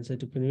glossitis,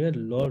 pancytopenia,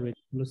 low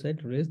reticulocyte,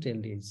 raised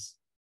LDH.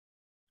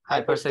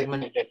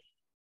 হাইপারসেগমেন্টেড।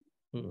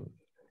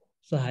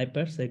 So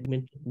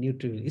hypersegmented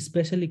neutrophil,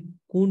 especially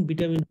কোন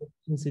vitamin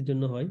ডেফিসিয়েন্সির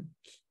জন্য হয়?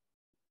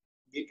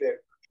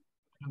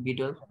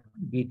 B12।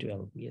 B12,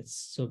 yes.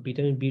 So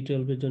vitamin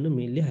B12 এর জন্য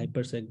mainly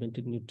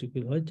hypersegmented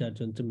neutrophil হয়, যার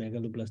জন্য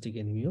megaloblastic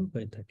anemia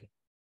হয়ে থাকে।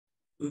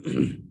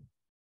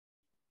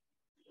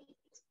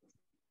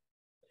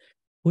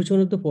 Which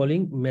one of the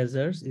following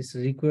measures is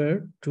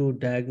required to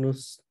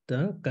diagnose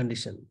the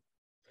condition?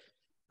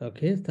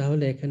 Okay,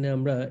 তাহলে এখানে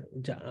আমরা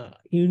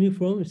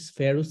ইউনিফর্ম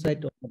স্ফেরোসাইট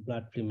অফ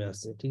ব্লাড ফিল্মে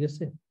আছে, ঠিক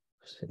আছে,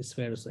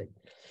 স্ফেরোসাইট।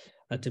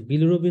 আচ্ছা,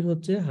 বিলিরুবিন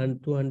হচ্ছে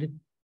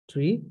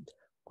 203,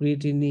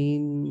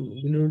 ক্রিয়েটিনিন,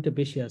 বিলিরুবিনটা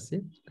বেশি আছে,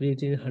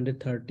 creatinine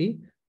 130,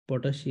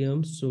 potassium,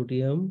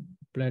 sodium,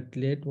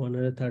 platelet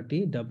 130,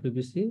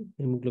 WBC,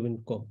 hemoglobin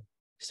com,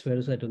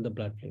 spherocyte on the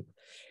blood film.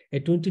 A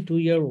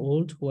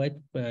 22-year-old white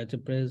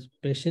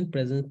patient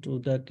present to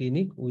the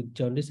clinic with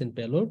jaundice and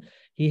pallor.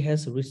 He has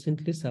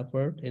recently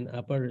suffered an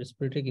upper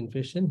respiratory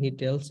infection. He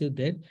tells you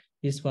that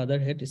his father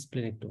had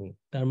splenectomy.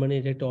 তার মানে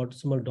এটা একটা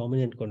autosomal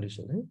dominant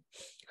condition.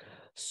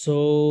 So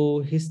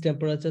his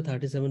temperature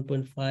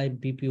 37.5,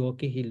 BP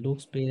okay. He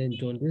looks pale and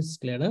jaundice,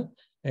 sclera,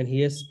 and he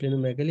has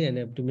splenomegaly and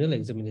abdominal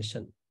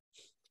examination.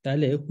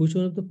 তাহলে which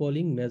one of the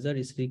following measure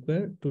is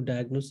required to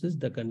diagnose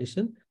the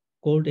condition?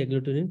 Cold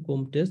agglutinin,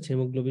 comb test,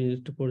 hemoglobin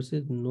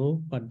electrophoresis, no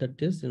further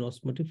test, and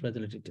osmotic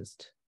fragility test.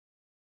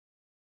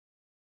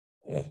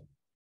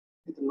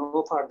 No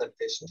further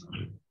test,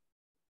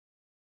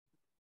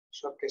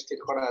 সব test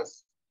করা আছে।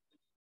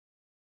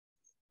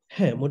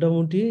 হ্যাঁ,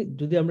 মোটামুটি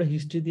যদি আমরা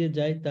history দিয়ে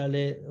যাই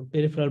তাহলে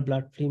পেরিফেরাল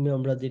ব্লাড ফিল্মে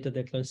আমরা যেটা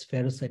দেখলাম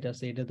স্ফেরোসাইট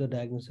আছে, এটা তো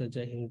ডায়াগনোস হয়ে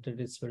যায়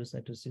হেরিডিটারি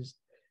স্ফেরোসাইটোসিস,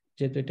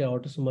 যেহেতু এটা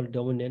অটোসোমাল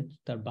ডমিনেন্ট,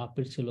 তার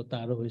বাপের ছিল,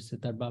 তারও হয়েছে,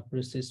 তার বাপের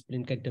হচ্ছে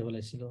স্প্লিন কাটতে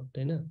ফেলেছিল,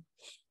 তাই না?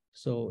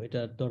 সো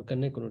এটা দরকার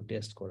নেই কোনো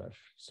টেস্ট করার,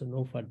 সো নো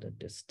ফার্দার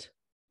টেস্ট।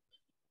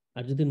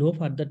 আর যদি নো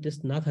ফার্দার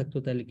টেস্ট না থাকতো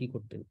তাহলে কি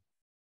করতেন?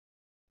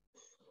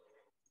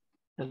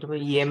 তবে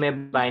ইএমএ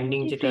বাইন্ডিং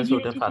যেটা আছে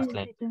ওটা first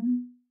line,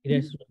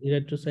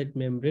 erythrocyte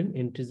membrane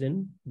antigen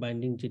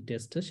binding যে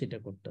টেস্টটা সেটা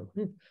করতাম।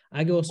 হ্যাঁ,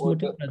 আগে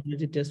অসমোটিক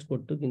প্লাজমোলজি টেস্ট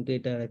করতো, কিন্তু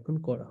এটা এখন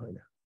করা হয়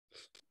না।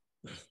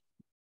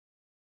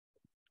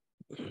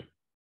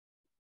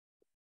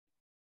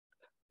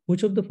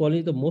 Which of the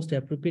following is the most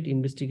appropriate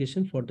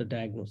investigation for the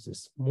diagnosis?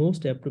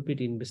 Most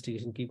appropriate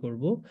investigation কি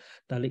করব?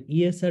 তাহলে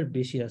ESR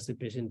বেশি আছে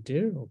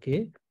পেশেন্টের, ওকে,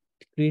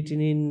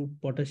 ক্রিয়েটিনিন,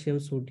 পটাশিয়াম,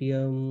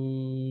 সোডিয়াম,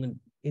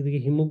 এদিকে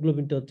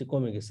হিমোগ্লোবিনটা হচ্ছে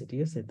কমে গেছে,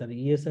 ঠিক আছে? তাহলে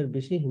ESR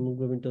বেশি,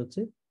 হিমোগ্লোবিনটা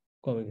হচ্ছে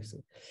কমে গেছে।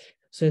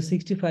 So a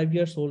 65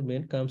 years old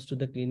man comes to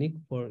the clinic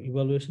for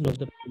evaluation of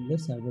the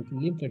previous cervical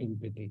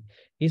lymphadenopathy.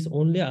 His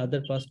only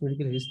other past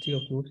medical history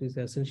of note is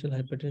essential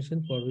hypertension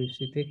for which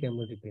he take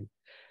amlodipine.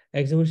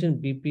 Examination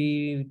BP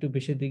to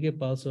বেশির দিকে,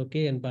 pulse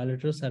okay, and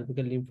bilateral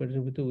cervical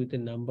lymphadenopathy with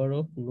a number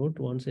of note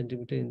 1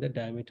 centimeter in the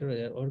diameter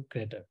or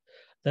greater.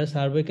 The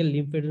cervical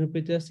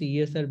lymphadenopathy আছে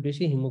ESR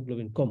বেশি,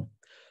 hemoglobin com.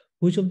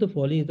 Which of the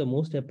following is the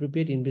most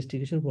appropriate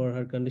investigation for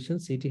her condition?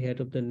 CT head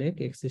of the neck,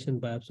 excision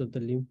biopsy of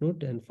the lymph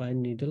node, and fine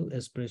needle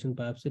aspiration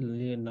biopsy,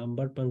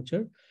 lumbar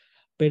puncture,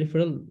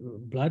 peripheral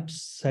blood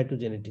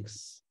cytogenetics.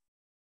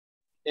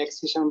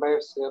 excision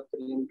biopsy of the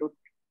lymph node.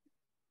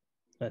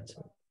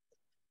 আচ্ছা,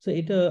 so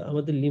এটা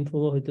আমাদের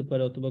lymphoma হতে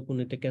পারে অথবা কোন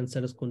একটা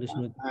cancerous condition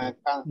হতে পারে।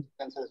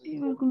 ক্যান্সার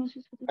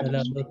তাহলে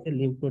আমরা হচ্ছে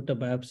লিম্ফ নোডটা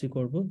বায়োপসি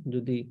করব,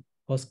 যদি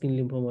হস্কিন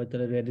লিম্ফোমা হয়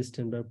তাহলে রেড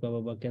স্টেনবার্গ পাবো,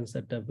 বা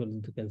ক্যান্সার টাইপ হলে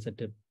ক্যান্সার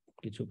টাইপ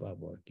কিছু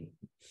পাবো আর কি।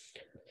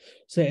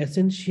 So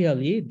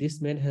essentially, this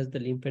man has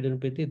the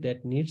lymphadenopathy that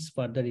needs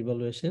further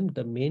evaluation.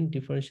 The main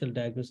differential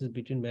diagnosis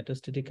between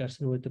metastatic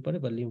carcinoma হতে পারে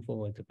বা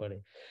lymphoma হতে পারে।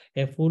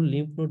 A full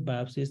lymph node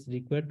biopsy is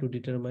required to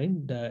determine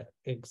the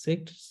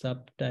exact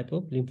subtype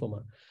of lymphoma.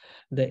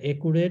 The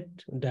accurate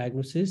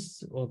diagnosis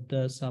of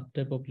the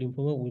subtype of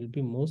lymphoma will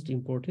be most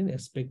important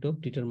aspect of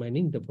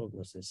determining the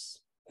prognosis.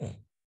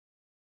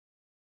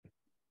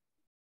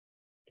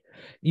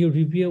 You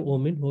review a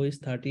woman who is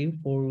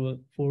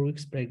 34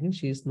 weeks pregnant.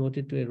 She is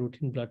noted to a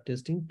routine blood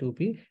testing to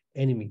be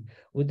anemic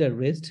with the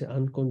rest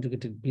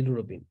unconjugated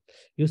bilirubin.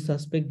 You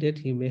suspect that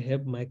he may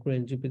have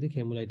microangiopathic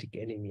hemolytic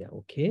anemia.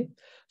 Okay,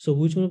 so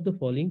which one of the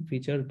following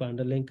feature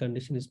underlying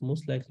condition is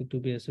most likely to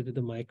be associated with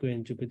the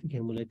microangiopathic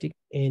hemolytic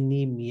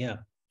anemia?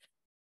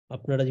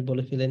 আপনারা যে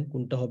বলে ফেলেন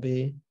কোনটা হবে?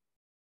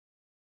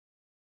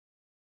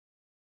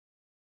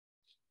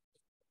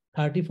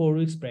 34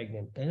 weeks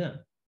pregnant, তাই না?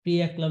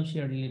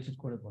 Pre-eclampsia related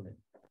করে বলেন।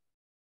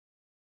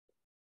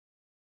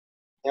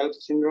 HELLP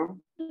syndrome.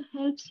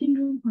 HELLP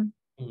syndrome হয়।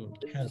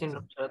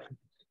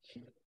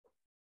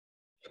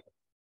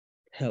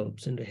 HELLP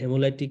syndrome,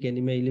 hemolytic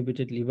anemia,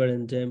 elevated liver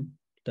enzyme,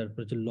 তারপর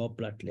হচ্ছে low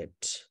platelet।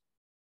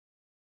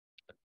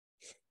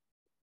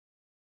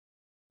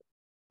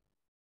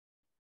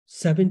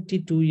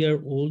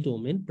 72-year-old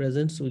woman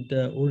presents with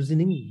the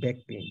worsening back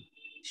pain.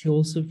 She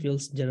also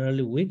feels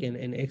generally weak, and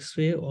an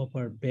X-ray of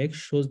her back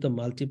shows the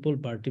multiple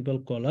vertebral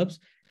collapse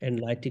and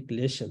lytic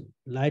lesion.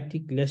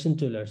 Lytic lesion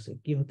চলে আসছে,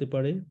 কি হতে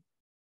পারে?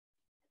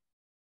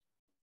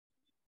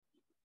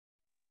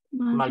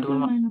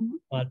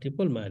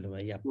 Multiple myeloma,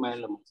 yeah.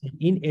 Myeloma.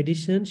 In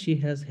addition, she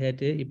has had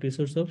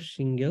episodes of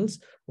shingles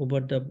over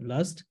the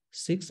last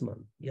 6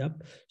 months. Yep.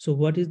 So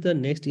what is the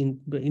next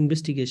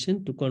investigation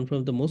to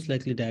confirm the most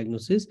likely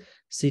diagnosis?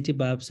 CT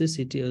biopsy,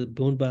 CT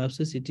bone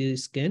biopsy, CT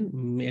scan,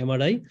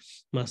 MRI,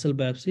 muscle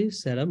biopsy,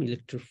 serum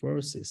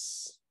electrophoresis.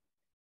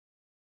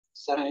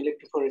 Serum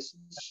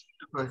electrophoresis.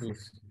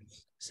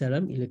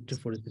 Serum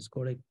electrophoresis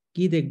করে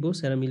কি দেখবো?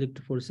 serum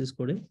electrophoresis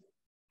করে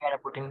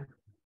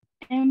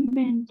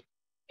M-band,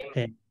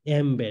 হ্যাঁ,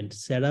 M-band,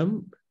 serum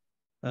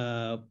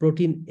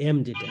protein M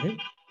যেটা, হ্যাঁ,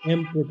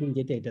 M protein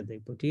যেটা, এটা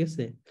দেখবো, ঠিক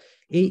আছে?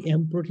 এই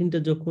এম প্রোটিনটা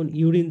যখন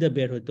ইউরিন দিয়ে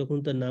বের হয় তখন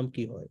তার নাম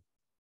কি হয়?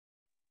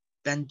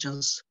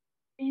 Benches.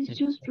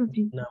 Benzoic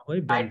protein, নাম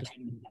হয় বেঞ্জোস।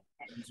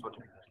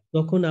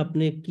 তখন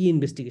আপনি কি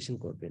ইনভেস্টিগেশন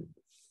করবেন?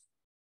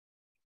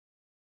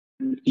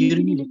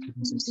 urine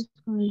electrophoresis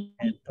করে।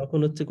 তখন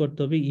হচ্ছে করতে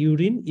হবে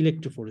ইউরিন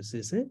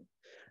ইলেকট্রোফোরেসিস।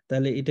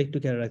 তাহলে এটা একটু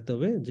খেয়াল রাখতে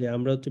হবে যে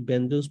আমরা হচ্ছে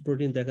বেঞ্জোস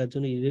প্রোটিন দেখার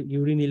জন্য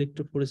ইউরিন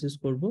ইলেকট্রোফোরেসিস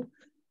করব,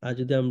 আর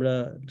যদি আমরা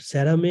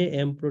সেরামে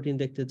এম প্রোটিন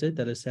দেখতে চাই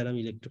তাহলে সেরাম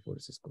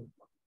ইলেকট্রোফোরেসিস করব।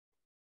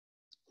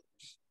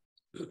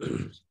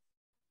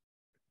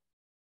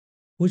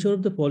 Which one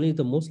of the following is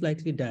the most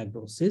likely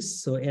diagnosis?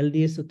 So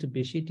LDS হচ্ছে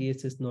বেশি,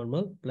 TSS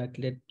normal,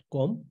 platelet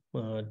কম,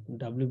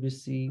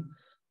 WBC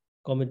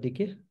কমের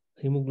দিকে,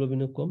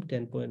 হিমোগ্লোবিনও কম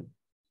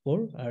 10.4,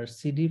 আর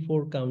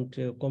CD4 কাউন্ট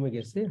কমে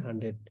গেছে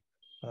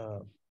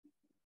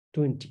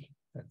 120।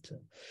 আচ্ছা,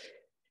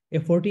 a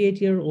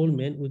 48-year-old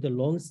man with a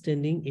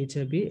long-standing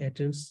HIV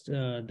attends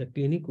the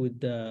clinic with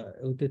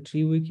a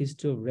 3-week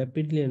history of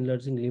rapidly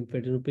enlarging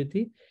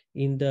lymphadenopathy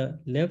in the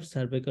left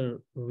cervical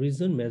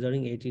region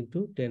measuring 18 to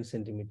 10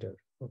 centimeter.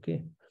 Okay,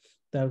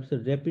 তারপর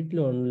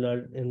rapidly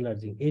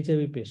enlarging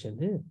HIV patient,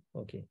 হ্যাঁ,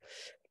 ওকে,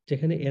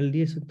 যেখানে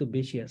LDS তো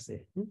বেশি আছে।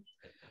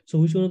 So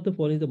which one of the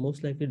following is the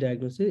most likely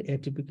diagnosis?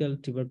 Atypical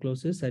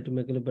tuberculosis,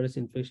 cytomegalovirus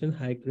infection,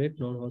 high-grade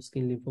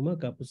non-Hodgkin lymphoma,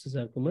 Kaposi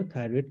sarcoma,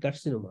 thyroid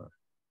carcinoma.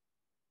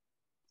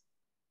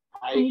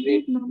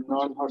 High-grade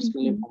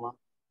non-Hodgkin lymphoma.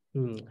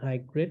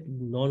 High-grade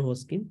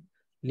non-Hodgkin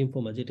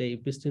lymphoma, যেটা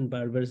epstein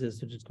barber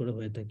associated করে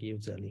হয়ে থাকে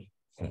usually.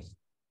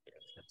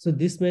 So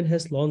this man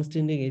has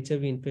long-standing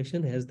HIV infection,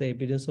 has the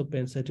evidence of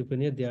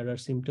pancytopenia. There are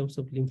symptoms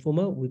of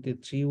lymphoma with a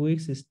 3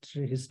 weeks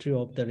history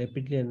of the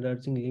rapidly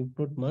enlarging lymph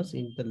node mass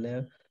in the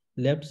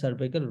left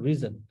cervical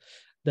region.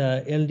 The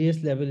LDS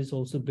level is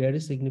also very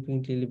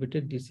significantly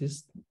elevated. This is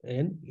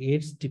an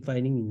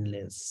AIDS-defining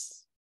illness.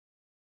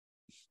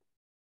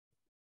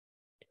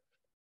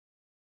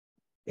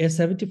 A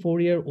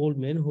 74-year-old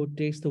man who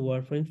takes the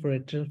warfarin for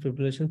atrial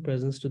fibrillation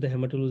presents to the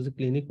hematology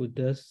clinic with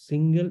the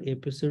single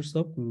episodes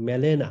of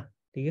melena.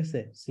 ঠিক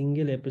আছে,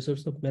 single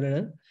episodes of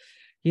melena.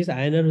 His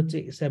INR হচ্ছে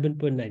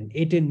 7.9,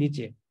 8 এর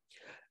নিচে.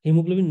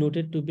 Hemoglobin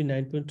noted to be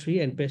 9.3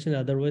 and patient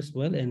otherwise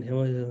well and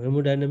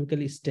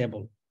hemodynamically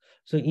stable.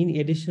 So in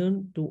addition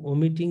to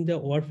omitting the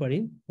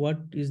warfarin, what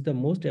is the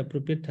most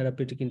appropriate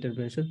therapeutic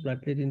intervention?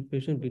 Platelet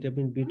infusion,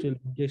 vitamin B12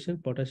 injection,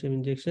 potassium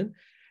injection,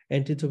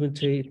 antitrypsin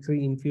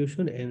 3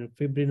 infusion, and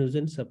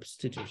fibrinogen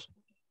substitution.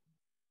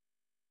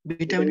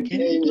 Vitamin K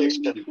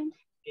injection.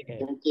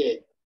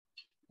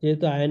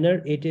 যেহেতু আয়নার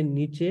 8 এর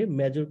নিচে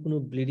major কোনো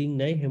bleeding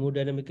নাই,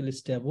 hemodynamically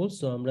stable,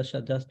 so আমরা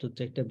just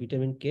হচ্ছে একটা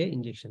vitamin K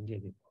injection দিয়ে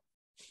দিব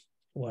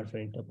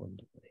ওয়ারফারিনটা বন্ধ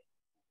করে।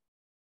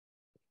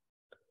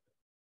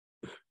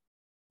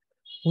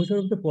 Which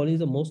one of the following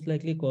is the most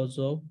likely cause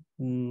of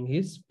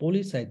his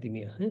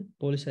polycythemia?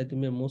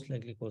 Polycythemia most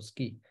likely cause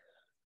কি?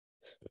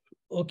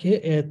 Okay,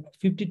 a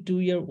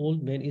 52-year-old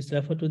man is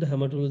referred to the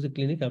hematology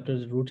clinic after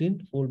his routine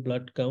full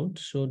blood count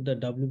showed the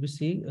WBC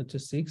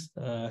 6,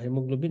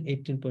 hemoglobin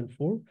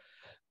 18.4,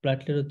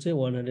 platelet হচ্ছে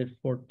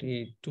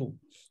 142.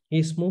 He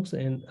smokes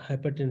and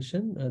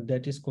hypertension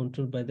that is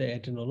controlled by the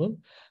atenolol.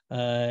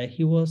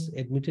 He was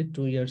admitted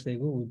 2 years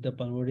ago with the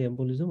pulmonary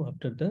embolism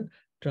after the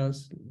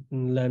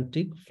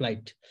transatlantic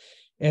flight.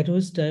 At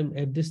which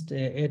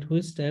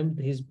time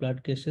his blood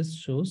gases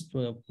shows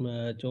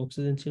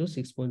oxygen ছিল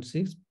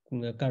 6.6,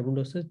 carbon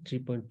dioxide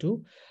 3.2,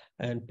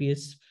 and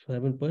pH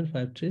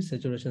 7.53,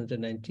 saturation is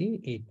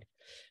 98.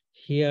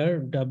 Here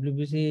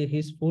WBC,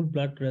 his full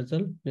blood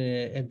result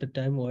at the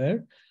time where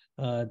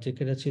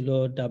যেটা ছিল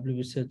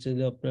WBC ছিল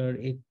আপনার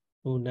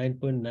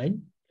 9.9.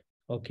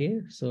 Okay,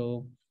 so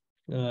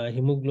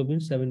hemoglobin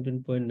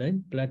 17.9,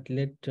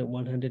 platelet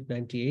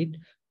 198.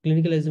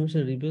 Clinical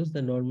examination reveals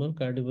the normal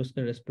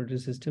cardiovascular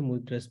respiratory system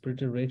with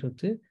respiratory rate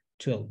হচ্ছে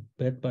 12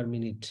 breath per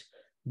minute.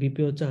 BP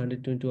হচ্ছে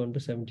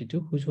 121/72.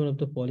 Which one of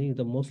the following is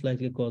the most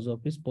likely cause of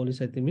his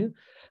polycythemia?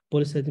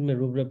 Polycythemia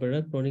rubra vera,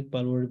 chronic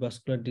pulmonary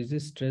vascular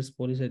disease, stress,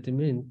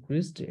 polycythemia,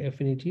 increased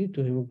affinity to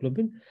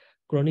hemoglobin,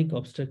 chronic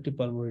obstructive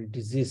pulmonary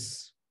disease.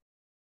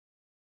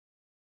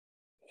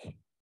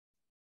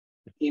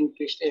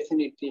 Increased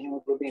affinity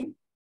hemoglobin.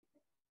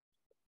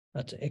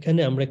 আচ্ছা, এখানে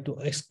আমরা একটু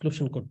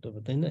exclusion করতে হবে,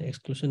 তাই না?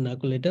 Exclusion না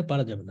করলে এটা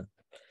পারা যাবে না।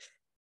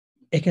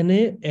 এখানে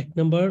 1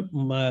 নম্বর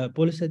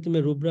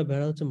পলিসাইথেমিয়া রুব্রা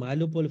ভেড়া হচ্ছে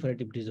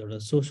মাইলোপলিফারেটিভ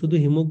ডিসঅর্ডার। সো শুধু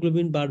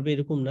হিমোগ্লোবিন বাড়বে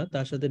এরকম না,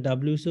 তার সাথে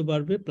ডাব্লিউবিসিও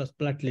বাড়বে প্লাস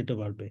প্লাটলেটও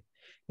বাড়বে।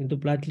 কিন্তু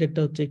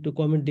প্লাটলেটটা হচ্ছে একটু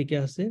কমের দিকে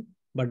আছে,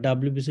 বা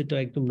ডাব্লিউবিসিটা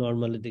একদম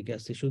নরমালের দিকে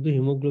আছে। শুধু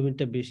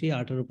হিমোগ্লোবিনটা বেশি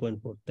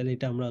 18.4, তাহলে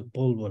এটা আমরা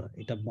বলবো না,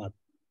 এটা বাদ।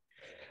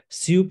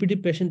 সিওপিডি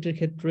পেশেন্টের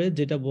ক্ষেত্রে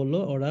যেটা বললো,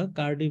 ওরা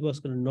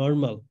cardiovascular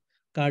normal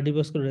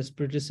cardiovascular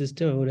respiratory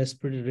system এবং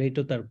রেসপিরেটরি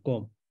রেটও তার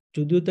কম,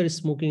 যদিও তার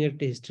স্মোকিং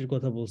একটা হিস্ট্রির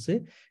কথা বলছে,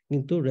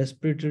 কিন্তু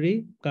respiratory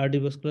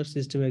cardiovascular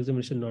system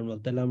examination normal,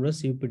 তাহলে আমরা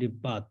সিওপিডি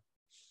বাদ।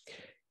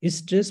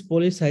 স্ট্রেস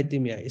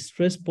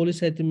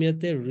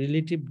পলিসাইথেমিয়াতে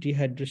রিলেটিভ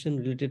ডিহাইড্রেশন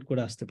রিলেটেড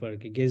করে আসতে পারে,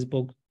 কি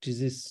গেজবগ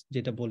ডিজিজ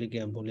যেটা বলি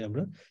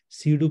আমরা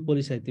সিউডো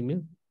পলিসাইথেমিয়া,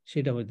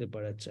 সেটা হইতে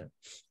পারে। আচ্ছা,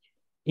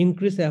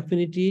 ইনক্রিজ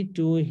অ্যাফিনিটি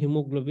টু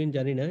হিমোগ্লোবিন,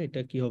 জানি না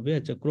এটা কি হবে।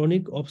 আচ্ছা,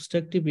 chronic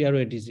obstructive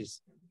airway disease,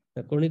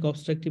 chronic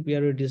obstructive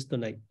airway disease তো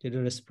নাই, যেটা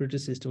রেসপিরেটরি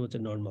সিস্টেম হচ্ছে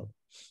নরমাল।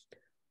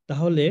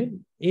 তাহলে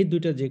এই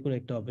দুইটা যে কোনো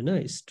একটা হবে না,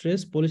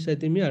 স্ট্রেস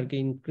পলিসাইথেমিয়া আর কি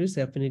ইনক্রিজ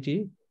অ্যাফিনিটি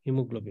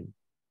হিমোগ্লোবিন।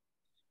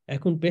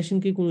 এখন পেশেন্ট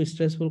কি কোনো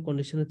স্ট্রেসফুল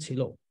কন্ডিশনে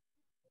ছিল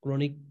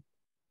ক্রনিক,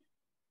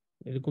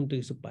 এরকম তো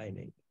কিছু পাই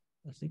নাই,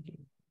 আছে কি?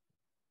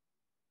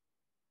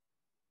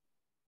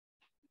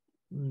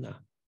 না।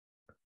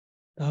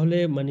 তাহলে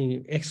মানে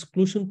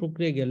এক্সক্লুশন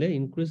প্রক্রিয়া গেলে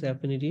ইনক্রিজ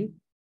অ্যাফিনিটি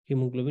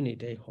হিমোগ্লোবিন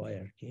এটাই হয়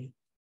আর কি।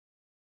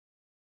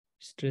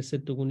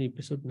 স্ট্রেসের তো কোনো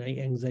এপিসোড নাই,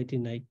 অ্যাংজাইটি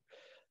নাই,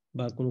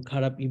 বা কোনো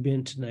খারাপ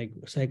ইভেন্ট নাই,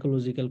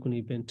 সাইকোলজিক্যাল কোনো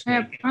ইভেন্ট নাই।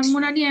 হ্যাঁ,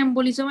 পালমোনারি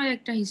এম্বোলিজমের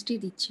একটা হিস্ট্রি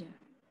দিচ্ছে।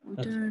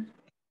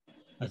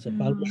 আচ্ছা,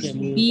 পালমোনারি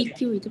বি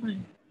কি হইতে পারে?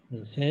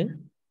 হ্যাঁ,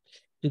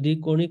 যদি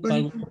ক্রনিক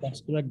পালমোনারি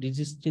ভাস্কুলার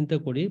ডিজিজ চিন্তা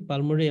করি,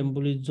 pulmonary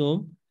embolism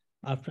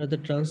after the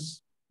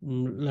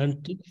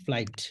transatlantic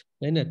flight,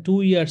 তাই না, 2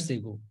 years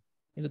এগো,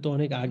 এটা তো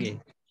অনেক আগে।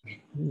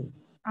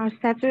 আর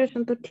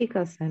স্যাচুরেশন তো ঠিক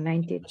আছে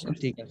 98%।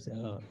 ঠিক আছে,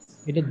 হ্যাঁ,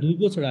 এটা 2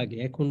 বছর আগে,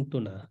 এখন তো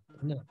না,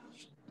 তাই না?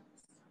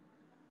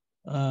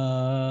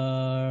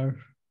 আর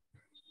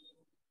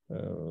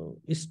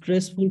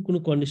স্ট্রেসফুল কোনো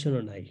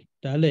কন্ডিশনও নাই,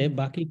 তাহলে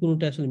বাকি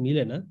কোনোটা আসলে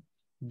মিলে না।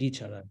 ডি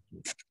ছাড়া আর কি।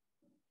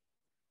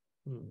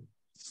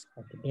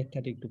 আচ্ছা,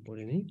 ব্যাখ্যাটা একটু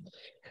পড়ে নিই।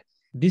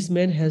 This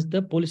man has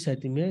the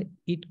polycythemia.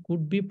 It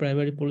could be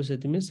primary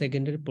polycythemia,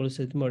 secondary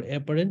polycythemia, or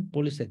apparent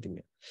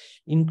polycythemia.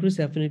 Increased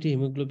affinity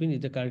hemoglobin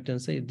is the correct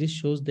answer. This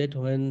shows that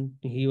when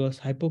he was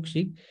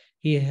hypoxic,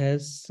 he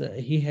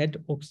had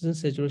oxygen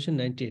saturation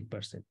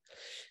 98%.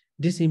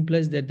 This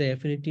implies that the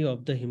affinity of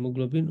the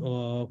hemoglobin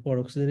for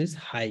oxygen is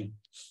high.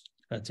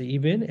 আচ্ছা,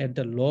 even at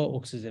the low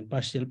oxygen,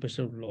 partial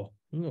pressure low,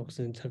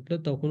 oxygen থাকলে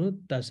তখনও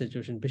তার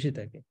saturation বেশি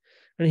থাকে,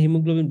 মানে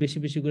haemoglobin বেশি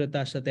বেশি করে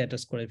তার সাথে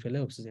অ্যাটাচ করে ফেলে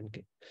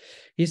অক্সিজেনকে।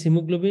 His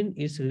hemoglobin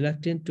is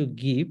reluctant to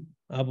give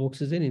up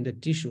oxygen in the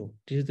tissue.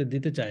 টিস্যুতে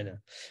দিতে চায় না।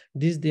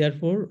 This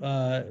therefore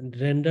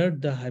render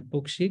the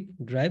hypoxic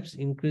drives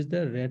increase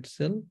the red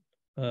cell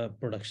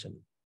production.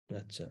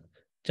 আচ্ছা,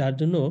 যার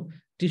জন্য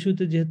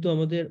টিস্যুতে যেহেতু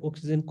আমাদের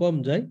অক্সিজেন কম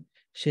যায়,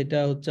 সেটা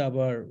হচ্ছে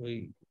আবার ওই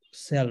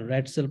সেল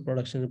রেড সেল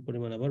প্রোডাকশনের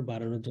পরিমাণ আবার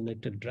বাড়ানোর জন্য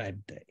একটা ড্রাইভ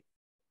দেয়।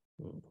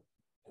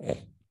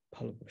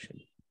 ভালো question.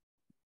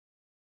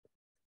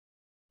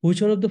 Which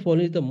one of the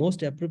following is the most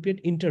appropriate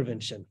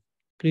intervention?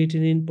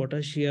 Creatinine,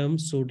 potassium,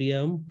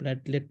 sodium,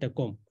 platelet টা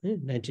কম,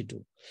 92,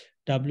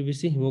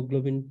 WBC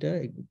hemoglobinটা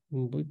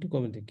একটু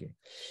কমে থেকে।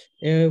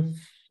 A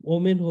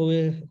woman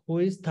who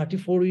is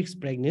 34 weeks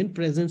pregnant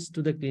presents to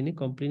the clinic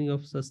complaining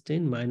of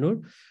sustained minor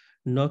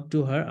knock to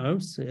her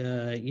arms,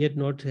 yet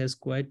not has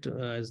quite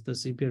as the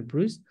severe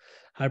bruise.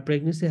 Her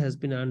pregnancy has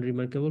been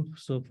unremarkable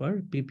so far.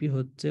 PP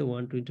হচ্ছে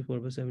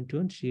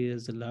 124/71. She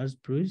has a large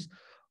bruise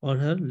on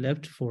her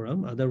left forearm.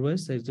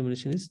 Otherwise, the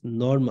examination is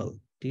normal.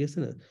 ঠিক আছে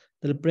না?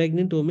 তাহলে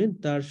pregnant women,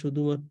 তার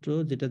শুধুমাত্র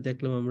যেটা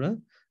দেখলাম আমরা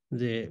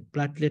যে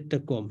প্লাটলেটটা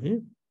কম,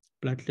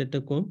 প্লাটলেটটা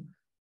কম,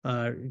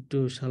 আর একটু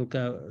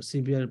হালকা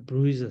সিভিয়ার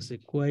ব্রুইজ আছে,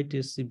 quite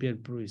a severe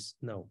ব্রুইজ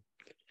now.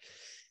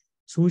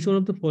 So which one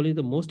of the following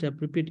the most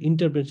appropriate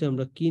intervention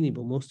আমরা কি নিব?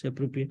 Most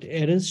appropriate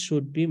arrangement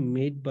should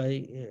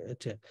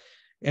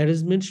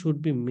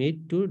be made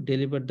to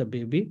deliver the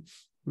baby.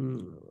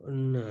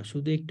 না,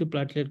 শুধু একটু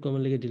প্লাটলেট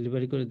কমার লেগে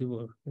ডেলিভারি করে দিব,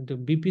 কিন্তু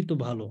বিপি তো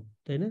ভালো,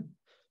 তাই না?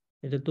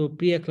 এটা তো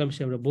প্রি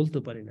এক্লাম্পসিয়া আমরা বলতে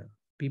পারি না।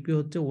 পিপি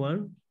হচ্ছে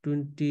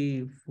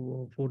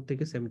 124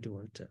 থেকে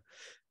 71।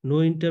 No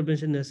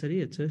intervention necessary.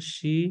 আচ্ছা,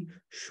 she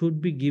should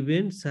be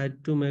given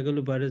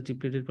cytomegalovirus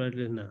depleted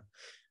platelet না,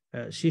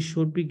 she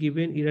should be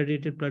given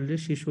irradiated platelet,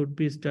 she should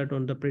be start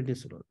on the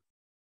prednisolone.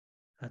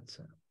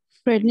 আচ্ছা,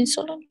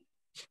 prednisolone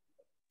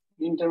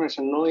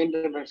intervention, no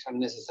intervention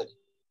necessary.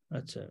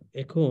 আচ্ছা,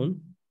 এখন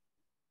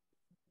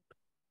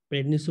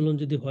প্রেডনিসোলন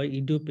যদি হয়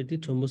ইডিওপ্যাথি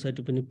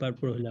থ্রম্বোসাইটোপেনিক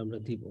পারপর হলে আমরা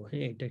দিব,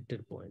 এটা একটা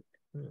পয়েন্ট।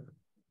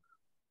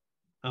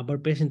 আবার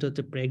পেশেন্ট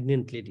হচ্ছে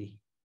প্রেগনেন্ট লেডি,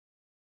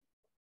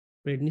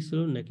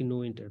 প্রেডনিসোলন নাকি নো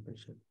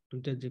ইন্টারভেনশন,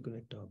 দুইটার যে কোনো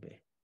একটা হবে।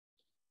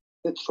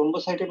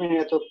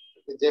 থ্রম্বোসাইটোপেনিয়া তো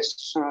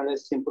জেস্টেশনাল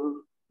সিম্পল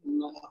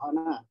হয়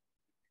না?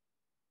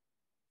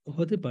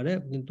 হতে পারে,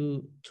 কিন্তু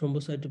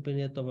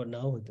থ্রম্বোসাইটোপেনিয়া তো আবার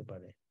নাও হতে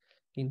পারে।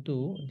 কিন্তু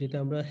যেটা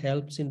আমরা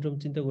হেল্প সিনড্রোম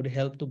চিন্তা করি,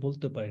 হেল্প তো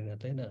বলতে পারি না,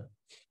 তাই না?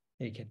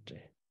 এই ক্ষেত্রে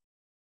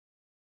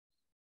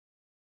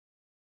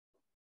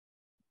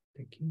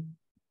দেখি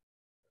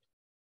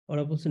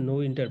ওরা বলছে নো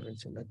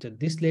ইন্টারভেনশন। আচ্ছা,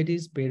 this lady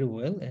is very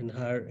well and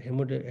her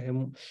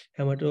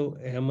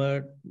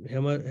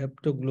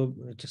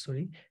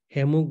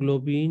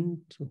hemoglobin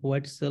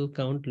white cell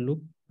count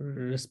look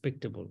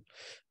respectable,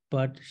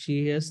 but she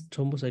has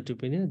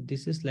thrombocytopenia.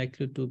 This is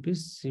likely to be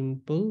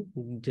simple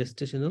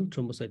gestational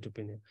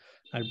thrombocytopenia,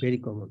 are very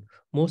common.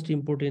 Most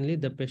importantly,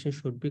 the patient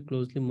should be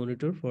closely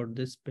monitored for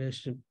this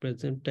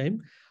present time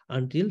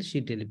until she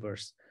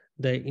delivers.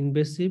 The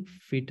invasive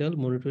fetal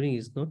monitoring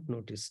is not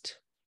noticed.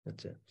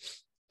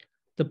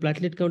 The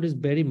platelet count is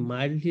very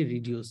mildly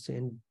reduced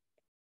and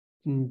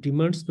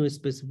demands no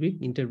specific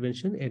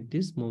intervention at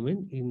this moment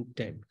in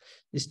time.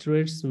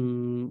 Steroids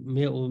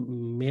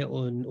may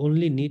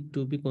only need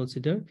to be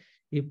considered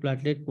if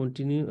platelet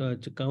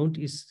count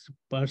is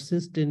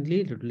persistently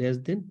less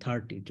than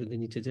 30. যদি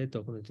নিচে যায়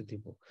তখন এটা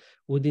দিব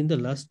within the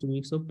last 2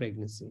 weeks of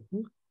pregnancy.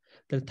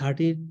 তাহলে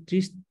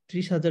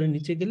 30,000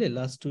 নিচে গেলে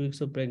last 2 weeks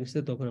of pregnancy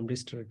তখন আমরা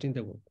স্টেরয়েড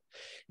চিন্তা করব।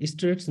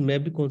 Steroids may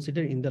be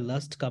considered in the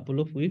last couple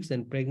of weeks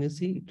and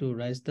pregnancy to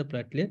raise the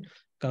platelet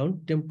count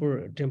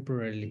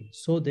temporarily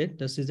so that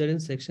the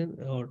cesarean section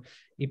or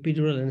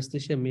epidural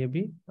anesthesia may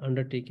be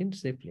undertaken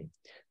safely.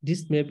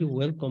 This may be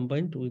well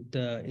combined with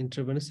the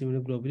intravenous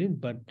immunoglobulin,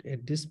 but at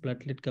this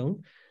platelet count,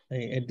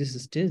 at this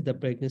stage, the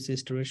pregnancy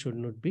steroid should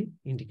not be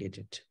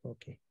indicated.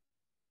 Okay.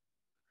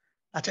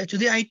 আচ্ছা,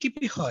 যদি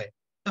ITP হয়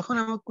তখন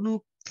আমার কোনো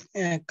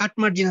কাট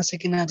margin আছে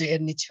কিনা যে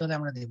এর নিচে হলে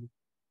আমরা দেব?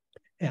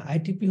 হ্যাঁ,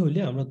 আইটিপি হলে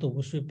আমরা তো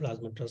অবশ্যই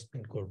প্লাজমা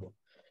ট্রান্সপ্লান্ট করব,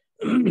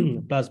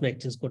 প্লাজমা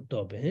এক্সচেঞ্জ করতে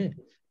হবে।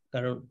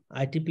 কারণ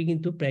আইটিপি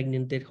কিন্তু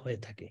প্রেগনেন্টদের হয়ে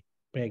থাকে,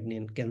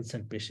 প্রেগনেন্ট,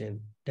 ক্যান্সার পেশেন্ট,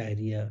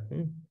 ডায়রিয়া,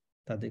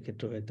 তাদের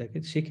ক্ষেত্রে হয়ে থাকে।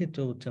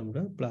 সেক্ষেত্রে হচ্ছে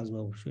আমরা প্লাজমা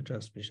অবশ্যই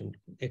ট্রান্সফিউশন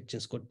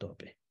এক্সচেঞ্জ করতে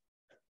হবে।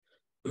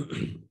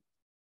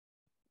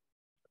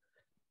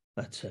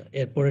 আচ্ছা,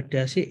 এরপরেরটা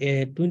আসি। A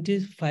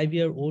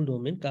 25-year-old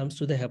woman comes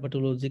to the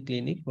hepatology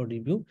clinic for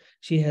review.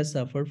 She has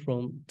suffered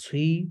from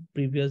 3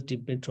 previous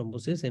deep vein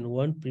thrombosis and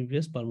 1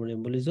 previous pulmonary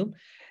embolism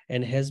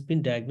and has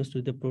been diagnosed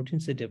with a protein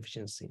C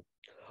deficiency.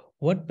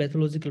 What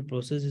pathological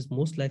process is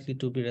most likely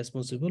to be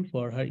responsible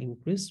for her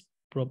increased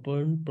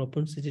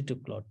propensity to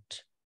clot?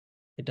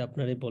 এটা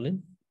আপনারাই বলেন।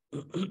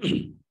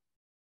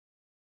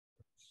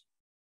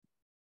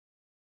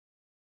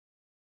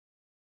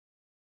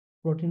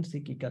 Protein C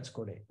কি কাজ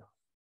করে?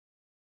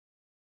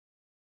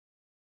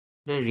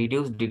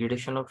 Reduce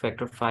degradation of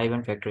factor 5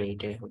 and factor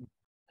 8 এ হবে।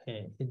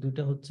 হ্যাঁ, এই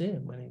দুটো হচ্ছে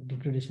মানে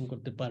ডিগ্রেডেশন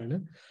করতে পারে না,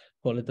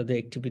 ফলে তাদের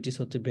অ্যাক্টিভিটিস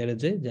হচ্ছে বেড়ে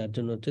যায়, যার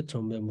জন্য হচ্ছে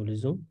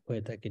থ্রম্বোএম্বোলিজম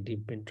হয়ে থাকে,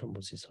 ডিপ ভেন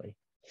থ্রম্বোসিস হয়।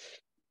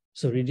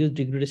 So reduce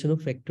degradation of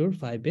factor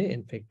 5A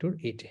and factor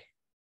 8A.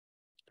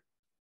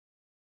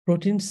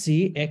 Protein C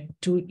act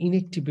to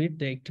inactivate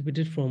the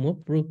activated form of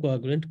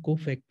procoagulant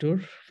cofactor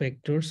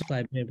factors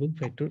 5A and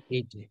factor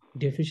 8A.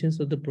 Deficiency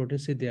of the protein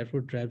C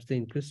therefore drives the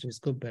increased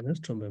risk of venous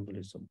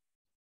thromboembolism.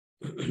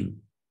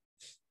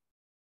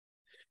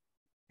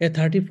 A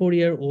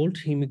 34-year-old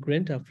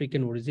immigrant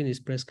African origin is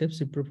prescribed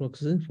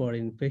ciprofloxacin for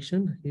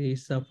infection. He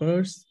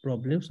suffers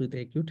problems with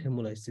acute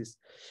hemolysis.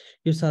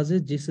 You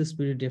suggest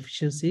GC-spirit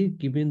deficiency.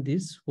 Given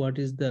this, what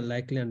is the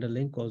likely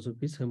underlying cause of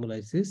his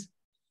hemolysis?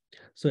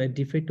 So a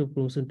defect of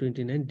chromosome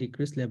 29,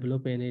 decreased level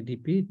of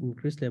NADP,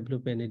 increased level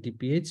of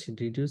NADPH,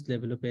 reduced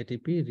level of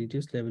ATP,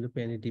 reduced level of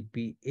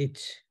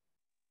NADPH.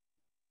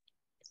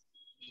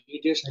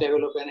 Reduced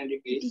level of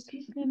NADPH.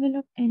 Decreased level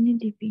of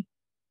NADP.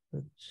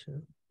 Achha.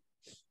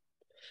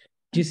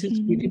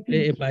 GC-spirit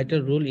play a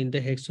vital role in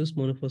the hexose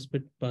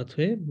monophosphate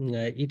pathway.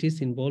 It is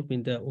involved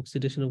in the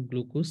oxidation of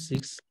glucose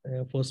 6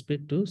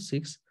 phosphate to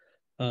 6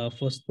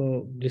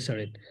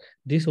 phosphoglycerate.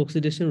 This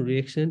oxidation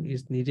reaction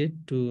is needed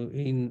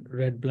in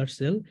red blood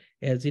cell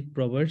as it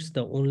provides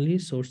the only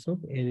source of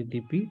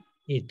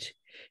NADPH.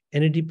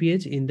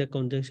 NADPH in the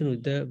conjunction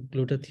with the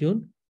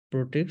glutathione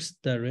protects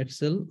the red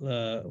cell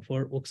for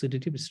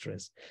oxidative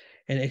stress.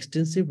 An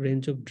extensive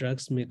range of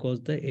drugs may cause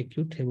the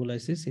acute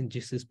hemolysis in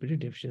GC-spirit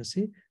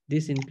deficiency.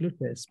 This includes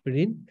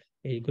aspirin,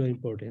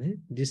 important.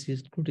 This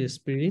includes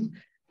aspirin,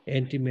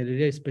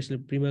 anti-malaria, especially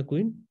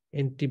primaquine,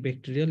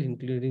 antibacterial,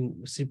 including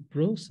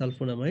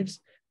ciprosulfonamides,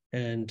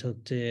 and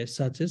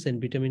such as and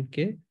vitamin K,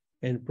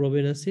 and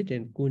probenecid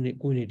and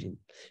quinidine.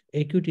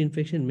 Acute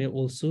infection may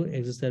also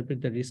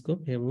exacerbate the risk of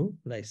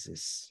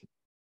hemolysis.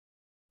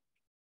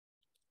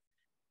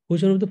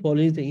 Which one of the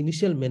following is the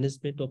initial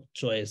management of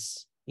choice?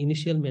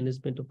 Initial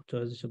management of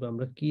choice হিসেবে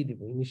আমরা কি দিব?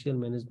 Initial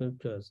management of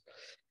choice.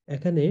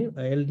 এখানে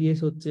LDS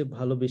হচ্ছে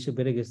ভালো বেশি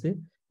বেড়ে গেছে,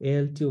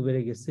 এএলটিও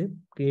বেড়ে গেছে,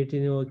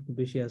 ক্রিয়েটিনও একটু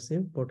বেশি আছে,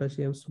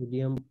 পটাশিয়াম,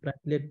 সোডিয়াম,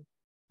 প্লেটলেট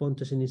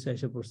 50 এর নিচে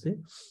এসে পড়ছে,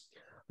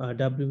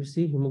 WBC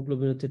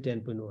hemoglobin হচ্ছে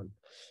 10.1.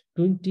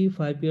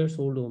 25 years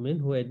old woman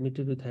who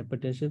admitted with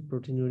hypertension,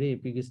 proteinuria,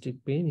 epigastric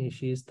pain.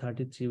 She is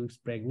 33 weeks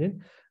pregnant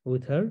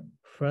with her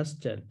first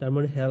child. তার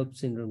মানে HELLP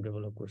syndrome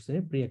develop করছে,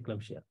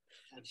 preeclampsia.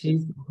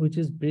 Which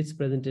is breast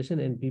presentation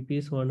and BP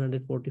is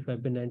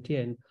 145/90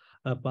 and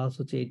pulse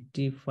হচ্ছে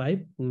 85,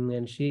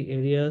 and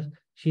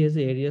she has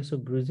areas of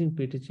bruising,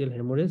 petechial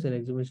hemorrhage and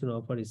examination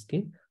of her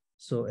skin.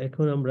 So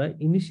এখন আমরা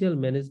initial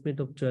management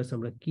of choice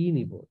আমরা কি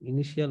নিব?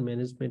 Initial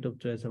management of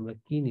choice আমরা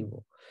কি নিব?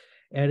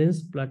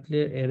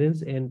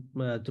 arrange and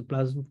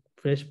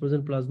fresh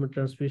frozen plasma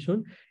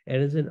transfusion,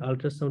 arrange an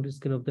ultrasound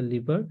scan of the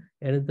liver,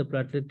 arrange the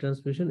platelet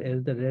transfusion,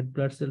 arrange the red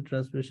blood cell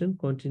transfusion,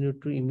 continue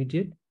to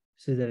immediate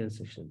cesarean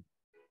section.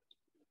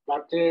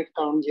 Platelet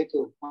count যেহেতু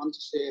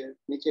 50 এর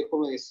নিচে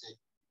কমে গেছে,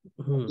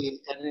 কি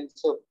arrange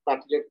of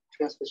platelet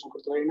transfusion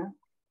করতে পারি না?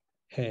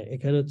 হ্যাঁ,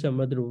 এখানে হচ্ছে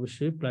আমাদের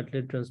অবশ্যই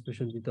প্লাটলেট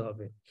ট্রান্সফিউশন দিতে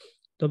হবে।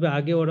 তবে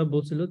আগে ওরা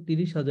বলছিল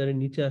 30,000-এর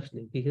নিচে আসলে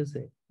ঠিক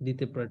আছে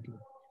দিতে পারি,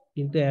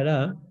 কিন্তু এরা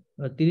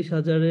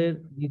 30,000-এর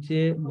নিচে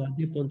না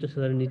দিয়ে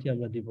 50,000-এর নিচে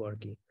আমরা দিব আর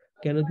কি।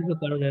 কেন দিব?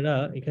 কারণ এরা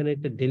এখানে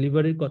একটা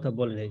ডেলিভারির কথা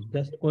বলে নাই,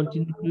 just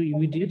continue to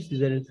immediate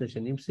caesarean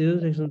section.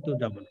 Caesarean section তো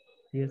যাব না,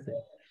 ঠিক আছে,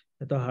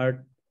 এত হার্ড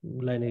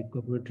লাইনে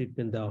কোনো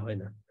ট্রিটমেন্ট দেওয়া হয়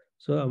না।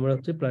 সো আমরা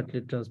হচ্ছে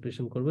প্লাটলেট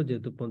ট্রান্সফিউশন করবো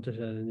যেহেতু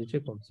 50,000-এর নিচে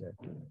কমছে আর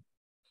কি।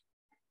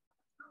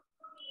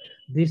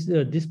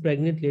 This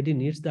pregnant lady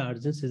needs the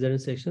urgent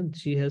cesarean section.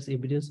 She has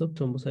evidence of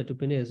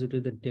thrombocytopenia associated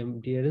with the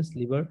DRS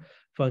liver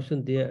function.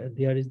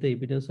 There is the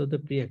evidence of the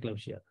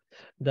preeclampsia.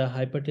 The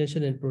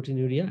hypertension and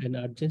proteinuria, and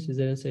urgent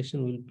cesarean section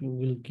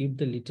will give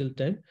the little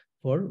time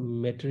for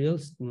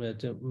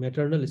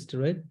maternal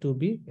steroid to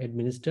be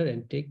administered and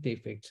take the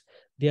effects.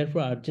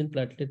 Therefore, urgent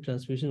platelet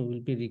transfusion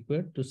will be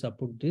required to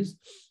support this.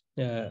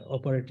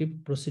 Operative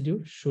procedure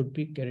should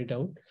be carried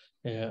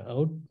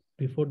out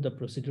before the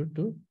procedure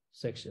to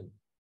section.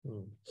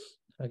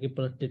 আগে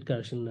platelet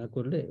correction না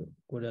করলে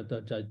তো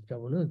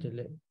যাবো না,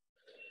 তাহলে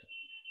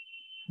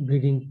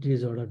bleeding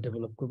disorder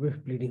develop করবে,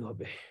 bleeding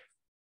হবে।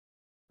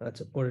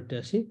 আচ্ছা, পরেরটা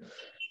আসি।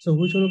 So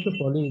which one of the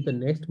following is the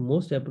next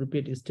most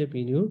appropriate step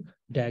in your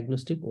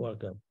diagnostic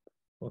workup?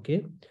 Okay,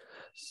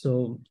 so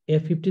a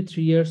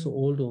 53 years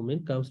old woman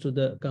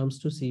comes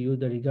to see you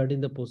regarding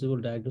the possible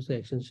diagnosis of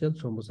essential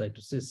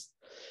thrombocytosis.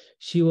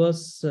 She was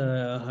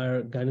her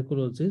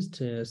gynecologist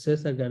says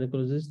her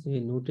gynecologist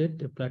noted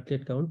the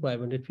platelet count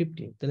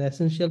 550. The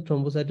essential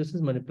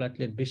thrombocytosis মানে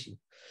platelet বেশি.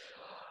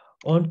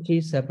 On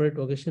three separate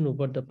occasions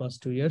over the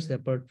past 2 years,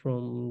 apart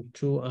from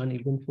two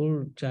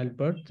uneventful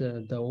childbirth,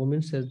 the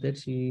woman says that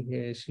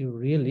she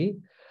really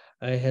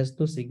has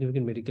no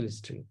significant medical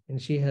history,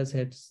 and she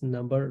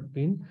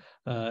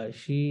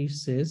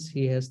says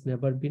he has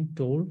never been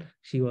told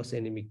she was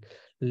anemic.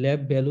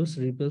 Lab values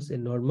reveals a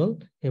normal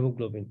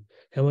hemoglobin,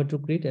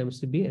 hematocrit,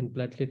 MCB, and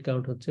platelet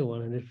count হচ্ছে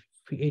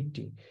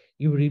 180.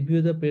 You review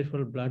the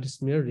peripheral blood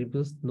smear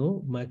reveals no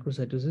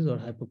microcytosis or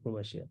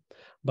hypochromasia,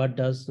 but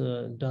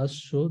does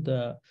show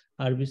the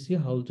RBC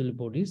Haematology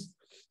bodies.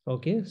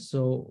 Okay,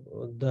 so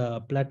the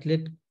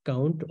platelet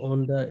count on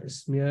the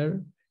smear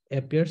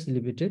appears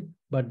elevated,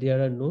 but there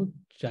are no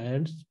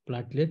giant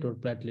platelet or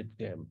platelet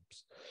camps.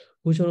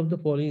 Which one of the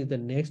following is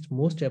the next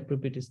most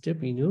appropriate step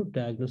in your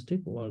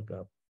diagnostic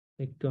workup?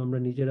 একটু আমরা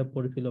নিজেরা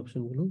পড়ে ফেলি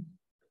অপশনগুলো,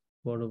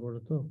 বড় বড়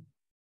তো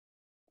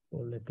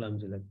পড়লে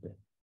ক্লামজি লাগবে।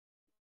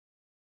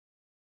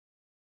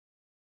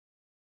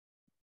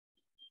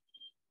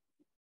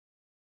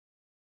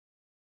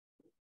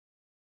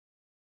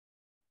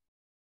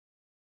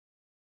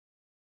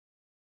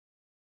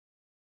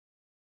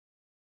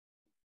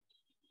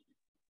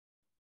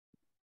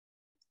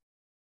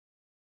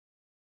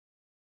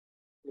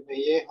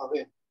 ইয়ে হবে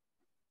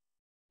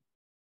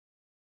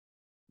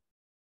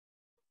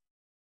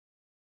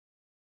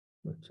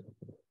আচ্ছা,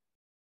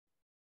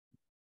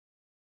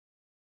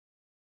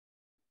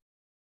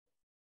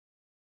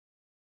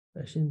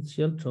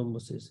 এসেনশিয়াল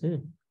থ্রম্বোসিস,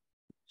 হ্যাঁ,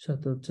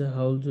 সাথে হচ্ছে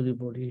হাউলজুরি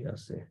বডি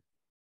আছে।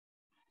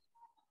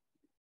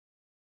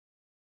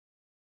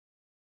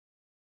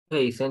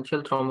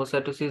 এসেনশিয়াল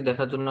থ্রম্বোসাইটোসিস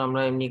দেখার জন্য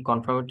আমরা এমনি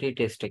কনফার্মেটরি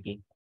টেস্টটা কি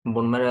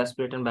বোন ম্যারো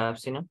অ্যাসপিরেটন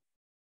বায়োপসি না?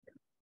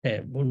 হ্যাঁ,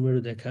 বোন মেরু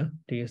দেখা,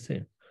 ঠিক আছে।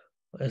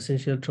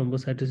 এসেনশিয়াল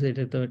থ্রম্বোসাইটোসিস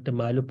এটা তো একটা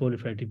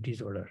মাইলোপ্রলিফারেটিভ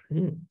ডিসঅর্ডার,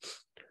 হ্যাঁ।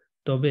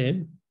 তবে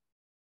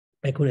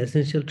এখন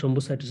এসেনশিয়াল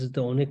থ্রম্বোসাইটোসিসতে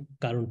অনেক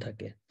কারণ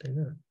থাকে, তাই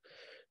না?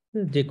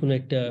 যে কোনো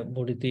একটা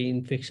বডিতে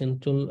ইনফেকশন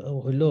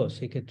হইলো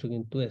সেক্ষেত্রে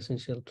কিন্তু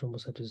এসেনশিয়াল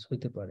থ্রম্বোসাইটোসিস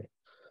হইতে পারে।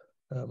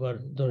 আবার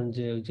ধরেন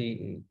যে ওই যে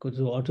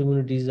কিছু অটোইমিউন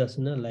ডিজিজ আছে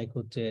না, লাইক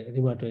হচ্ছে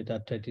রিমাটয়েড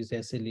আর্থ্রাইটিস,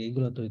 এসএলই,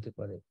 এগুলো তো হইতে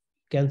পারে।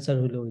 ক্যান্সার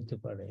হইলেও হইতে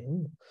পারে।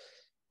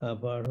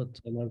 আবার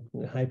হচ্ছে আমার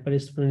হাইপার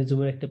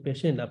স্প্লেনিজমের একটা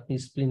পেশেন্ট, আপনি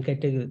স্প্লিন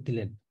কাইটে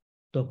দিলেন,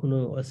 তখনও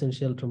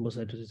এসেনশিয়াল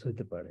থ্রম্বোসাইটোসিস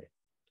হইতে পারে।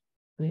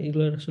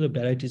 এগুলো আসলে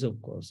ভ্যারাইটিস অফ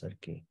কজ আর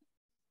কি।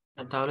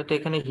 তাহলে তো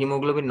এখানে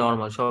হিমোগ্লোবিন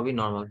নর্মাল, সবই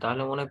নর্মাল,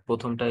 তাহলে মনে হয়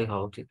প্রথমটাই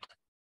হওয়া উচিত।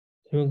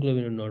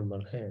 হিমোগ্লোবিন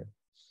নরমাল, হ্যাঁ।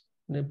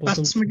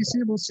 প্রথম ফার্স্ট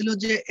মেডিসিনে বলছিল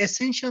যে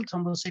এসেনশিয়াল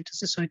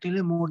থ্রম্বোসাইটোসিস হইতে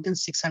হলে মোর দেন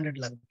 600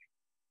 লাগবে।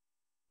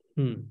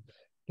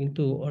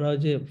 কিন্তু ওরা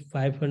যে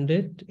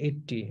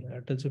 580 আর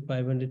এটা হচ্ছে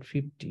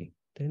 550,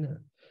 তাই না?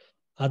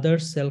 আদার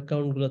সেল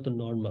কাউন্ট গুলো তো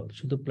নরমাল,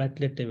 শুধু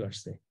প্লেটলেটটাই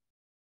বাড়ছে।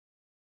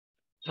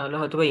 তাহলে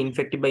হয়তো বা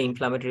ইনফেক্টিভ বা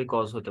ইনফ্লামেটরি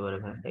কজ হতে পারে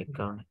ভাই, এই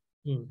কারণে।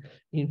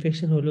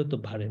 ইনফেকশন হলেও তো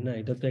বাড়ে না,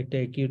 এটা তো একটা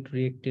অ্যাকিউট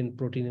রিঅ্যাক্টেন্ট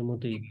প্রোটিনের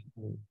মতোই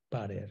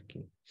বাড়ে আর কি।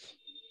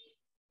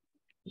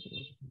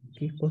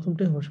 কি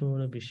প্রথমটাই হওয়ার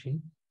সম্ভাবনা বেশি।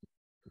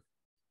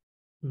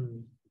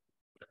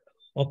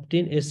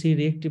 Obtain a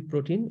C-reactive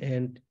protein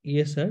and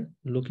ESR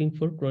looking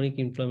for chronic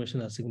inflammation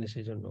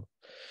assignation জন্য।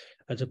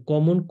 আচ্ছা,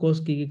 কমন কজ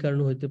কি কি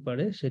কারণে হতে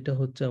পারে সেটা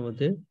হচ্ছে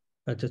আমাদের,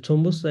 আচ্ছা,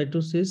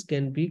 thrombocytosis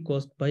can be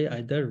caused by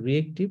either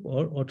reactive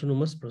or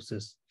autonomous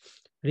process.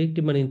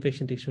 Reactive মানে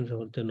ইনফেকশন টিকশন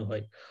জন্য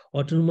হয়।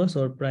 Autonomous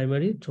or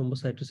primary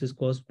thrombocytosis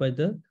caused by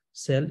the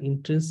cell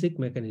intrinsic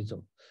mechanism.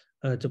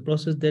 It's a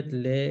process that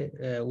lay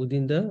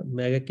within the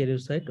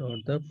megakaryocyte or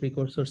the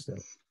precursor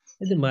cell.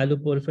 এই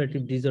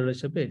myeloproliferative disorder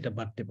হিসেবে এটা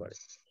বাড়তে পারে।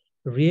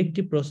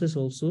 Reactive process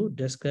also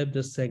describe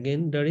the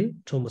secondary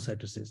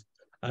thrombocytosis,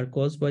 are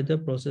caused by the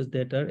process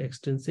that are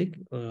extrinsic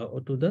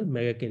to the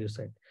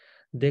megakaryocyte.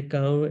 They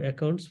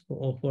accounts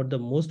for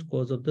the most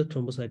cause of the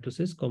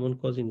thrombocytosis. Common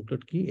cause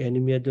include কি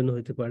অ্যানিমিয়ার জন্য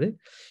হতে পারে,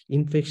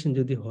 infection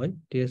যদি হয়,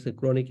 ঠিক আছে,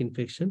 chronic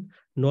infection,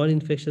 নন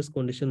infectious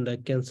condition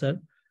like cancer,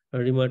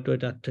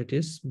 rheumatoid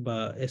arthritis বা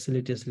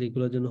SLE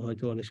এগুলোর জন্য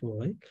হয়তো অনেক সময়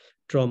হয়,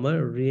 ট্রমা,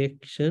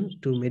 রিঅ্যাকশন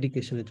টু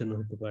মেডিকেশনের জন্য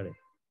হতে পারে,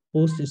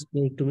 পোস্ট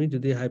স্প্লেনেক্টমি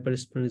যদি হাইপার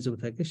স্প্লেনিজম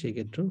থাকে সেই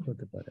ক্ষেত্রেও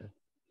হতে পারে।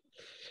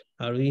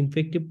 আর ওই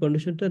ইনফেক্টিভ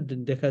কন্ডিশনটা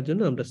দেখার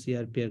জন্য আমরা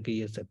সিআরপিআর কে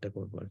ইএসআরটা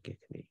করবো আর কি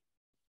এখানে।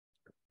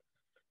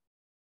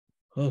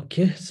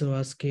 ওকে, সো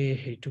আজকে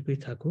এইটুকুই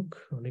থাকুক,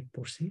 অনেক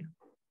পড়ছি।